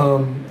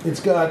 It's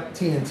got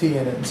TNT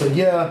in it, and so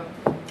yeah,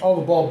 all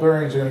the ball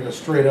bearings are going to go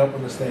straight up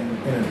when this thing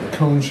in a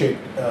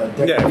cone-shaped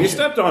detonation. Yeah, if you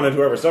stepped on it,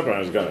 whoever stepped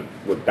on it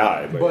would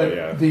die. But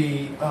yeah.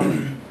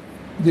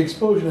 the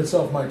explosion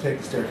itself might take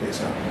the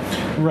staircase out.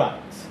 right.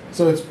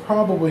 So it's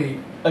probably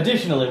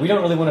Additionally, we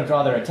don't really want to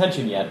draw their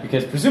attention yet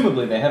because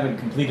presumably they haven't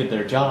completed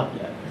their job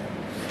yet.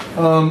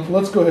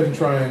 let's go ahead and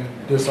try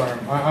and disarm.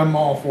 I'm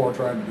all for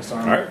trying to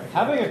disarm. All right.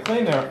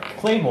 Having a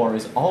claymore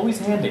is always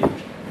handy.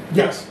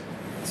 Yes.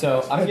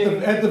 So I'm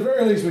giving. At the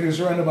very least, when you're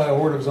surrounded by a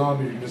horde of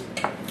zombies, you can just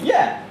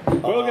Yeah.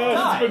 Well, guys,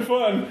 die. it's been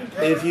fun.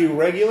 If you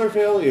regular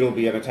fail, it'll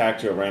be an attack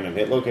to a random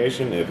hit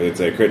location. If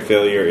it's a crit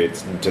failure,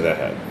 it's to the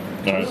head.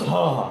 All right.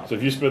 Ah. So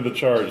if you spend the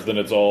charge, then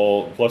it's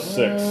all plus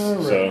 6.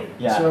 All So right.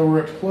 Yeah. So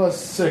we're at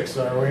 +6,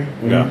 are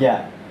we? Yeah.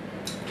 Yeah.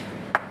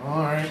 All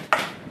right.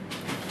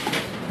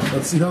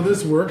 Let's see how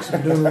this works.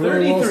 We're doing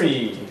very well.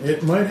 33.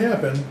 It might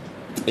happen.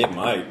 It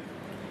might.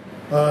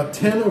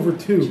 10 over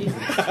 2.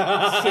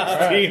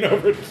 16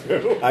 over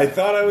 2. I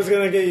thought I was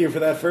going to get you for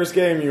that first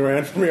game you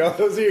ran for me all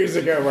those years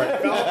ago.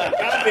 Right?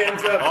 Goddamn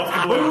stuff.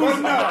 Off the blue.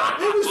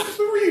 It was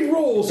 3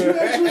 rolls. You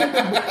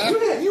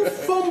actually you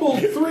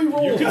fumbled 3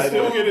 rolls. You could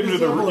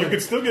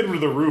still get into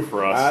the roof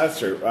for us. That's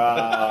true.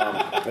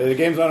 The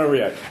game's not over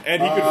yet.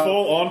 And he could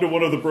fall onto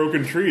one of the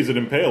broken trees and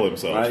impale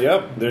himself.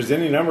 Yep. There's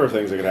any number of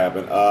things that could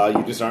happen.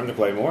 You disarm the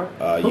claymore.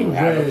 You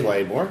have a Hooray.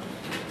 claymore.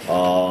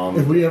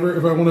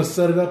 If I want to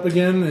set it up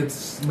again,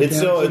 it's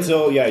It's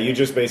yeah. You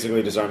just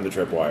basically disarm the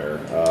tripwire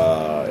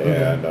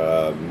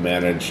and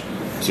manage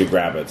to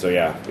grab it. So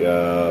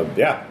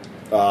yeah.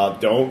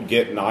 Don't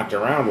get knocked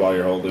around while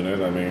you're holding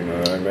it. I mean,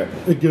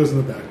 it goes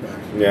in the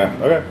backpack. yeah.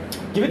 Okay.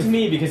 Give it to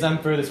me because I'm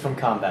furthest from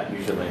combat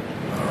usually.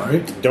 All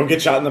right. Don't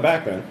get shot in the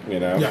back, then. You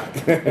know.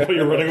 Yeah. While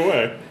you're running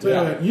away.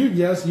 So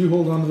you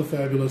hold on to the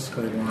fabulous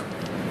claymore.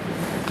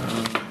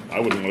 I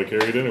wouldn't want to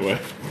carry it anyway.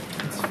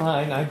 It's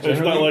fine.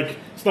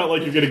 It's not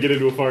like you're going to get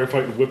into a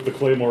firefight and whip the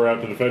claymore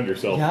out to defend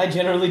yourself. I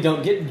generally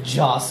don't get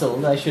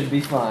jostled. I should be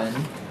fine.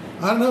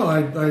 I don't know.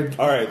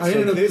 All right, I so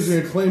ended up this-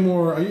 using a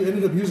claymore. I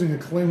ended up using a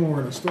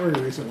claymore in a story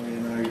recently,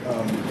 and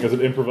As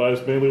an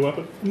improvised melee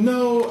weapon?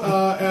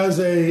 as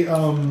a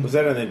Was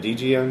that in the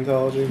DG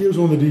anthology? he was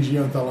one of the DG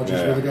anthologies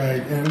Yeah. where the guy.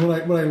 And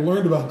what I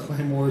learned about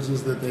claymores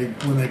is that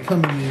when they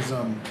come in these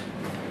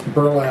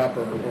burlap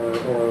or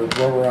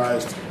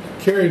rubberized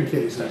carrying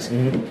cases,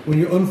 when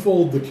you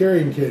unfold the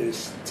carrying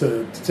case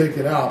to take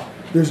it out,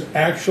 there's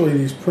actually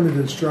these printed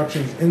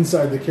instructions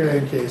inside the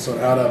carrying case on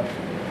how to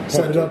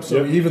set it up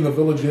so Yep. even the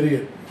village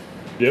idiot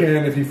Yep.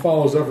 can, if he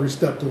follows every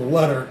step to the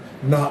letter,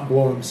 not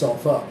blow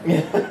himself up.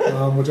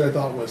 Which I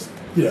thought was,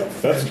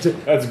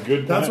 That's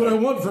good. that's what I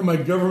want from my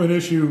government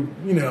issue,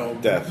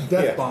 Death.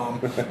 Yeah.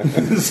 bomb.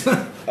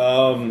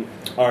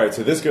 All right,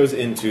 so this goes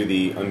into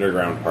the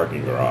underground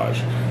parking garage.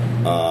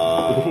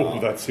 Ooh,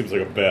 that seems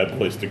like a bad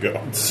place to go.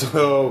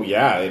 So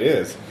yeah, it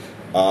is.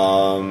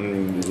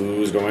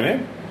 Who's going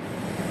in?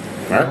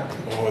 Mark?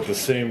 Oh, at the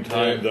same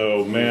time,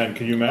 though, man,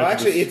 can you imagine?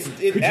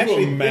 Actually, could you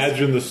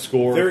imagine the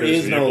score? There if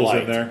there's is no vehicles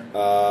light in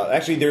there.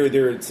 Actually,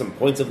 there are some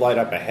points of light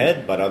up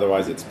ahead, but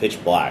otherwise it's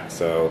pitch black.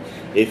 So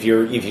if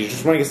you're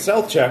just running a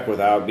stealth check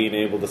without being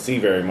able to see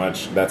very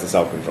much, that's a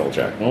self-control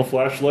check. No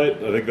flashlight.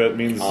 I think that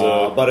means.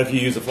 But if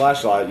you use a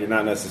flashlight, you're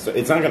not necessarily.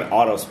 It's not going to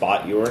auto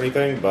spot you or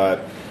anything,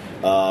 but.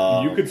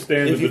 You could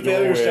stand if in you the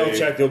fail your doorway. stealth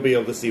check, you'll be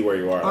able to see where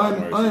you are.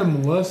 I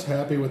am less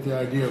happy with the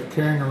idea of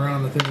carrying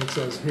around the thing that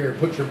says, "Here,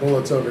 put your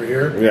bullets over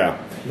here." Yeah.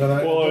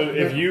 Well,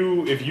 if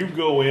you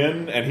go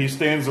in and he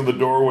stands in the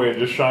doorway and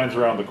just shines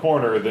around the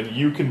corner, then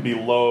you can be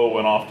low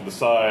and off to the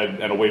side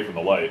and away from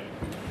the light.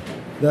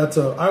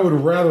 I would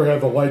rather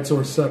have the light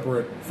source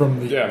separate from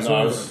the Yeah, no, I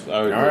source. would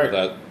agree All right. with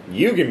that.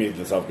 You give me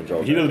the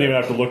self-control. He doesn't even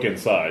have to look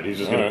inside. He's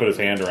just going to put his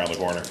hand around the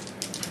corner.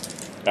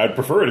 I'd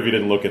prefer it if he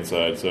didn't look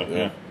inside. So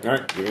yeah. All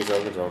right, give me a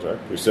self-control check.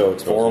 You're still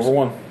exposed. 4 over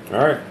 1.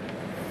 All right.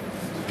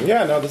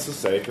 Yeah, no, this is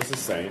safe. This is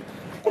sane.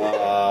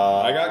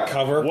 I got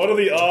cover. What are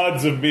the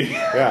odds of me?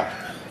 Yeah.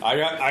 I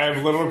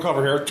have little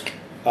cover here.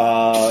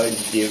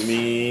 Give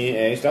me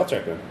a stealth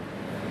check then.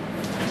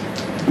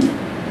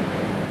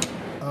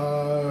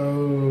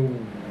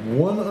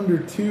 1 under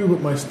 2,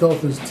 but my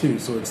stealth is 2,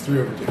 so it's 3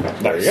 over 2.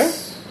 There you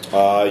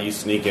go. You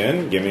sneak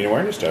in. Give me an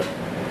awareness check.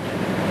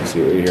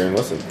 See what you hear and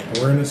listen.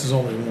 Awareness is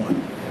only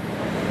 1.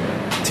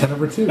 10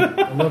 over 2.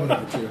 11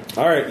 over 2.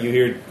 All right, you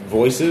hear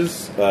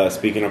voices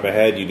speaking up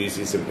ahead. You do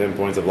see some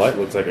pinpoints of light.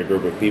 Looks like a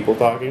group of people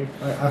talking.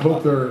 I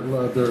hope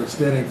they're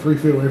standing 3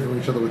 feet away from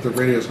each other with their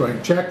radios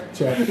going check,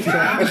 check,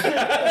 check,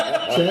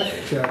 check,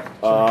 check,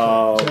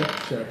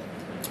 check.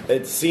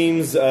 It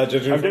seems,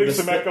 judging I'm from getting the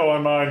some echo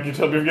on mine. Can you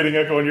tell me I'm getting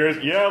echo on yours?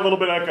 Yeah, a little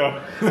bit echo.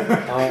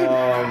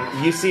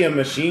 you see a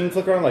machine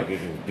flicker on, like a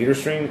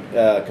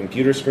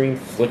computer screen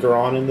flicker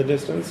on in the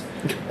distance.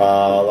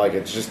 Like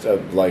it's just a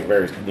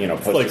very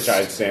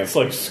poster-child stamp. It's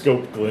like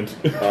scope glint.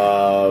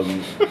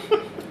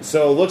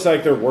 So it looks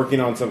like they're working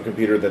on some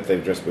computer that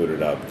they've just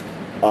booted up.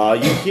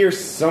 You hear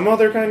some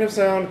other kind of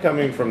sound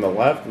coming from the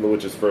left,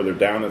 which is further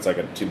down. It's like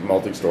a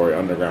multi-story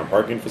underground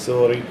parking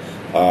facility,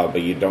 but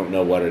you don't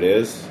know what it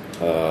is.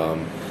 We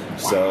can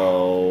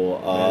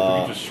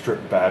just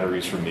strip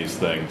batteries from these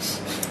things.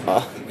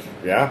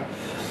 Yeah.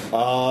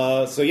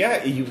 So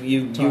yeah,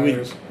 you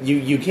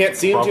can't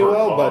see them too Rubber,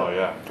 well, but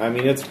yeah. I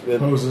mean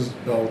Hoses,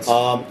 belts.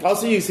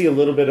 also, you see a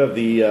little bit of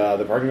the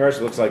parking garage.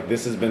 It looks like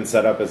this has been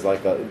set up as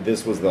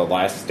this was the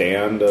last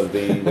stand of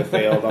the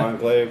failed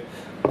enclave.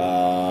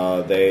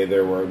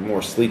 There were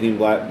more sleeping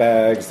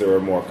bags. There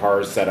were more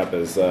cars set up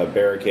as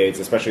barricades,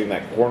 especially in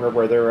that corner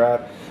where they're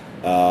at.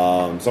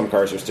 Some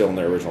cars are still in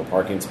their original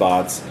parking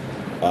spots.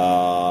 There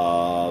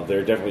are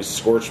definitely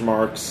scorch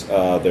marks.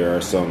 There are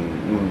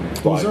some.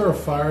 Was there a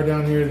fire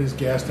down here? These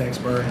gas tanks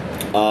burn.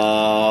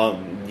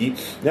 You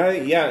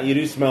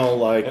do smell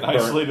like An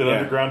isolated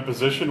underground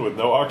position with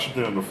no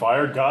oxygen and a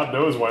fire. God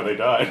knows why they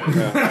died.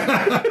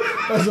 I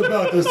was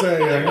about to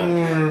say,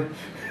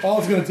 all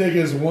it's going to take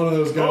is one of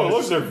those guys. Oh,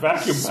 look, they're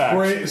vacuum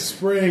packed.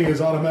 Spraying his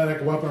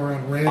automatic weapon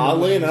around randomly.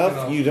 Oddly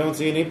enough, you don't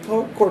see any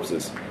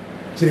corpses.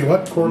 See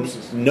what?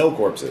 Corpses. No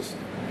corpses.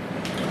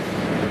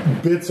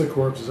 Bits of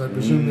corpses, I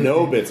presume.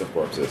 No bits of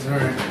corpses. All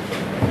right.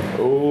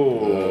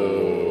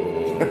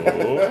 Oh.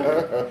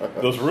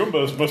 Those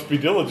Roombas must be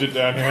diligent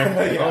down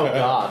here. Oh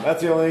God.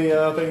 That's the only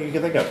thing you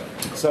can think of.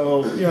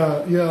 So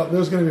Yeah,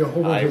 there's going to be a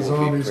whole bunch I of will be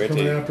zombies pretty.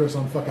 coming after us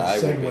on fucking I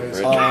will be segways.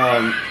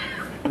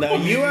 pretty. now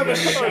you have a Oh,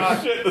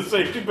 shot. shit, the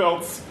safety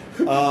belts.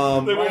 They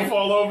won't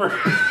fall over.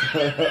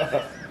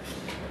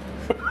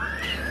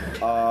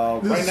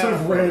 This right is sort now,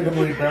 of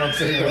randomly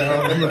bouncing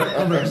around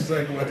on their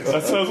segways.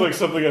 That sounds like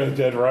something in a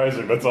Dead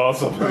Rising. That's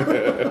awesome.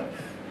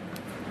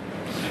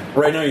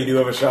 right now, you do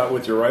have a shot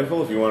with your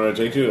rifle if you want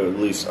to take two, at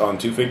least on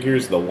 2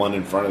 figures. The one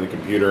in front of the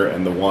computer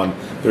and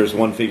there's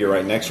one figure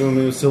right next to him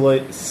who's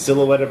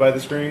silhouetted by the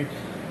screen.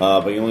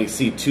 But you only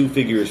see 2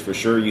 figures for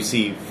sure. You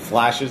see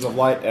flashes of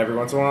light every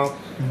once in a while,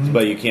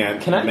 but you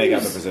can't make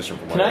out the position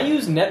from where. Can I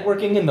use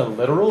networking in the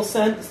literal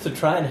sense to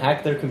try and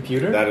hack their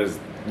computer? That is,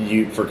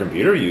 for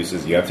computer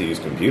uses, you have to use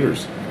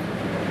computers.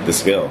 The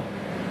skill.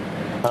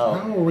 Oh.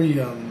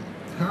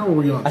 How are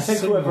we on I think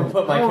Signal? whoever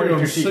put my How are we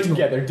character on sheet Signal?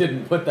 together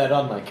didn't put that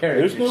on my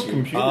character There's no sheet.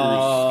 computer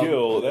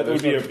skill.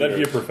 there's no That'd be a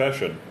computer.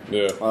 profession.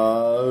 Yeah.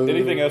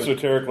 Anything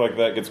esoteric like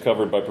that gets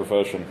covered by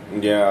profession.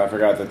 Yeah, I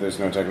forgot that there's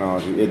no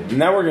technology.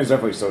 Networking is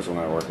definitely social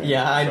networking.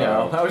 Yeah, I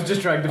know. I was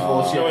just trying to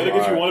bullshit. So I think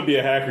if you want to be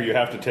a hacker, you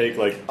have to take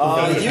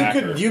profession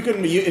hacker.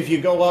 If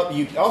you go up,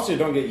 you also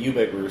don't get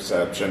Ubit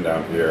reception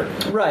down here.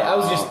 Right, I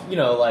was just,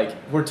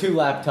 we're 2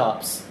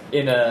 laptops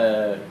in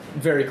a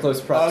very close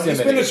You proximity.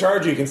 spin a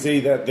charge, you can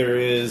see that there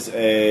is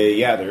a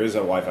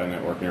Wi-Fi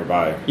network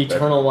nearby.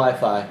 Eternal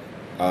Wi-Fi.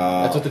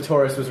 That's what the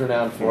Taurus was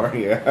renowned for.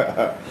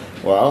 Yeah.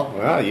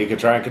 Well, you could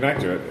try and connect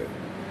to it.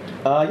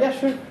 Yeah,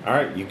 sure. All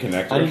right, you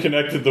connect. We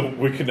connected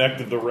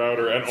the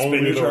router and only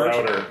your the charge?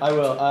 router I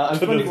will. I'm to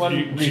the putting one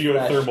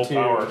geothermal refresh to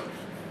power.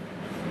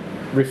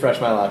 refresh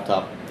my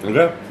laptop.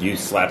 Okay. You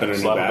slap in a new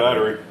Slap a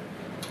battery.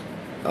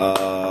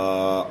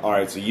 All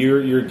right, so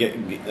you're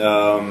getting.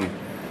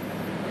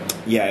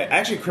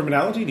 Actually,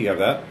 criminality. Do you have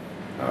that?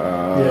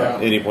 Yeah.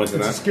 Any points in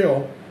It's a that?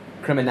 skill.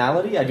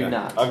 Criminality? I do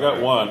not. I've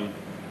got one.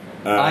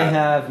 I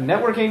have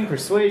networking,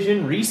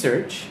 persuasion,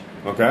 research,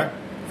 Okay.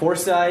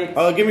 foresight.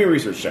 Give me a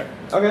research check.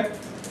 Okay.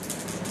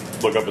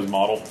 Look up his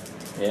model.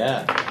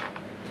 Yeah.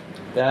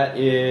 That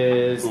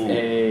is Ooh.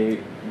 a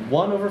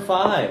 1 over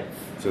 5.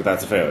 So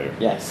that's a failure.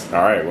 Yes.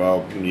 All right.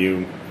 Well,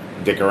 you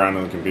dick around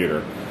on the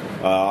computer.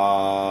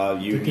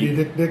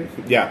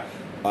 Dick.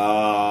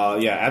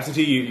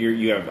 Absentee.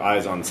 You have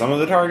eyes on some of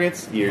the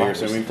targets. You're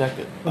assuming.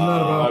 Detected.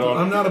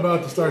 I'm not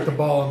about to start the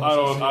ball.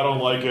 I don't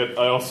like it.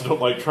 I also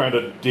don't like trying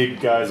to dig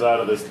guys out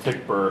of this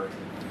tick burr.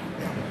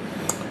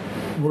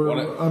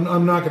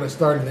 I'm not going to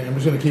start anything. I'm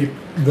just going to keep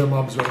them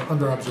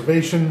under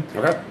observation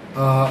Okay.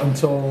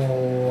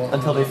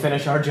 until they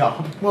finish our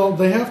job. Well,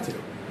 they have to.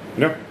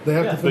 No. They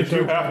have Yeah. to They finish do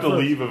their have to job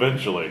first, leave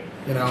eventually.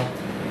 You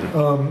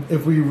know,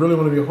 if we really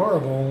want to be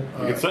horrible,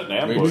 You can set an We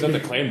ambush. can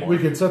set the Claymore. we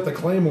could set the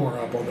Claymore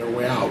up on their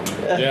way out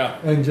Yeah.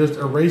 and just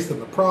erase them.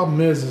 The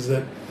problem is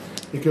that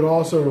it could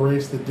also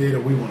erase the data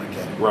we want to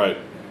get. Right.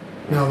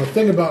 Now, the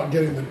thing about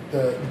getting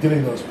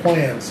getting those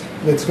plans,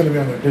 it's going to be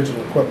on their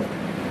digital equipment,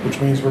 which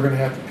means we're going to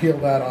have to peel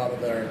that out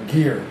of their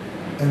gear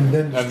and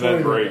then destroy And then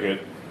them. break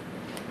it.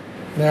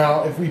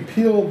 Now, if we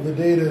peel the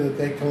data that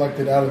they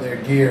collected out of their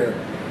gear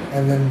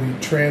and then we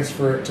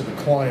transfer it to the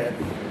client,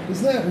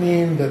 does that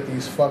mean that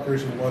these fuckers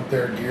who want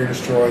their gear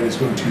destroyed is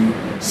going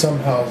to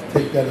somehow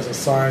take that as a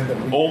sign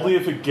that we Only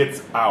if it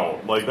gets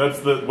out. Like that's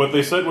what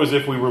they said was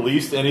if we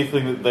released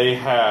anything that they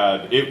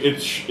had,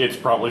 it's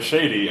probably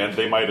shady, and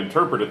they might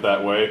interpret it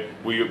that way.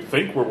 We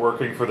think we're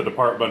working for the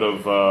Department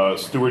of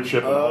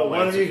Stewardship and Why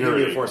Homeland don't you give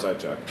Security. me a foresight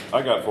check?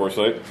 I got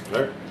foresight.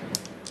 Right.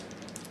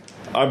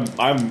 I'm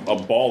a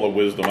ball of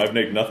wisdom. I've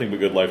made nothing but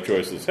good life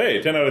choices. Hey,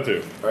 10 out of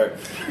 2. All right.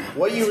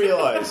 What you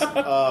realize,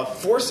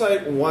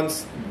 Foresight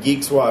wants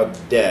Geek Squad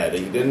dead.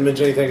 He didn't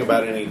mention anything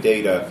about any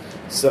data.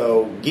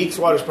 So Geek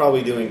Squad is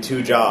probably doing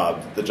two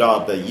jobs: the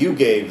job that you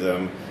gave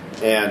them,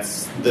 and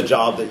the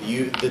job that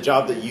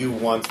you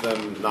want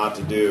them not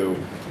to do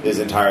is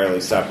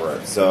entirely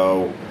separate.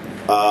 So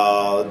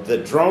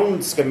the drone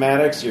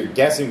schematics, you're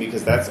guessing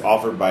because that's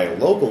offered by a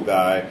local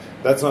guy.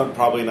 That's not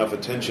probably enough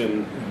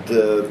attention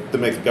to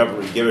make the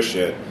government give a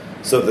shit.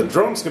 So the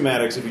drone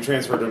schematics, if you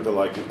transferred them to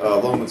like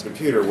Loman's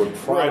computer, would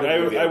probably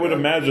Right, be I would okay.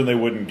 imagine they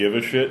wouldn't give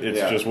a shit. It's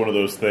Yeah. just one of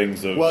those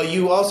things of... Well,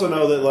 you also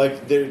know that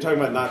like they're talking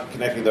about not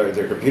connecting their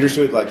computers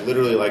to it, like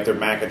literally like their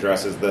MAC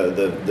addresses,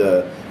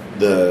 the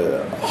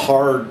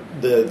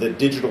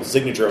digital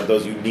signature of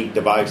those unique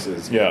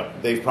devices. Yeah.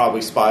 They've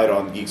probably spied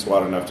on Geek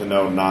Squad enough to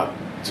know not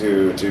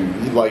to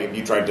like if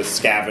you tried to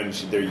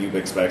scavenge their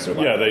Ubix specs or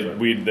yeah, whatever.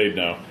 they'd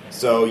know.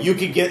 So you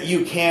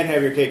can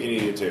have your cake and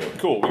eat it too.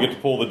 Cool, we get to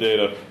pull the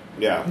data.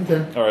 Yeah.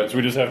 Okay. All right, so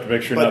we just have to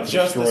make sure But not to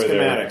just the destroy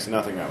schematics,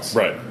 nothing else.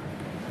 Right.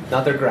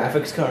 Not their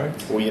graphics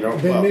cards. Well, you know,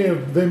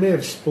 They may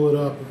have split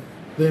up.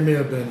 They may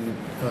have been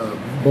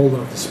bold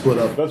enough to split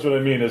up. That's what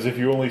I mean, is if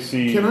you only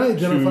see Can I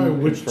identify two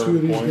which two of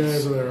confirmed these points,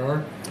 guys there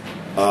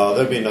are?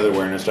 there'd be another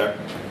awareness check.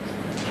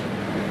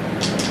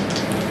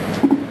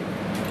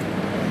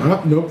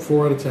 Nope,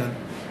 4 out of 10.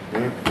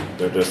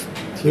 They're just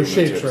They're human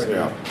shapes chips, right yeah.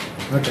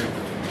 now. Okay.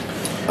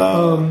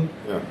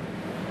 Yeah.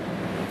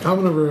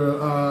 I'm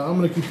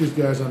gonna keep these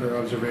guys under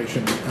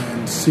observation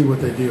and see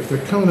what they do. If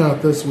they're coming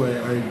out this way,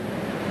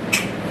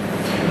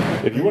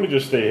 if you want to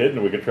just stay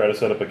hidden, we can try to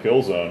set up a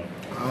kill zone.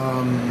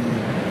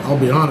 I'll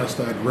be honest.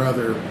 I'd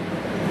rather.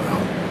 Well,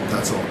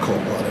 that's all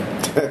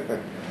cold-blooded.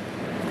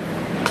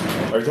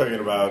 Are you talking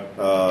about?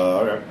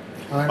 Okay.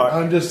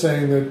 I'm just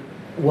saying that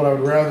what I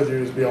would rather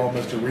do is be all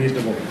Mr.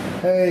 Reasonable.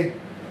 Hey,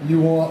 you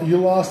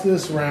lost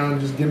this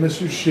round. Just give us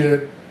your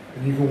shit,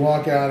 and you can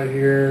walk out of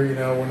here. You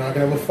know, we're not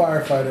going to have a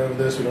firefight over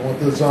this. We don't want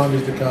the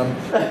zombies to come.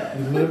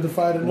 You live to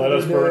fight another Let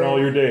us day. burn all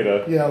your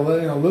data. Yeah,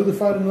 live to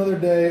fight another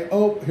day.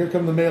 Oh, here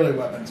come the melee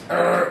weapons.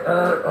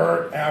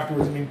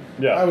 Afterwards, I mean,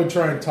 Yeah. I would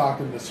try and talk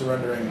them to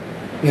surrendering,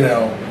 you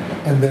know,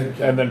 and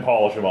then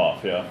polish them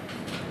off, yeah.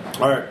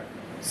 All right.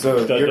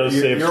 So That does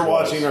save you're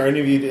supplies. watching our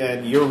interview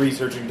and you're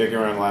researching, digging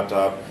around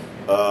laptop.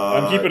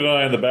 I'm keeping an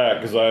eye on the back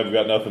because I've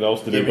got nothing else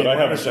to do. Give me But a I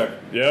have bonus check.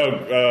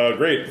 Yeah,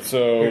 great.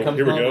 So Here comes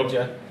here we Mom go.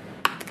 Ninja.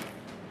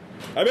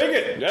 I make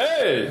it.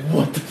 Hey.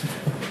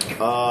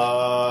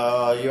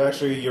 You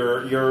actually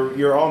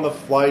you're on the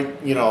flight.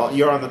 You know,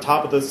 you're on the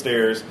top of the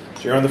stairs.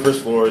 So you're on the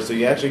first floor, so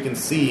you actually can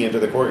see into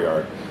the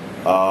courtyard.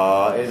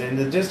 And in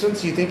the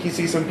distance, you think you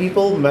see some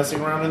people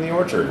messing around in the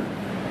orchard,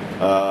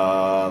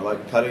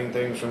 like cutting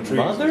things from trees.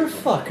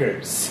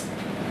 Motherfuckers.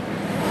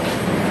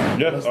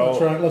 Yeah. let's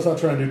not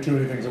try and do too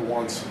many things at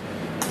once.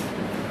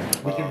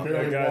 We can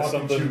barely guys,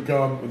 walk and chew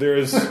gum.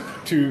 There's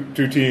two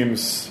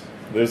teams.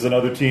 There's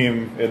another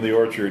team in the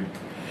orchard.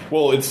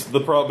 Well, it's the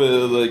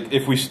problem. Like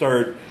if we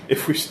start,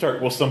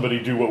 will somebody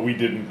do what we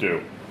didn't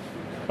do?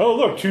 Oh,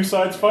 look, two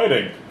sides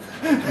fighting.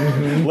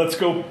 Let's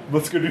go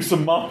do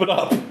some mopping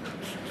up.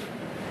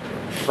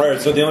 All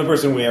right. So the only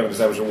person we haven't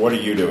established. What are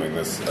you doing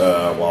this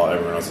while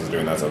everyone else is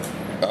doing that stuff?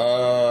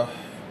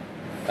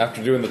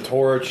 After doing the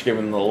torch,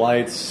 giving the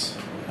lights.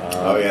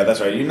 Oh yeah,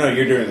 that's right. You know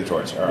you're doing the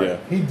torch. All right. Yeah.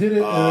 He did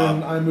it,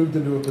 and then I moved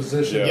into a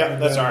position. Yeah,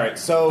 and that's then all right.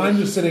 So I'm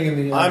just sitting in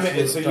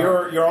the. So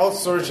you're all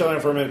sort of chilling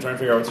for a minute, trying to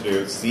figure out what to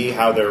do, see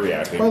how they're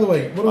reacting. By the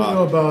way, what do we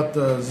know about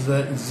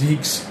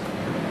Zeke's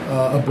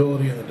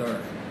ability in the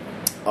dark?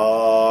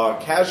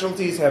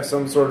 Casualties have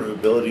some sort of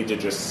ability to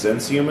just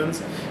sense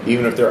humans,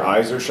 even if their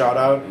eyes are shot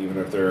out, even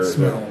if they're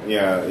Smell.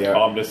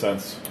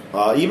 Omniscience.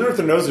 Even if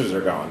their noses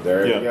are gone.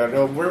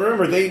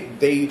 Remember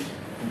they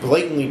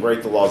blatantly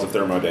break the laws of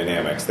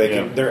thermodynamics.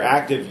 They're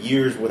active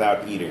years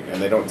without eating,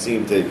 and they don't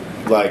seem to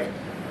like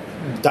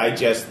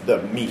digest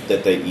the meat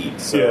that they eat.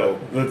 So.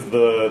 Yeah,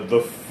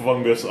 the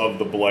fungus of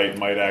the blight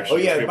might Oh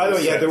actually. yeah. be By the able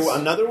way, to yeah. sense.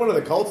 Another one of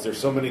the cults. There's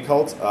so many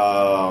cults.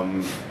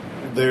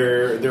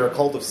 They're a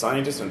cult of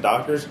scientists and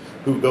doctors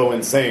who go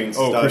insane.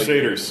 Oh, study-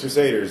 Crusaders.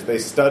 Crusaders. They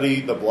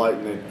study the blight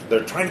and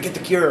they're trying to get the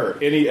cure.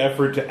 Any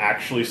effort to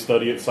actually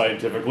study it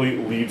scientifically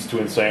leads to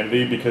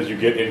insanity because you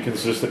get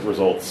inconsistent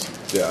results.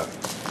 Yeah.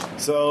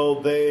 So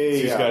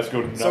they. These guys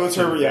go nuts So it's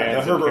in her,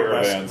 vans and Herbert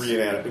West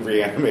caravans.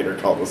 reanimator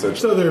cult essentially.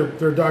 So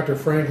they're Dr.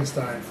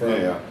 Frankenstein from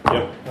Yeah.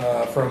 Yep.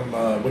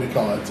 what do you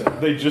call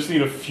it? They just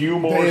need a few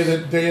more.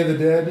 Day of the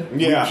Dead.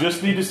 Yeah. We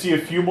just need to see a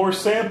few more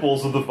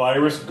samples of the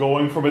virus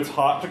going from its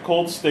hot to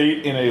cold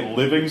state in a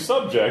living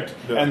subject,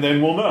 Yeah. and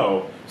then we'll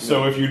know.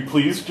 So if you'd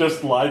please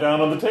just lie down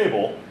on the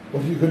table.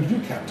 What are you going to do,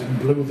 Captain?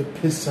 Blow the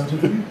piss out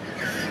of him?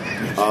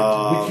 We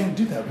can't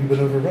do that. We've been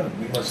overrun.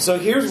 We must. So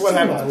here's what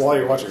happens civilize while them.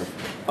 you're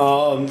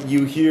watching.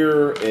 You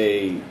hear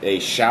a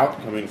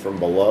shout coming from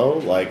below,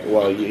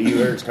 you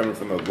hear it's coming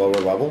from the lower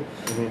level.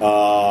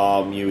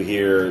 You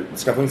hear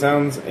scuffling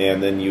sounds,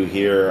 and then you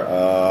hear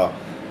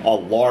a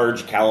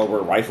large caliber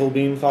rifle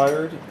being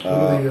fired.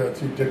 What do the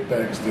two dick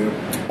bags do?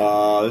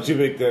 The two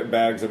big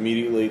bags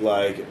immediately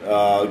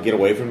get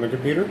away from the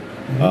computer,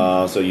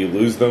 so you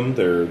lose them.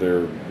 They're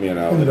In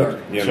the dark.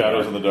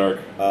 Shadows in the dark.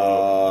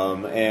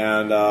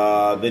 And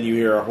then you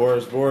hear a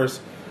hoarse voice.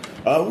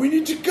 We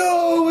need to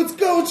go! It's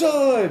go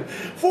time!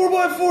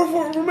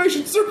 4x4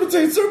 formation,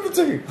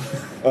 serpentine!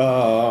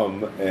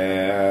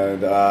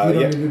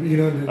 You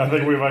don't I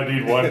think we've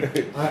ID'd one.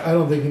 I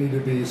don't think you need to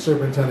be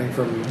serpentining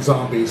from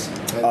zombies.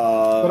 But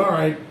all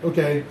right,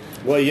 okay.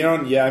 Well, you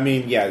don't. Yeah, I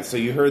mean, yeah. So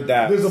you heard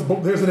that.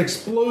 There's an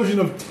explosion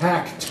of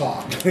tack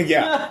talk,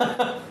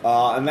 yeah,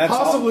 and that's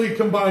possibly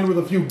combined with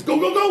a few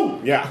go.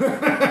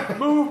 Yeah.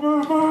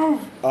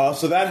 move.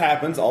 So that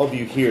happens. All of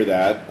you hear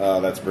that.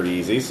 That's pretty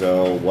easy.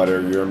 So what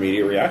are your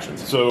immediate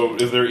reactions? So,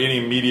 is there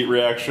any immediate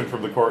reaction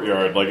from the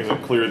courtyard? Like, is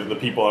it clear that the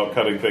people out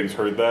cutting things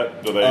heard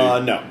that? Do they?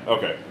 No.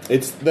 Okay.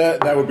 It's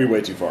that would be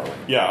way too far away.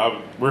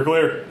 Yeah, we're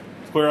clear.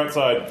 It's clear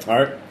outside. All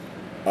right.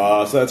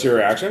 So that's your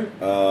reaction.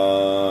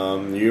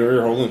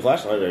 You're holding the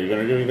flashlight. Are you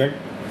going to do anything?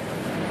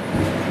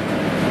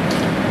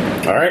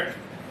 All right.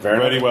 Fair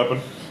Ready enough.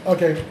 weapon.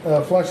 Okay,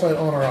 flashlight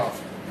on or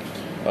off?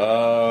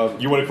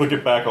 You want to click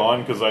it back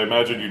on because I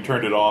imagine you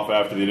turned it off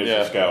after the initial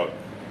Yeah. scout.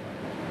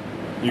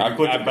 You can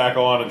click it back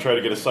on and try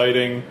to get a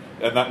sighting,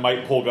 and that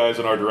might pull guys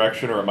in our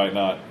direction, or it might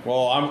not.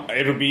 Well,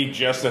 it'll be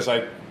just as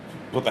I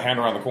put the hand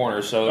around the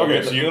corner, so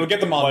Okay, so it'll get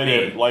them on light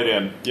me. Light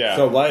in. Yeah,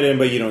 So light in,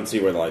 but you don't see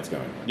where the light's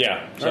going.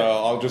 yeah. So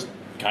I'll just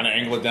kind of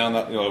angle it down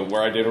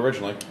where I did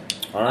originally.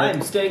 All right.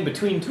 I'm staying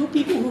between two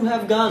people who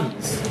have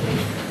guns.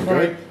 All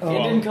right.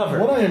 And in cover.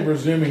 What I am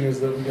presuming is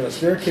that we got a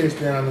staircase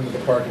down into the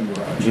parking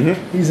garage.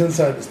 He's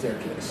inside the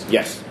staircase.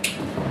 Yes.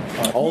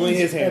 Only He's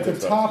his hands at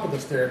the top of the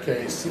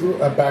staircase,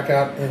 back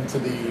out into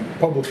the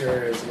public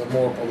areas, the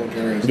more public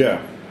areas. Yeah.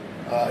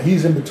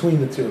 He's in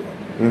between the two of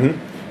them.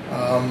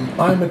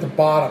 I'm at the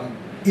bottom,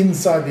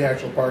 inside the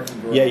actual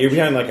parking garage. Yeah, you're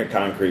behind like a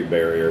concrete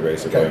barrier,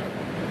 basically.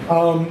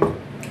 Okay.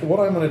 What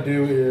I'm going to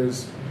do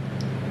is,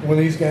 when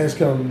these guys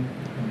come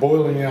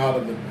boiling out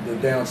of the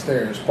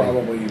downstairs,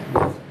 probably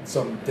with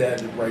some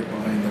dead right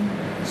behind them,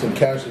 some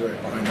casualty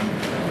right behind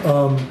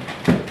them,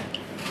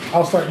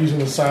 I'll start using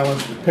the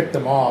silence to pick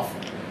them off,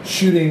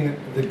 shooting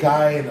the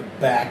guy in the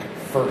back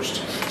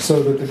first,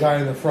 so that the guy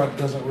in the front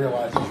doesn't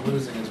realize he's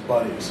losing his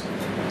buddies.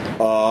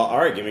 All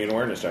right, give me an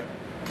awareness check.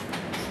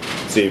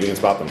 See if you can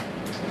spot them.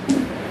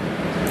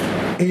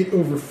 8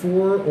 over 4,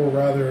 or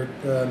rather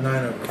 9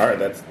 over 4. All right,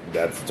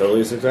 that's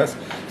totally a success.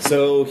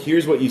 So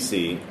here's what you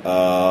see.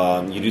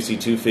 You do see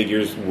two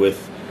figures with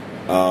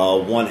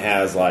one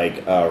has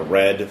like a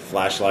red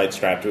flashlight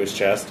strapped to his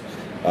chest.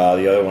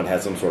 The other one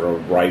has some sort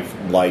of light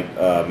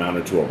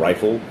mounted to a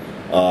rifle.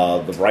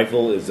 The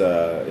rifle is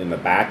in the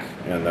back,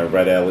 and the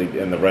red LED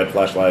and the red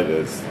flashlight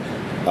is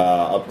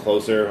up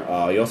closer.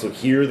 You also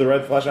hear the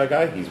red flashlight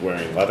guy. He's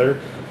wearing leather.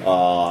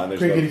 And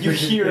there's You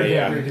hear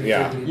yeah, him.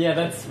 yeah. Yeah,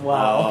 that's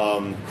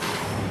wow.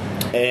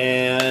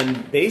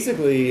 And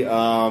basically,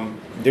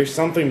 there's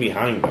something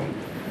behind them.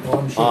 Well,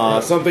 I'm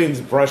sure Something's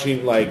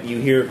brushing. Like you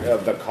hear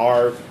the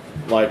car,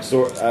 like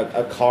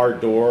a car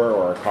door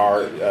or a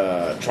car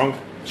trunk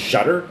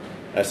shutter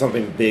as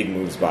something big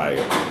moves by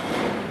you.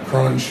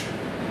 crunch.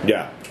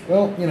 Yeah.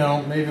 Well,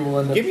 maybe we'll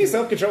end up... Give me a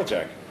self-control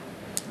check.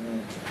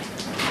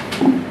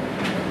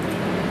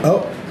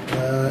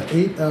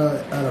 8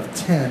 out of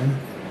 10.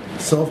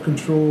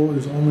 Self-control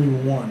is only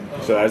 1.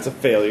 So that's a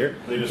failure.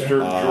 They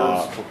disturbed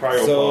George's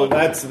cryopod. So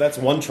that's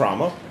one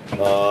trauma.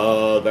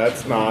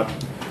 That's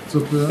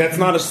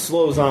not a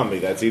slow zombie.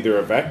 That's either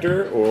a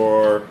vector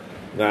or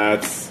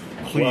that's.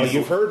 Well,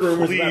 you've heard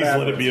rumors Please about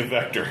let it be a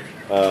avenues.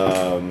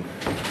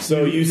 vector.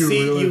 So you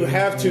see, really you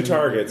have two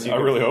targets. You I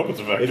could- really hope it's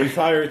a If you vector.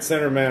 fire at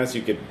center mass,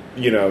 you could,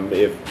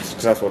 if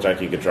successful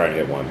attack, you could try and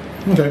hit one.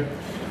 Okay.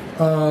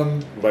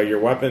 But your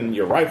weapon,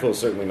 your rifle is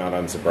certainly not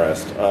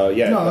unsuppressed.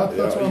 Yeah. No,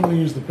 that's why I'm going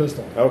to use the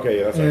pistol. Okay,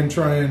 yeah, that's And right.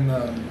 try and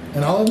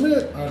I'll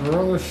admit, I'd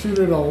rather shoot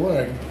at a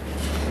leg.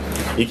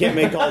 You can't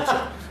make all.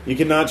 You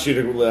cannot shoot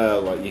it.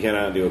 You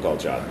cannot do a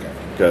cold shot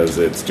because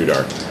it's too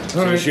dark. So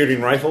All you're right.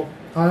 shooting rifle.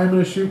 I'm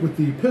going to shoot with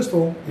the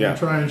pistol and Yeah.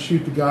 try and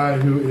shoot the guy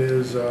who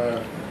is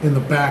in the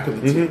back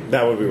of the team.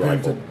 That would be Going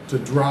rifle. to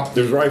drop.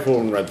 There's rifle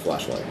and red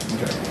flashlight.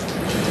 Okay.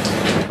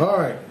 All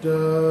right.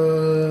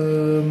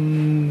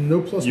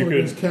 No plus You one could-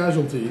 against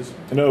casualties.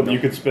 No, but you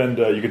could spend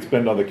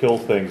on the kill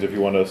things if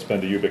you want to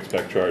spend a Ubix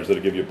spec charge.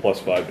 That'll give you a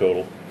 +5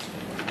 total.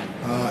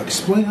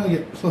 Explain how to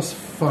get plus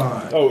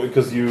 5. Oh,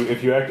 because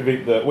if you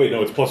activate the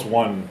it's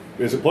 +1.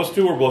 Is it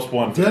 +2 or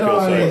 +1 for the kill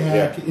Deadeye save?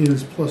 hack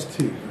is plus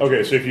 2.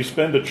 Okay, so if you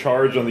spend a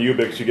charge on the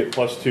Ubix, you get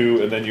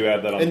 +2, and then you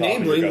add that on top.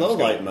 Enabling of your low gun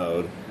skill. light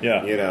mode.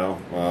 Yeah.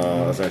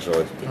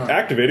 Essentially.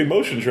 Activating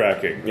motion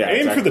tracking. Yeah, Aim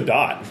exactly. for the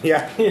dot.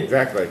 Yeah,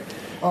 exactly.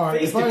 All right.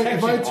 Face If I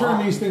detection turn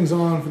off. these things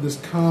on for this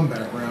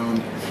combat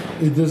round,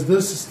 does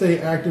this stay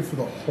active for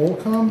the whole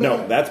combat?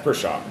 No, that's per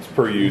shot.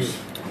 Per use.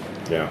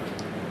 Yeah.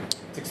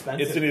 It's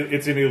expensive.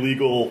 It's an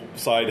illegal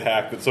side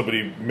hack that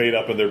somebody made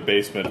up in their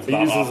basement. It's It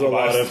not uses a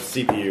lot optimized. of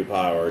CPU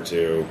power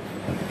to,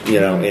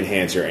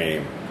 enhance your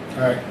aim.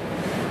 All right.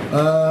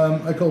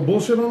 I call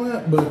bullshit on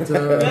that, but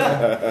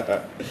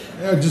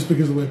just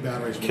because of the way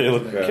batteries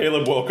work. today.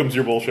 Caleb welcomes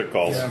your bullshit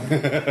calls.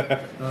 Yeah.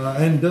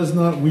 And does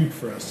not weep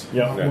for us.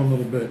 Yeah. Not Okay. one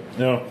little bit.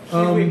 No,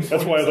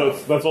 that's why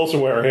that's also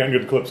why our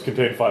handgun clips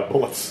contain 5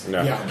 bullets.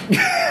 No. Yeah.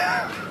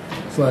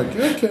 It's like,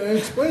 okay,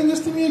 explain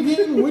this to me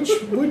again. Which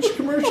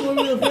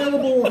commercially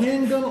available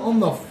handgun on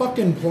the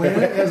fucking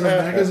planet has a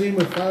magazine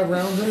with 5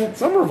 rounds in it?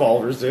 Some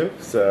revolvers do.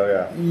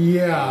 So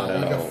Yeah,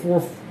 like a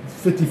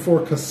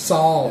 454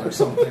 Casal or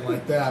something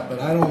like that.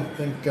 But I don't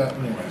think.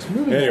 Anyways,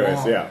 moving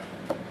along. yeah.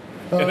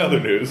 In other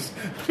news,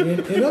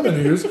 In other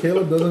news,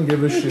 Caleb doesn't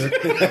give a shit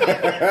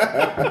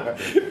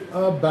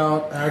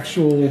about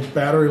actual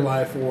battery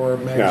life or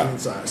magazine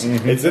size.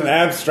 It's an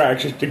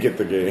abstraction to get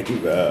the game.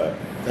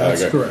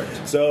 That's okay.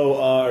 correct. So,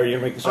 are you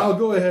gonna make the I'll shot?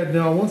 go ahead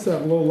now. Once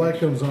that low light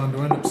comes on, do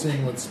I end up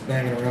seeing what's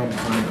banging around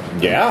behind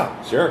him?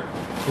 Yeah, sure.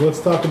 So let's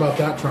talk about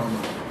that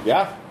trauma.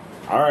 Yeah.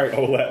 All right.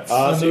 Oh, let's.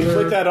 So you Another-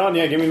 click that on.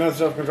 Yeah, give me another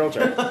self-control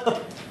check.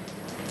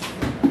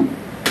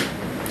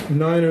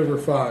 9 over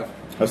 5.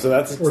 Oh, so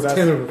that's Or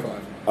 10 over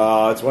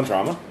 5. it's one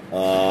trauma.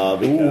 Ooh,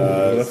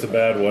 Because that's a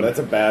bad one. That's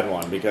a bad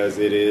one because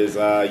it is.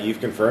 You've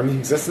confirmed the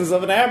existence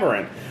of an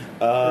aberrant.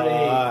 look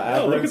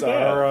Aberrants at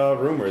that. are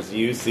rumors.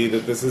 You see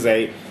that this is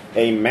a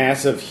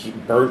massive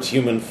burnt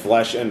human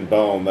flesh and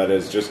bone that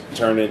has just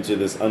turned into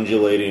this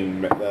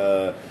undulating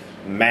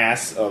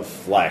mass of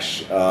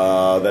flesh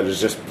that is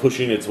just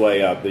pushing its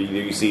way up.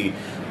 You see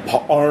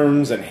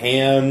arms and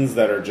hands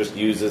that are just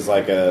used as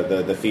like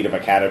the feet of a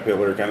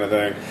caterpillar kind of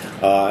thing,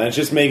 and it's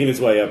just making its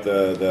way up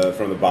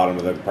from the bottom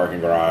of the parking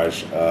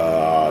garage,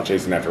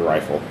 chasing after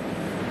rifle.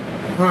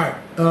 All right.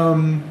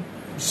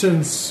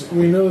 Since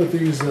we know that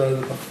these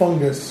the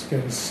fungus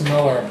can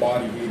smell our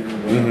body heat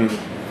or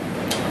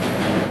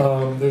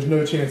whatever, there's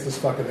no chance this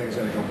fucking thing's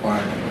gonna go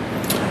by me.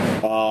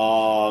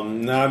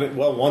 Not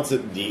well. Once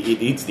it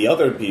eats the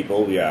other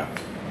people, yeah.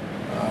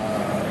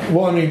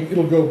 Well, I mean,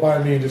 it'll go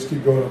by me and just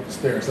keep going up the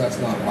stairs. That's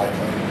not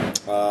likely.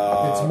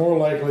 It's more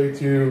likely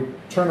to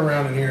turn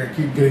around in here and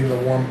keep getting the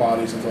warm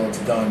bodies until it's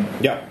done.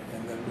 Yeah.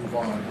 And then move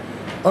on.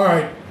 All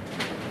right.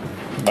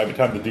 Might be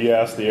time to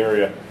de-ass the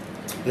area.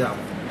 Yeah.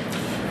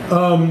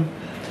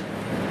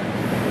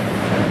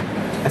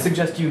 I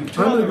suggest you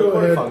turn I'm on the gonna go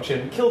record ahead.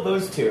 function, kill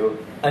those two,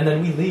 and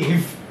then we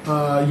leave.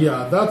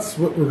 Yeah, that's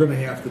what we're going to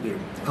have to do.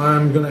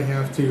 I'm going to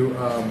have to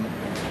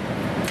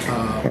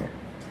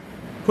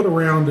put a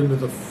round into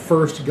the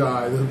first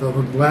guy, the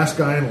last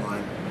guy in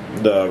line.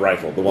 The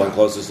rifle, the one Yeah.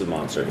 closest to the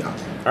monster. Yeah.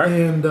 All right.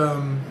 And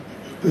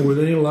with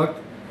any luck,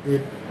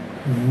 it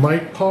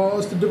might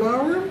pause to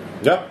devour him,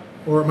 Yep.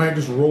 or it might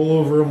just roll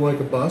over him like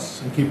a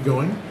bus and keep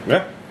going.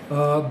 Yeah.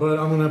 But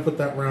I'm going to put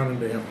that round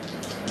into him.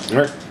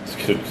 All right.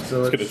 So It's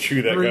gonna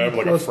chew that 3 guy up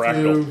like a plus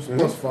fractal. 2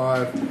 plus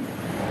 5.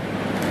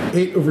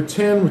 8 over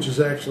 10, which is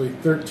actually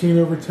 13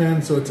 over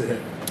 10, so it's a hit.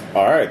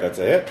 All right. That's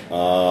a hit. Do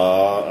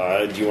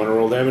you want to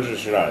roll damage or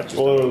should I? Just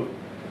Well,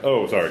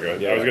 sorry, go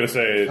ahead. Yeah. I was gonna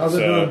say How's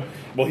it's, it doing?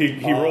 well,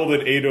 he rolled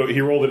an 8.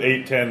 He rolled an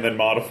 8-10, then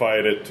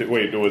modified it to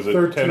was it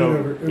 13 10 over?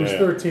 over- it was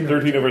 13 over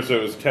 13 over, so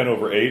it was 10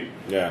 over 8.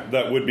 Yeah.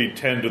 That would be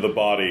 10 to the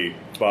body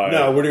by.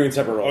 No, we're doing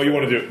separate rolls. Oh, you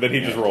want to do? Then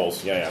he just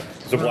rolls. Yeah, yeah.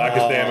 So black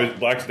is damage.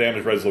 Black's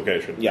damage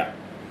reslocation. Yeah.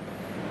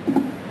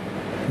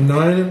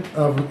 9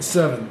 of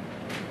 7.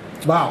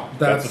 Wow,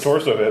 That's a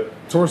torso hit.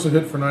 torso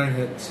hit for 9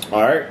 hits.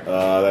 All right.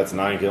 That's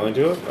 9 killing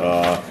to it.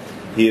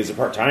 He is a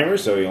part timer,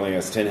 so he only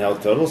has 10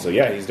 health total. So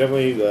yeah, he's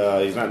definitely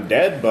he's not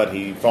dead, but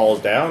he falls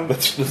down.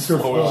 That's just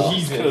slow him.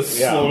 Jesus.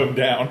 Yeah. Slow him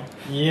down.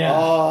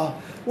 Yeah.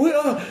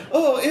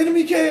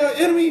 Enemy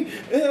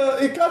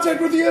in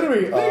contact with the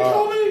enemy.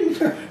 Incoming!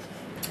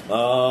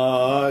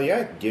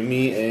 Yeah, give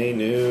me a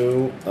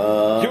new.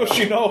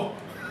 Yoshino.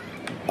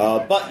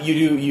 But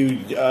you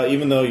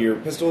even though your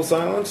pistol is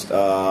silenced,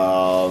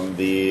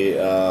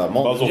 the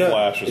Muzzle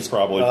flash is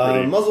probably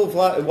pretty. muzzle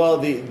flash. Well,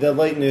 the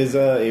Leighton is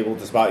able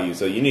to spot you,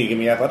 so you need to give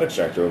me athletics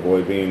check to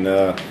avoid being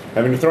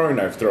having a throwing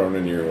knife thrown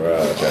in your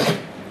chest.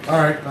 All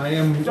right, I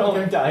am. Don't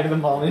okay. die to the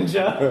Mall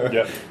Ninja.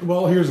 Yeah.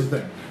 Well, here's the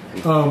thing.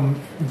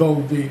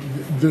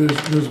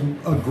 There's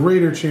a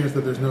greater chance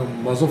that there's no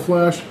muzzle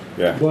flash.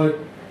 Yeah. But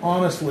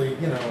honestly,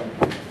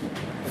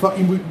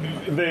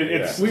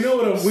 It's we know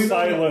what a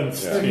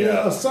silenced.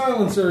 a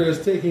silencer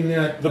is taking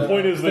that. The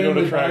point is they don't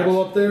family attract-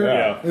 Bible up there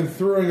Yeah. and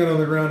throwing it on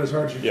the ground as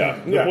hard as you Yeah.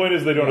 can. The Yeah. point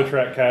is they don't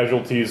attract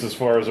casualties as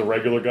far as a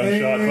regular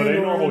gunshot, but a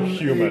normal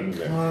human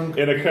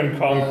in a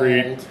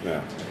concrete,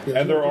 Yeah.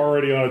 and they're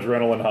already on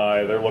adrenaline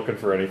high. They're looking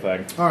for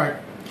anything. All right.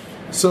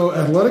 So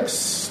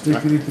athletics. Yeah,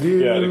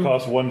 it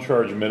costs 1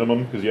 charge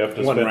minimum because you have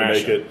to One spend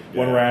ration. to make it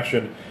one Yeah.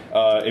 ration.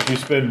 If you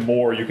spend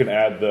more, you can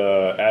add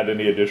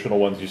any additional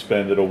ones you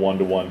spend at a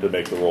 1-to-1 to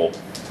make the roll.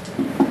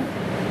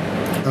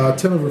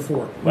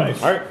 10/4.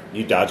 Nice. All right,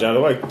 you dodge out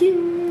of the way.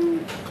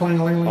 Ding. Clang.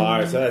 All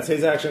right, so that's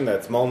his action.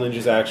 That's Mall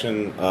Ninja's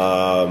action.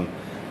 The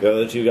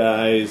other two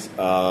guys,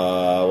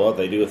 well,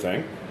 they do a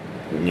thing.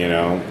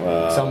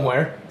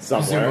 Somewhere.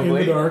 Somewhere. In the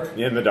presumably. dark.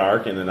 In the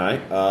dark, in the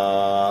night.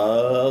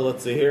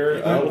 Let's see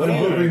here. I'm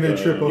hoping they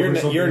trip over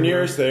something. You're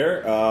nearest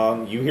there.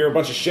 You hear a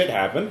bunch of shit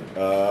happen.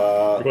 You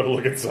want to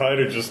look inside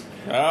or just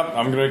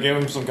I'm going to give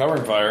him some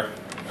covering fire.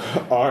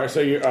 All right,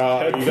 so you're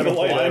Head you to going to the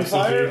light blind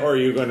fire, absentee. or are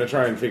you going to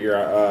try and figure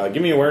out?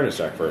 Give me an awareness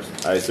check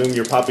first. I assume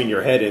you're popping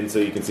your head in so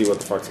you can see what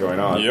the fuck's going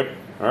on. Yep.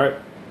 All right.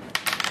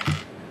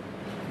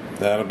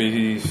 That'll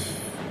be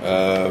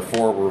 4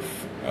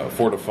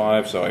 to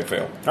 5, so I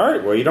fail. All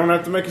right. Well, you don't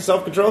have to make a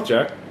self-control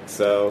check.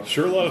 So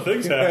sure a lot of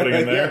things happening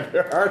in yeah, there.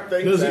 there are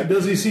things.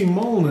 Does he see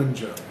Mole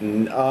Ninja? If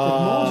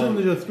Mole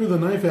Ninja threw the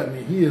knife at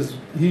me, he has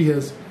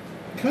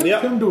kind of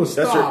Yep, come to a that's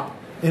true. stop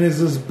and is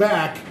his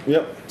back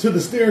Yep. to the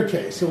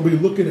staircase. He'll be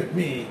looking at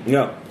me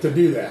No. to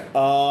do that.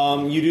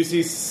 You do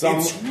see some.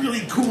 It's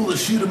really cool to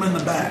shoot him in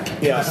the back.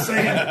 Yeah. Just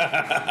saying.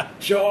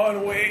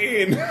 John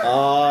Wayne.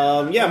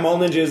 Yeah, Mole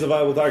Ninja is a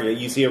viable target.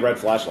 You see a red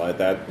flashlight.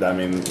 You've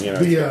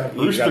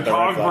Rooster got the red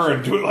Cogburn.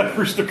 flashlight. Do it like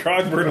Rooster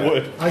Cogburn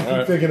would. I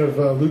keep thinking of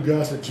Lou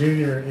Gossett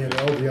Jr. in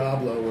El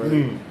Diablo, where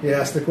he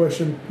asked the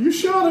question, "You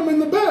shot him in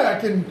the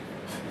back," and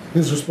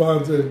his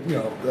response, is,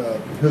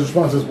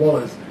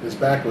 "Well, his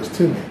back was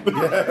to me."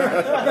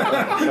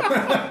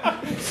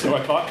 So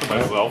I thought to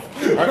myself.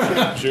 All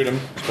right, shoot him.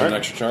 Spend an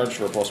extra charge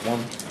for a +1.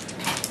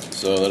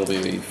 So that'll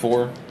be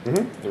 4.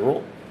 The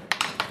roll.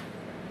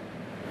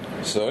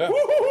 So yeah.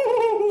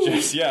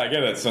 Just, I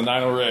get it. So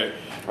 9 over 8.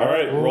 All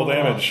right, roll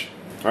damage.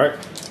 All right.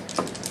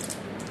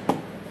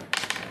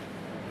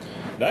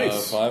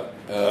 Nice. 5.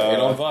 8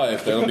 on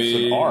 5. That'll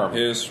be an arm.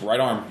 his right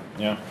arm.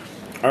 Yeah.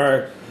 All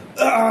right.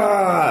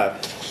 Ah!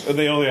 And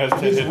they only has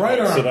 10 His hit right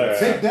points, arm. so that's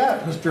Take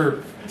that,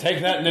 Mister.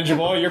 Take that, Ninja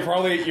Boy. You're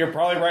probably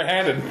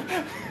right-handed.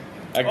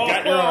 I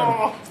got your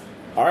arm.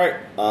 All right.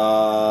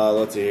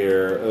 Let's see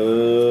here.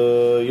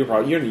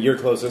 You're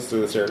closest to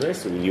the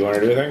staircase. Do you want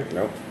to do anything?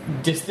 No.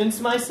 Distance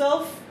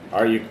myself?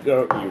 Are you?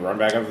 You run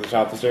back up to the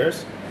top of the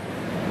stairs.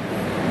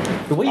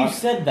 The way you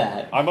said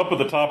that. I'm up at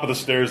the top of the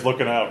stairs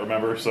looking out,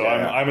 remember? So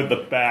Yeah. I'm at the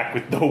back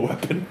with no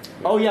weapon.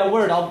 Oh yeah,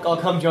 word. I'll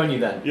come join you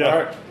then. Yeah. All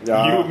right.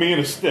 You, me,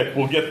 and a stick.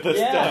 We'll get this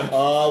Yeah.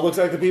 done. Looks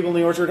like the people in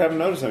the orchard haven't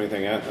noticed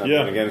anything yet. I'm Yeah.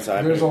 gonna get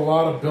inside. There's a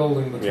lot of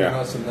building between Yeah.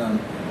 us and them.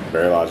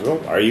 Very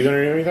logical. Are you going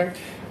to do anything?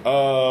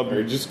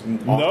 Or just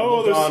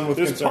No, on with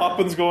there's concern?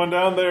 poppins going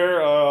down there.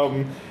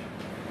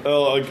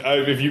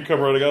 If you come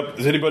running up,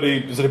 is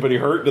anybody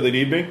hurt? Do they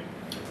need me?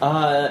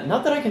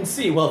 Not that I can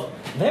see. Well,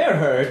 they're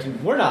hurt.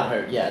 And we're not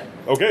hurt yet.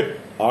 Okay,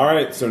 All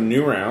right. So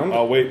new round.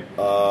 I'll wait.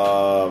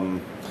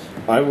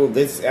 I will.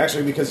 This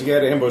actually because you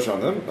had an ambush on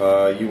them.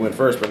 You went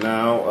first, but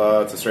now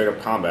it's a straight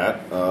up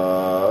combat.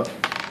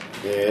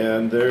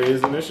 And there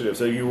is initiative.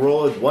 So you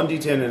roll a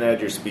 1d10 and add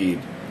your speed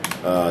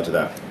to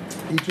that.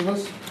 Each of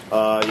us.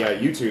 Yeah,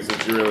 you two,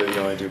 since you're really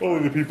the only two.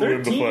 Only the people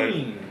in the fight.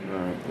 13. All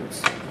right,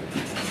 thanks.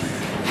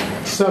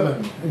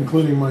 7,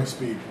 including my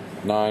speed.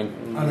 9.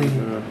 I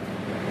mean,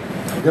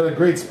 I got a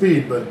great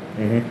speed, but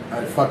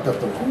I fucked up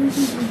the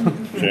rolls.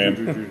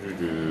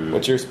 Jam.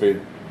 What's your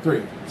speed?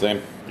 3.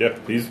 Same.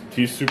 Yep,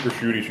 he's super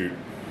shooty shoot.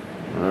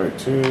 All right,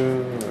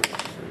 2.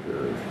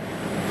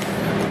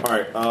 All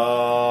right,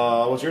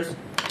 what's yours?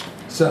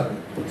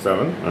 7.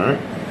 7. All right.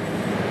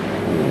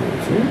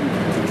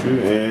 2,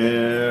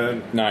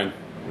 and 9.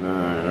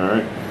 9. All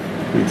right.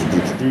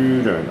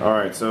 9. All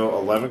right. So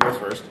 11 goes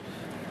first.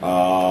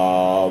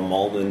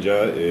 Mole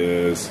Ninja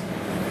is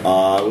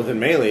within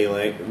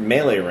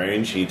melee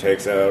range. He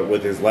takes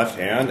with his left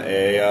hand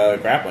a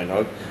grappling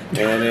hook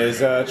and is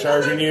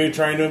charging you,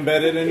 trying to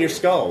embed it in your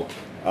skull.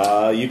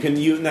 Now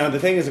the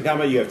thing is in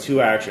combat you have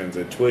 2 actions: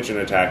 a twitch and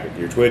a tactic.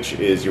 Your twitch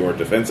is your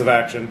defensive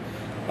action,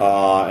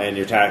 and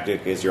your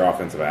tactic is your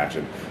offensive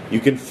action. You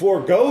can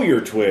forego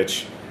your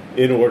twitch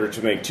in order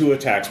to make 2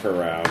 attacks per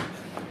round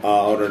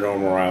on a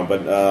normal round,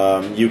 but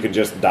you can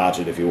just dodge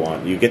it if you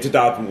want. You get to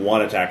dodge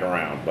 1 attack a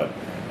round, but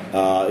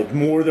if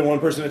more than 1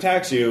 person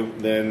attacks you,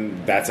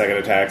 then that second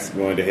attack's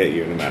going to hit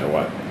you no matter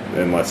what,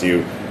 unless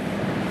you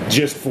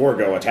just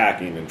forego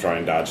attacking and try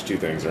and dodge 2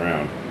 things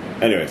around.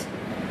 Anyways,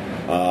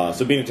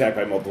 so being attacked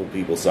by multiple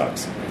people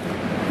sucks.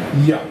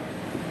 Yeah.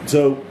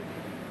 So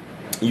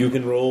You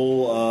can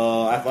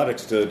roll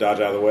athletics to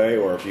dodge out of the way,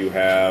 or if you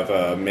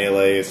have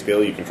melee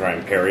skill, you can try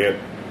and parry it.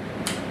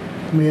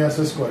 Let me ask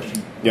this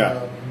question.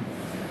 Yeah.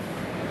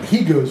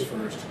 He goes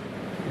first,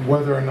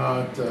 whether or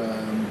not.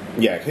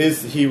 Yeah,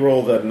 he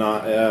rolled a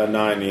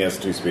 9, he has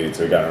 2 speed,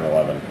 so he got an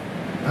 11.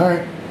 All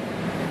right.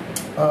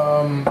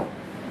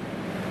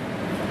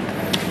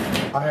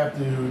 I have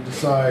to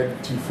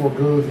decide to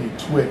forego the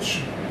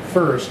twitch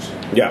first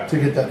Yeah. to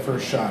get that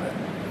first shot in.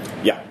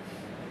 Yeah.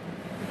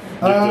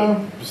 You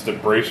have to, just to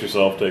brace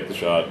yourself, take the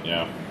shot.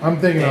 Yeah. I'm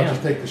thinking I'll Damn.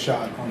 just take the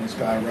shot on this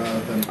guy rather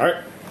than All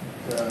right.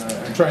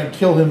 and try and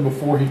kill him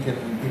before he can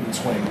even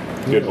swing.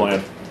 Good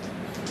plan.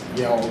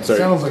 Yeah, well, it Sorry.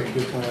 sounds like a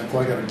good plan. So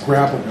I got a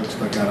grappling hook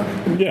stuck out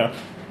of me. Yeah.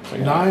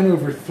 9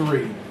 over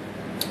 3.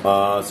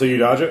 So you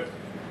dodge it?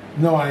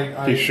 No,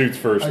 I He shoots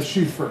first. I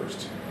shoot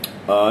first.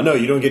 No,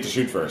 you don't get to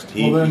shoot first.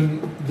 Well,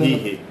 then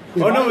he.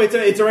 if Oh no, I-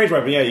 it's a ranged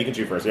weapon. Yeah, you can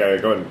shoot first. Yeah,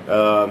 go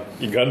ahead.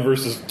 Your gun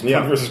versus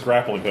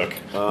grappling hook.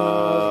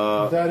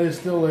 that is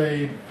still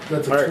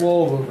that's a all right.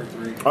 12 over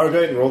 3. All right, go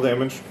ahead and roll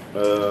damage.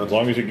 As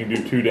long as you can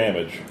do 2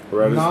 damage.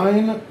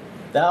 9,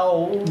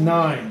 No.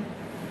 9.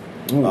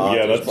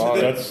 Yeah, just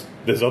that's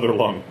his other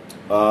lung.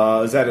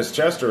 Is that his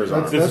chest or his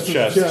arm? This is his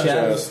chest. chest.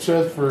 Chest. His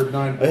chest for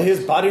 9 points. His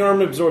body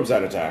armor absorbs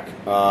that attack.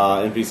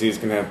 NPCs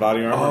can have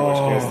body armor,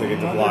 in which case they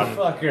get to block.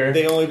 Motherfucker.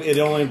 It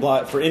only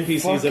block for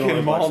NPCs. It only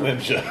Fucking blocks mall them.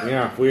 ninja.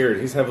 Yeah, weird.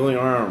 He's heavily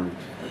armed.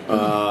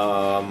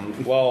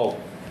 Well,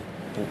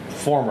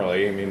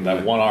 formerly, I mean,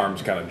 that one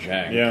arm's kind of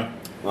jank. Yeah.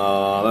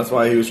 That's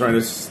why he was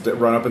trying to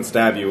run up and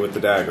stab you with the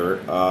dagger,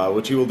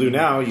 which he will do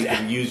now. You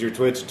can use your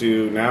twitch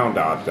to now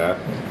dodge that.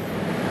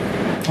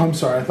 I'm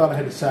sorry, I thought I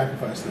had to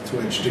sacrifice the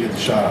twitch to get the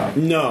shot off.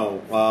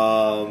 No.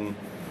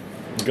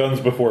 Guns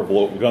before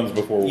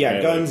Yeah,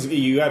 melee. guns.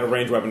 You had a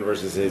ranged weapon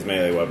versus his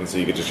melee weapon, so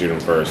you get to shoot him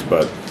first.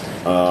 But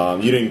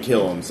you didn't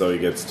kill him, so he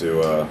gets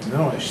to.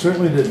 No, I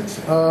certainly didn't.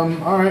 All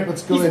right,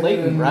 let's go He's ahead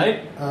latent, and,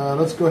 right?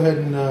 Let's go ahead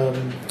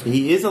and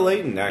He is a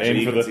latent. Actually, Aim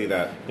you for can the- see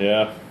that.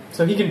 Yeah.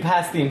 So he can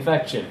pass the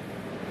infection.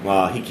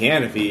 He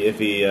can if he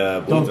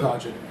don't bleeds it.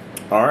 dodge it.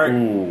 All right.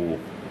 Ooh.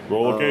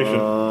 Roll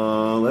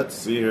location. Let's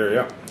see here.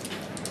 Yeah.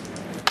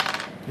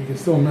 You can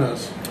still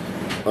miss.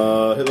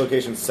 Hit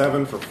location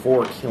 7 for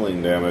 4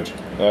 killing damage.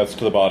 That's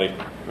to the body.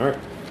 All right.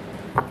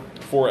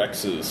 4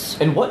 X's.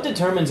 And what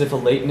determines if a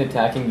latent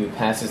attacking you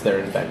passes their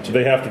infection?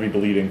 They have to be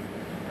bleeding.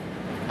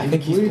 I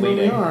think he's Bleeding on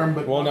bleeding. the arm,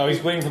 but Well, no, he's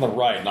bleeding from the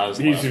right, not his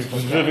He's left.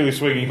 specifically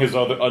swinging his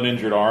other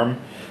uninjured arm.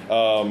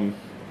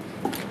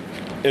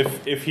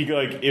 If he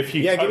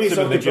Yeah, give me cuts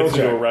him and then self-control gets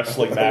into a check.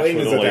 wrestling The match Layton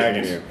with is the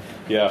attacking Laytons. you.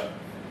 Yeah.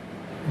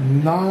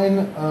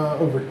 9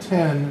 over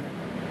 10.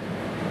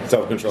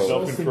 Self-control.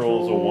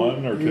 Self-control is a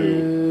 1 or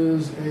 2?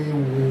 Is a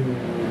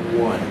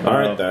 1. All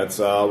right, that's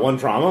 1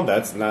 trauma.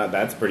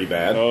 That's pretty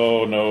bad.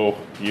 Oh no,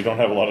 you don't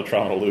have a lot of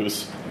trauma to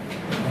lose.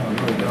 Oh,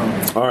 no,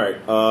 don't. All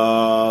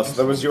right. So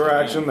that was your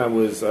action. That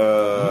was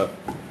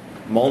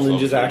Maul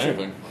Ninja's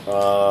action.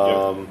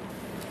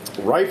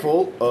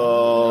 Rifle.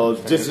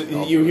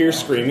 You hear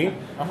screaming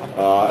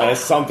as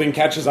something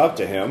catches up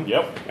to him.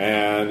 Yep.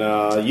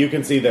 And you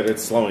can see that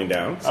it's slowing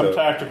down. So, I'm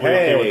tactically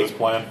okay with this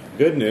plan.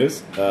 Good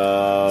news.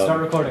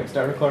 Start recording.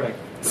 Start recording.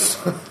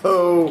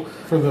 So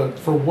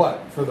For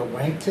what? For the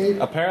wank tape?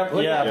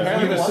 Apparently, Yeah,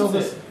 apparently he there's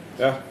wants still it.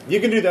 yeah, you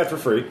can do that for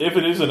free. If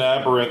it is an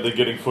aberrant, then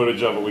getting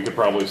footage of it, we could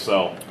probably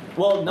sell.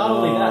 Well, not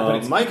only that, but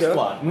it's Micah.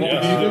 squad.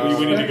 Yeah,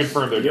 we need to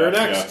confirm their You're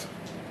deaths, next.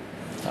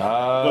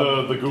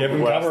 The Google give him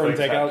Glass cover and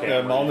thing take has out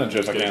camera. Mall Ninja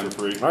if I Get it can. for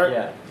free. All right.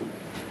 Yeah.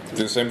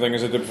 Do the same thing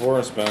as I did before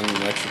and spend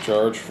an extra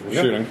charge for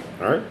Yeah. shooting.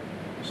 All right.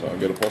 So I'll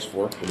get a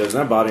 +4. He doesn't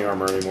have body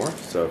armor anymore,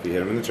 so if you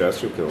hit him in the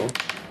chest, you'll kill him.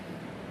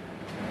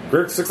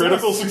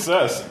 Critical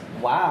success.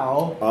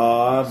 Wow.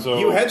 So-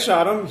 You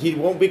headshot him, he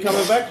won't become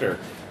a vector.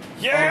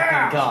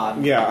 Yeah. Oh my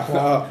god. Yeah.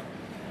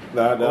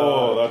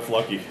 Oh, that's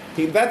lucky.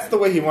 That's the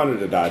way he wanted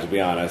to die, to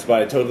be honest, by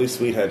a totally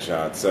sweet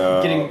headshot.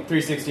 So Getting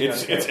 360.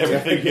 It's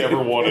everything he ever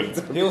wanted.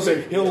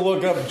 He'll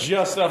look up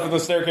just up in the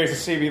staircase to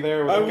see me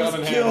there with I a was gun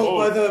in hand. killed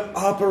by the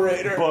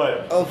operator.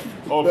 But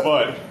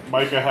but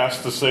Micah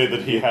has to say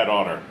that he had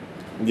honor.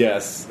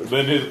 Yes.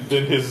 Then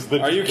his.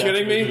 Are you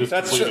kidding me? is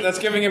That's completed. that's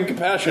giving him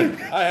compassion.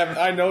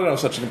 I know no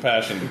such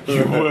compassion.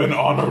 You were an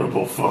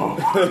honorable foe.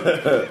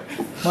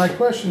 My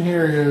question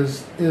here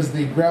is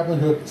the grappling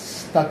hook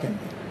stuck in me?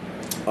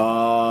 No.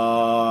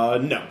 All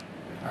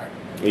right.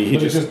 He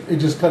But just, it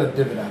just cut a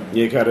divot out of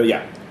me. you gotta,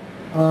 yeah.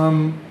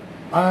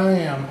 I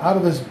am out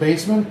of this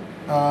basement.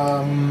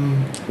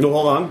 No,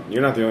 hold on.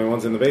 You're not the only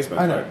ones in the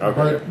basement. I know, Right,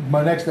 okay. but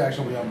my next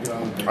action will be on get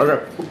out of the basement.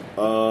 Okay.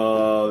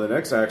 The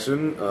next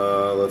action,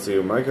 let's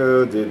see.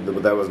 Micah did,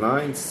 that was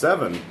 9.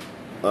 7.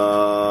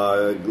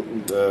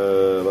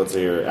 Let's see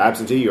here.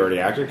 Absentee, you already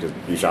acted because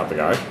you shot the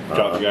guy.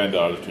 Got the guy and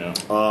dodged, yeah.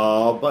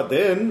 But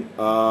then,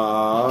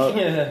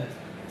 Yeah.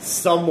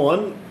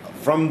 someone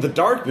from the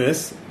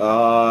darkness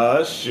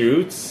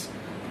shoots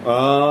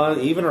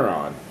even or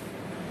on.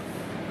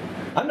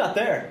 I'm not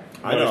there.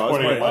 I No, know. he's I was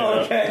pointing at pointing- Oh,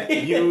 Micah.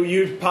 okay.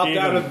 You popped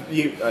out of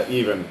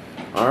even.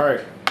 All right.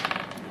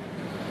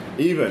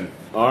 Even.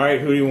 All right.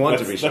 Who do you want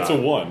to be shot? That's a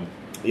 1.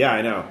 Yeah,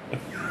 I know.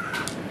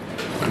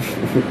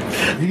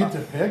 You get to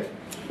pick.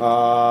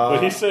 But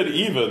he said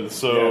even,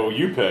 so Yeah.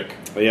 you pick.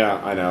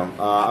 Yeah, I know.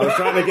 I was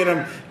trying to get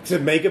him to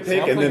make a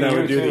pick, and then I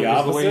would do the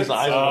opposite. Looks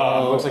like he's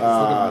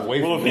looking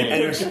away Well, from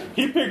if me.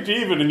 he picked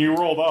even and you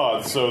rolled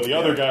odds, so the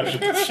other guy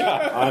should get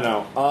shot. I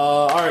know.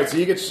 All right, so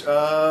you get.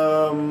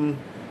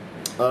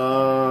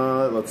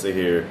 Let's see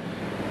here.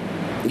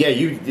 Yeah,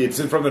 it's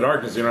in from the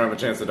darkness. You don't have a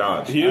chance to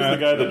dodge. He is the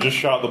guy that just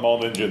shot the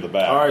ball ninja in the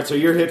back. All right, so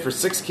you're hit for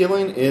 6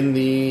 killing in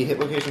the hit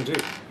location 2.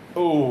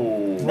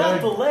 Oh,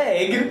 Not the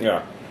leg.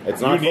 Yeah,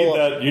 it's you not need full.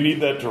 that. You need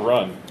that to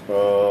run.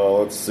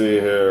 Let's see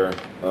here.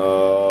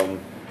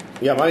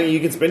 Yeah, you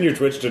can spin your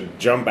twitch to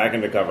jump back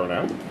into cover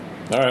now.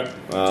 All right.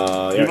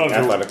 Yeah, You don't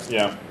have to- athletics.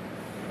 Yeah.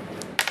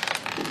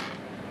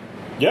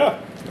 Yeah.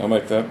 I'll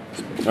make that.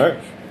 All right.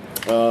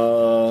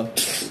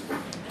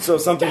 So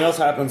something else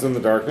happens in the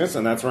darkness,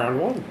 and that's round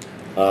 1.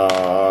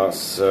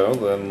 So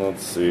then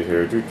let's see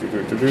here. The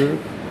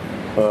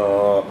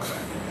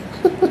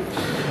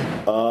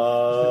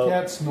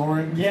cat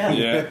snoring. Yeah.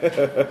 Yeah.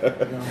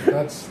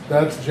 That's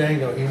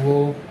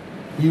Django.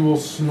 He will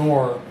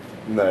snore.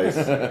 Nice.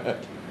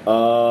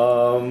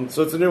 So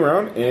it's a new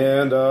round,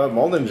 and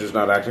Mall Ninja's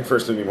not acting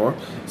first anymore.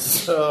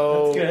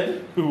 So That's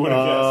good. Who would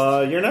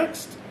have guessed? you're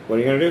next. What are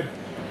you gonna do?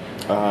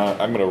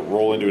 I'm going to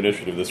roll into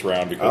initiative this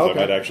round because Okay.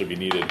 I might actually be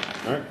needed.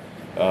 All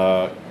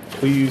right.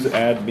 Please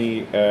add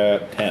me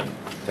at 10.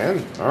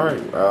 10. All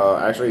right.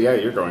 Actually, yeah,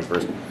 you're going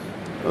first.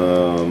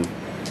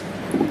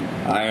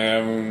 I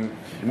am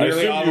I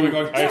nearly all the way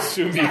going.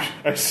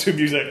 assume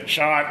you said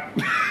shot.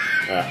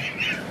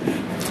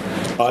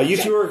 You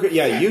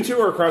two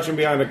are crouching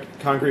behind a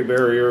concrete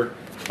barrier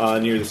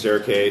near the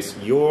staircase.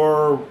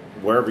 You're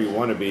wherever you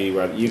want to be.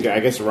 I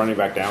guess running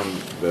back down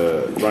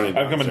the running.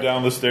 I'm coming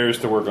down the stairs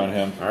to work on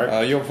him, All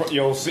right.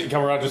 You'll see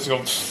come around just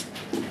go.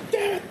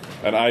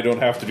 and I don't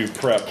have to do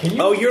prep. Can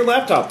you? Oh, your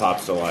laptop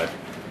pop's still alive.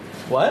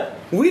 What?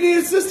 We need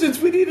assistance.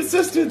 We need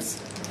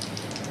assistance.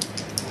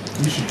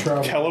 You should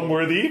travel. Tell him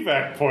where the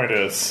evac point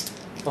is.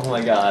 Oh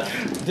my god.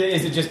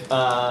 Is it just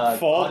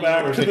Fall audio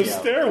back or to the video?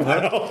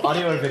 stairwell.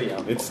 Audio or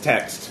video? It's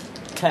text.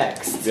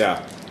 Text.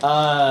 Yeah.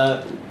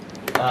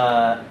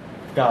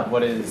 God,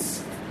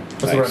 what's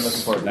the word I'm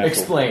looking for? Natural.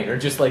 Explain, or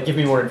just like give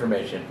me more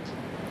information.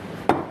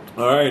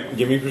 All right.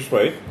 Give me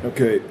persuade.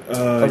 Okay. You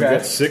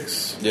got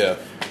 6. Yeah.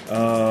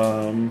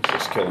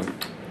 Just killing.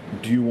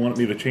 Do you want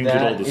me to change That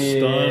it all to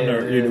stun,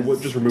 or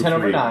is just remove 10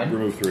 over 3? 9.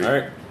 Remove 3. All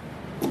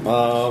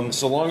right.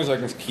 So long as I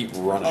can keep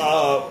running.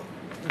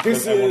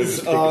 This I wanna is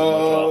just take as much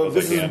off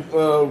as I can.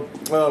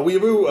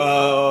 Weeaboo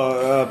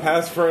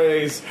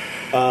passphrase.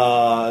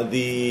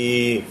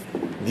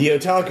 The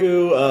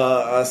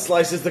otaku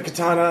slices the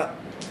katana,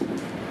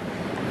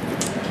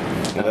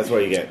 and that's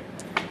what you get.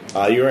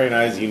 You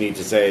recognize you need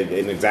to say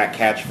an exact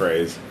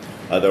catchphrase,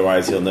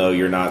 otherwise he'll know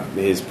you're not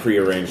his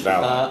prearranged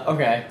ally.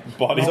 Okay.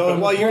 Body. So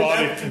while you're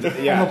body. On the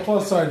yeah.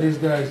 plus side, these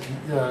guys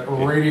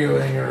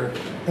radioing or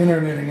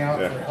interneting out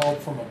Yeah. for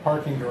help from a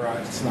parking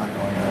garage. It's not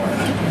going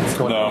anywhere. It's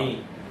going No. to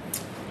me.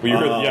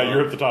 Well,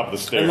 you're at the top of the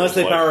stairs. Unless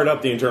they like- powered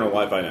up the internal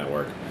Wi-Fi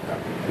network.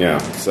 Yeah.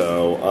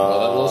 So. that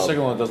little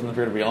signal that doesn't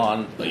appear to be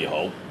on, but you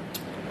hope.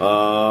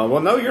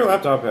 Well, no, your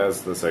laptop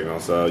has the signal,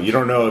 so you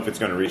don't know if it's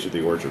going to reach at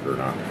the orchard or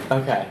not.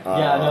 Okay.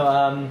 Yeah,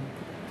 no,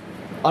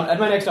 at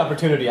my next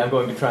opportunity, I'm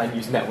going to try and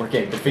use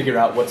networking to figure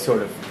out what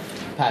sort of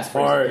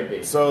passphrase it could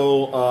be.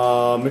 So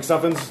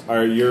McStuffins,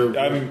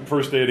 I'm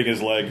first aiding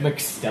his leg.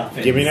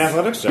 McStuffins. give me an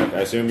athletics check. I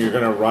assume you're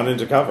going to run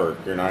into cover.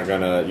 You're not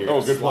going to.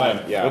 Oh, good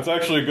plan. Yeah, That's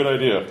actually a good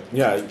idea.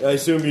 yeah. I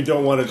assume you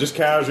don't want to just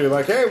casually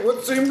like, hey,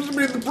 what seems to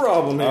be the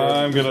problem here?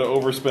 I'm going to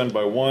overspend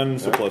by 1,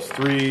 so plus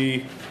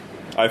 3.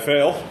 I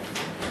fail.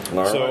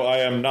 All So right. I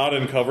am not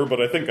in cover,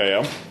 but I think I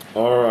am.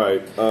 All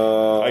right.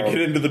 I get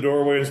into the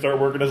doorway and start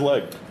working his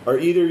leg. Are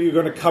either of you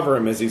going to cover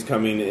him as he's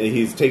coming?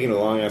 He's taking a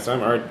long ass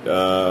time. All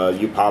right.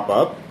 You pop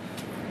up.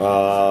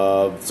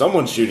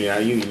 Someone's shooting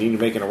at you. You need to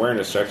make an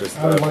awareness check. Just,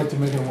 I would like to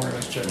make an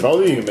awareness check.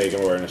 both of you can make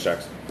awareness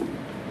checks.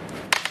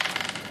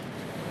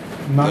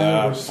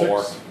 9 over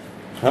 4. 6.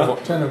 Huh?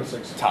 10 over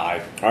 6.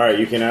 Tie. All right.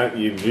 You cannot.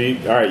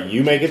 All right.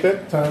 You make it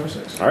then. 10 over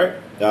 6. All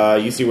right.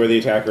 You see where the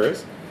attacker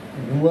is.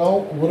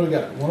 Well, what do we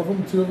got? One of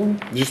them? Two of them?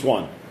 Just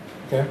one.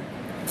 Okay.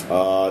 So yeah,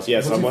 What's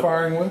he someone.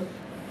 firing with?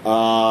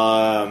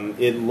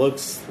 It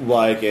looks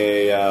like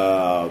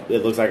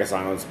a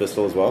silenced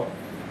pistol as well.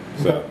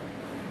 So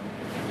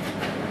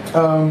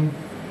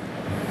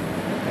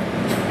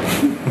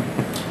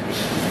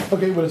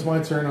Okay, but it's my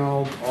turn.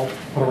 I'll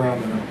put a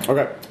round in him.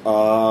 okay.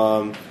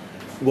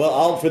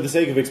 Well, for the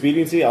sake of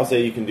expediency, I'll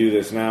say you can do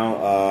this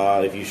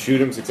now. If you shoot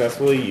him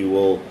successfully, you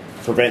will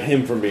prevent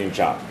him from being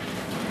shot.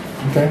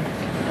 Okay.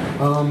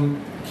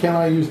 Can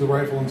I use the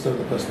rifle instead of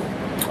the pistol?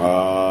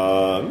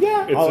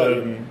 Yeah.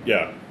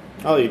 Yeah.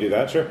 I'll let you do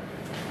that. Sure.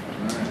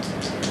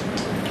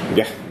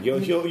 Yeah,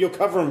 you'll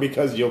cover him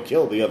because you'll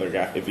kill the other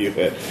guy if you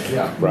hit.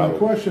 Yeah. My Probably.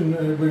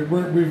 question: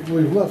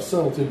 we've left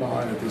subtlety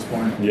behind at this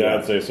point. Yeah,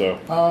 I'd say so.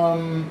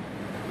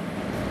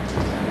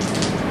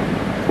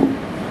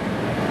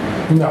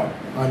 No,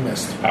 I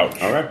missed.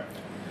 Ouch. All right.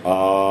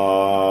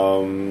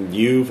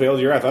 You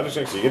failed your athletics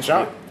check, so you get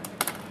shot.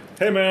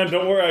 Hey man,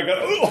 don't worry, I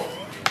got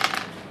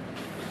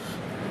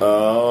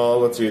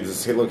Let's see. This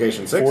is hit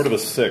location 6. 4 to the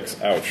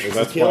 6. Ouch. This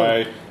That's is kill.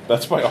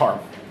 my arm.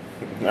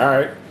 All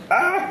right.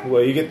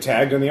 Well, you get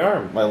tagged in the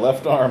arm. My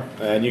left arm.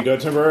 And you go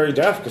temporary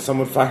deaf because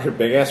someone fired a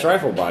big-ass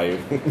rifle by you.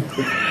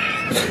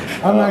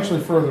 I'm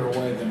actually further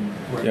away than.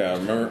 Yeah,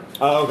 remember?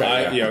 Oh,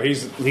 okay. You know,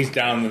 he's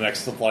down the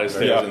next flight of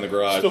stairs in the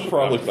garage. Still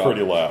probably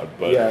pretty loud,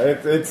 but Yeah,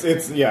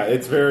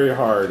 it's very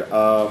hard.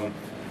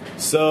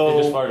 So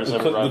Just fired a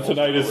separate rifle,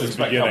 the tinnitus so is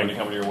expect beginning. company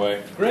coming your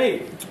way.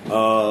 Great.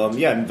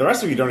 yeah, and the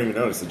rest of you don't even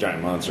notice the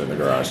giant monster in the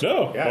garage.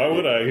 no, Yeah, why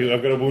would I?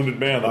 I've got a wounded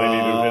man that I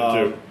need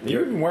to hit to.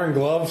 You're even wearing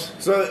gloves.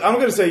 So I'm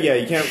gonna say, yeah,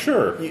 you can't.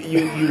 Sure. You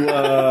you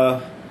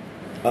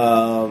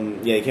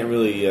can't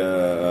really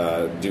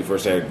do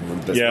first aid.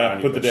 This Yeah,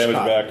 round. put You the damage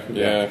shot. back.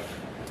 Yeah.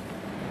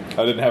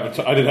 I didn't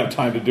have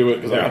time to do it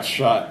because I Yeah. got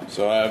shot.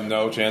 So I have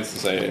no chance to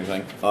say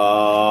anything.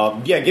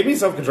 Yeah, give me a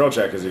self-control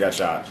check because you got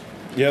shot.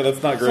 Yeah,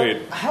 that's not great.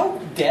 So, how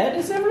dead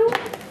is everyone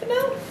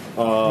now?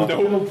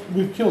 No,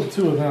 We've killed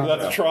 2 of them.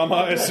 that's trauma,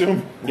 I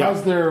assume.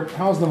 How's their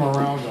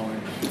morale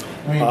going?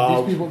 I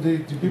mean, these people do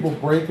people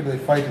break or do they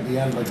fight to the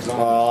end like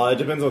zombies? It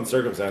depends on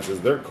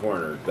circumstances. They're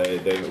cornered. They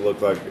look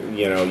like,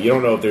 you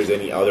don't know if there's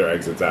any other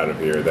exits out of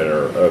here that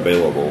are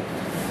available.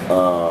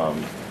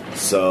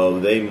 So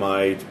they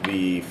might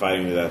be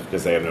fighting to death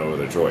because they have no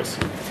other choice.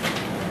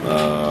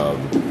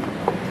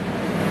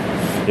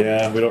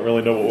 Yeah, we don't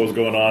really know what was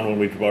going on when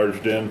we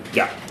barged in.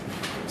 Yeah.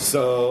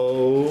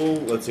 So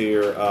let's see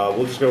here.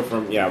 We'll just go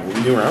from new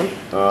round.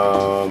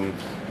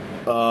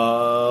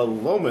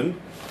 Loman,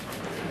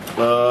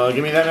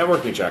 give me that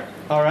networking check.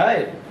 All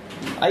right.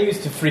 I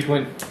used to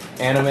frequent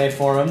anime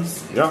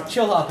forums. Yeah.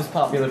 Chillhop is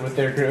popular with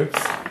their groups.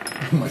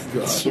 Oh my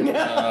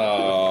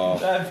god.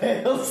 That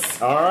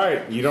fails. All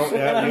right, you don't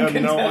have, you have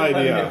no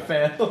idea. It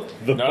failed.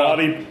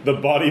 The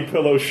body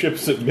pillow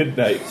ships at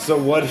midnight. So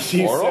what did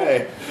you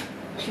say?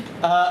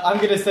 I'm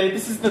gonna say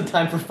this is the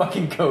time for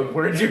fucking code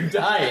words. You're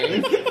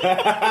dying.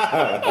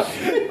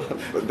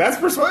 That's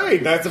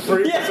persuade. That's a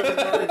pretty.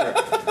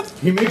 Yeah.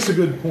 He makes a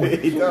good point.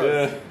 He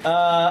does.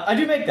 I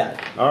do make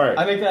that. All right.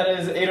 I make that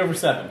as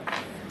 8/7.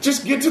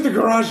 Just get to the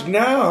garage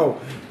now.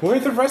 Where are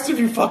the rest of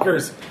you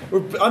fuckers?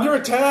 We're under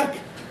attack.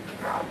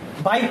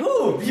 By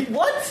who?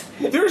 What?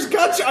 There's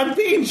guns. I'm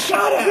being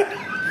shot at.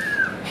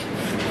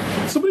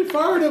 Somebody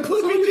fired a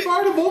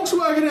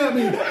Volkswagen at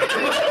me.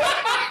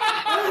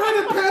 I had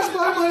it pass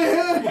by my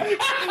head.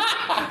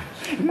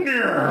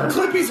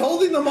 Clippy's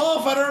holding them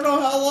off. I don't know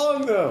how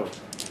long though.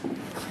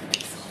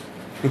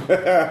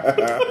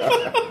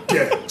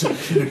 Get to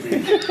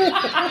Clippy.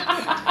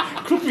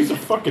 Clippy's a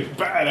fucking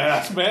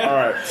badass, man. All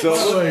right. So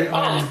Anyway,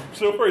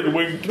 So far, the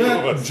wing two of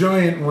that us.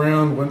 giant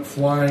round went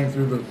flying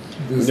through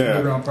this Yeah.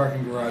 underground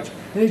parking garage.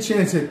 Any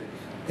chance it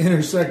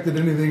intersected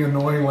anything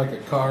annoying like a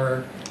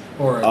car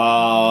or a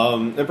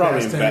it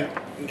probably Gas tank.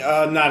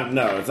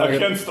 no. It's not gonna-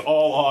 Against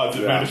all odds,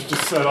 it Yeah. managed to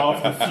set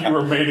off the few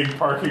remaining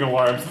parking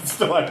alarms that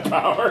still had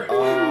power.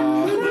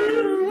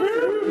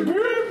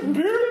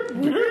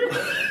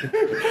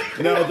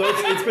 No,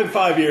 it's been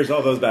 5 years.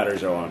 All those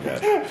batteries are long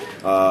dead.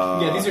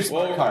 Yeah, these are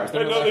smart cars.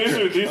 They're No, these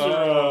electric.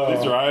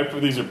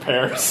 are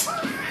pairs.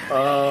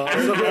 So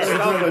there's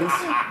Stubbins.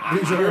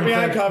 These You're are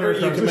behind cover. You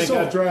can They're make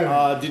self-driving.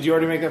 that. Did you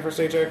already make that first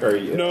aid check? Or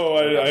No,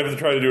 I haven't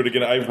tried to do it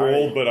again. I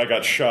rolled, but I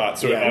got shot,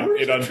 so Yeah.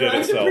 it undid Trying to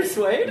itself.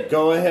 persuade?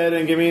 Go ahead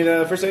and give me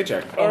the first aid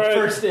check. All right.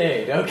 First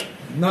aid. Okay.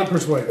 Not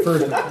persuade.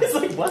 First, I was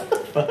like, what the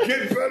fuck?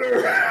 Get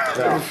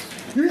better.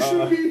 you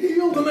should be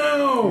healed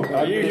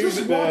now. you Just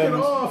use walk it spend-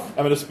 off.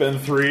 I'm going to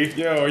spend 3.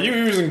 Yo, are you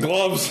using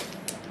gloves?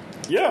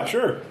 Yeah,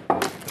 sure.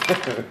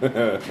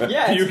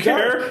 Yeah, Do you it's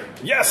care? dark.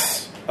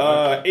 Yes.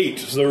 8.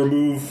 So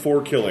remove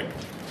 4 killing.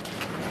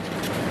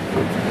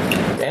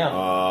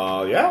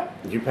 Damn. Yeah,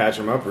 you patch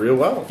them up real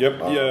well. Yep.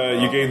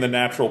 Yeah. You gain the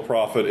natural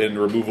profit in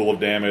removal of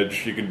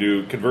damage. You can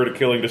do convert a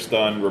killing to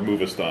stun,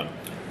 remove a stun.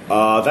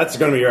 That's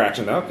going to be your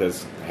action though,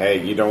 because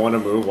hey, you don't want to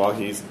move while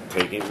he's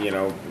taking, treating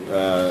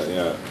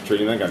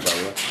that gunshot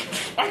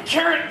with. I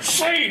can't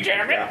say,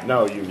 damn it.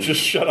 No, you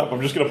Just shut up.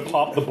 I'm just going to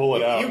pop the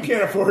bullet out. You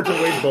can't afford to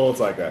waste bullets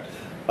like that.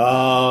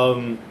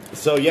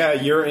 So yeah,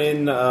 you're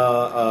in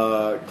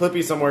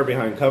Clippy somewhere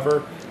behind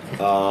cover. He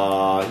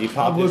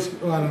popped his.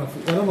 I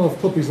don't know if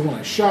Clippy's the one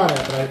I shot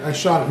at, but I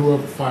shot at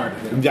whoever fired at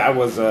him. That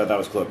was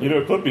Clippy. You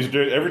know, Clippy's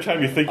doing every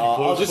time you think you I'll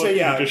close just Clippy, say,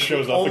 yeah, he just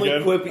shows up only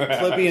again.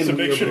 Clippy and so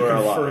make sure Weeaboo to are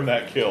alive. confirm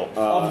that kill.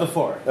 Of the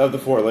 4. Of the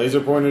 4,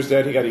 laser pointer's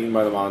dead. He got eaten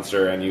by the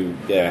monster, and you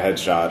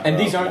headshot. And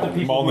these aren't the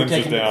people who are Mullen's is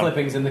taking the down.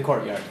 clippings in the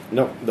courtyard.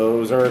 No,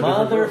 those are a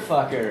different group.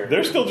 Motherfucker.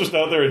 They're still just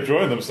out there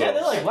enjoying themselves. Yeah,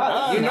 they're like,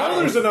 wow. this You is know, nice.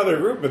 there's another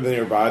group in the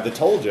nearby that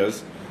told you.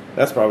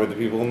 That's probably the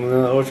people in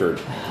the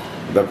orchard.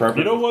 The preppers.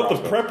 You know what? The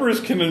crossbow.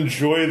 preppers can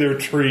enjoy their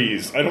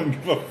trees. I don't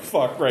give a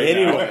fuck right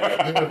Anyway.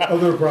 now.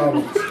 Other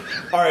problems.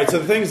 All right, so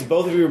the things,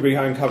 both of you are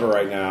behind cover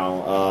right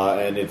now,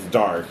 and it's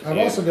dark. I've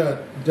also got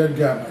dead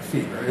guy at my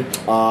feet,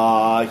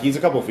 right? He's a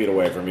couple feet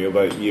away from you,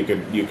 but you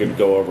could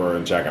go over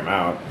and check him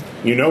out.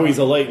 You know he's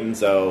a latent,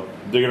 so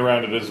Digging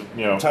around at his,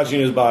 touching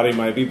his body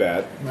might be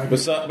bad.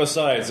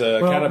 Besides,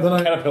 then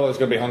I- Caterpillar's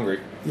going to be hungry.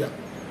 Yeah.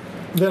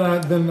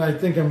 Then I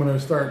think I'm going to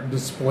start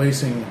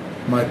displacing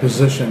my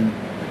position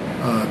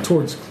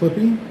towards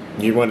Clippy.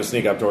 You want to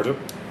sneak up towards him?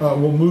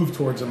 We'll move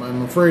towards him.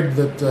 I'm afraid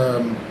that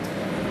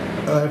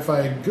if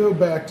I go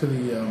back to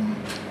the,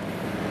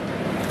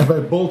 if I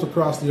bolt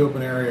across the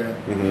open area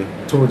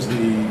towards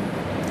the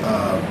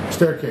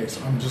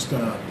staircase, I'm just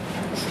gonna.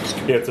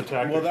 Yeah, it's a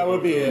tactic. Well, that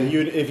would be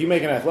if you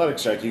make an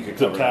athletics check, you could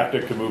It's a cover that.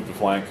 tactic to move the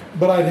flank.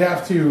 But I'd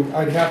have to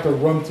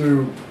run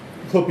through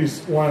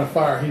Clippy's line of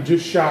fire. He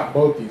just shot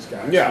both these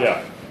guys.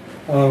 Yeah.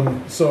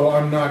 So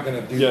I'm not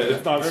gonna do. Yeah, that.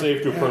 it's not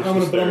safe to approach I'm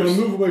the gonna stairs.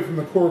 move away from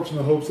the corpse in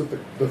the hopes that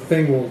the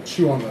thing will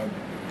chew on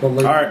the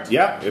lady All right.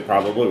 Yeah, it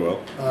probably will.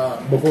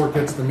 before it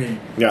gets to me.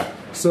 Yeah,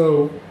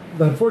 So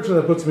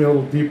unfortunately, that puts me a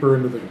little deeper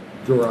into the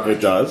garage. it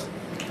does.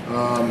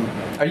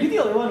 Are you the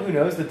only one who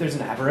knows that there's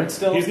an aberrant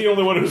still? He's the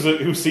only one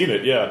who's seen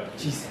it. Yeah,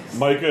 Jesus.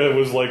 Micah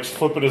was like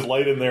flipping his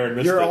light in there and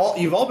missed it.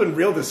 You've all been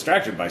real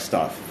distracted by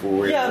stuff.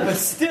 Yeah, but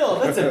still,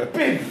 that's a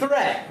big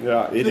threat.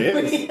 Yeah, it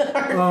is. We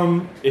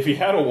are- If he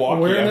had a walkie, I'm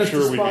Awareness sure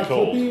to we'd be spot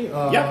told. Clippy,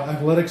 Yeah.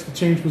 athletics to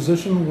change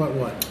position. What?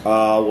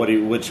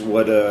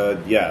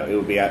 Yeah, it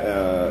would be.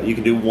 You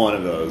can do one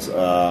of those.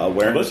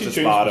 Awareness Unless you to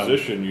spot change him.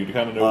 position, you'd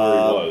kind of know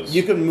where he was.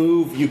 You can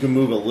move. You can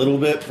move a little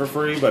bit for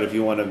free, but if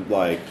you want to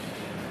like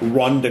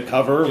run to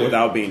cover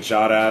without being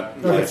shot at,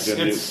 It's,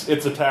 gonna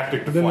it's a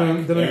tactic to Then,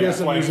 flank. then I Yeah, guess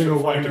I'm flank using to,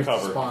 flank to awareness to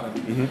cover. spot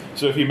him.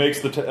 So if he makes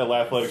the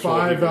athletics roll,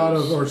 he 5 out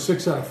moves. of or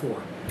 6 out of 4.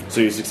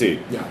 so you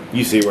succeed. Yeah.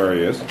 You see where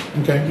he is.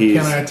 Okay.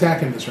 He's- Can I attack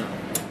him this round?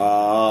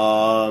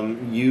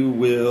 You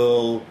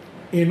will.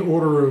 In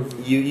order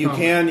of You combat.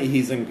 can.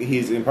 He's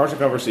in partial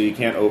cover, so you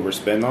can't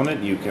overspend on it.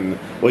 You can.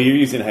 Well, you're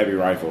using a heavy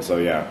rifle, so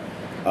yeah.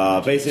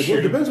 Basically, Well,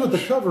 it depends what the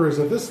cover is.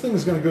 If this thing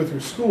is going to go through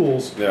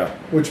schools, Yeah.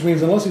 which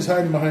means unless he's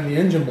hiding behind the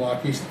engine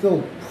block, he's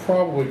still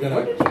probably going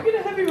Where to. did you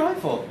get a heavy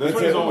rifle? That's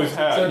what he's always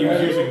had. He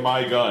was using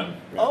my gun.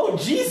 Oh,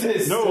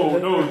 Jesus!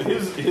 No,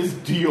 his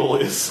deal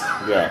is.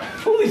 Yeah.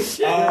 Holy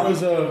shit! There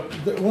was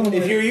one of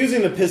If my- you're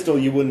using the pistol,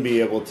 you wouldn't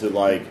be able to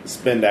like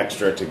spend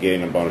extra to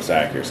gain a bonus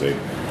accuracy.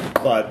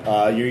 But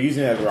you're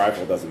using it as a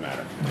rifle, it doesn't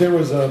matter. there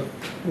was a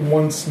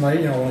one snipe,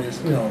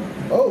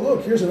 oh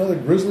look, here's another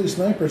grisly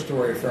sniper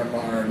story from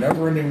our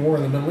never-ending war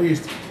in the Middle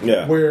East,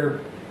 Yeah. where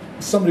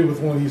somebody with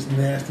one of these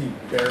nasty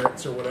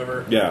Barretts or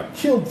whatever, Yeah.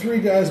 killed 3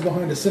 guys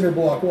behind a cinder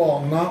block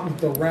wall, not with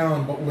the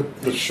round, but with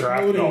the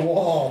shrapnel. exploding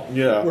wall.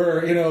 Yeah.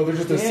 where there's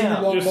just a Yeah. cinder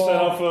block Just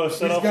wall.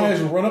 set These off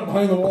guys a- run up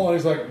behind the wall, and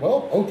he's like,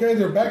 "Well, okay,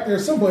 they're back there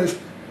someplace."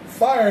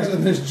 Fires,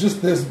 and there's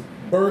just this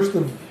burst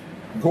of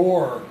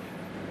gore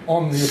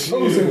on the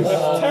opposing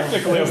wall.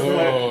 Technically,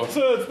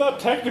 so it's not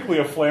technically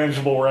a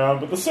flangeable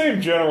round, but the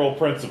same general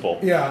principle.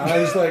 Yeah, I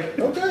was like,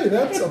 okay,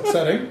 that's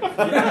upsetting.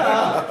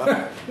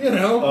 Yeah,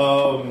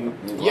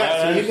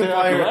 so you can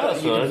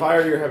understand.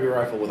 fire your heavy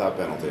rifle without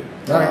penalty.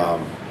 All right.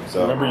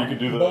 So Remember, you could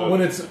do the. But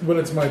when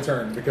it's my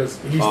turn, because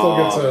he still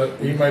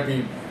gets he might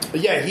be.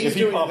 yeah, he's If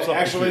he doing pops up,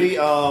 actually.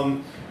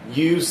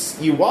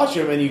 You watch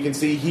him and you can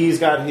see he's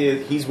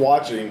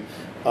watching.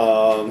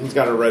 He's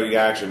got a ready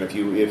action. If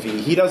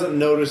he doesn't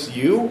notice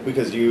you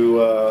because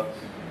you.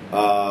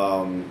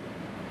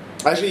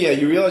 Actually, yeah,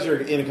 you realize you're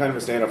in a kind of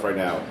a standoff right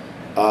now.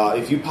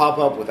 If you pop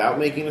up without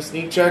making a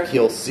sneak check,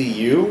 he'll see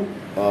you,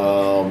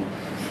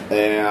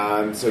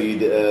 and so you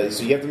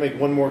have to make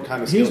one more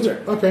kind of skill He's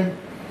check. okay.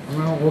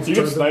 Well, let's You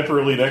try can sniper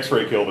elite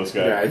X-ray kill this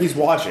guy. Yeah, he's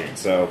watching.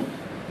 So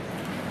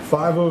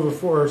 5 over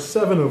 4 or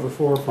 7 over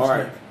 4 for all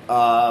snake.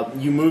 right,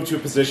 you move to a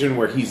position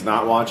where he's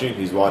not watching.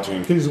 He's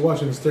watching. He's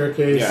watching the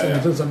staircase, Yeah, and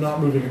yeah. since I'm not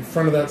moving in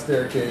front of that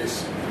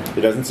staircase, He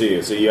doesn't see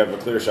you, so you have a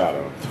clear shot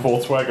on him.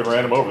 Volkswagen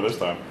ran him over this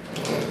time.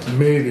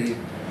 maybe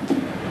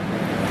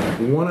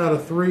 1 out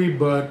of 3,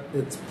 but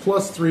it's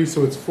 +3,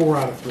 so it's 4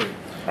 out of 3.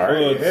 All right,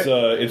 Well, you hit.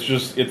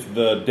 it's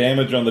the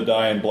damage on the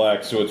die in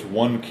black, so it's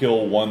 1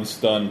 kill, 1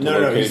 stun. To No,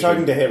 location. he's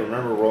talking to hit.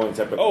 Remember, rolling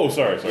separate. Oh,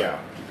 sorry. Yeah.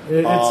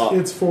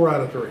 It's 4 out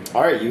of 3.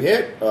 All right, you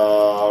hit.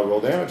 Roll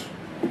damage.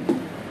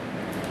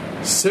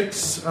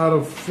 6 out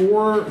of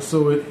 4,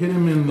 so it hit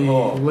him in the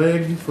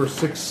leg for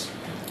 6.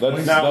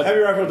 That's Now,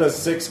 heavy rifle does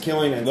 6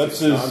 killing and that's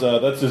 6 his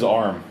stun. that's his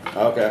arm.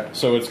 Okay.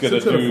 So it's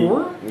gonna 6 out of do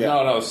 4? Yeah.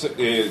 No.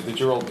 Did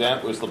you roll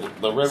damage? Was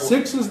the red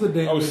 6 is the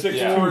damage. Oh, 6,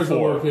 4 2, is the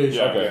 4. location.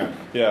 Yeah. Okay.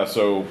 Yeah.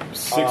 So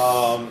 6.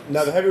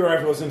 Now the heavy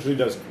rifle essentially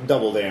does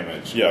double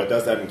damage. Yeah. It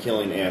does that in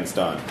killing and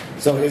stun.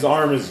 So his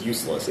arm is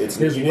useless. It's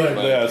His you need- leg.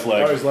 Yeah, his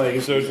leg. Oh, his leg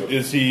is So useless.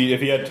 is he?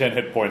 If he had 10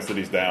 hit points, then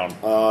he's down.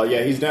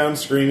 Yeah, he's down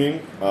screaming.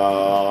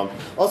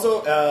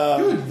 Also,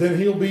 Good, then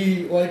he'll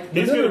be like the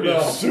He's going to be a Dinner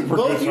Bell. super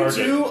both good you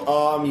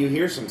target. two, you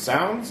hear some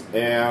sounds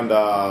and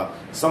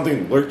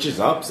something lurches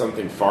up,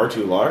 something far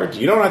too large.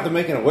 You don't have to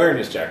make an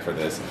awareness check for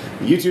this.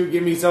 You two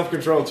give me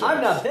self-control checks.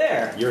 I'm not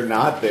there. You're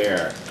not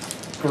there.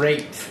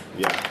 Great.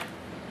 Yeah.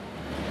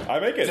 I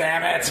make it.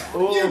 Damn it!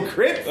 You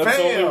crit That's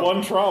fail. only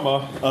 1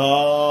 trauma.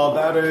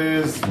 That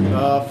is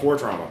 4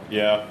 trauma.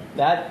 Yeah.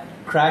 That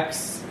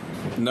cracks.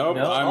 Nope.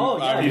 No. I'm, Oh,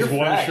 yeah, I'm He's you're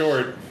 1 fresh.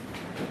 short.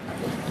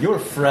 You're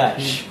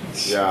fresh.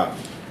 Yeah.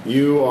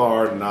 You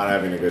are not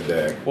having a good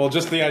day. Well,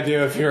 just the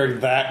idea of hearing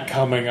that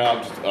coming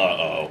up.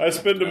 I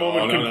spend a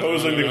moment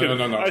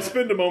I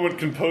spend a moment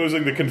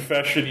composing the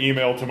confession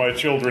email to my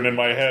children in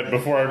my head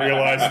before I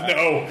realize,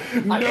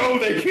 no,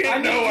 they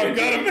can't know. I've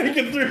got to make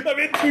it through. I'm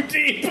in too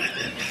deep.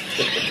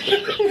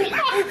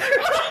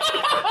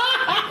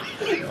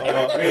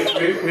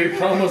 We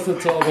promised to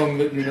tell them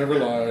that you never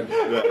lied.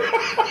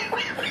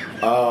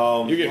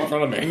 You get in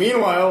front of me.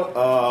 Meanwhile,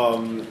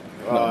 you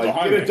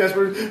get a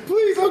desperate.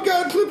 Please, oh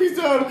God, Clippy's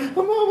down. I'm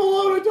all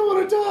alone. I don't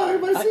want to die.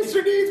 My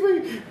sister needs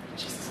me.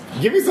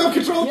 Give me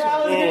self-control. Yeah, I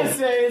was gonna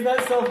say, is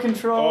that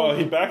self-control? Oh,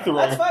 he backed the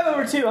wrong. That's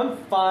 5/2. I'm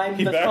fine.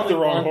 He That's backed probably the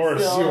wrong one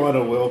horse. still. You want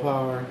a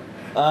willpower?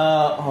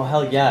 Oh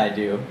hell yeah, I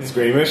do.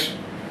 Squeamish.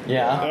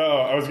 Yeah.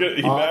 Oh, I was gonna.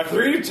 He backed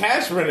 3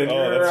 detachment and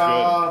Oh, you're,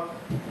 that's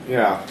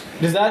yeah.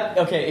 Does that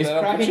okay? Is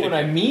That'll cracking put when you-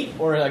 I meet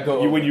or I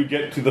go? when you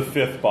get to the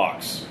 5th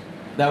box.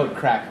 That would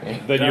crack me.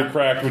 Then you're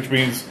cracked, which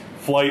means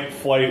fight,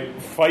 flight,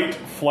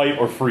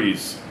 or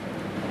freeze.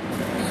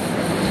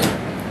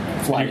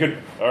 Flight. You could.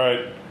 All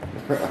right,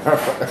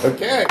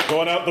 Okay.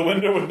 going out the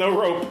window with no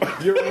rope.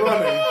 You're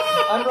running.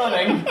 I'm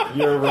running.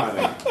 You're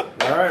running.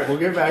 All right, we'll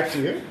get back to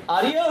you.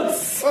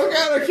 Adios. Oh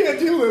God, I can't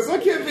do this. I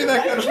can't be that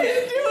I kind of.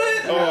 can't do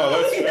it.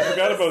 Oh, I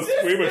forgot about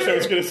Squeamish. I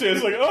was going to say,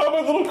 it's like, oh, my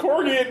little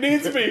corgi, it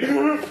needs me.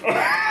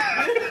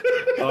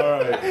 All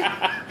right.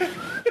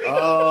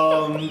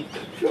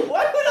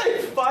 Why would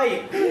I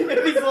fight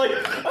if he's like,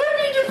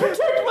 I need to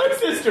protect my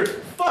sister?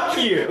 Fuck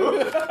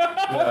you.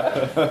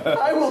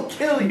 I will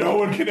kill you. No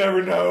one can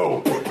ever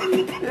know.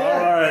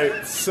 All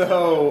right.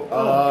 So,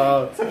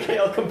 It's okay,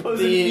 I'll compose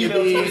an the-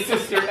 email the- to my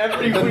sister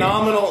every the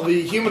week.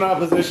 the human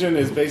opposition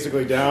is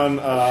basically down.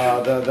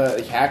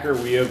 The hacker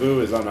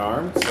Weeaboo is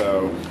unarmed,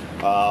 so,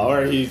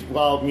 or he's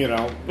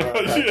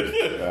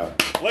yeah.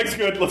 Leg's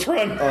good. Let's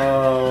run.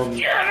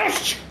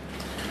 Yes!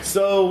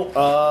 So,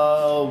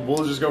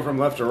 we'll just go from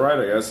left to right,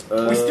 I guess.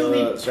 We still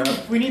need Shadow?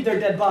 proof. We need their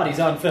dead bodies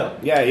on film.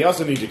 Yeah, you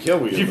also need to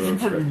kill You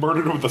Weeaboo.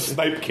 murdered him with a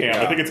snipe cam.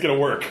 I think it's going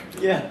to work.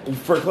 Yeah.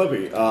 For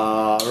Clippy,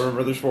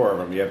 remember there's 4 of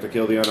them. You have to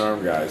kill the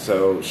unarmed guy.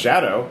 So,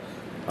 Shadow,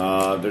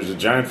 there's a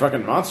giant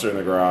fucking monster in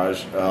the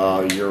garage.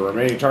 Your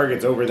remaining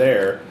target's over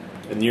there,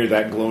 and near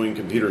that glowing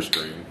computer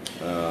screen.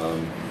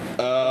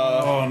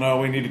 Oh no,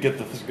 we need to get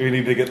the screen.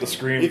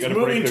 We It's gotta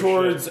moving break their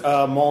towards shit.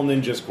 Mall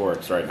Ninja's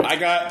corpse right now. I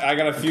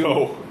got a few.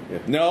 Go.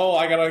 No,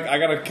 I got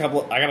another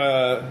couple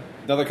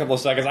of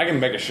seconds. I can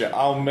make a shot.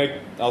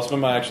 I'll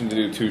spend my action to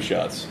do 2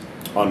 shots.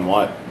 On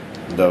what?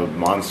 The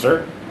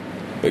monster?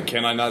 But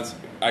can I not?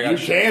 You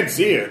can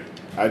see it.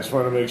 I just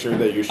want to make sure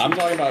that you shoot. I'm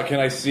talking about. Can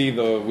I see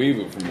the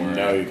Weeaboo from where?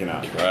 No, you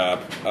cannot.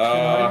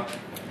 Crap.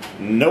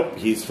 Nope,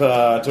 he's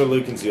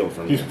totally concealed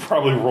from He's you.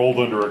 probably rolled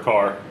under a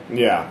car.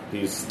 Yeah,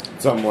 he's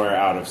somewhere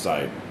out of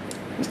sight.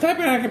 He's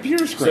typing on a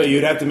computer screen. So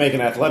you'd have to make an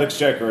athletics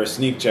check or a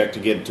sneak check to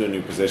get into a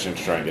new position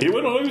to try and get. He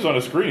wouldn't know he was on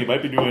a screen. He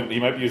might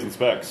be using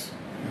specs.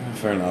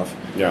 Fair enough.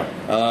 Yeah.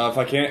 If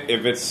I can't,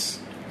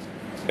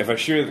 if I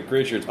shoot at the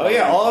creature, it's Oh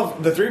yeah, all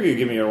of the 3 of you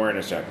give me an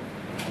awareness check.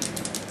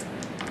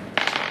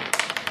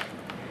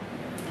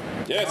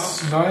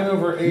 Yes. 9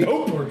 over 8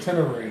 Nope. or 10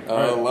 over 8.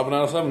 11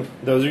 out of 7.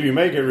 Those of you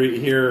make it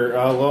hear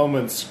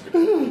Loman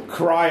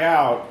cry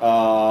out,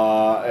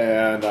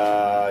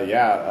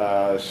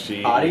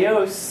 she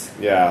Adios.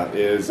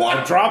 is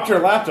dropped her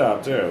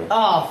laptop too.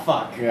 Oh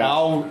fuck. Yeah.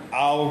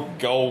 I'll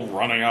go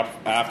running up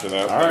after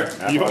that. All right,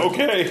 have You fun.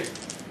 okay?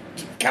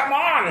 Come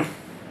on.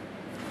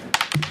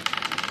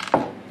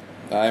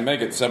 I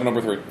make it 7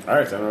 over 3. All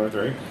right, 7 over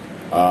 3.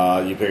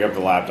 You pick up the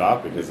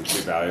laptop because it's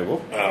too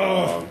valuable.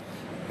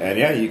 And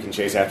yeah, you can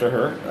chase after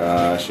her.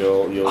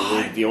 You'll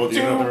deal with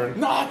you another.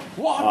 Not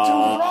want to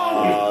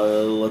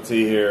run. Let's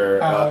see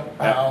here. Ow.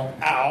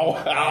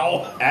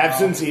 Ow!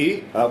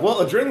 Absentee.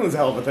 Well, adrenaline's a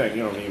hell of a thing.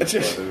 You don't need it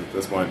at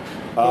this point.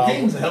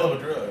 Paine's a hell of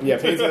a drug. Yeah,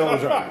 pain's a hell of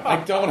a drug. I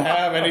don't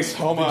have any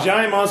soma. The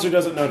giant monster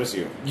doesn't notice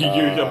you.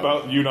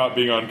 About you not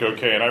being on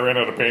cocaine. I ran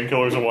out of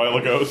painkillers a while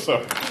ago,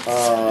 so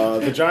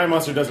The giant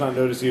monster does not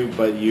notice you,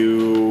 but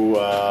you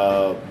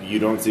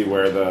don't see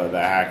where the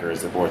hacker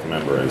is, the 4th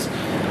member is.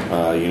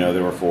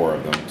 There were 4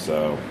 of them,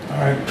 so.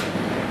 Alright.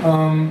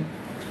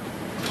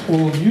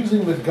 Well,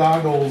 using the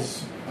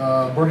goggles,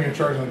 burning a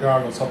charge on the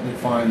goggles help me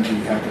find the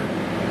hacker.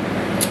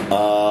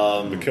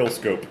 the kill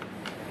scope.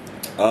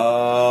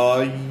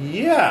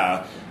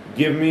 Yeah.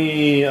 Give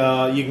me.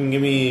 You can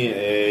give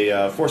me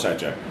a foresight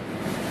check.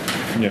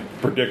 Yeah,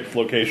 predict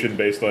location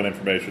based on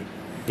information.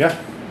 Yeah.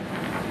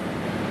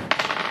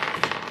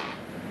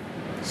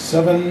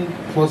 7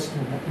 plus.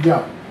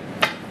 Yeah.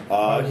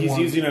 He's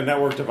One. using a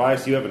network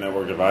device. You have a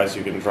network device.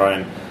 You can try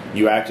and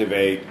you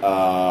activate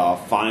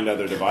find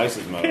other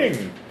devices mode.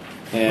 Ping.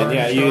 And Burn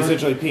yeah, you charge?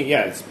 essentially ping.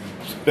 Yeah, it's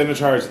been a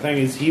charge. The thing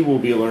is, he will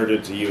be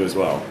alerted to you as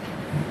well.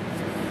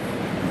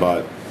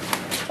 But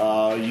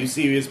you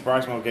see his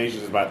approximate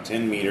location is about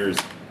 10 meters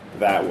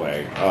that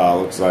way.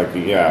 Looks like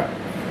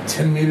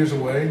 10 meters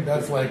away?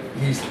 That's like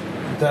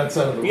that's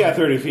out of the way. yeah,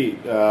 30 feet.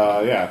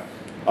 Yeah.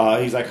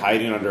 He's like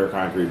hiding under a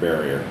concrete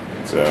barrier.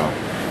 So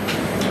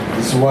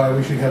This is why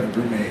we should have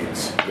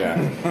grenades.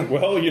 Yeah.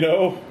 Well,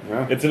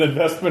 Yeah. it's an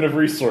investment of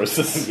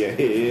resources. Yeah,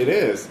 it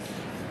is.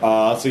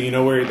 So you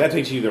know where that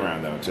takes you the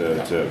round though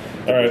to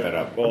All right. pick that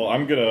up. Well,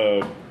 I'm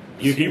gonna.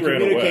 You he can ran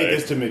communicate away.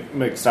 this to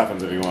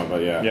McStuffins if you want,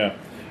 but yeah. Yeah.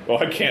 Well,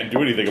 I can't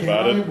do anything Can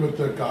about I it. with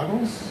the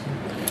goggles?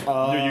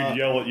 You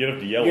yell it. You have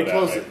to yell You're it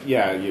close. at me.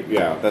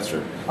 Yeah, that's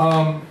true.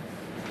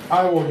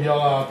 I will yell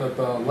out that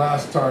the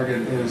last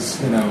target is,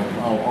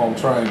 I'll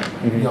try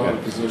and yell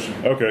at position.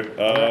 Okay.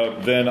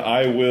 Then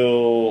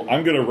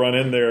I'm gonna run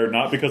in there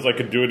not because I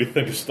could do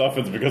anything to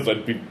Stuffins, because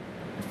I'd be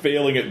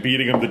failing at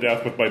beating him to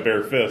death with my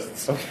bare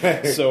fists.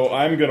 Okay. So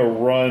I'm gonna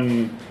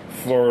run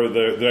for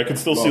I can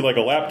still see like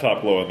a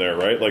laptop glowing there,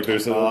 right? Like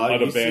there's an You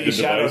unabandoned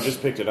see Shadow device.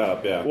 just picked it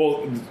up. Yeah.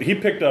 Well, he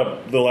picked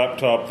up the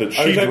laptop that Are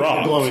she you talking about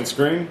dropped. the glowing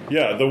screen?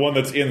 Yeah, the one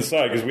that's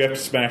inside, because we have to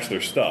smash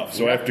their stuff.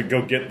 So I have to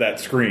go get that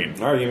screen.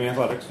 All right, give me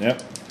athletics.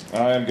 Yep.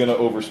 I'm going to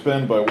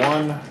overspend by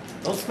 1.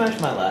 Don't smash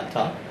my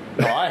laptop.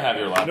 No, I have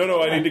your laptop.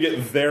 No, I need to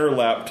get their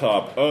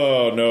laptop.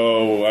 Oh,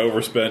 no, I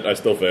overspent. I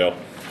still fail.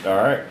 All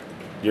right,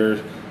 you're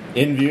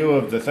in view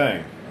of the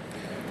thing.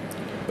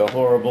 The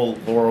horrible,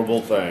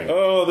 horrible thing.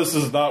 Oh, this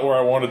is not where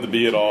I wanted to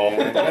be at all.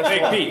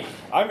 Hey, Pete.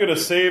 I'm going to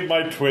save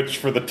my Twitch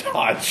for the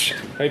touch.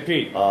 Hey,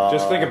 Pete.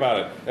 Just think about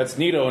it. That's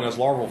Nito in his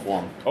larval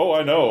form. Oh,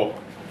 I know.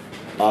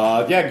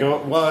 Yeah,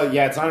 go. Well,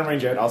 yeah, it's not in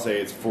range yet. I'll say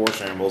it's 4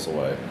 shambles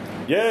away.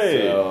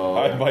 Yay! So-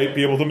 I might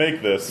be able to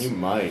make this. You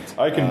might.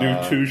 I can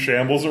do 2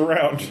 shambles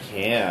around.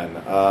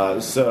 Can.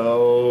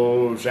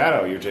 So,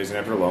 Shadow, you're chasing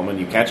after Loma.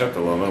 You catch up to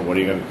Loma. What are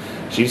you going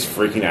to... She's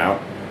freaking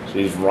out.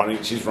 She's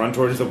running. She's run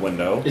towards the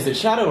window. Is it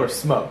shadow or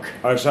smoke?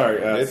 Oh, sorry.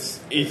 It's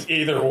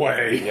either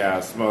way. Yeah,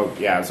 smoke.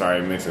 Yeah, sorry,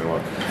 I'm mixing them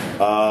up.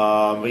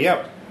 But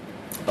yeah.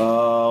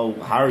 How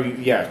are you?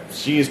 Yeah,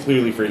 she is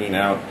clearly freaking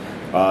out.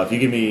 If you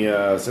give me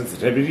a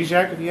sensitivity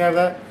check, if you have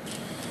that.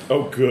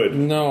 Oh, good.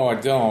 No, I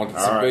don't. It's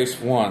All a right. base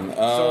 1.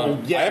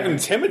 So, yeah. I have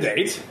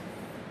Intimidate.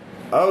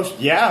 Oh,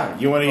 yeah.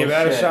 You want to give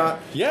that a shit. shot?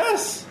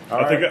 Yes.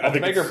 I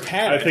think make her it's-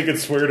 panic. I think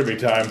it's swear to me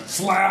time.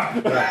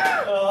 Slap!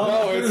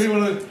 No, This is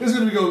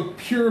going to go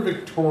pure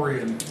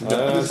Victorian.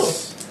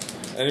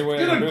 Anyway,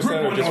 Get a I'm doing grip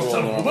that or on just yourself,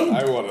 roll woman.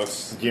 I want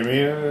to. Give me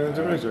a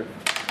temperature.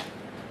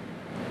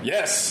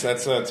 Yes,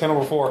 that's 10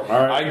 over 4.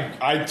 All right.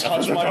 I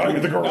touch the my time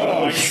of the garage.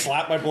 No, I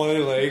slap my bloody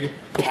leg,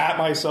 pat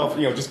myself,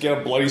 just get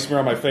a bloody smear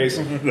on my face,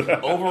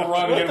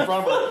 overrun, get in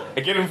front of her,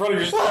 and get in front of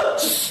you.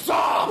 Just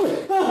stop.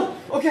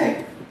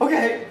 Okay.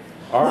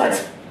 All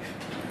right.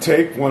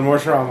 Take one more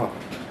trauma.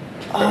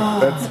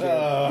 That's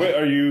Wait,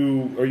 are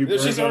you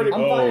She's burned already-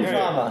 on- I'm fine okay.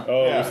 trauma.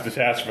 Oh, Yeah. it's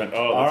detachment.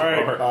 Oh, all that's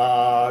right. a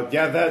bummer.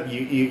 Yeah, that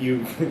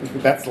you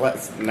that's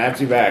snaps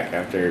you back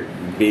after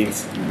being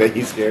that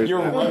he scares.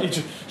 You're them.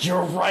 right.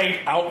 You're right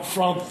out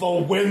front the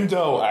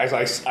window. As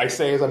I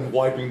say, as I'm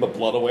wiping the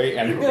blood away,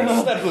 and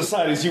step to the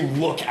side as you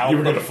look out You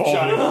were the going to fall.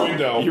 giant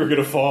window. You were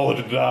going to fall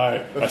and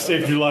die. I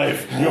saved your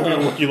life. You owe me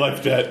a Wookiee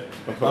life debt.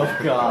 Oh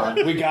God.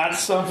 We got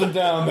something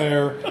down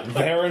there.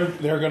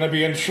 They're going to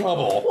be in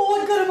trouble. Well,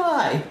 what good am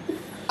I?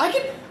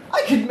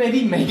 I could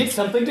maybe make it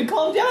something to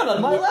calm down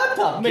on my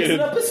laptop. Mix Get it it.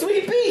 up a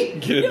sweet beat.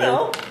 Get in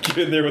there. Get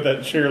in there with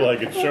that chair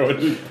leg and show it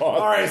who's boss.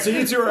 All right, so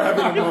you two are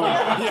having a moment.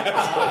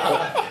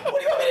 What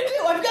do you want me to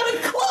do? I've got a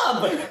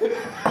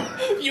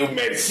club. You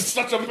made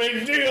such a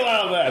big deal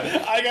out of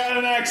that. I got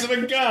an axe and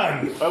a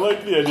gun. I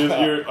like the idea that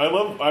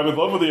I'm in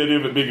love with the idea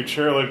of it being a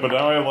chair leg, but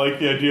now I like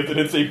the idea that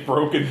it's a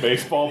broken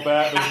baseball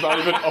bat. It's not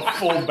even a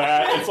full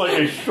bat. It's like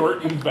a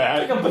shortened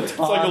bat. Like a baton it's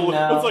like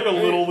now. it's like a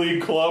little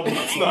league club.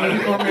 It's not.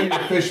 Or maybe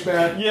a fish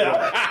bat.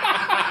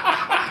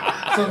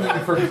 Yeah,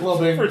 Something for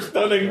clubbing.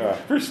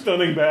 for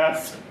stunning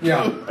bats.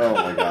 Yeah. Oh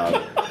my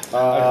god.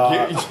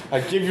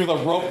 I give you the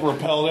rope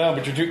rappel down,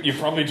 but you're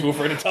probably too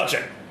afraid to touch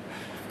it.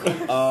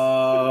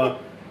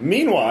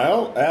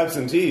 Meanwhile,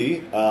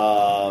 absentee,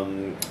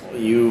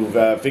 you've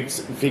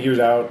figured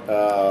out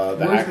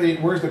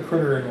Where's the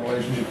critter in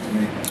relationship to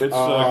me?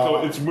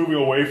 It's moving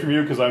away from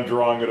you because I'm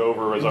drawing it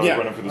over as I'm Yeah.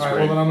 running for the All right.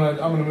 screen. Well, then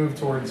I'm gonna move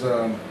towards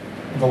the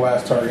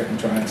last target and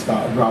try and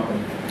drop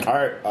him. All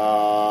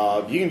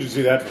right, you can just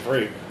do that for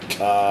free.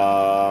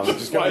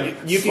 Just slide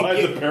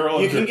the barrel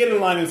you under. can get in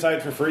line of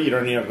sight for free. You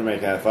don't even have to make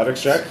an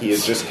athletics check. He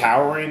is just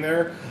cowering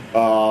there.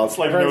 It's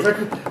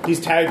like he's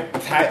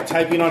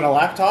typing on a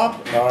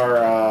laptop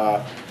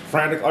or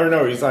frantic. Or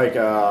no, he's like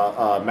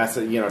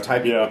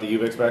typing Yeah. with the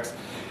UVIC specs.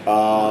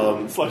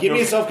 like Give me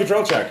no- a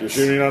self-control check. You're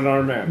shooting an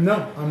unarmed man.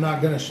 No, I'm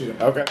not gonna shoot him.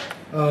 Okay.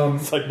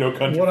 It's like No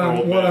Country What for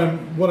Old Men.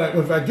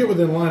 if I get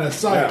within line of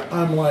sight, Yeah.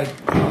 I'm like,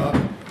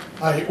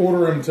 I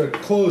order him to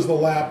close the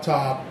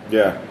laptop.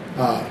 Yeah.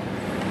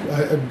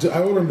 I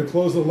order him to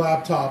close the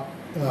laptop,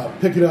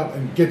 pick it up,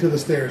 and get to the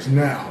stairs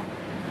now.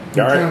 All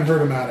Try right. and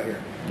hurt him out of here.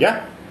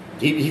 Yeah.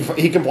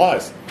 He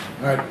complies.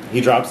 All right.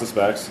 He drops the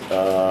specs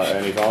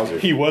and he follows you.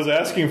 He was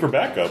asking for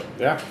backup.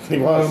 Yeah, he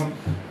was.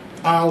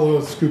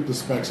 I'll scoop the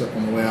specs up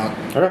on the way out.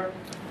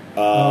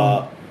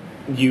 Okay.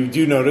 You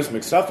do notice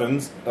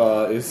McStuffins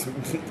is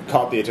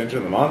caught the attention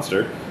of the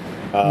monster,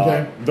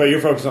 Okay. but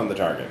you're focused on the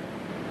target.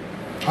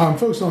 I'm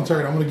focused on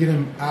target. I'm going to get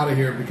him out of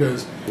here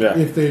because Yeah.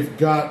 if they've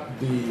got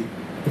the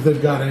if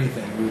they've got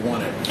anything, we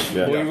want it.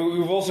 Yeah. Well,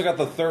 we've also got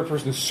the third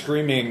person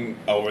screaming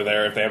over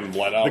there if they haven't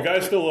let out. The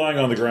guy's still lying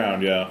on the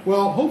ground, yeah.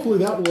 Well, hopefully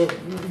that will.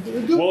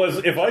 Well,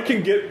 if I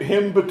can get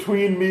him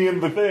between me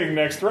and the thing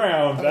next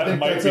round, I that think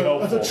might that's be a,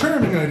 helpful. That's a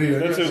charming idea.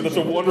 That's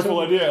a wonderful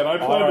idea, and I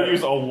plan Alright. to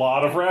use a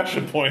lot of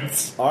ration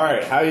points. All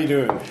right, how you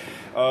doing?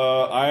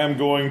 I am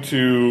going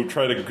to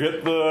try to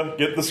get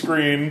the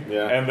screen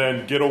Yeah. and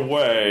then get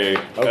away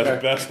Okay.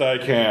 as best I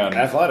can.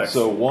 Athletics.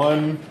 So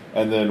 1,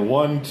 and then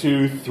 1,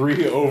 2,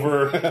 3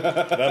 over.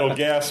 That'll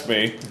gas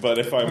me, but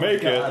if I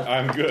make it, God.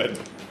 I'm good.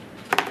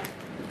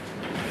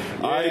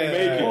 I make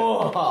it.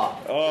 Oh,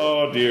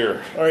 Oh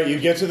dear. All right, you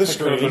get to the It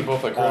could have screen. been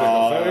both a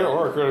critical failure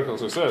or a critical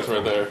success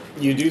right there.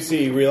 You do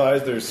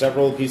realize there's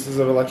several pieces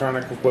of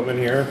electronic equipment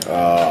here.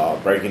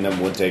 Breaking them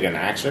would take an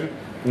action.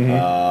 You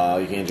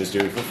can't just do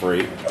it for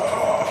free.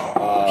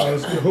 I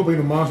was hoping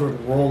the monster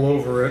would roll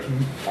over it,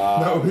 and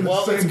that would be the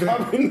Well, same it's thing.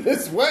 coming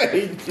this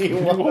way. Do you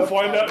want We'll to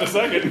find out in a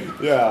second.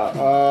 Yeah,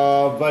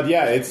 but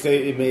yeah,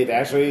 it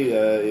actually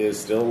is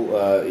still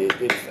it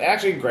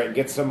actually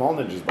gets some all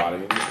ninja's body,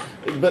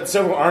 but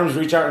several arms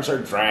reach out and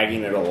start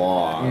dragging it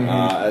along.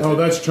 As Oh,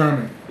 that's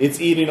charming. it's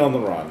eating on the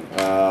run.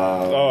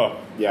 Oh,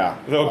 Yeah,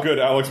 oh, good.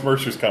 Alex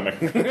Mercer's coming.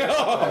 hey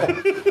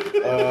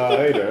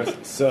there.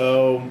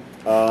 So,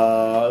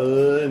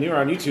 new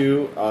round, you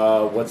two.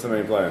 What's the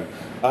main plan?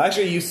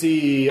 Actually, you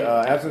see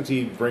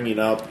Absentee bringing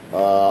up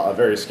a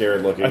very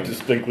scared looking. I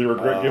distinctly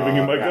regret giving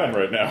you my guy. gun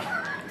right now.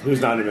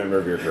 Who's not a member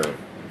of your crew.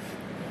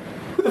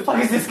 who the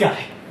fuck is this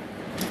guy?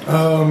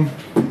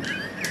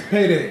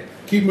 Payday.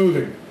 Keep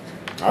moving.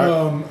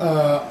 All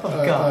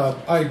right. God.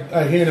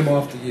 I hand him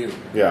off to you.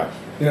 Yeah.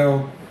 You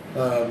know,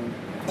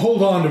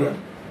 hold on to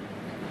him.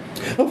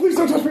 Oh, please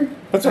don't touch me.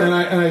 That's And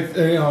I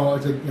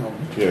said,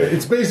 Yeah.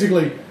 it's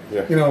basically,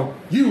 Yeah.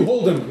 you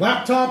hold him,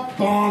 laptop,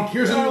 bonk,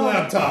 here's a new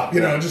laptop.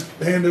 Just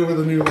hand over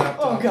the new laptop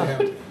Oh, God.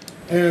 to him.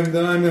 And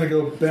then I'm going to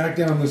go back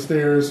down the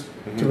stairs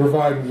to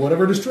provide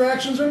whatever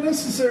distractions are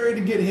necessary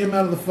to get him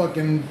out of the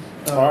fucking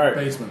All right.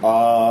 basement.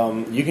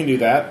 You can do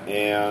that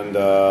and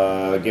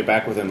get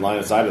back within line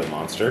of sight of the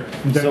monster.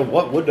 Okay. So,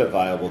 what would a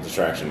viable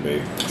distraction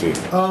be?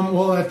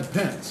 Well, that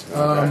depends.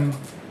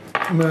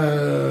 You're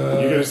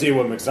going to see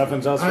what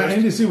McStuffins does I first?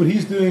 need to see what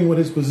he's doing, what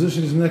his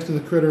position is next to the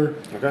critter.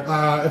 Okay.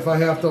 If I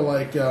have to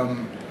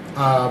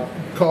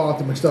call out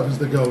the McStuffins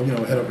to go,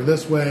 head over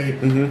this way,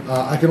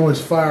 I can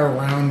always fire a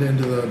round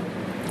into the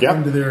Yep.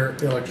 into their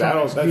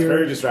electronics That's gear,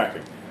 very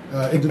distracting.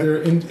 into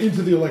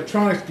the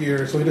electronics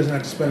gear, so he doesn't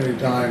have to spend any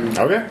time.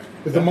 Okay.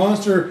 If the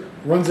monster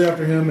runs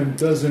after him and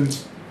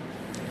doesn't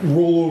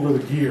roll over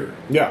the gear,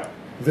 Yeah.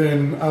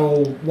 then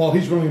while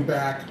he's running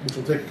back, which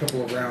will take a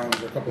couple of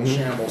rounds or a couple of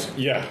shambles,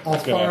 Yeah, I'll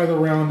it's gonna- fire the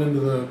round into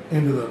the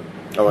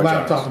Electronics.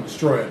 laptop and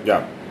destroy it.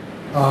 Yeah.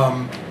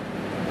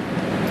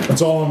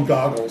 It's all on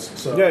goggles,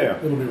 so Yeah.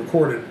 it'll be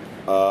recorded.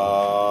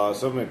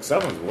 So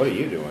McStuffins, what are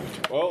you doing?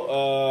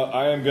 Well,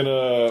 I'm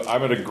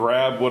gonna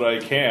grab what I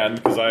can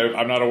because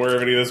I'm not aware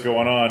of any of this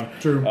going on.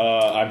 True.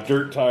 I'm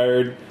dirt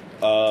tired,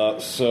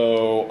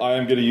 so I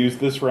am gonna use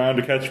this round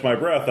to catch my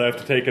breath. I have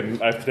to take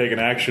an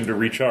action to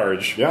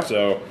recharge. Yeah.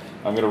 So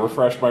I'm gonna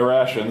refresh my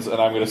rations and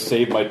I'm gonna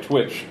save my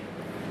twitch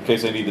in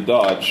case I need to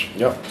dodge.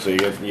 Yep. So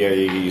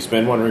you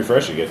spend one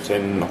refresh, you get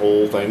 10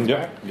 whole things.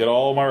 Yep. Get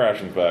all my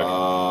rations back.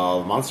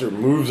 The monster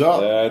moves up.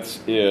 That's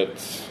it.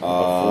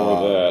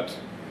 Before that.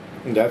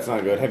 That's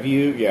not good. Have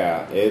you?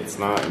 Yeah, it's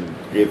not.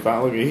 It's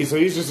not looking. So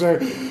he's just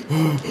like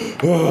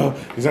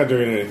he's not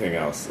doing anything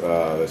else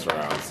this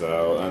round.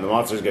 So and the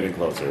monster's getting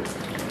closer.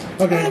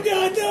 Okay.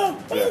 God, no!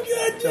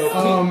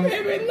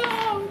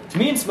 Oh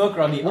Me and Smoke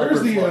are on the Where's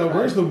upper the floor, right?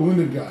 where's the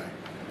wounded guy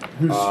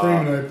who's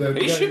screaming at that?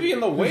 He guy? should be in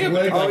the way His of the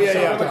leg Oh, is yeah, out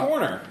yeah. in the the top.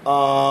 corner.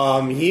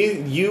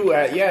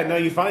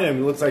 You find him.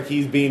 It looks like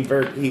he's being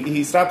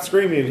he stopped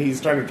screaming. He's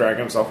trying to drag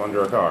himself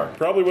under a car.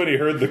 Probably when he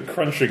heard the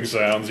crunching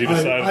sounds, he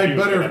decided I he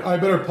was better gonna- I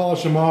better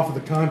polish him off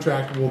with the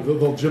contract.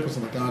 They'll jip us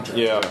on the contract.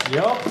 Yeah.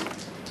 Yup.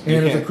 And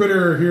if the can't-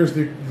 critter hears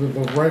the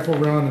rifle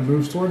round and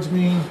moves towards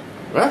me,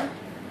 Huh?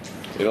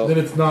 then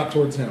it's not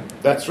towards him.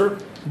 That's true.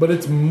 But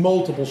it's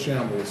multiple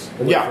shambles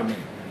away Yeah. from me.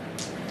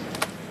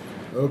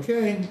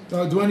 Okay.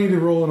 Do I need to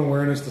roll an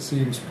awareness to see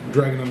him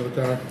dragging under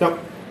the car? No.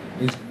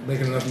 He's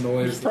making enough It's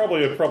noise.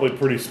 probably a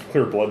pretty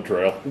clear blood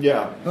trail.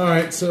 Yeah. All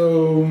right.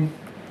 So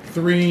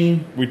 3,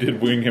 We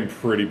did wing him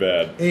pretty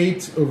bad.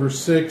 8 over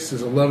 6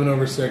 is 11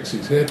 over 6.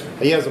 He's hit.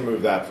 He hasn't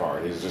moved that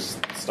far. He's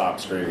just stopped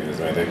screaming as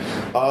anything.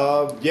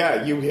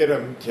 Yeah, you hit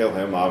him, kill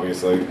him,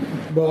 obviously.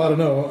 Well, I don't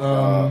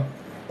know.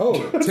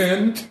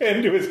 10,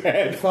 And to his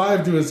head.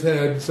 5 to his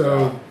head.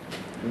 So,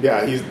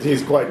 Yeah,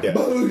 he's quite dead.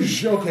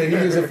 boosh. Okay, he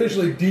is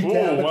officially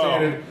decapitated. wow.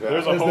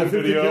 There's a As home the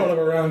 50 video.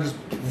 caliber round just.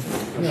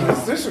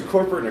 He's just a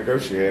corporate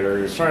negotiator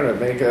who's trying to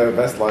make a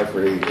best life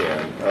where he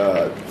can.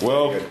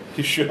 Well,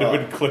 he should have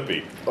been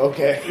Clippy.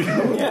 Okay.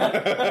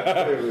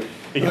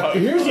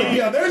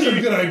 There's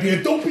a good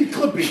idea. Don't be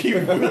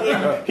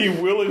clippy. He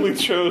willingly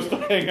chose to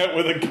hang out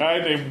with a guy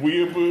named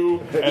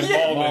Weeaboo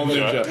and Mall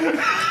Ninja.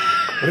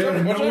 They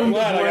have no I'm one to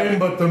glad I got- blame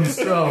but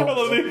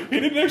themselves. He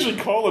didn't actually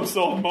call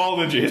himself Mall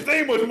Ninja. His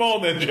name was Mall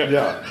Ninja.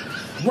 Yeah.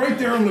 right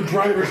there on the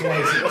driver's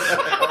license.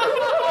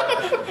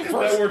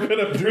 that we're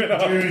gonna print Do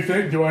out. you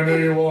think? Do I know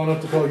you well enough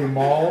to call you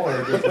Maul,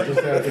 or just have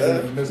to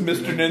be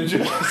Mr. Ninja.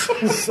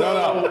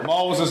 no,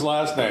 Maul was his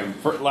last name.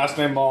 Last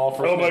name Maul.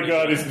 First Oh my name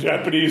god, Ninja. he's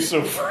Japanese,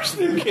 so first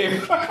name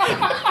came.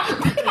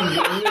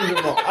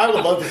 Ninja Mall. I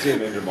would love to see a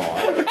Ninja Mall.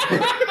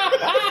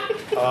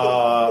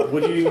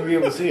 Would you even be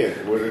able to see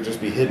it? Would it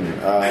just be hidden?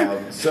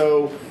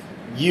 The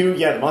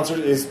monster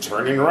is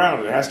turning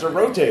around. It has to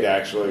rotate,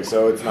 actually,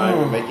 so it's not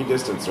even making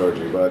distance towards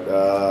you. But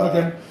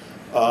Okay.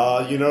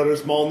 you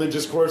notice Maul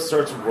Ninja's course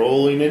starts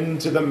rolling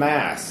into the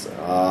mass,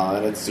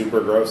 and it's super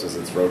gross as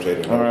it's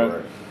rotating over right.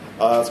 it.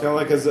 It's kind of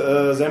like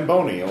a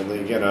Zamboni, only,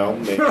 made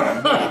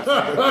of mass.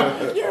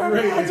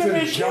 It's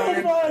a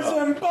giant.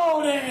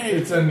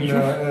 It's an.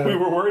 We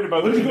were worried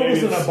about What the did you call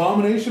this? An Canadians.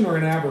 abomination or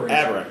an aberrant?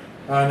 Aberrant.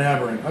 An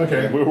aberrant.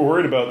 Okay. We were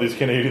worried about these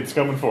Canadians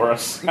coming for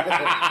us. We're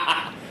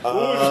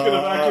just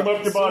gonna vacuum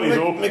up your bodies.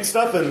 Oh,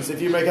 McStuffins,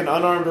 if you make an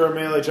unarmed or a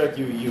melee check,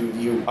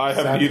 you I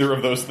have neither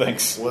of those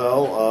things.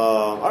 Well,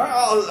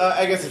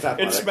 I guess it's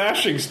athletics. It's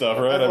smashing stuff,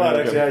 right?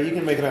 Athletics, I yeah, you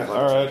can make an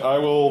athletics. All right, I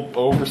will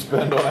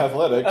overspend on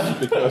athletics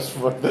because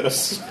fuck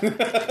this.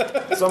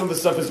 Some of the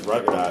stuff is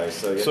ruggedized,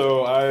 so yeah.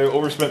 So I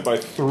overspent by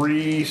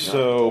 3,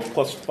 so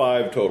plus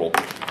 5 total.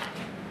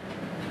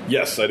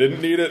 Yes, I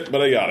didn't need it,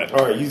 but I got it.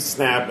 All right, you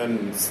snap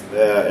and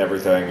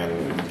everything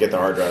and get the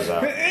hard drives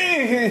out.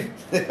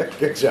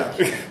 Good job.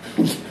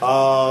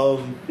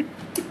 So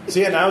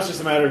yeah, now it's just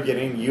a matter of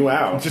getting you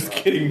out. Just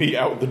getting me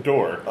out the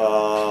door.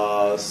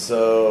 It's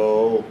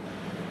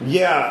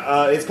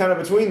kind of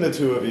between the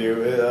two of you.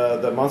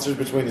 The monster's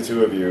between the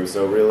two of you.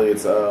 So really,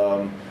 it's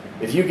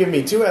if you give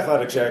me 2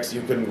 athletic checks,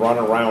 you can run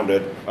around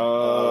it.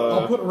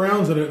 I'll put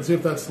rounds in it and see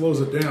if that slows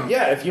it down.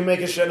 Yeah, if you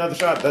make another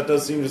shot, that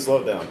does seem to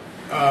slow it down.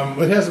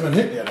 It hasn't been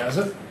hit yet, has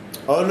it?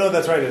 Oh no,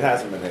 that's right. It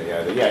hasn't been hit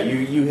yet. Yeah,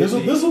 you hit.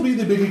 This will be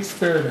the big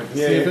experiment.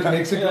 See if it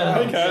makes it go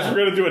Hey out. guys,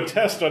 we're gonna do a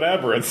test on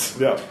aberrants.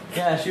 Yeah.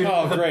 Yeah, shoot.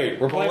 Oh, great.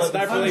 We're playing Bullet.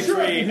 Sniper I'm Elite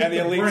sure I 3, can and the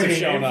hit the Elites have brain.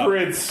 shown up.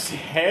 Aberrant's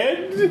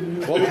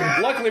head.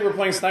 Well, luckily we're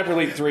playing Sniper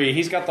Elite 3.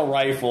 He's got the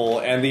rifle,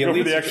 and the Go for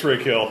Elites... the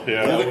X-ray kill.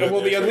 Yeah.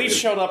 Well, the Elites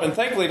showed up, and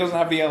thankfully it doesn't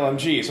have the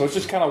LMG, so it's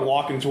just kind of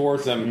walking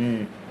towards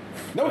them.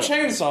 No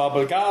chainsaw,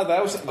 but God,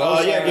 that was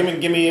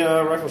give me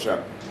a rifle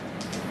shot.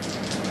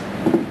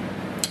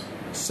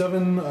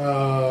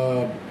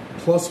 7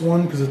 plus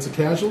 1 because it's a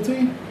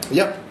casualty.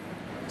 Yep.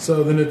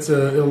 So then it's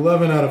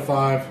 11 out of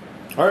 5.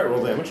 All right,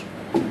 roll damage.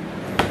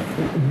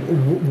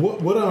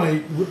 What am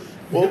I?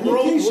 Well, hit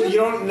roll. location? You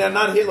don't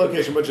not hit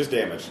location, but just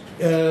damage.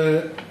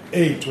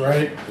 8,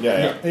 right?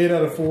 Yeah. 8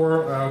 out of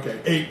 4. Okay,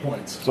 8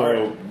 points.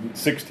 So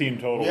 16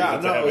 total. Yeah,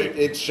 That's no, heavy.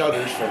 it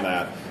shudders from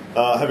that.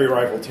 Heavy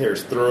rifle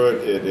tears through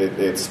it.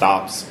 It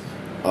stops.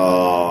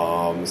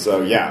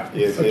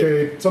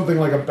 Okay, something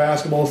like a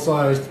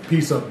basketball-sized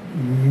piece of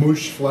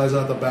mush flies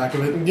out the back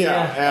of it.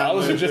 Yeah. That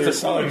was just a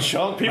solid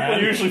chunk, People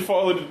man. usually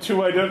fall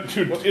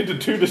into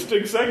two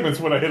distinct segments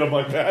when I hit them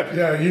like that.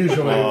 Yeah,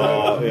 usually.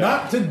 yeah.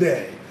 Not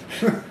today.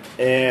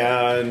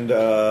 And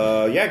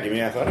give me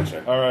an athletics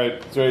check. All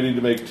right, so I need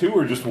to make 2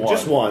 or just 1?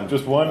 Just one.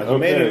 Just one. He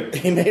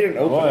Okay. made an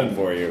opening 1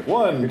 for you.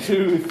 1,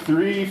 2,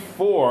 3,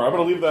 4. I'm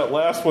going to leave that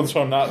last one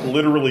so I'm not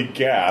literally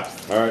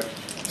gassed. All right.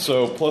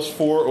 So plus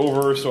 4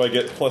 over, so I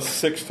get plus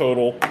 6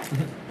 total.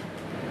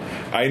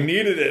 I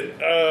needed it.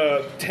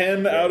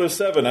 10 out of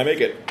 7. I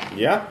make it.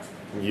 Yeah.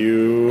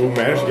 You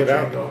managed to get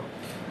out.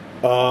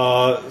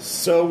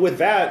 So with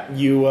that,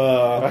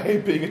 I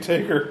hate being a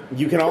taker.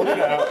 you can all get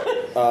out.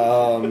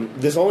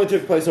 This only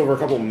took place over a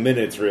couple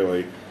minutes,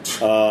 really.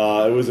 It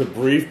was a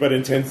brief but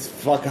intense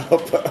fuck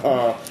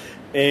up.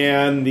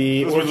 And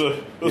the This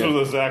was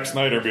a Zack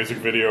Snyder music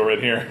video right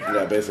here.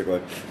 yeah,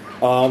 basically.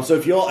 So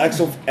if you all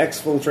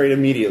exfiltrate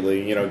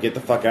immediately, get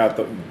the fuck out,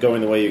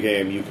 going the way you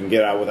came, you can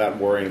get out without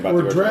worrying about.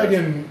 We're the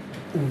dragging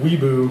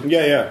Weeboo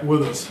Yeah.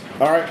 with us.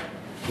 All right.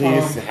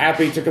 He's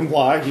happy to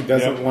comply. He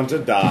doesn't Yep. want to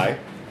die.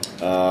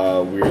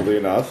 Weirdly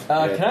enough. Can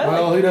I?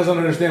 Well, he doesn't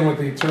understand what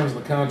the terms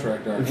of the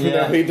contract are.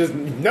 Yeah. He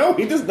doesn't know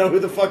who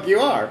the fuck you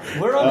are.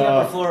 We're on the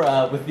upper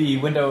floor with the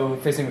window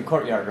facing the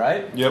courtyard,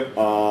 right? Yep.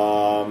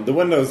 The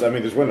windows.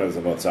 There's windows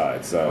on both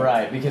sides. So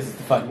Right, because it's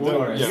the fucking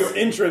doors. your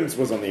entrance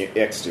was on the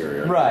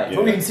exterior. Right, Yeah.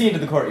 but we can see into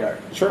the courtyard.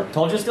 Sure.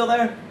 Told you still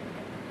there?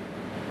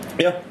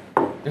 Yeah.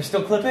 They're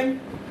still clipping?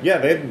 Yeah.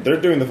 They're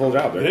doing the full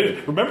job.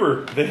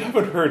 Remember, they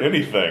haven't heard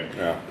anything.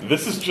 Yeah.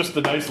 This is just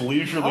a nice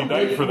leisurely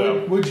night for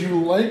them. Would you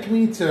like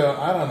me to,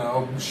 I don't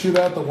know, shoot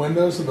out the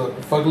window so the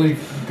fugly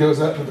goes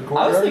out into the I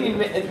courtyard? was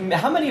thinking,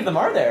 how many of them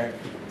are there?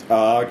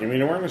 Give me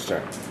an awareness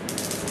check.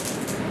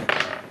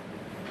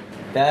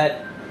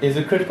 That is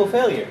a critical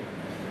failure.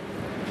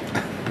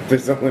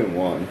 There's only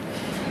one.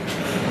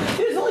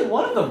 There's only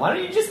one of them. Why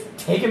don't you just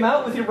take him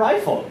out with your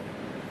rifle?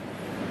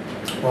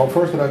 Well,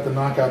 first I'd have to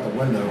knock out the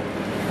window.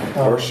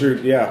 Or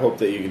shoot. Yeah. Hope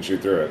that you can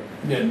shoot through it.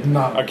 Yeah,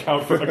 not.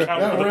 Account for the That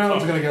round's tumble.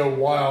 going to go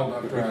wild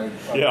after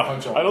I Yeah,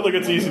 punch him. I don't think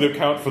it's easy to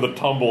account for the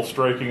tumble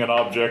striking an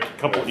object a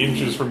couple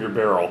inches from your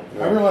barrel.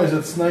 I realize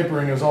that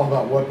snipering is all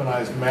about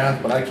weaponized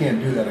math, but I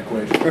can't do that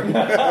equation.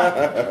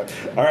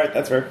 All right.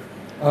 That's fair.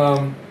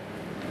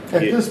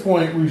 At this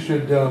point, we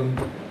should. I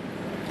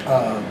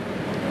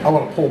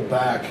want to pull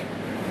back,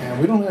 and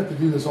we don't have to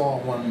do this all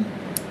in one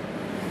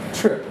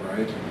trip,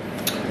 right?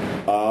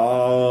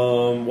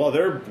 Well,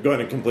 they're going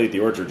to complete the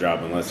orchard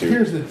job unless you.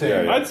 Here's the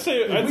thing. Yeah. I'd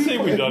say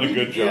we've done a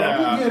good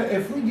job.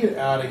 If we get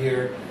out of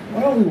here,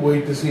 why don't we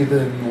wait to see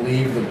them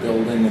leave the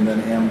building and then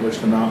ambush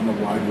them out in the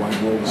wide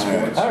world of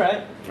sports? All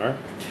right. All right.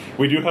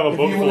 We do have a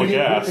boat full of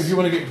gas. If you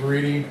want to get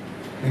greedy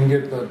and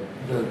get the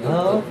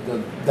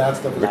that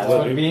stuff, That's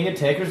what being a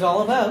taker's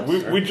all about.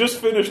 We just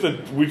finished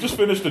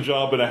a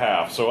job and a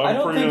half, so I I'm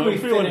don't think we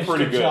feeling finished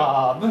pretty the good.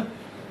 job.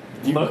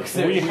 Looks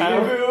at We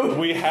have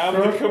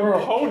the Sure.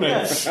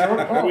 components.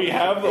 We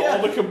have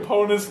all the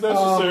components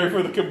necessary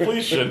for the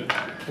completion.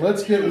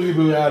 Let's get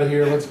Weeboo out of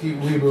here. Let's keep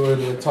Weeboo in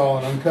the tall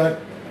and uncut.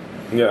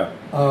 Yeah.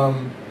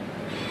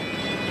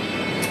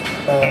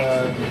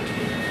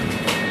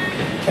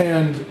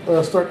 And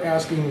start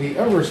asking the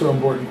ever so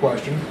important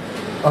question.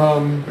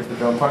 Where's the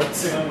drone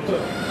parts?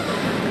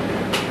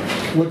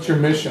 What's your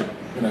mission?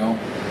 You know.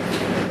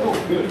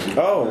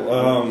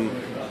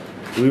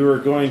 We were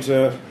going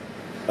to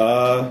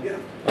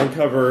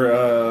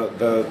uncover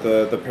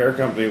the pear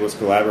company was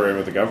collaborating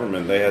with the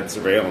government. They had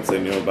surveillance.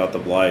 They knew about the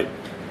blight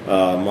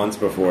months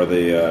before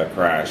the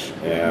crash,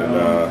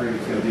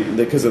 and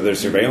because of their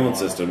surveillance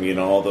system,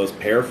 all those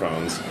pear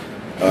phones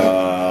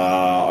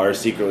are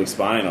secretly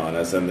spying on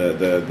us, and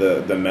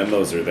the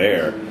memos are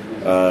there.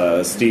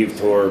 Steve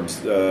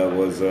Torbs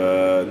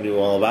knew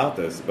all about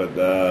this, but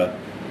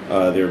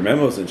there were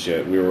memos and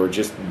shit. We were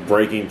just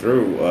breaking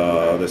through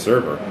the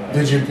server.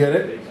 Did you get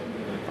it?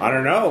 I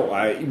don't know.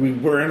 We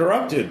were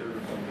interrupted.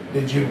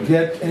 Did you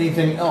get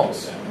anything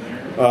else?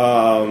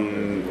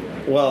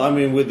 Well, I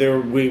mean, there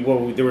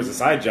was a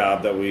side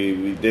job that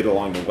we did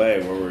along the way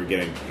where we were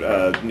getting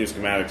new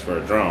schematics for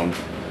a drone.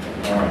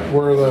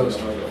 Where are those?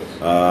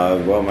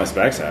 Well, my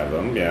specs have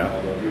them. Yeah,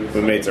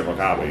 we made several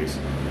copies.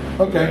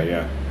 Okay.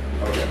 Yeah.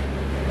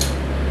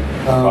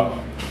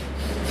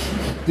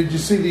 Did you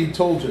see the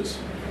Toljas?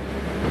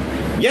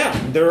 Yeah,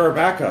 they're our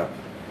backup.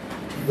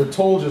 The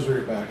Toljas were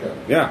your backup.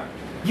 Yeah.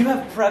 You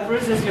have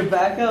preppers as your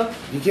backup?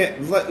 You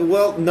can't.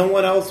 Well, no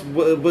one else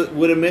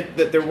would admit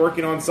that they're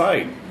working on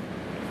site.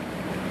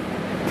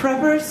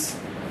 Preppers?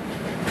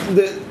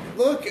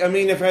 Look, I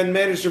mean, if I had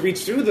managed to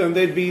reach through them,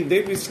 they'd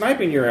be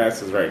sniping your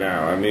asses right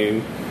now. I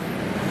mean,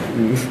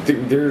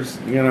 there's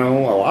a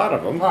lot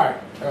of them. All right.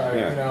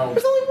 Yeah.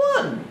 There's only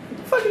one. What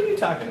the fuck are you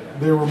talking about?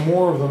 There were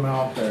more of them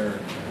out there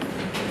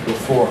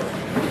before.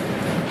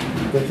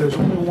 That there's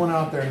only one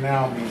out there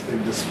now means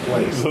they've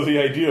displaced. So the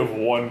idea of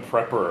one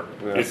prepper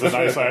is a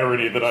nice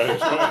irony that I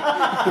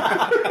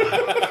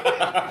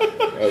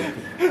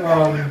enjoy.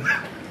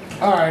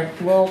 All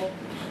right. Well,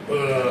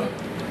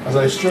 as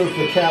I stroked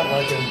the cat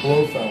like in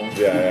Blofeld,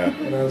 Yeah.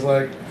 and I was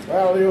like,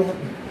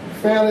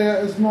 failure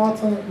is not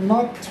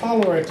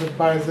tolerated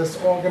by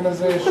this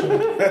organization,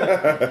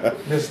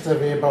 Mr.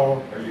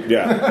 Weebo.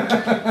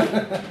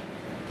 Yeah.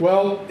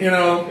 Well,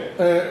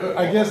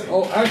 I guess.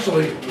 Oh,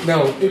 actually,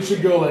 no. It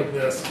should go like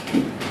this.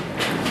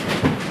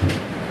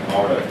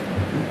 All right.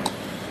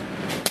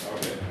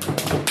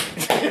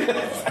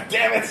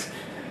 Damn it!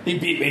 He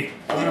beat me.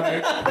 All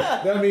right.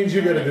 That means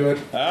you got to do it.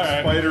 All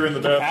right. Spider in the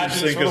bathroom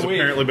passions sink for has the week.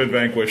 apparently been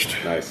vanquished.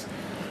 Nice.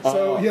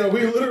 So yeah,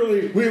 we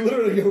literally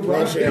go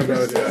rock paper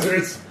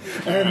scissors,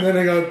 and then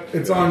I go,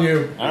 it's on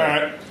you. All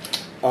right.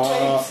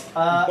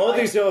 Both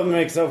these don't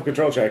make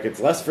self-control check. It's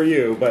less for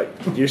you, but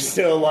you're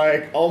still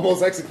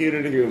almost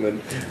executed a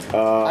human.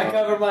 I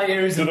cover my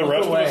ears Do and the look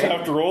rest away. of us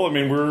have to roll? I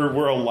mean,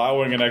 we're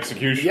allowing an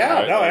execution. Yeah,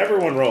 right? no,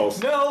 everyone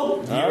rolls.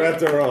 No! You have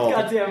to roll.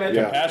 God damn it.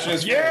 Yeah. Passion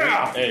is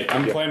Yeah! Hey,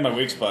 I'm playing my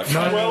weak spot.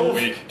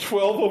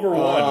 12 over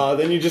 1.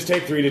 Then you just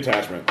take 3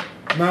 detachment.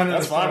 9 That's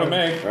out of fine with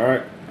 7. me. All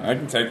right. I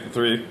can take the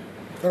 3.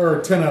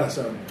 Or 10 out of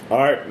 7. All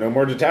right. No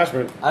more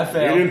detachment. I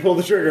failed. You didn't pull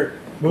the trigger.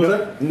 What was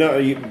that? No,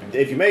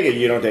 if you make it,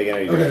 you don't take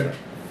any Okay. detachment.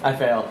 I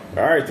failed.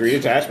 All right, 3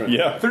 detachment.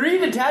 Yeah. 3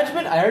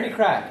 detachment? I already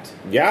cracked.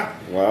 Yeah.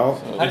 Well.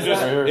 How's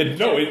that?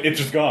 It's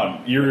just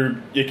gone. You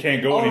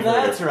can't go Oh, any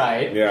further. that's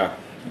right. Yeah.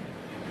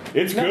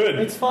 It's No, good.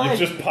 it's fine. You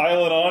just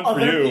pile it on Oh, for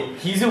there- you.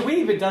 He's a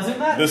weeb. It doesn't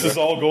matter. This is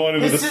all going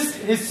into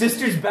his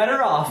sister's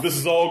better off. This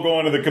is all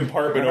going to the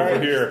compartment All over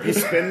right. here. You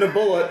spin the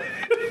bullet.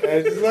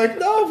 And it's like,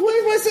 no,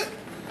 please, listen.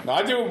 No,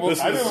 I do.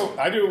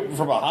 I do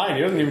from behind.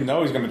 He doesn't even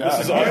know he's going to die.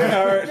 This is All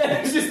right. Yeah,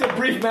 it's just a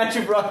brief match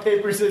of rock,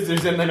 paper,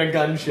 scissors, and then a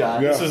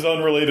gunshot. Yeah. This is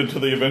unrelated to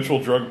the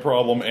eventual drug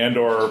problem and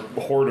or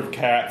horde of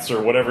cats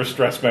or whatever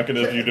stress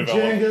mechanism you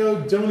develop.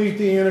 Django, don't eat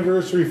the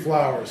anniversary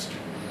flowers.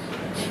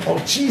 Oh,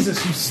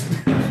 Jesus,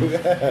 you're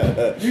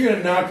going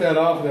to knock that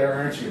off there,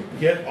 aren't you?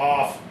 Get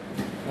off.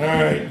 All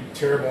right, you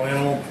terrible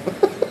animal.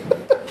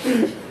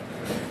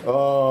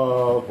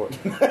 Oh.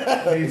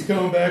 Hey, he's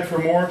coming back for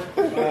more.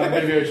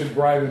 Maybe I should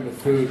bribe him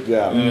with food.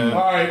 Yeah.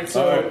 All right,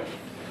 so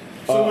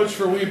So much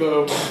for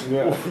Weibo.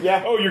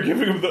 Yeah. Oh, you're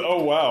giving him the.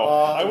 Oh wow!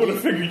 I would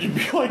have figured you'd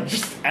be like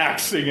just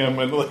axing him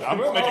and like I'm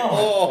gonna make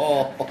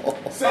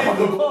it. Save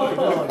the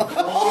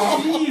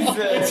book. Jesus.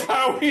 It's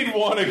how he'd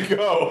want to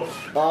go.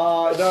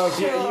 No,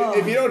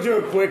 if you don't do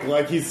it quick,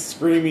 like he's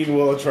screaming,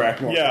 will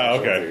attract more. Yeah,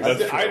 okay. casualties.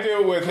 That's I do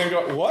it with him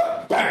go,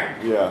 what?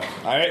 Bang! Yeah.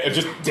 I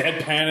just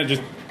deadpan and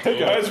just. Hey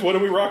guys, what are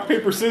we rock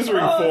paper scissoring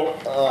for?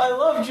 I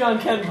love John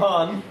Ken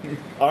Pon.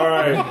 All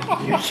right.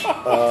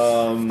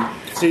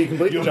 So you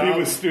complete You'll the job. be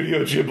with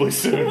Studio Ghibli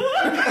soon.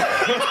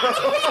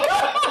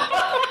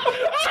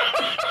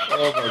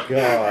 Oh my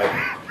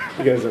god,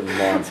 you guys are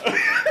monsters.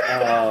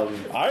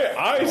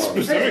 I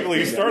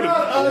specifically started.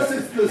 Not us,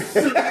 it's the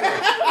system.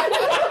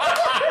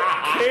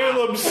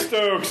 Caleb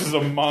Stokes is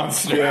a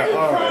monster. Yeah, The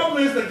all right.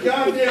 problem is the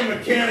goddamn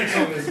mechanics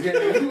on this game.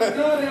 You would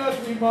not have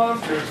to be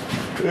monsters.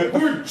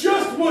 We're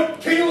just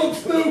what Caleb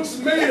Stokes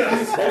made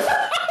us.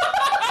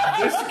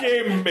 This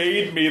game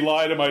made me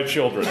lie to my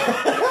children.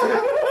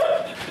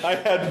 I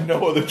had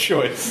no other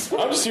choice.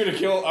 I'm just here to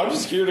kill. I'm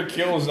just here to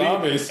kill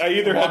zombies. I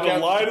either had Walk to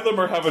out- lie to them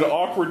or have an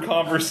awkward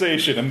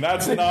conversation, and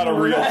that's not a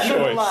real rather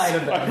choice. lie to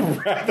them.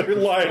 I'd rather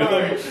lie to All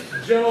them.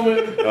 right,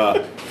 gentlemen,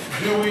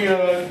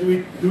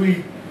 do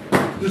we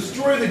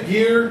destroy the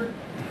gear?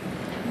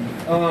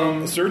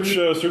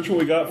 Search what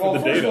we got for Well, the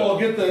first data. of all,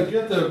 get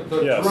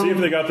the Yeah, see if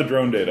drone- they got the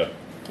drone data.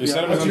 You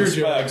sent him that's on the your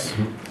job. specs.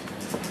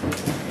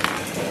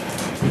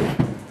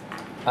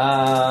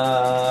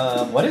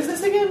 What is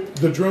this again?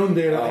 the drone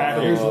data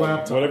for his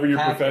laptop. Whatever your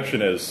Hack it.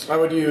 profession is. How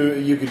would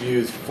you could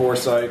use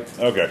foresight?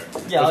 Okay.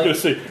 Yeah, I was like, going to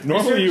say,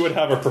 normally research- you would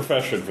have a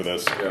profession for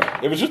this. Yeah.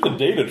 If it was just a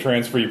data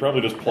transfer, you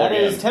probably just plug That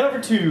in. is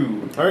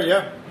 10/2. All right,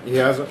 yeah, he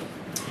has it.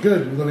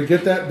 Good. Then we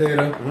get that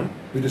data.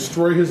 We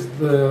destroy his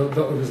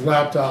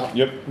laptop.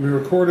 Yep. We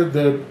recorded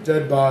the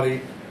dead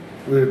body.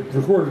 We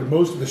recorded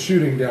most of the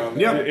shooting down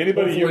there. Yep.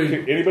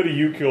 Anybody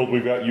you killed,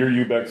 we've got your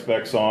UBEX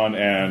specs on,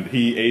 and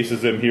he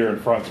aces him here in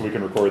front, so we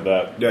can record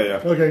that. Yeah.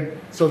 Okay.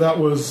 So that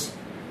was.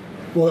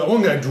 Well, that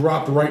one guy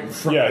dropped right in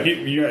front. Yeah, of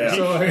me.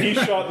 So he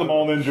shot the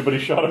mall ninja, but he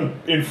shot him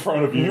in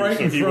front of you, right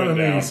so in he front went of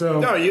me. down. So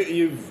No,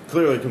 you've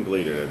clearly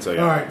completed it. So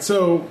yeah. all right.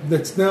 So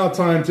it's now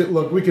time to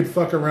look. We could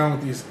fuck around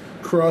with these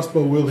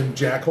crossbow wielding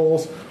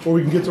jackholes, or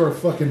we can get to our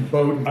fucking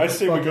boat. And I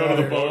say we fuck go to outta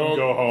the here. boat and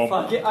go home.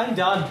 Fuck it, I'm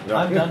done.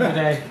 I'm done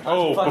today.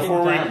 Oh, I'm fucking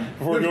before done.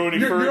 we go any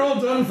You're further, all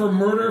done for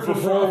murder for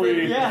before profit?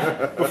 we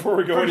Yeah. before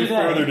we go For any today.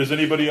 further, does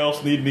anybody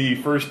else need any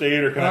first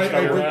aid, or can I I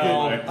start did working get-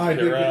 on I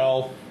did get-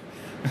 Purell.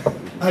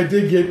 I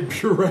did get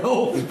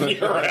Purell.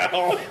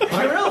 Purell.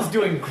 Tyrell's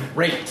doing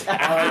great.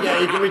 Yeah,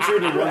 you can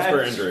return it once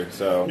per injury.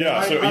 So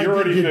Yeah, so I you're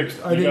already did get,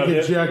 fixed. I You didn't got get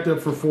hit? jacked up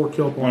for 4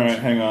 kill All points. right,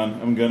 hang on.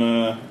 I'm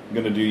gonna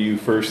do you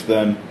first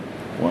then.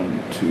 1,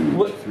 2,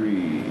 What?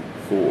 3,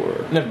 4.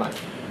 Never mind.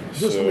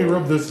 Just let me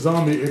rub this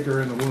zombie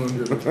ichor in the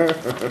wound.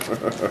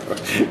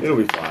 it'll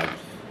be fine.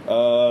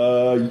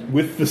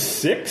 With the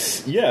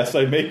 6, yes,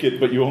 I make it,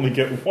 but you only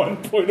get 1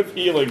 point of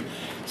healing.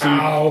 So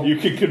Ow. you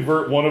can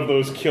convert one of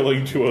those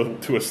killing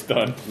to a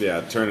stun.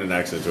 Yeah, turn an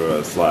X into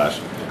a slash.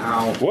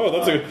 Ow.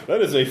 Whoa,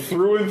 that is a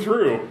through and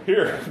through.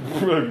 Here,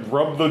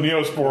 rub the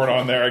Neosporin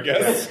on there, I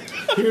guess.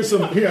 Here's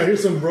some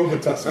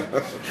Robitussin.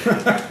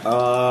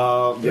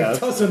 Yeah,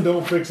 Tussin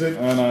don't fix it.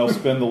 And I'll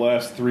spend the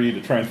last 3 to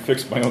try and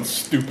fix my own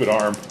stupid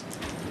arm.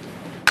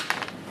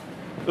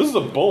 This is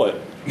a bullet.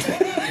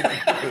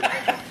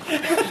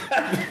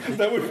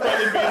 That would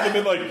probably be them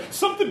in like,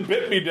 something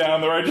bit me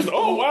down there. I just,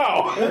 oh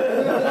wow.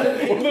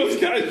 One of those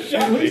guys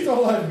shot At least me.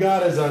 all I've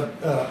got is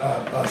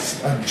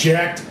a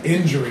jacked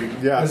injury,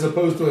 Yeah. as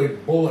opposed to a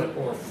bullet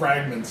or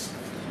fragments,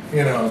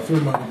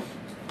 through my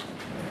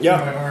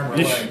arm or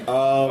leg.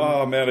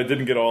 Oh man, I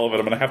didn't get all of it.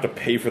 I'm going to have to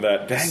pay for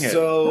that. Dang it.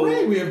 So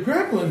Hooray, we have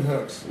grappling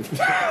hooks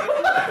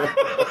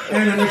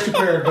and an extra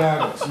pair of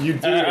goggles. you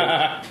do.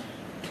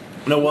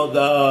 No, well,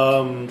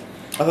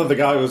 I thought the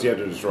goggles you had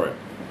to destroy.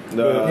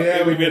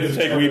 Yeah, we had to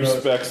take destroy Weeb those.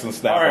 specs and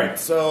snap All them. right,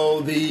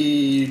 so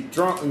the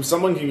drone.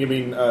 Someone can give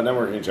me a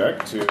networking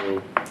check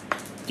to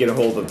get a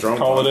hold of drone.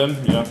 Call phone. it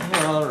in,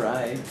 yeah. All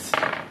right.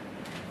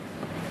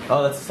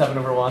 Oh, that's a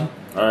 7/1.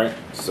 All right,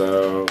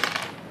 so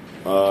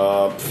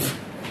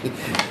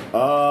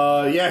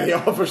yeah, he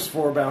offers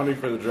 4 bounty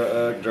for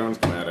the drone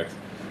schematics.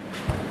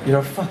 You're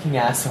a fucking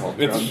asshole.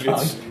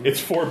 It's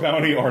 4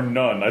 bounty or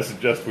none. I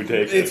suggest we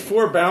take It's it.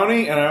 4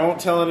 bounty, and I won't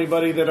tell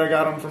anybody that I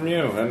got them from you,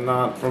 and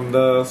not from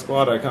the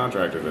squad I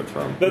contracted it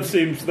from. That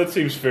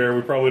seems fair.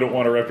 We probably don't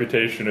want a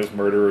reputation as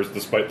murderers,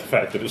 despite the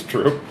fact that it's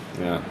true.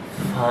 Yeah.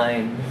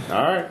 Fine.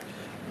 All right.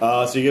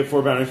 So you get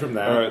 4 bounty from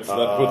that. All right, so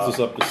that puts us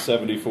up to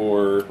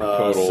 74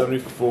 total.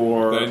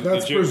 74. Then-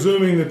 That's Did you-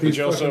 presuming that these Did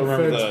you also fucking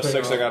remember feds the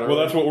pay 6 I off. got earlier? Well,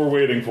 that's what we're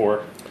waiting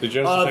for. Did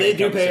you also They take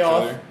do account pay the 6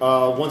 off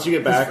earlier? once you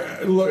get back.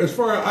 Look, as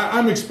far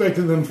I'm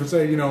expecting them to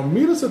say,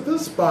 meet us at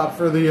this spot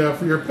for the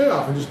for your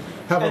payoff, and just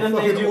have And a then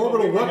they fucking do what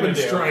orbital we were gonna weapon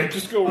do. strike.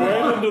 Just go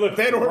right into the If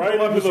they had orbital right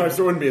weapon into strikes, the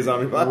there wouldn't be a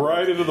zombie bot.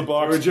 right into the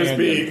box. It would just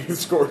canyon. be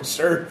scorched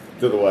earth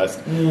to the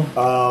west.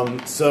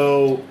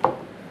 So,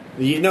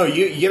 you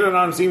get an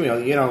anonymous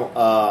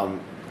email.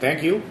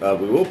 Thank you.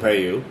 We will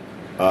pay you.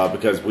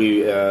 because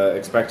we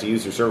expect to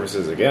use your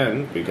services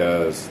again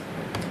because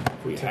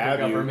we Took a have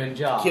government you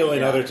job,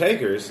 killing yeah. other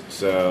takers.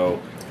 So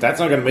that's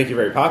not going to make you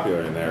very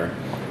popular in there.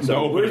 So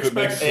No, but we if it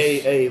expect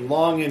makes a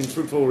long and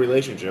fruitful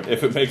relationship.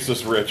 If it makes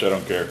us rich, I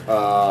don't care.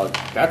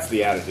 That's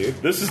the attitude.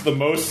 This is the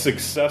most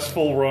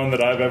successful run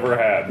that I've ever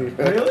had.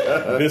 Really?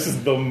 This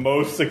is the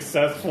most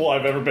successful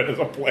I've ever been as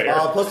a player.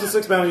 Plus the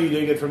 6 bounty you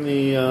did get from the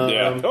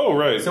yeah. Oh,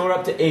 right. So we're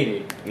up to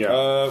 80.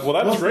 Well,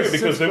 that's Plus great the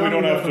because 6 then we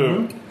don't bounty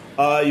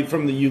have you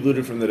to. you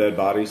looted from the dead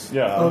bodies.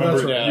 Yeah, Oh,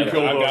 that's remember right. you Yeah,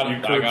 killed I got you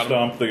him. I curb got him.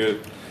 stomped the.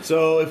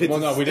 So if it's Well,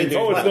 no, we didn't it's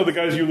get Oh, it's flat- still the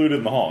guys you looted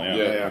in the hall. Yeah.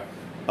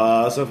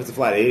 Yeah. So if it's a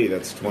flat 80,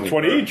 that's 20.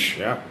 20 per. each.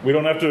 Yeah. We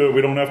don't have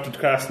to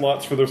cast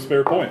lots for those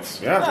spare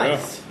points. Yeah.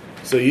 Nice.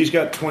 So you each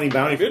got 20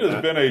 bounty. It from has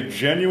that. been a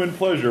genuine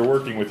pleasure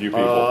working with you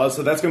people.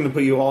 So that's going to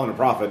put you all in a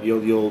profit.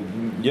 You'll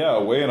Yeah,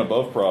 way and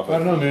above I profit.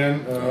 don't know,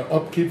 man.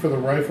 Upkeep for the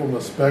rifle and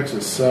the specs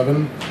is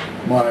 7.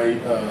 My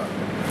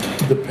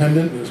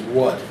dependent is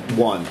what?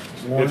 1.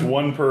 It's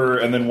 1 per,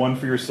 and then 1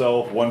 for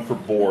yourself, 1 for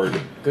board.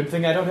 Good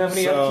thing I don't have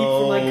any upkeep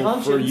for my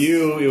conscience. for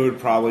you, it would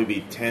probably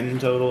be 10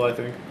 total, I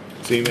think.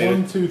 So you made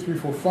 1, it. 2, 3,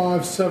 4,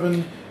 5, 7,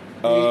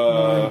 8,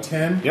 9,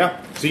 10.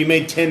 Yeah. So you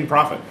made 10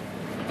 profit.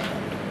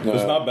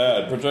 It's not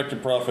bad.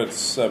 Projected profit's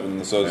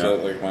 7, so is Yeah.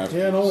 that like my...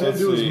 Yeah, and all I had let's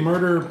to do is see.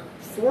 murder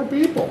 4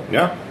 people.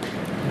 Yeah.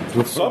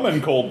 Some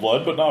in cold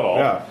blood, but not all.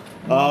 Yeah.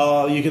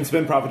 You can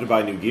spend profit to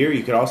buy new gear.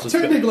 You could also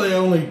spend. Technically, I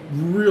only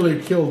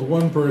really killed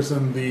one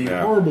person. The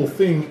Yeah. horrible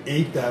thing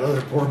ate that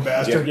other poor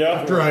bastard Yeah.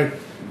 after I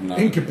And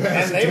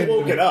incapacitated they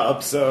woke him. it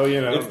up, so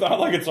you know. It's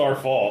not like it's our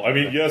fault. I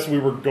mean, yes, we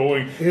were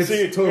going.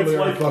 It's totally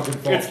our like, fucking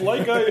fault. It's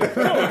like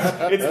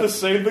it's the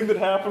same thing that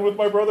happened with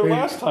my brother Hey,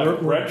 last time.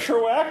 we're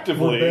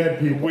Retroactively, bad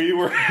people. we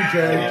were.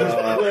 Okay,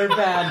 We're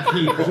bad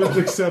people. just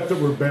accept that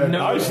we're bad.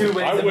 No. I, Two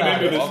ways I went about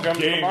into it. this Welcome to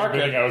the game market.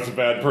 thinking I was a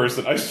bad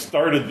person. I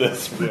started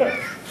this.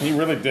 He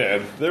really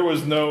did. There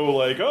was no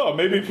like, oh,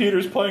 maybe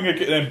Peter's playing an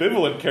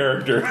ambivalent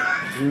character.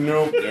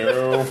 Nope.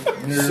 No.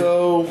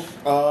 So,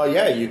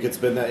 yeah, you could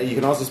spend that. You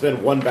can also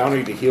spend 1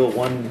 bounty to heal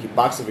 1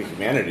 box of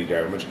humanity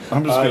damage.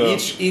 I'm just gonna-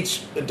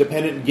 Each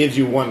dependent gives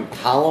you 1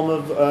 column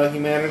of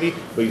humanity,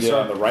 but you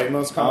start Yeah. on the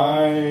rightmost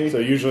column. So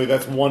usually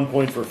that's 1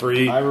 point for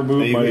free. I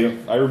removed That you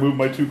my removed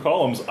my 2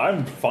 columns.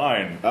 I'm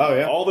fine. Oh,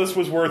 yeah. All this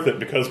was worth it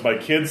because my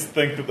kids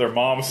think that their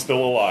mom's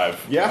still alive.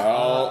 Yeah.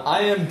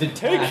 I am Hey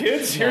detached.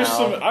 kids, here's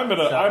now, some. I'm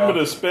gonna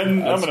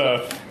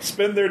so-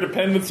 spend their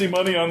dependency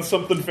money on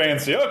something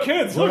fancy. Oh,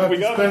 kids, Do I look, have we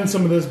to got. spend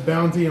some of this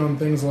bounty on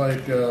things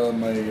like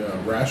my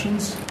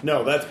rations?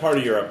 No, that's part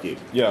of your upkeep.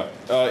 Yeah,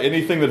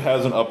 anything that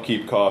has an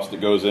upkeep cost,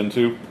 it goes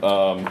into.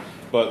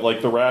 But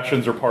like the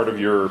rations are part of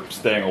your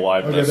staying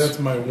aliveness. Okay, that's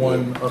my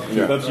 1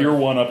 upkeep. That's your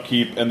 1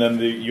 upkeep, and then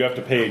you have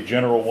to pay a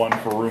general 1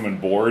 for room and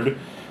board.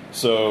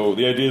 So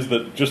the idea is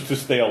that just to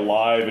stay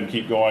alive and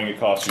keep going, it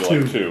costs you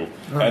like 2,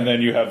 Right. and then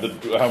you have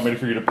how many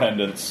for your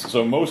dependents.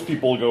 So most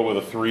people go with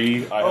a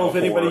 3. I have Oh, a if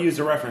anybody 4. used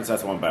a reference,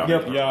 that's 1 bounty.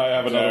 Yep. Yeah, I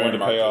have another Yeah, one to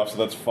marked pay it. off, so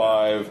that's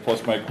 5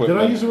 plus my Did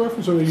equipment. I use a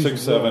reference or did I use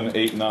 6, a roll? 7,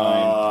 8, 9.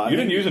 I You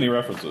didn't think- use any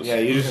references. Yeah,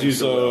 you just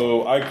used a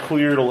So I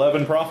cleared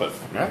 11 profit.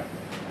 Yeah.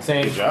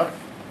 Same. Good job.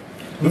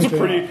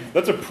 Okay.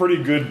 That's a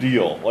pretty good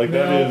deal. Like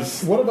Now, that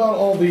is what about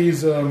all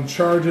these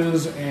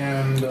charges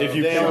and If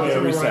you They kill all get shots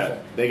in the reset. rifle?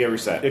 They get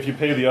reset. if you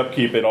pay the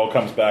upkeep, it all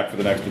comes back for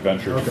the next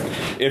adventure. Okay.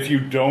 If you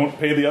don't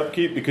pay the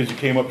upkeep because you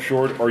came up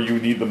short or you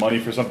need the money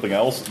for something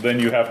else, then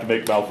you have to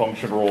make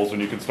malfunction rolls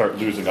and you can start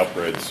losing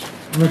upgrades.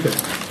 Okay.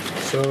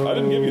 So I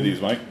didn't give you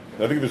these, Mike.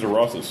 I think these are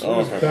Ross's. Where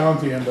does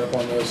bounty end up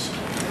on this?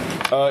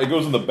 It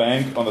goes in the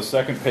bank on the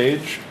second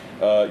page.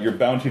 Your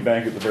bounty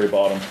bank at the very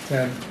bottom.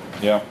 10.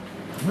 Yeah.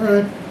 All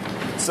right.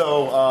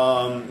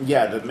 So,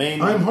 yeah, the main.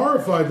 I'm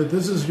horrified that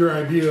this is your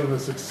idea of a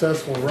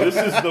successful run. This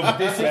is the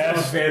best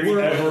it's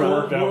ever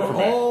worked out for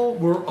me.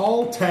 We're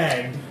all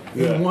tagged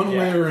Yeah. in one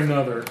way or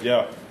another.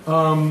 Yeah.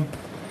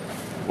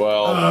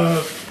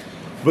 Well,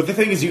 But the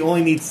thing is, you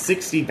only need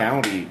 60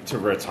 bounty to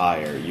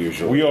retire,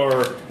 usually. we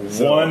are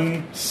So-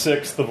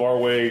 1/6 of our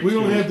way. We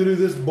only have to do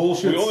this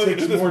bullshit We only have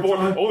to 6 do this more board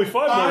times. only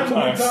 5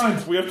 more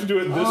times. We have to do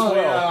it this Oh well.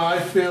 yeah, I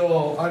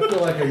feel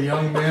like a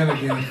young man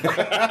again.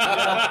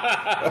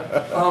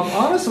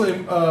 Honestly,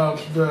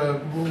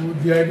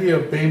 the idea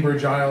of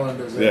Bainbridge Island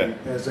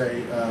as a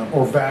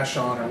or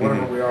Vashon or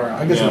whatever we are,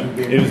 I guess Yeah. it would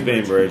be It was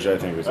Bainbridge, I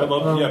think. Was I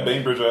love,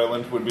 Bainbridge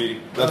Island would be.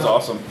 That's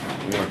awesome.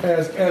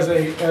 as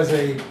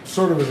a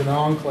sort of as an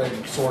enclave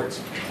of sorts.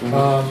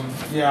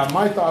 Yeah,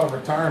 my thought of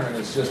retirement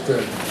is just to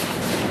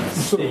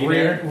sort of Stay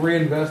there.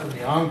 reinvest in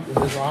this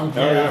enclave.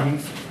 Oh, yeah.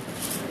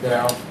 You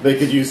know, They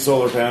could use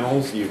solar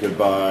panels. You could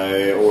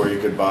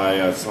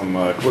buy some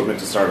equipment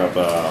to start up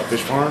a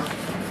fish farm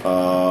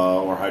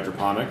or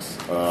hydroponics.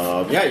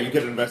 Yeah, you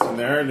could invest in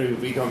there and you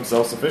become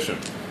self-sufficient.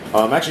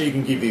 Actually, you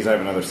can keep these. I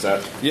have another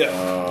set. Yeah.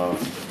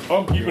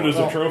 I'll keep it as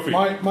a well, trophy.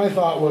 My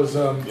thought was,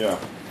 Yeah.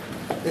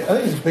 I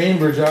think it's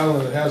Bainbridge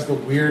Island that has the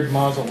weird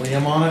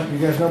mausoleum on it. You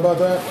guys know about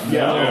that?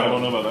 Yeah, I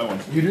don't know about that one.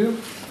 You do?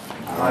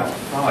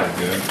 I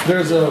did.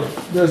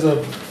 There's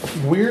a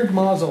weird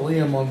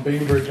mausoleum on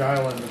Bainbridge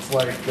Island. It's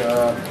like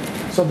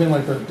something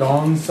like the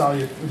Dawn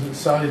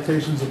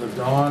Salutations of the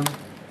Dawn.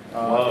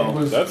 It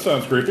was, That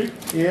sounds creepy.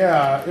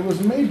 yeah, it was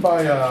made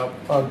by a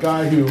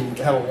guy who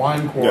had a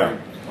lime quarry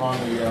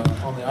Yeah.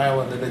 on the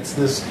island, and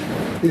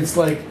it's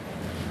like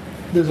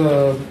there's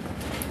a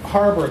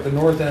harbor at the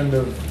north end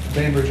of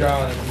Bainbridge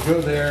Island, and you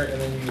go there,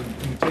 and then you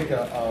take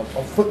a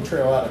foot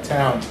trail out of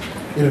town.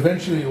 It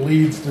eventually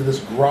leads to this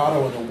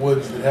grotto in the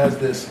woods that has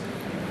this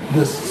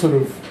sort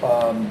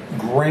of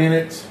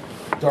granite,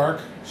 dark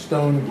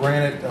stone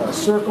granite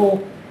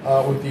circle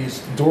with these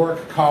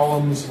Doric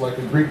columns like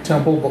a Greek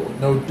temple, but with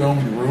no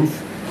domed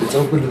roof. It's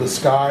open to the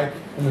sky,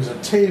 and there's a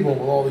table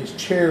with all these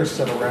chairs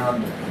set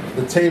around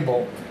the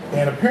table,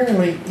 and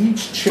apparently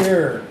each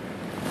chair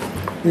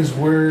is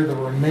where the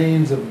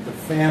remains of the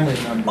family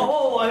members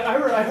Oh,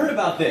 I heard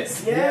about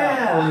this. are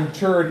Yeah.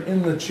 interred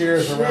in the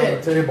chairs around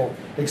Shit. the table,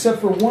 except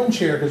for one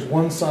chair because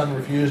one son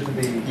refused to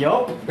be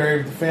Yup.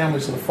 buried with the family,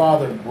 so the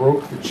father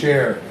broke the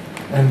chair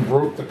and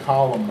broke the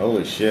column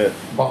Holy shit.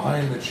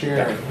 behind the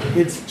chair.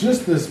 It's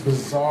just this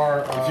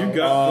bizarre. You've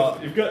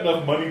got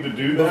enough money to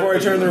do that. Before I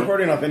turn the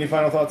recording off, any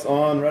final thoughts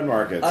on Red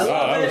Markets?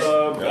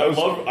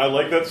 I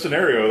like that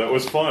scenario. That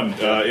was fun.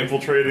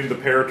 Infiltrating the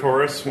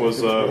Parataurus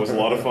was a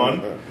lot of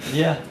fun.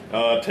 Yeah.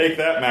 Take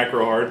that,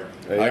 Macro Hard.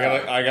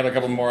 I got a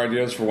couple more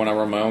ideas for when I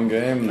run my own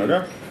game.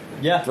 Okay.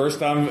 Yeah. First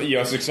time,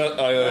 success.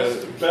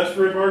 Best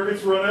Red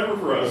Markets run ever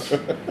for us.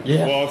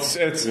 Yeah. Well,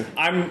 it's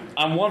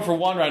I'm 1 for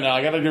 1 right now.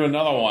 I got to do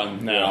another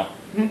one now.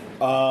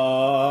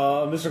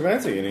 Mr.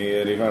 Clancy,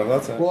 any final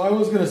thoughts? Well, I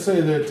was going to say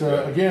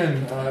that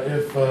again,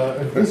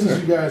 if this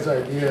is you guys'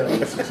 idea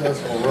of a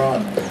successful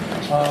run,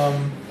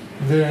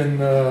 then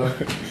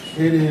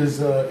it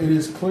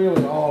is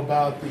clearly all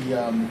about the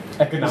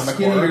Economic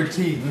skin of horror. your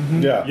teeth,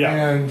 Yeah.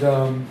 Yeah.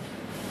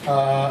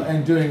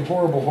 and doing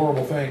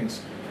horrible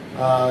things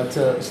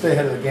to stay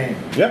ahead of the game.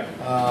 Yep.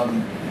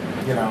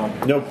 You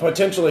know,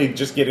 Potentially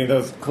just getting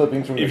those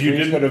clippings from the If you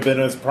trees didn't- could have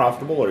been as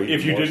profitable. Or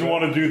If you didn't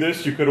want to do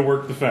this, you could have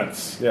worked the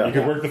fence. Yeah. You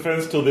could work the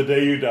fence till the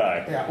day you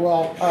die. yeah.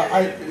 Well,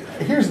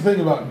 here's the thing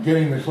about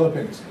getting the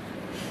clippings.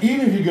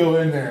 Even if you go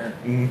in there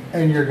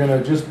and you're going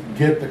to just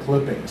get the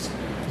clippings,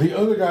 the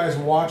other guys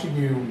watching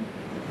you,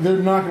 they're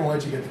not going to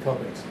let you get the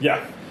clippings. Yeah.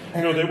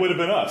 No, they would have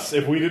been us.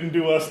 If we didn't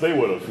do us, they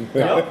would have.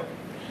 Yep.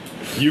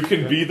 You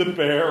can be the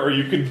bear or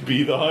you can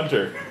be the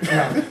hunter.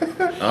 Yeah.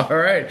 All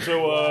right.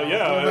 So,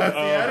 that's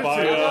the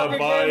attitude.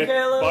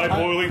 buy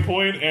Boiling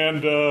Point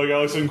and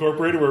Galaxy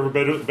Incorporated, wherever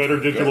better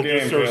digital Good game,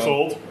 discs are Caleb.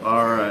 sold.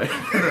 All right.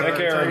 Take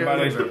care,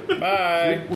 everybody. Bye.